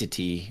an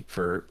entity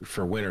for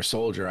Winter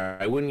Soldier.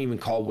 I wouldn't even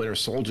call Winter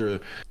Soldier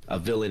a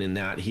villain in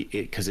that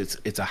because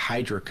it's a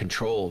Hydra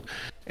controlled,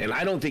 and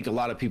I don't think a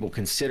lot of people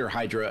consider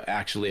Hydra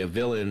actually a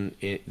villain.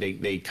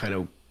 They kind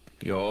of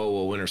go, oh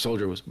well, Winter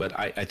Soldier was, but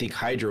I think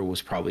Hydra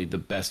was probably the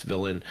best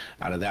villain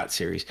out of that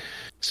series.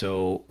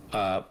 So,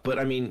 but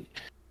I mean,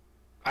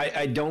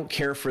 I don't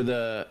care for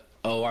the.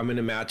 Oh, I'm going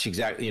to match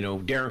exactly,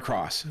 Darren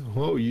Cross.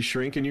 Oh, you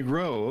shrink and you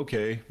grow.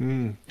 Okay.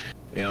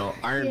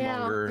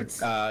 Ironmonger,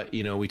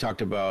 we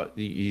talked about,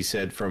 you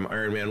said from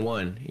Iron Man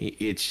 1,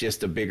 it's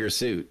just a bigger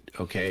suit.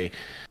 Okay.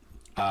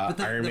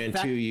 Iron Man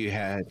 2, you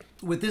had.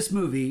 With this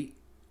movie,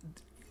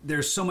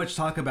 there's so much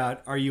talk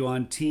about, are you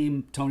on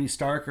team Tony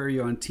Stark or are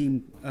you on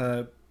team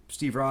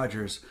Steve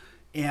Rogers?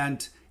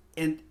 And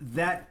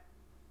that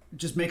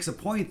just makes a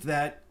point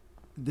that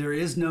there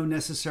is no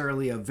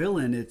necessarily a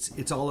villain.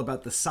 It's all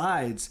about the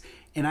sides,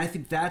 and I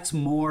think that's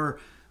more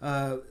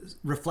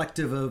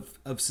reflective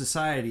of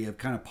society, of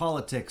kind of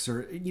politics,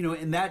 or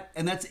and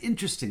that's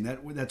interesting.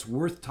 That's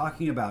worth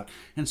talking about.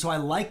 And so I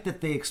like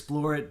that they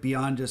explore it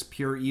beyond just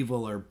pure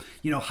evil, or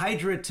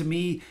Hydra to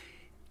me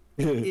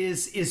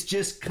is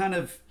just kind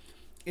of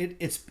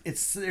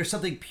it's there's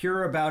something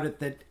pure about it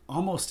that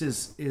almost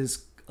is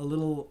a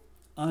little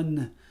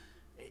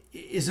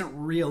isn't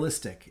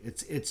realistic.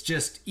 It's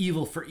just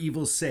evil for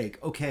evil's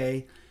sake.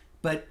 Okay,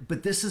 but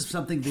this is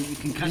something that you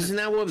can kind Isn't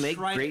that what makes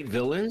great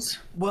villains?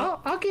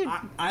 Well,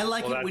 I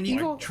like it when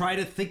you try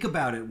to think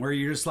about it, where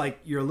you're just like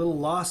you're a little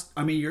lost.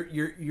 I mean,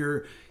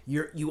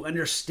 you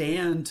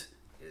understand.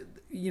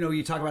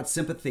 You talk about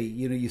sympathy.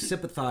 You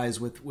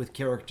sympathize with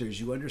characters.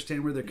 You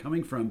understand where they're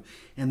coming from,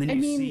 and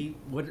then see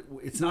what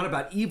it's not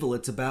about evil.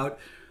 It's about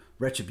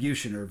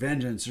retribution or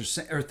vengeance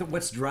or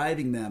what's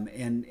driving them,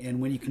 and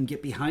when you can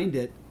get behind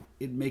it,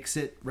 it makes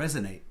it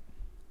resonate.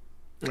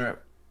 All right.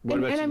 What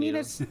about you, I mean,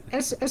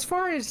 as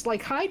far as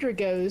like Hydra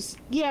goes,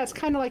 yeah, it's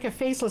kind of like a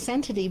faceless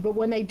entity. But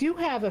when they do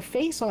have a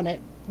face on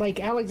it, like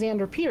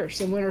Alexander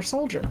Pierce in Winter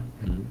Soldier,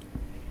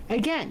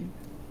 again,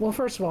 well,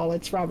 first of all,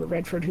 it's Robert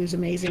Redford who's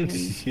amazing.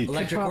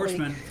 Electric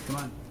Horseman, come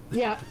on.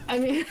 Yeah, I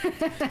mean,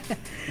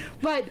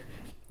 but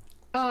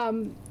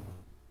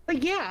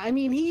yeah, I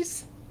mean,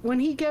 when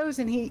he goes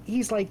and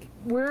he's like,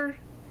 we're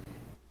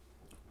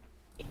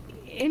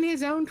in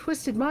his own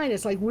twisted mind.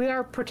 It's like we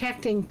are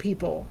protecting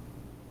people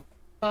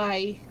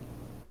by,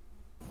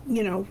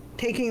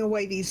 taking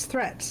away these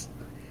threats.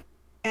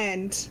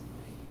 And,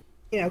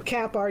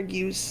 Cap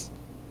argues,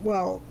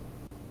 well,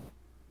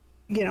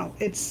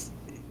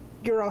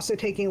 you're also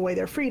taking away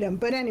their freedom.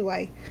 But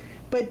anyway,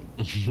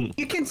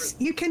 you can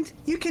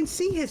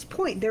see his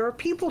point. There are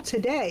people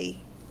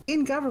today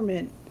in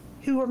government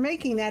who are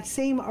making that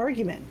same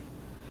argument.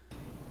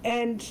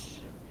 And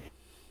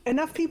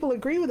enough people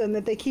agree with him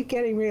that they keep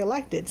getting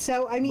reelected.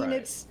 So, I mean,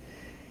 It's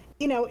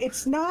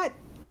not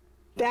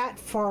that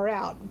far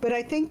out, but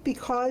I think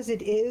because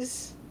it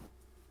is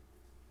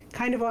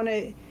kind of on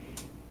the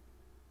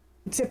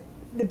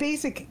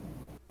basic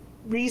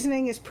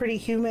reasoning is pretty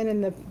human,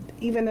 and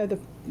even though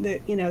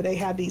they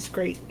have these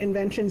great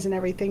inventions and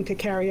everything to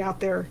carry out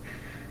their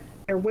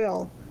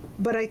will,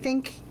 but I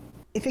think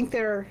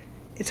they're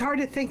it's hard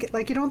to think,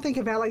 like, you don't think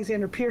of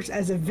Alexander Pierce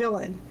as a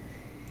villain.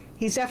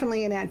 He's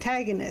definitely an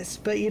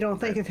antagonist, but you don't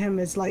think of him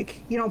as,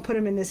 like, you don't put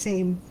him in the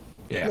same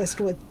list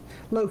with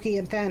Loki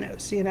and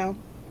Thanos, you know?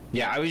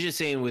 Yeah, I was just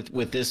saying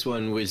with this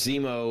one, with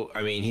Zemo,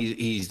 I mean,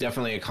 he's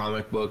definitely a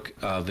comic book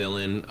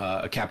villain,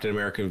 a Captain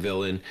American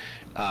villain.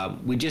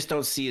 We just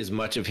don't see as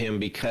much of him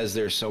because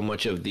there's so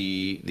much of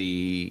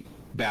the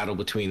battle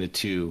between the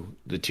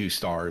two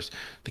stars,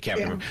 the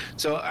Captain America.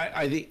 So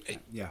I think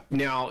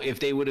now if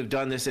they would have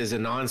done this as a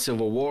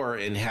non-Civil War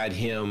and had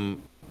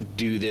him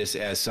do this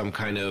as some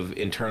kind of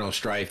internal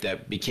strife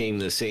that became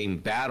the same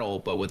battle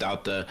but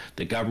without the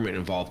government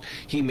involved,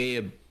 he may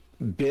have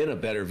been a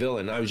better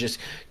villain. I was just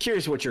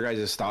curious what your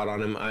guys' thought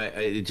on him.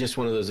 It's just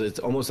one of those, it's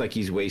almost like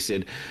he's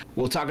wasted.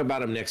 We'll talk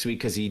about him next week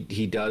because he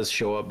does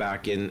show up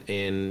back in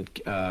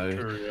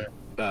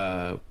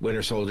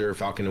Winter Soldier,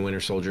 Falcon and Winter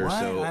Soldier. What?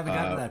 So I haven't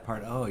gotten to that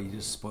part. Oh, you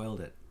just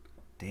spoiled it.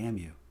 Damn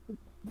you.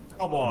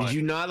 Come on. Did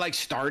you not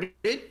start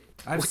it?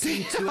 I've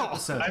seen 2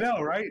 episodes. I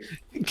know, right?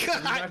 God.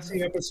 Have you not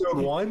seen episode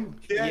 1?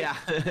 Yeah.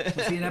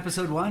 Was he in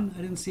episode 1?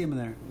 I didn't see him in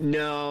there.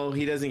 No,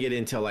 he doesn't get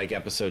into like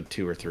episode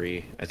 2 or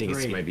 3. I think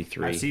it might be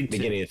 3. I've seen 2.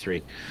 Beginning of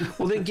 3.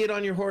 Well, then get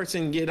on your horse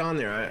and get on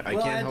there. I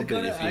can't help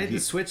it. I had to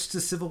switch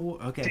to Civil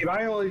War. Okay. Steve,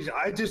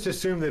 I just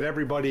assumed that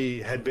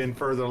everybody had been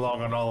further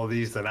along on all of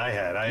these than I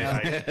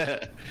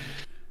had.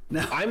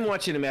 No. I'm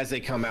watching them as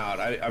they come out.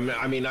 I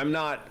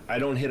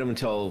don't hit them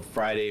until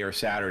Friday or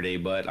Saturday,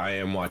 but I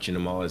am watching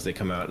them all as they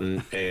come out.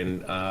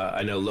 And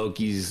I know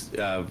Loki's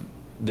the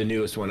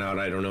newest one out.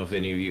 I don't know if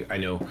any of you. I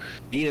know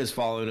Nina's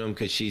following them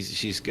because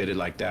she's good at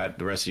like that.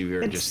 The rest of you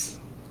are just.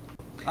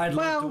 I'd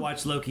love to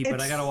watch Loki,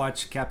 but I gotta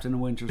watch Captain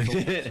Winter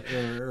Soldier.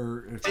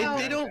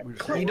 They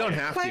don't. You don't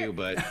have to,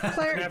 but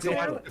I have to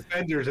watch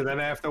Defenders, and then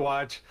I have to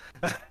watch.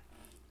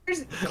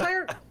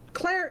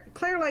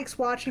 Claire likes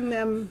watching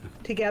them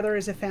together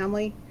as a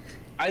family,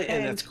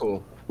 and that's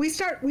cool. We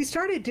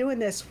started doing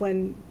this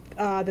when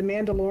the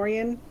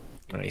Mandalorian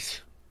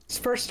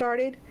first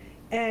started,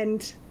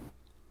 and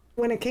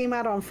when it came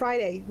out on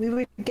Friday, we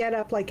would get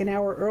up like an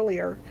hour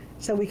earlier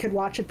so we could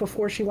watch it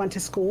before she went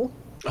to school.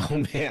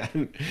 Oh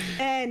man!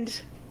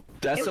 And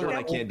that's the one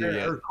I can't do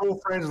yet. Her cool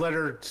friends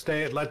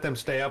let them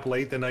stay up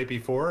late the night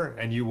before,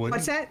 and you wouldn't.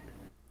 What's that?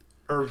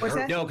 What's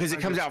that? No, because it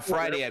comes out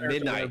Friday at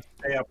midnight.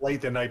 Stay up late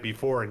the night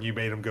before, and you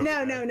made them go.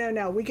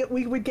 No.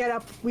 We would get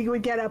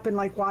up and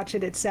like watch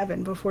it at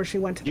 7 before she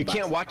went to the bus. You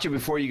can't watch it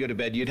before you go to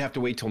bed. You'd have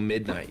to wait till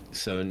midnight.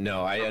 So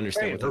no, I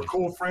understand. Her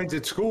cool friends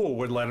at school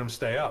would let them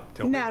stay up.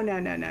 Till No.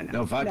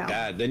 No, fuck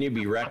that. Then you'd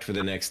be wrecked for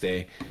the next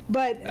day.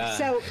 But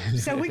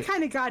so we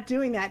kind of got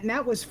doing that, and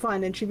that was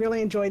fun, and she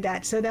really enjoyed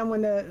that. So then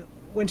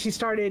when she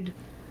started.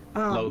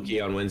 Loki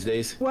on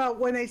Wednesdays. Well,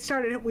 when we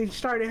started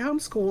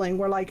homeschooling,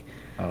 we're like,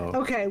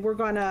 okay, we're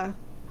gonna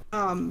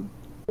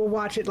we'll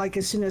watch it like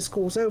as soon as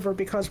school's over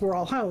because we're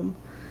all home.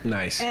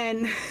 Nice.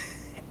 And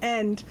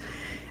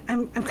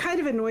I'm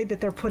kind of annoyed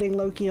that they're putting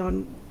Loki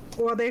on.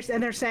 Well,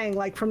 they're saying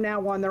like from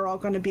now on they're all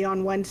going to be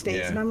on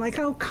Wednesdays, and I'm like,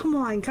 oh come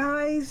on,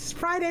 guys,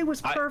 Friday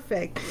was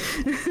perfect.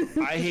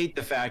 I hate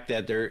the fact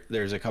that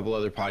there's a couple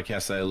other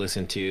podcasts that I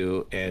listen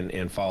to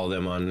and follow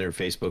them on their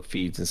Facebook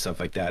feeds and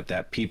stuff like that.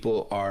 That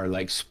people are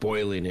like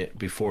spoiling it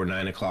before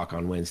 9 o'clock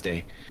on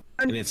Wednesday,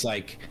 and it's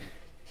like,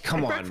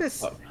 come on.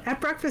 At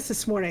breakfast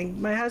this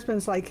morning, my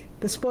husband's like,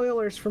 the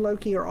spoilers for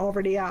Loki are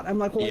already out. I'm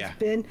like, well,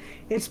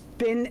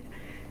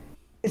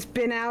 it's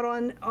been out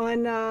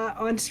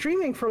on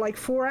streaming for like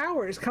 4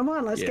 hours. Come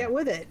on, let's get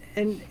with it.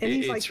 And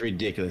he's like, it's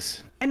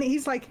ridiculous. And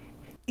he's like,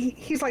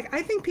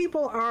 I think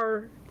people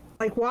are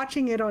like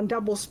watching it on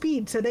double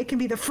speed so they can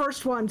be the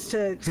first ones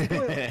to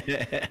spoil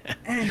it.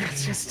 And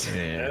it's just.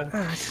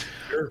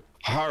 Sure.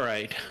 All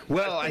right.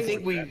 Well, I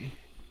think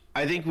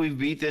we've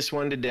beat this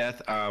one to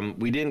death.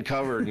 We didn't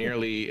cover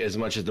nearly as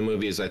much of the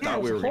movie as I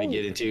thought we were going to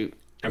get into.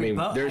 I mean,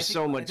 there's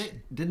so much.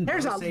 Didn't Bo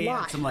say you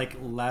had some like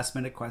last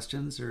minute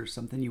questions or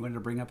something you wanted to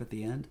bring up at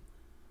the end?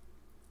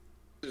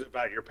 This is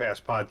about your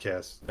past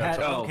podcasts.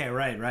 Okay,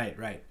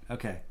 right.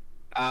 Okay.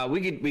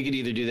 We could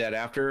either do that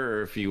after,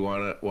 or if you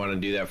want to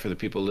do that for the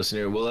people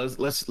listening. Well,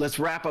 let's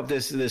wrap up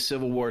this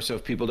Civil War. So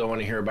if people don't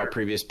want to hear about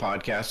previous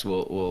podcasts,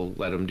 we'll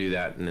let them do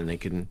that, and then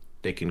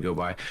they can go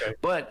by. Okay.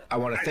 But I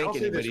want to thank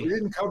anybody. We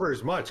didn't cover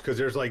as much because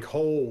there's the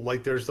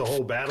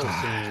whole battle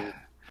scene.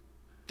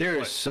 There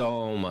is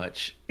so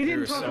much. We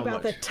didn't talk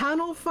about the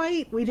tunnel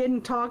fight. We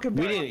didn't talk about.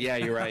 We didn't. Yeah,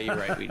 you're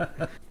right.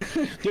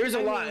 There's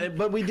a lot,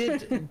 but we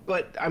did.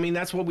 But I mean,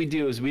 that's what we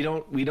do is we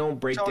don't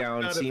break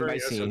down scene by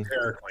scene.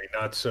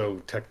 Not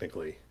so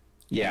technically.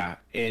 Yeah,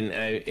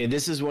 and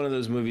this is one of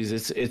those movies.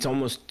 It's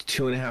almost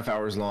 2.5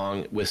 hours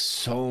long with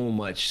so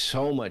much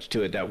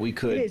to it that we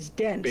could it is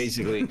dense.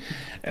 basically.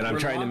 And I'm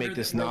trying to make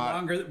this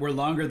we're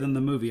longer than the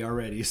movie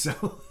already.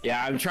 So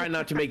yeah, I'm trying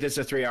not to make this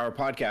a 3-hour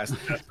podcast.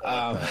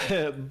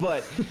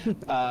 But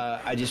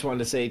I just wanted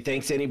to say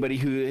thanks to anybody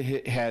who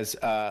has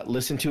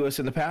listened to us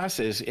in the past,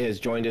 has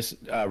joined us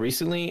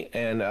recently,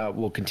 and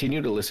will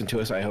continue to listen to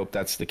us. I hope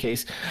that's the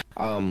case.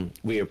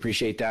 We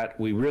appreciate that.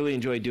 We really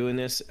enjoy doing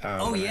this.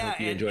 Oh and I yeah, hope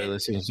you enjoy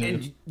listening to it.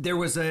 And there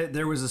was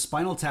a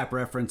Spinal Tap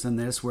reference in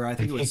this where I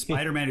think it was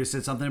Spider-Man who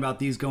said something about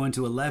these going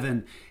to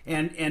 11,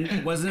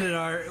 and wasn't it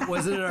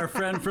our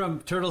friend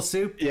from Turtle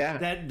Soup? Yeah,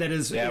 that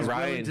is Ryan,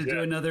 willing to do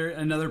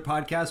another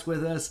podcast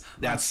with us.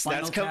 That's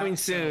coming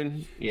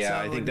soon. Yeah, so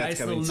I think that's nice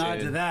coming soon. little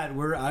nod to that.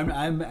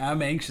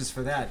 I'm anxious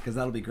for that because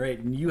that'll be great.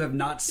 And you have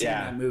not seen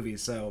that movie,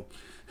 so.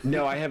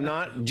 No, I have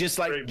not. Just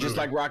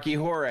like Rocky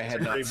Horror, I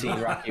had not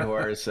seen Rocky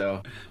Horror.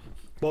 So,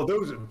 well,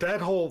 that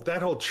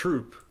whole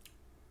troupe,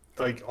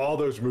 like all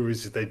those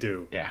movies that they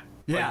do,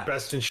 like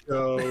Best in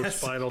Show,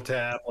 Spinal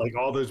Tap, like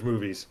all those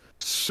movies,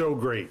 so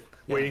great.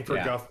 Waiting for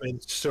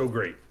Guffman, so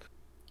great.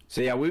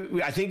 So yeah,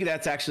 I think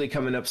that's actually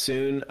coming up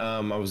soon. I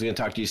was going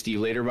to talk to you, Steve,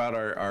 later about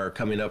our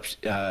coming up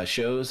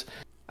shows.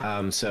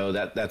 So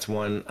that's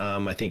one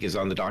I think is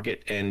on the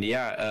docket, and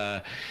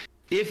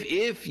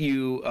If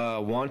you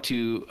want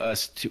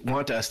us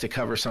to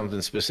cover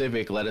something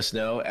specific, let us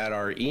know at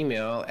our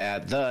email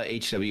at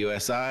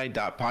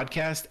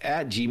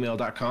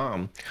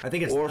thehwsi.podcast@gmail.com. I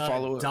think it's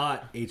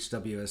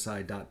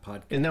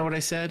 .hwsi.podcast. Isn't that what I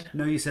said?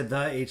 No, you said the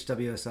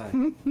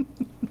HWSI.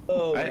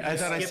 I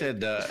thought I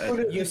said.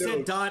 You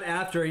said dot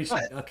after each.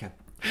 Okay.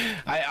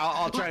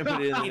 I'll try and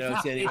put it in the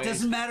notes anyway. It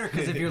doesn't matter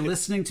because if you're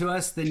listening to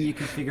us, then you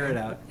can figure it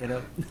out.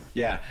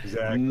 Yeah,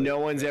 exactly. No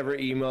one's ever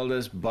emailed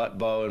us but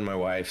Bo and my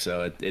wife,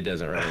 so it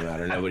doesn't really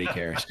matter. Nobody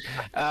cares.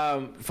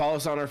 Follow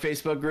us on our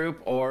Facebook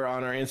group or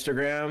on our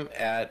Instagram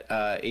at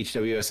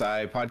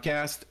HWSI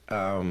Podcast.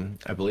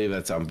 I believe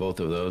that's on both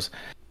of those.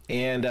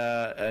 And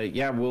we're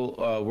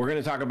going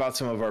to talk about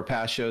some of our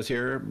past shows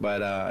here,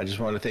 but I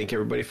just want to thank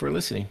everybody for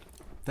listening.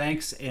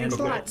 Thanks, and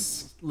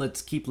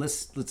let's keep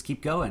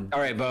going. All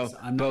right, Bo.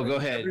 Bo, go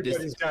ahead.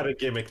 Everybody's got a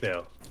gimmick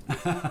now.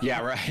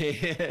 Yeah,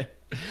 right.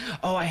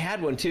 Oh, I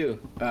had one too.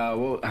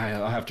 Well,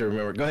 I'll have to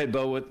remember. Go ahead,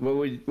 Bo. What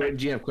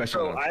did you have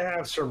questions on? I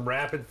have some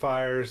rapid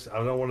fires.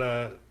 I don't want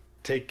to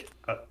take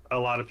a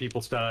lot of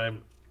people's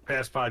time.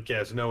 Past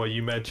podcasts, Noah,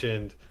 you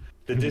mentioned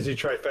the Disney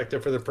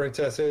trifecta for the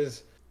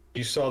princesses.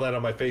 You saw that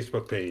on my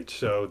Facebook page,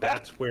 so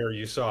that's where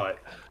you saw it.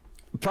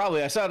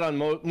 Probably. I saw it on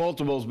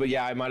multiples, but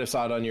yeah, I might have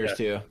saw it on yours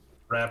too.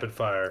 Rapid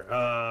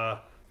fire.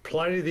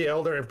 Pliny the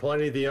Elder and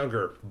Pliny the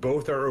Younger,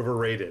 both are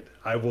overrated.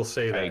 I will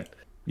say that.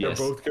 They're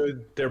both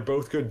good. They're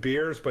both good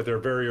beers, but they're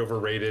very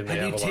overrated.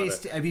 Have you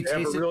tasted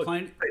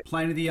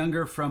Pliny the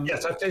Younger from?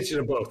 Yes, I've tasted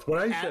them both.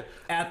 When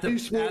at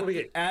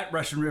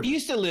Russian River. He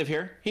used to live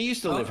here. I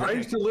used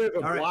to live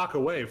a block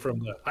away from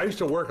the. I used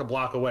to work a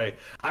block away.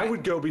 I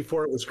would go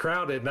before it was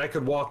crowded, and I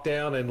could walk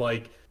down and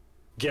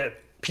get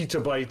pizza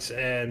bites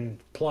and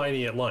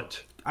Pliny at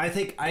lunch. I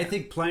think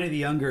Pliny the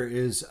Younger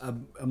is a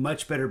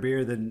much better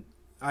beer than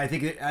I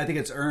think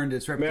it's earned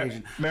its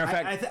reputation. Matter of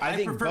fact, I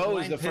think Bo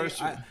is the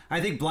first.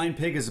 I think Blind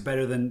Pig is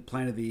better than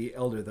Pliny the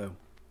Elder, though.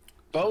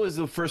 Bo is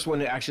the first one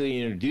that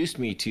actually introduced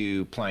me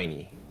to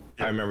Pliny.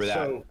 Yeah, I remember that.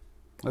 So,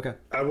 okay.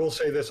 I will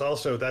say this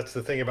also. That's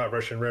the thing about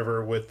Russian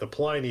River with the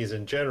Plinies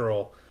in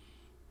general.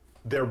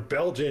 Their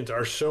Belgians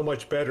are so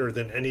much better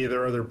than any of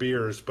their other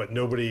beers, but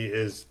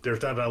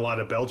there's not a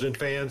lot of Belgian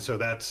fans, so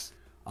that's.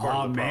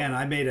 Oh man,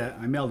 I made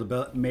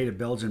a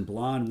Belgian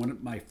blonde one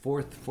at my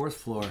fourth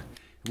floor,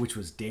 which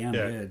was damn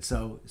good.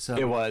 So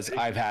it was.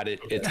 I've had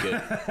it. It's good.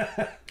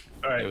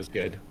 All right, it was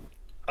good.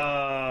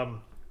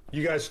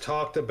 You guys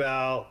talked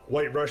about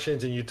White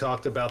Russians and you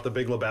talked about The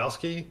Big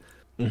Lebowski.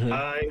 Mm-hmm.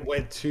 I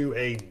went to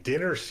a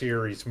dinner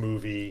series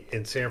movie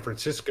in San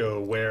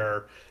Francisco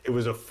where it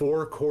was a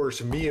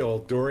 4-course meal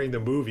during the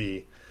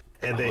movie,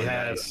 and they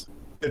had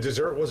the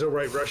dessert was a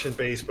White Russian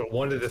base, but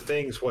one of the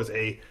things was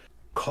a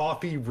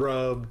coffee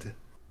rubbed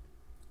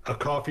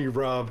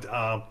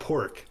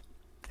pork,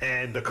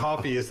 and the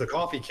coffee is the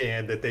coffee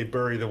can that they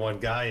bury the one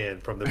guy in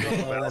from the Big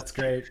Lebowski. Oh, that's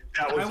great.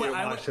 That was the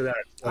homage to that.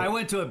 I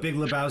went to a Big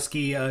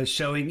Lebowski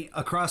showing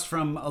across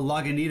from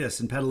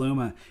Lagunitas in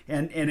Petaluma,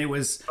 and it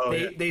was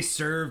they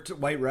served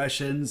White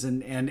Russians,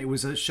 and it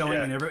was a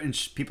showing,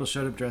 and people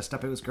showed up dressed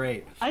up. It was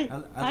great. I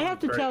have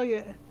to tell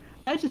you,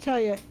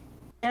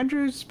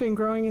 Andrew's been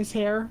growing his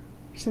hair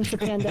since the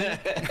pandemic.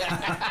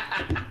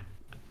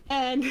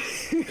 And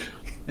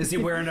is he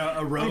wearing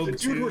a robe if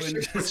the dude too? Were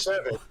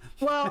 6'7".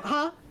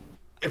 Well,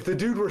 If the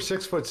dude were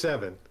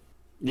 6'7".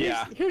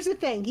 Yeah. Here's the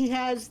thing: he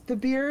has the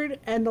beard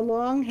and the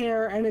long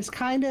hair, and it's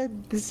kind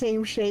of the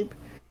same shape.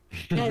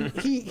 And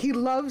he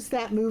loves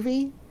that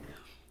movie,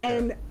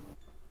 and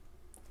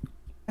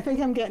I think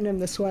I'm getting him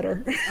the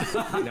sweater.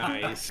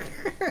 Nice.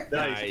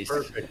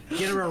 Perfect.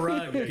 Get him a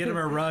rug. Get him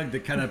a rug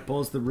that kind of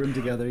pulls the room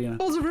together.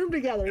 Pulls the room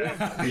together.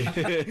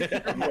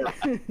 Yeah.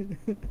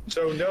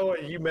 So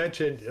Noah, you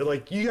mentioned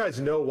you guys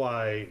know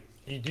why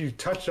you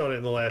touched on it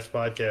in the last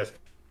podcast.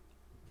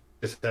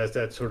 This has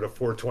that sort of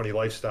 420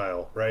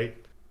 lifestyle, right?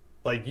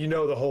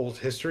 The whole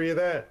history of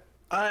that.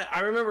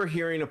 I remember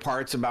hearing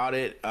parts about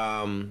it.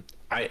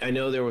 I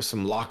know there was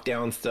some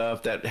lockdown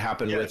stuff that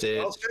happened with it.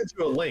 I'll send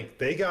you a link.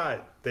 They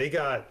got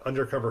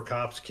undercover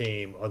cops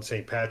came on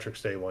St.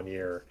 Patrick's Day one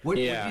year. What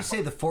did you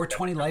say? The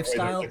 420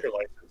 lifestyle?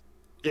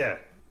 Yeah.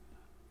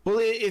 Well,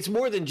 it's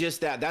more than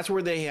just that. That's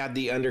where they had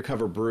the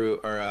undercover brew,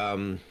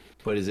 or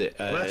what is it?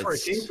 Well, that's where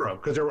it came from,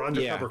 because there were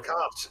undercover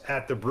cops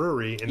at the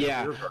brewery.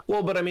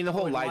 Well, but I mean, the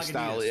whole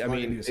lifestyle. I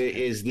mean,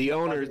 is the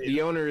owner?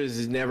 The owner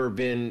has never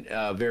been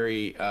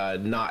very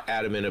not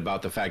adamant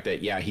about the fact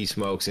that he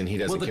smokes and he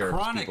doesn't care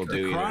what people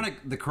do.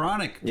 The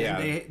Chronic.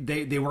 Yeah.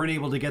 They weren't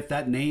able to get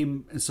that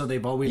name, so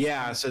they've always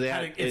So they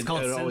had it's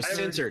called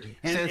censored.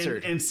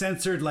 And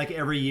censored like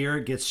every year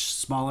it gets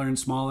smaller and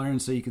smaller,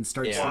 and so you can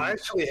start. Well, I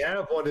actually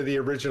have one of the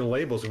original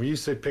labels. We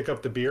used to pick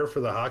up the beer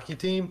for the hockey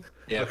team.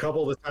 A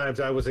couple of the times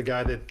I was a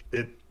guy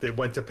that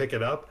went to pick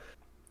it up.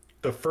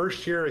 The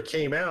first year it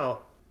came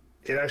out,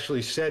 it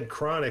actually said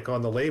Chronic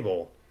on the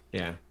label.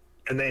 Yeah.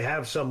 And they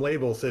have some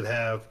labels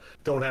that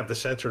don't have the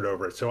censored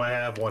over it. So I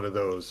have one of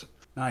those.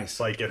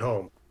 Nice. Like at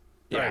home.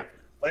 Yeah.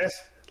 Right.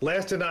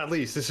 Last and not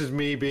least, this is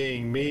me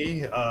being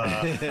me.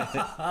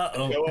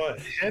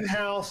 Hen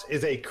House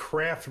is a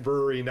craft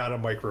brewery, not a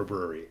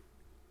microbrewery.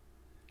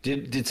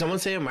 Did someone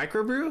say a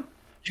microbrew?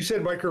 You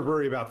said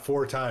microbrewery about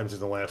 4 times in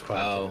the last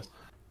podcast.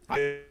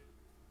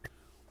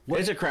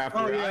 It's a craft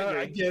brewery.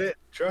 I get it.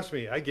 Trust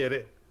me, I get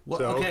it. Well,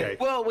 so, okay.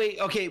 Well, wait.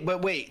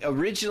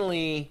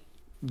 Originally,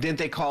 didn't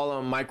they call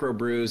them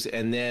microbrews,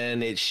 and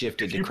then it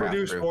shifted to craft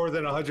brew? You produce more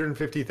than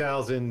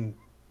 150,000.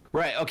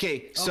 Right.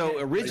 Okay. So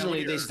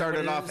originally they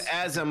started off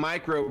as a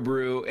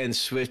microbrew and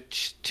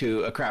switched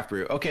to a craft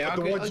brew. Okay.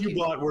 The ones you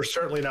bought were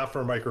certainly not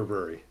for a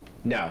microbrewery.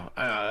 No,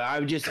 I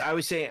was just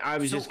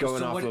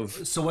going off of.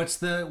 So what's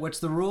the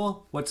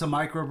rule? What's a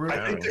microbrew?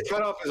 I think the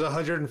cutoff is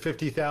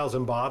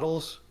 150,000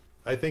 bottles.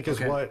 I think is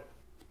what.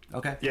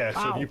 Okay. Yeah.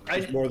 So you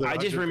produce more than. I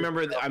just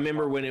remember. I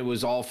remember when it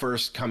was all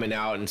first coming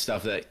out and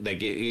stuff that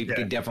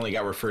it definitely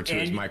got referred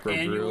to as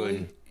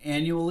microbrew.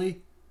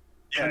 Annually.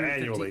 Yeah,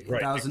 annually.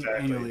 Right. Exactly.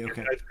 Annually.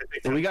 Okay.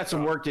 Well, we got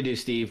some work to do,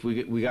 Steve.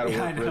 We got to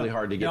work really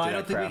hard to get to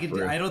that craft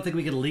brew. I don't think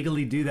we can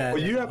legally do that.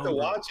 Well, you have to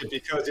watch it,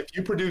 because if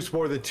you produce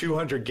more than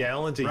 200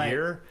 gallons a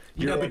year,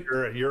 you're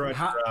under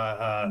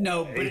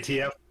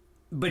ATF.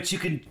 But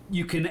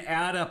you can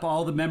add up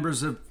all the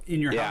members in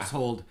your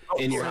household.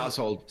 Your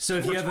household. So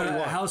if you have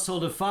a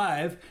household of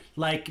 5,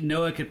 like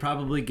Noah could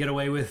probably get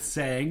away with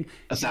saying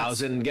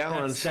 1,000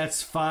 gallons.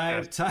 That's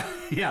 5 times.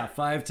 Yeah,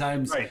 5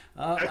 times. Right.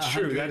 That's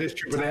true. That is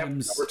true. But they have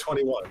number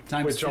 21.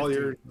 Times which 50. all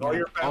your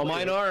family. All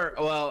mine are.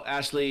 Well,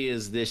 Ashley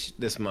is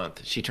this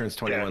month. She turns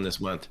 21 this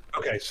month.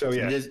 Okay, so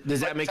yeah.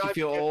 Does that make you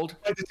feel old?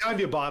 By the time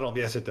you bottle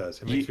them, yes, it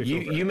does. It makes me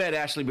feel you met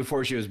Ashley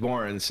before she was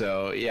born,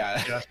 so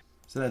yeah.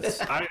 So that's.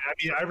 I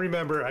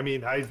remember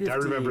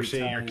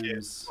seeing your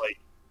kids like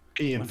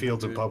pee in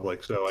fields in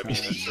public. So I mean,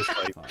 it's just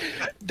like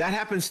that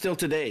happens still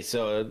today.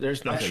 So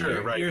there's nothing.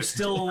 Sure, right. You're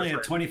still only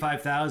at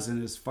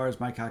 25,000 as far as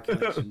my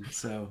calculation.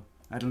 So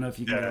I don't know if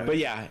you can. But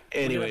yeah.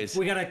 Anyways,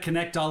 we gotta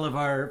connect all of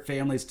our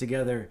families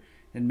together,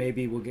 and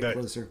maybe we'll get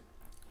closer.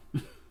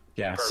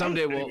 Yeah.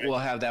 Someday we'll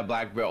have that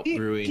black belt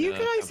brewing. Do you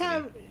guys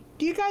have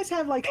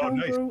like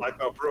homebrew? Black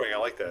belt brewing. I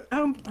like that.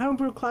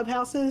 Homebrew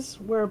clubhouses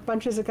where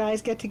bunches of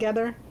guys get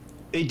together.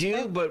 They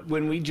do, but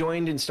when we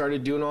joined and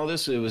started doing all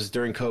this, it was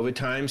during COVID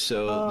time.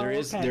 So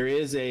there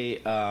is a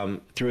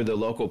through the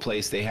local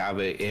place they have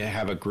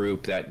a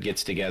group that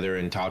gets together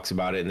and talks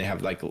about it, and they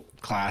have like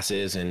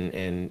classes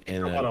and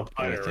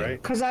right?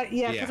 Because I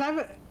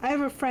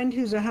have a friend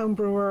who's a home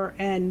brewer,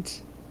 and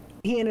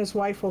he and his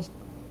wife will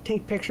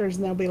take pictures,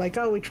 and they'll be like,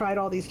 "Oh, we tried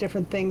all these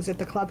different things at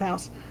the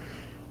clubhouse."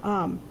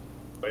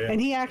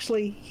 And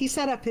he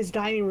set up his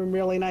dining room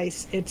really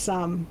nice. It's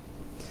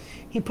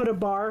he put a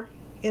bar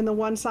in the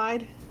one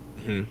side,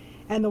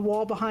 and the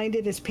wall behind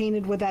it is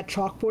painted with that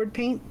chalkboard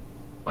paint.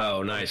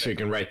 Oh, nice! So you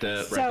can write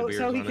the beers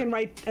so on he can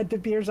write the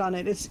beers on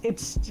it. It's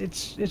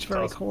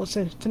very cool. It's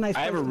a nice.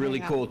 I have a really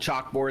cool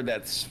chalkboard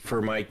that's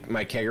for my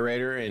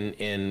kegerator,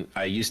 and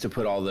I used to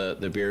put all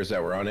the beers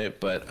that were on it,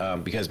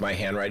 but because my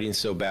handwriting's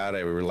so bad, I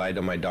relied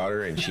on my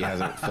daughter, and she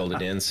hasn't filled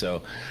it in.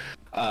 So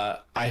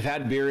I've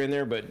had beer in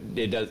there, but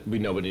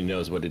nobody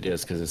knows what it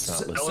is because it's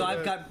not listed. So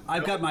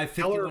I've got my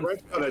 51.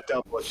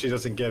 She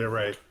doesn't get it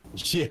right.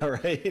 Yeah,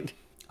 right.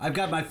 I've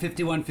got my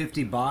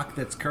 5150 Bach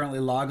that's currently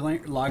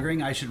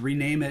lagering. I should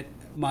rename it.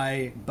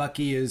 My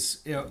Bucky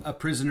is a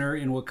prisoner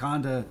in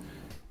Wakanda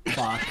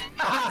Bach.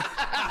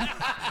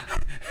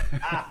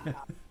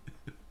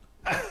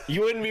 You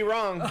wouldn't be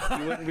wrong.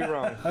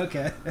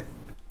 Okay.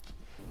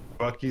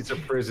 Bucky's a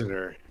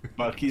prisoner.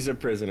 Bucky's a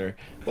prisoner.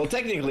 Well,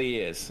 technically he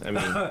is. I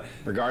mean,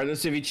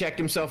 regardless if he checked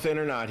himself in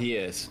or not, he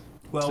is.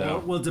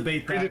 Well, we'll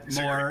debate that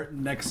more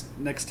next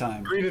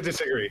time. Agree to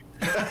disagree.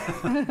 All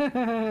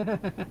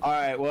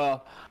right.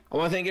 Well, I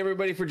want to thank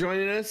everybody for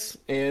joining us,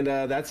 and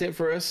that's it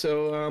for us.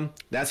 So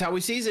that's how we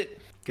seize it.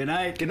 Good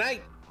night. Good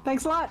night.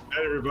 Thanks a lot. Good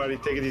night, everybody.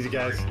 Take it easy,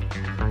 guys.